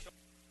Speedway.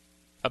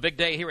 A big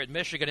day here at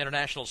Michigan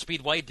International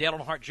Speedway. Dale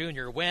Earnhardt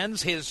Jr.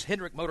 wins. His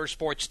Hendrick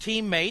Motorsports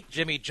teammate,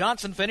 Jimmy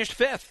Johnson, finished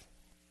fifth.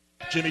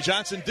 Jimmy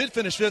Johnson did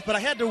finish fifth, but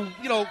I had to,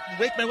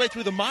 make my way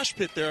through the mosh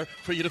pit there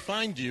for you to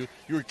find you.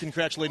 You were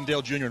congratulating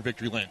Dale Jr. in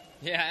Victory Lane.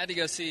 Yeah, I had to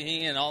go see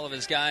he and all of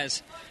his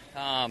guys.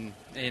 That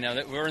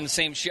we're in the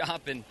same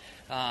shop, and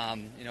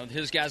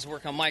his guys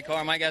work on my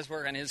car, my guys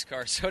work on his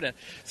car. So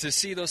to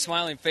see those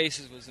smiling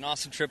faces was an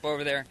awesome trip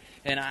over there,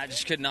 and I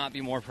just could not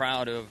be more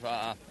proud of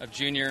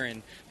Junior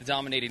and the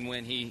dominating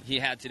win he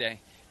had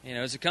today.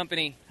 As a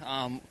company,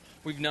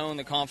 we've known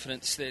the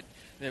confidence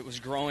that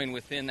was growing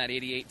within that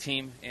 88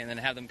 team, and then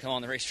have them come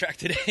on the racetrack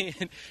today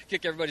and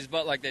kick everybody's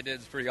butt like they did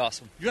is pretty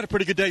awesome. You had a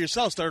pretty good day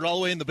yourself. Started all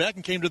the way in the back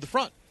and came to the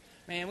front.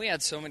 Man, we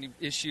had so many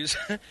issues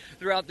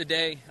throughout the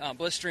day.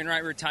 Blistering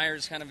right rear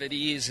tires kind of at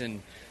ease,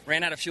 and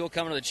ran out of fuel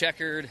coming to the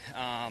checkered,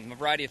 a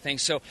variety of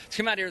things. So to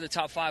come out here to the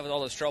top 5 with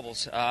all those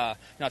troubles, I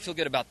feel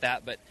good about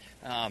that. But,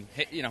 I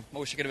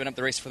wish I could have been up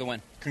the race for the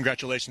win.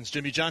 Congratulations,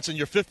 Jimmy Johnson,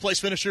 your 5th place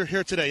finisher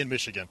here today in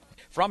Michigan.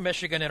 From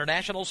Michigan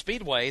International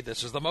Speedway,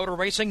 this is the Motor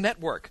Racing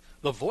Network,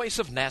 the voice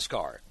of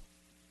NASCAR.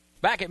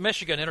 Back at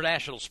Michigan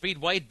International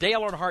Speedway,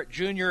 Dale Earnhardt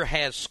Jr.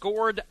 has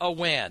scored a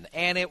win,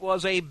 and it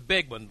was a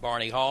big one,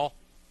 Barney Hall.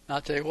 I'll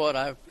tell you what,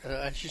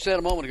 as you said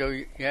a moment ago,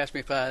 you asked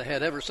me if I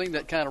had ever seen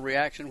that kind of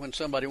reaction when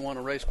somebody won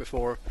a race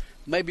before.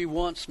 Maybe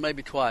once,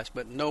 maybe twice,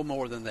 but no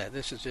more than that.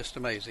 This is just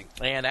amazing.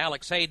 And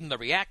Alex Hayden, the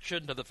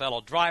reaction to the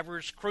fellow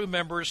drivers, crew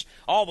members,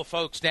 all the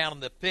folks down in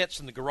the pits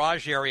and the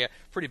garage area,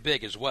 pretty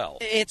big as well.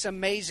 It's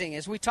amazing,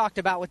 as we talked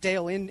about with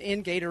Dale in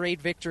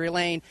Gatorade Victory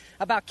Lane,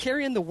 about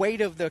carrying the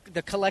weight of the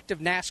collective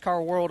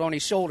NASCAR world on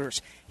his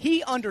shoulders.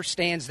 He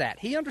understands that.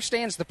 He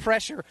understands the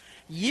pressure.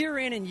 Year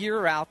in and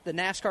year out, the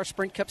NASCAR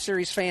Sprint Cup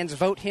Series fans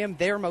vote him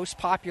their most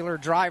popular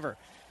driver.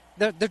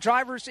 The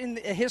drivers in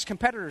his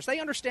competitors, they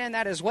understand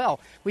that as well.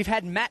 We've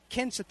had Matt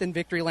Kenseth in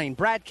Victory Lane,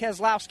 Brad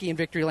Keselowski in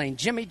Victory Lane,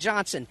 Jimmy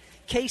Johnson,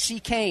 Casey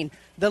Kane.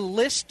 The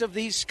list of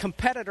these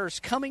competitors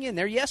coming in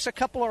there, yes, a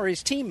couple are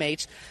his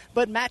teammates,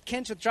 but Matt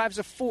Kenseth drives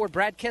a Ford,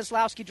 Brad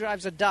Keselowski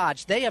drives a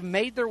Dodge. They have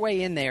made their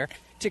way in there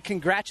to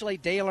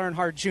congratulate Dale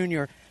Earnhardt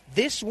Jr.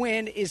 This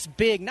win is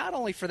big, not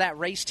only for that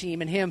race team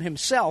and him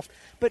himself,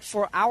 but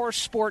for our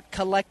sport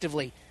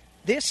collectively.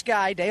 This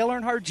guy, Dale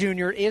Earnhardt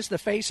Jr., is the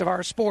face of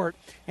our sport,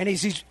 and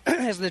he's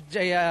as the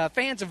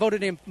fans have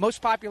voted him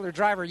most popular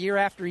driver year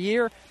after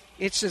year,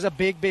 it's a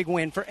big, big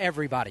win for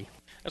everybody.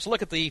 Let's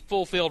look at the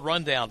full field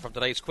rundown from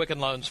today's Quicken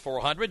Loans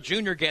 400.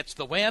 Junior gets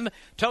the win.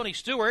 Tony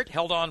Stewart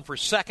held on for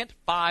second,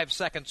 5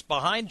 seconds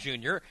behind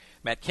Junior.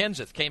 Matt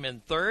Kenseth came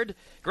in third.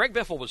 Greg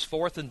Biffle was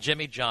fourth, and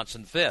Jimmy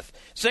Johnson fifth.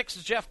 Sixth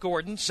is Jeff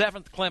Gordon.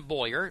 Seventh, Clint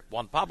Boyer.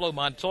 Juan Pablo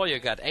Montoya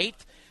got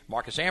eighth.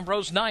 Marcus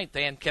Ambrose ninth,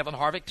 and Kevin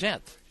Harvick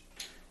 10th.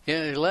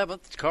 In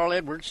 11th, Carl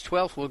Edwards.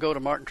 12th will go to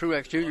Martin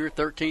Truex Jr.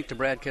 13th to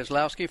Brad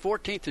Keselowski.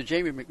 14th to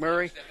Jamie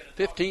McMurray.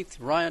 15th,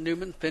 Ryan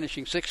Newman.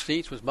 Finishing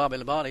 16th was Bobby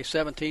Labonte.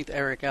 17th,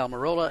 Eric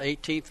Almirola.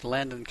 18th,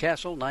 Landon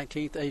Castle.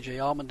 19th, A.J.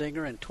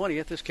 Allmendinger. And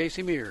 20th is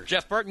Casey Mears.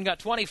 Jeff Burton got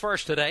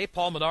 21st today.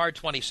 Paul Menard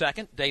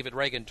 22nd. David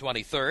Reagan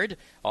 23rd.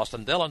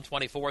 Austin Dillon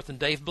 24th. And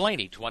Dave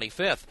Blaney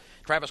 25th.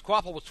 Travis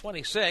Quapple was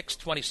 26th.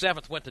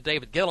 27th went to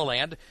David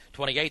Gilliland.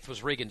 28th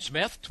was Regan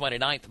Smith.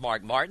 29th,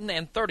 Mark Martin.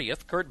 And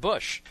 30th, Kurt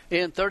Busch.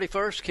 In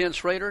 31st, Ken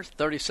Schrader.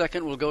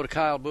 32nd will go to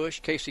Kyle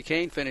Busch. Casey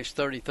Kane finished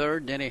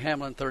 33rd. Denny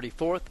Hamlin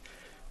 34th.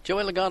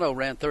 Joey Logano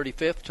ran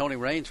 35th. Tony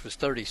Raines was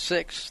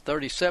 36th.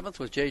 37th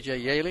was J.J.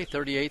 Yaley.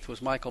 38th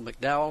was Michael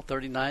McDowell.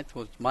 39th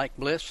was Mike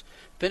Bliss.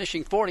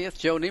 Finishing 40th,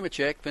 Joe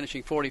Nemechek.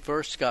 Finishing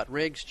 41st, Scott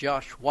Riggs.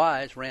 Josh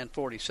Wise ran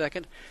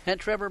 42nd. And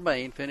Trevor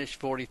Bayne finished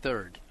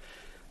 43rd.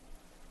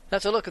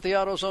 That's a look at the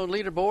AutoZone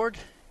leaderboard.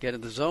 Get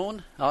in the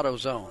zone,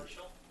 AutoZone.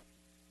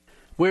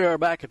 We are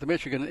back at the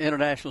Michigan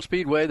International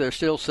Speedway. They're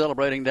still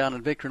celebrating down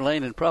in Victory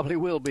Lane and probably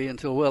will be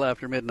until well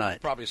after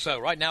midnight. Probably so.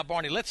 Right now,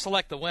 Barney, let's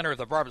select the winner of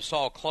the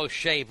Barbasol Close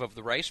Shave of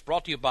the race,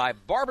 brought to you by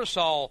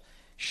Barbasol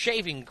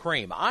Shaving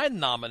Cream. I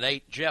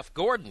nominate Jeff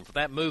Gordon for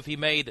that move he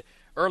made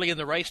early in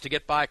the race to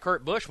get by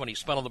Kurt Busch when he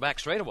spun on the back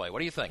straightaway. What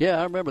do you think? Yeah,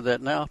 I remember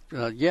that now.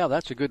 Yeah,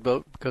 that's a good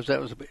vote because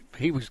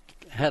he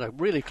had a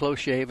really close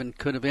shave and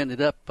could have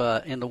ended up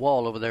in the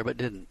wall over there, but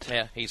didn't.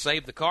 Yeah, he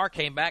saved the car,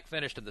 came back,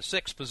 finished in the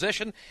 6th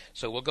position.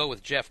 So we'll go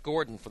with Jeff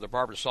Gordon for the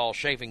Barbasol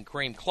Shaving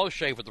Cream Close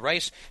Shave of the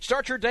race.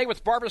 Start your day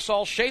with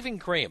Barbasol Shaving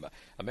Cream,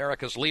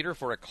 America's leader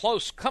for a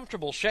close,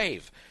 comfortable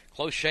shave.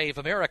 Close Shave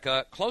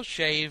America, Close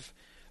Shave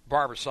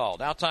Barbasol.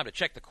 Now time to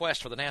check the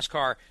quest for the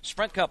NASCAR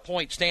Sprint Cup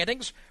point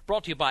standings,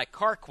 brought to you by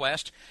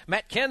CarQuest.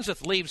 Matt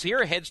Kenseth leaves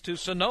here, heads to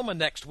Sonoma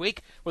next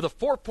week with a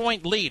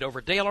 4-point lead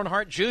over Dale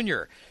Earnhardt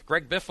Jr.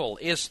 Greg Biffle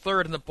is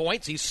third in the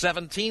points. He's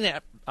 17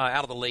 out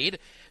of the lead.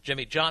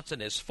 Jimmy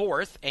Johnson is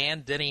fourth,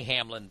 and Denny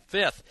Hamlin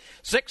fifth.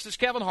 Sixth is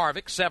Kevin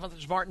Harvick. Seventh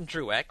is Martin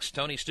Truex.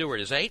 Tony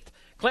Stewart is eighth.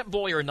 Clint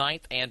Boyer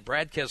ninth, and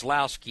Brad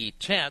Keselowski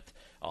 10th.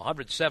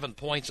 107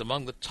 points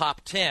among the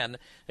top 10,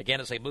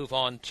 again, as they move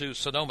on to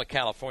Sonoma,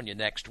 California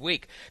next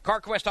week.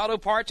 CarQuest Auto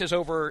Parts has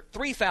over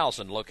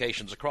 3,000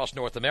 locations across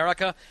North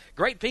America.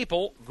 Great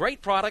people,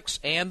 great products,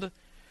 and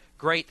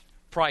great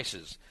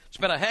prices. It's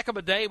been a heck of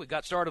a day. We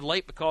got started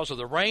late because of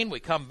the rain. We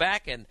come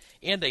back and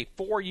end a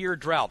 4-year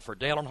drought for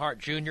Dale Earnhardt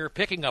Jr.,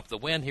 picking up the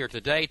win here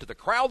today to the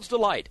crowd's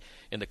delight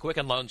in the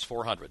Quicken Loans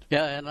 400.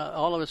 Yeah, and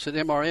all of us at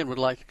MRN would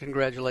like to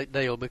congratulate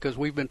Dale because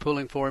we've been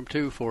pulling for him,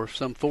 too, for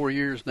some 4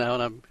 years now,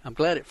 and I'm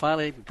glad it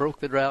finally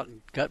broke the drought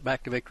and got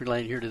back to Victory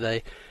Lane here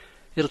today.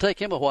 It'll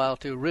take him a while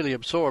to really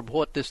absorb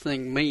what this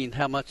thing means,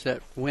 how much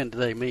that win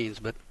today means,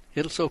 but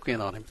it'll soak in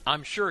on him.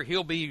 I'm sure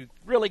he'll be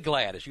really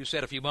glad, as you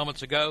said a few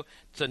moments ago,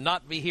 to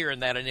not be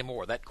hearing that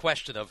anymore. That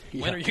question of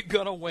when are you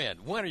going to win?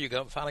 When are you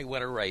going to finally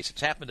win a race?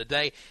 It's happened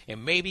today,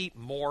 and maybe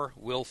more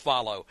will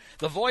follow.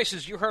 The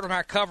voices you heard on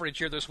our coverage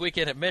here this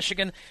weekend at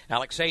Michigan,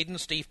 Alex Hayden,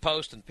 Steve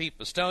Post, and Pete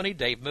Pistone,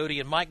 Dave Moody,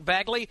 and Mike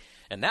Bagley.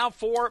 And now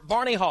for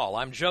Barney Hall,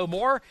 I'm Joe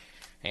Moore.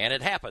 And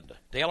it happened.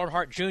 Dale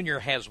Earnhardt Jr.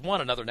 has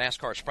won another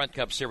NASCAR Sprint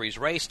Cup Series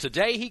race.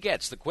 Today he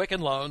gets the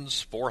Quicken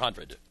Loans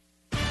 400.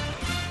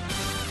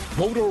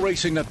 Motor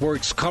Racing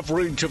Network's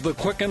coverage of the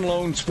Quicken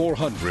Loans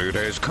 400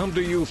 has come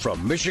to you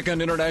from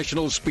Michigan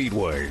International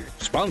Speedway.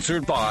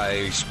 Sponsored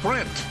by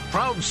Sprint,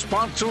 proud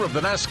sponsor of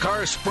the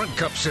NASCAR Sprint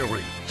Cup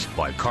Series.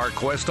 By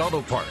CarQuest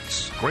Auto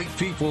Parts. Great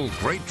people,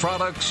 great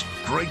products,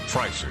 great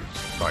prices.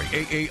 By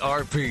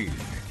AARP.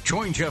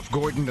 Join Jeff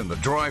Gordon in the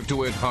Drive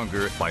to End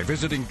Hunger by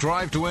visiting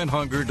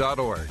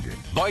drivetoendhunger.org.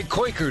 By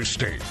Quaker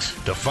State.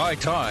 Defy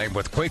time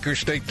with Quaker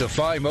State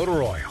Defy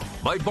Motor Oil.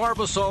 By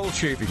Barbasol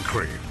Shaving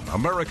Cream,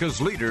 America's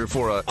leader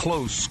for a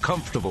close,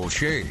 comfortable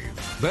shave.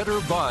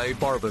 Better by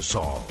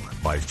Barbasol.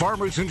 By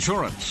Farmers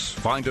Insurance.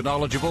 Find a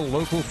knowledgeable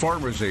local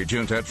farmers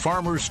agent at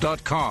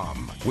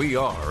farmers.com. We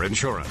are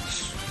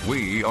insurance.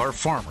 We are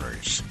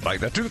farmers. By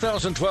the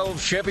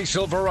 2012 Chevy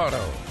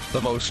Silverado,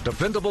 the most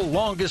dependable,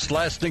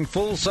 longest-lasting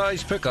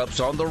full-size pickups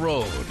on the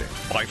road.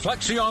 By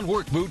Flexion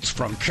work boots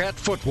from Cat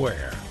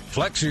Footwear.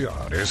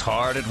 Flexion is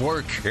hard at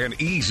work and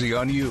easy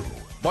on you.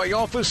 By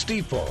Office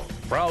Depot,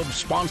 proud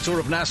sponsor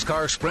of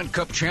NASCAR Sprint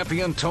Cup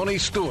champion Tony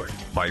Stewart.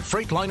 By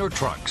Freightliner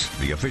Trucks,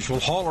 the official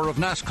hauler of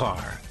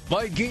NASCAR.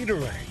 By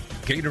Gatorade.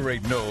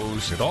 Gatorade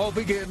knows it all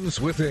begins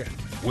within.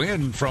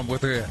 Win from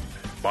within.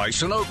 By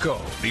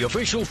Sunoco, the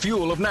official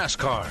fuel of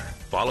NASCAR.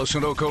 Follow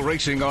Sunoco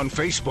Racing on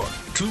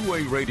Facebook.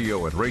 Two-way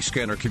radio and race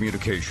scanner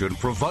communication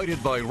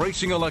provided by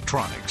Racing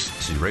Electronics.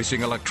 See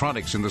Racing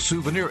Electronics in the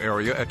souvenir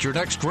area at your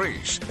next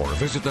race or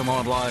visit them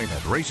online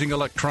at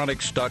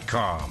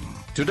racingelectronics.com.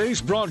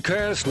 Today's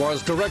broadcast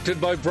was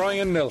directed by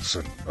Brian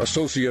Nelson.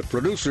 Associate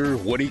producer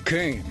Woody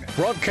Kane.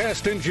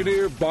 Broadcast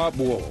engineer Bob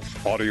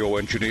Wolf. Audio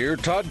engineer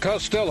Todd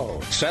Costello.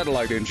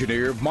 Satellite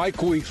engineer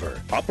Mike Weaver.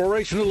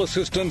 Operational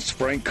assistants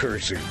Frank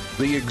Kersey.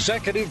 The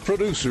executive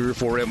producer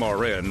for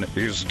MRN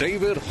is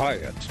David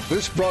Hyatt.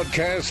 This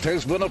broadcast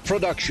has been a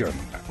production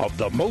of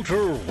the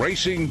Motor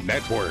Racing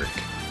Network.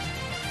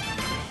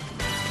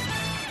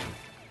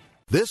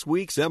 This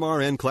week's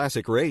MRN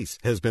Classic Race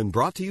has been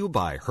brought to you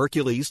by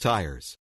Hercules Tires.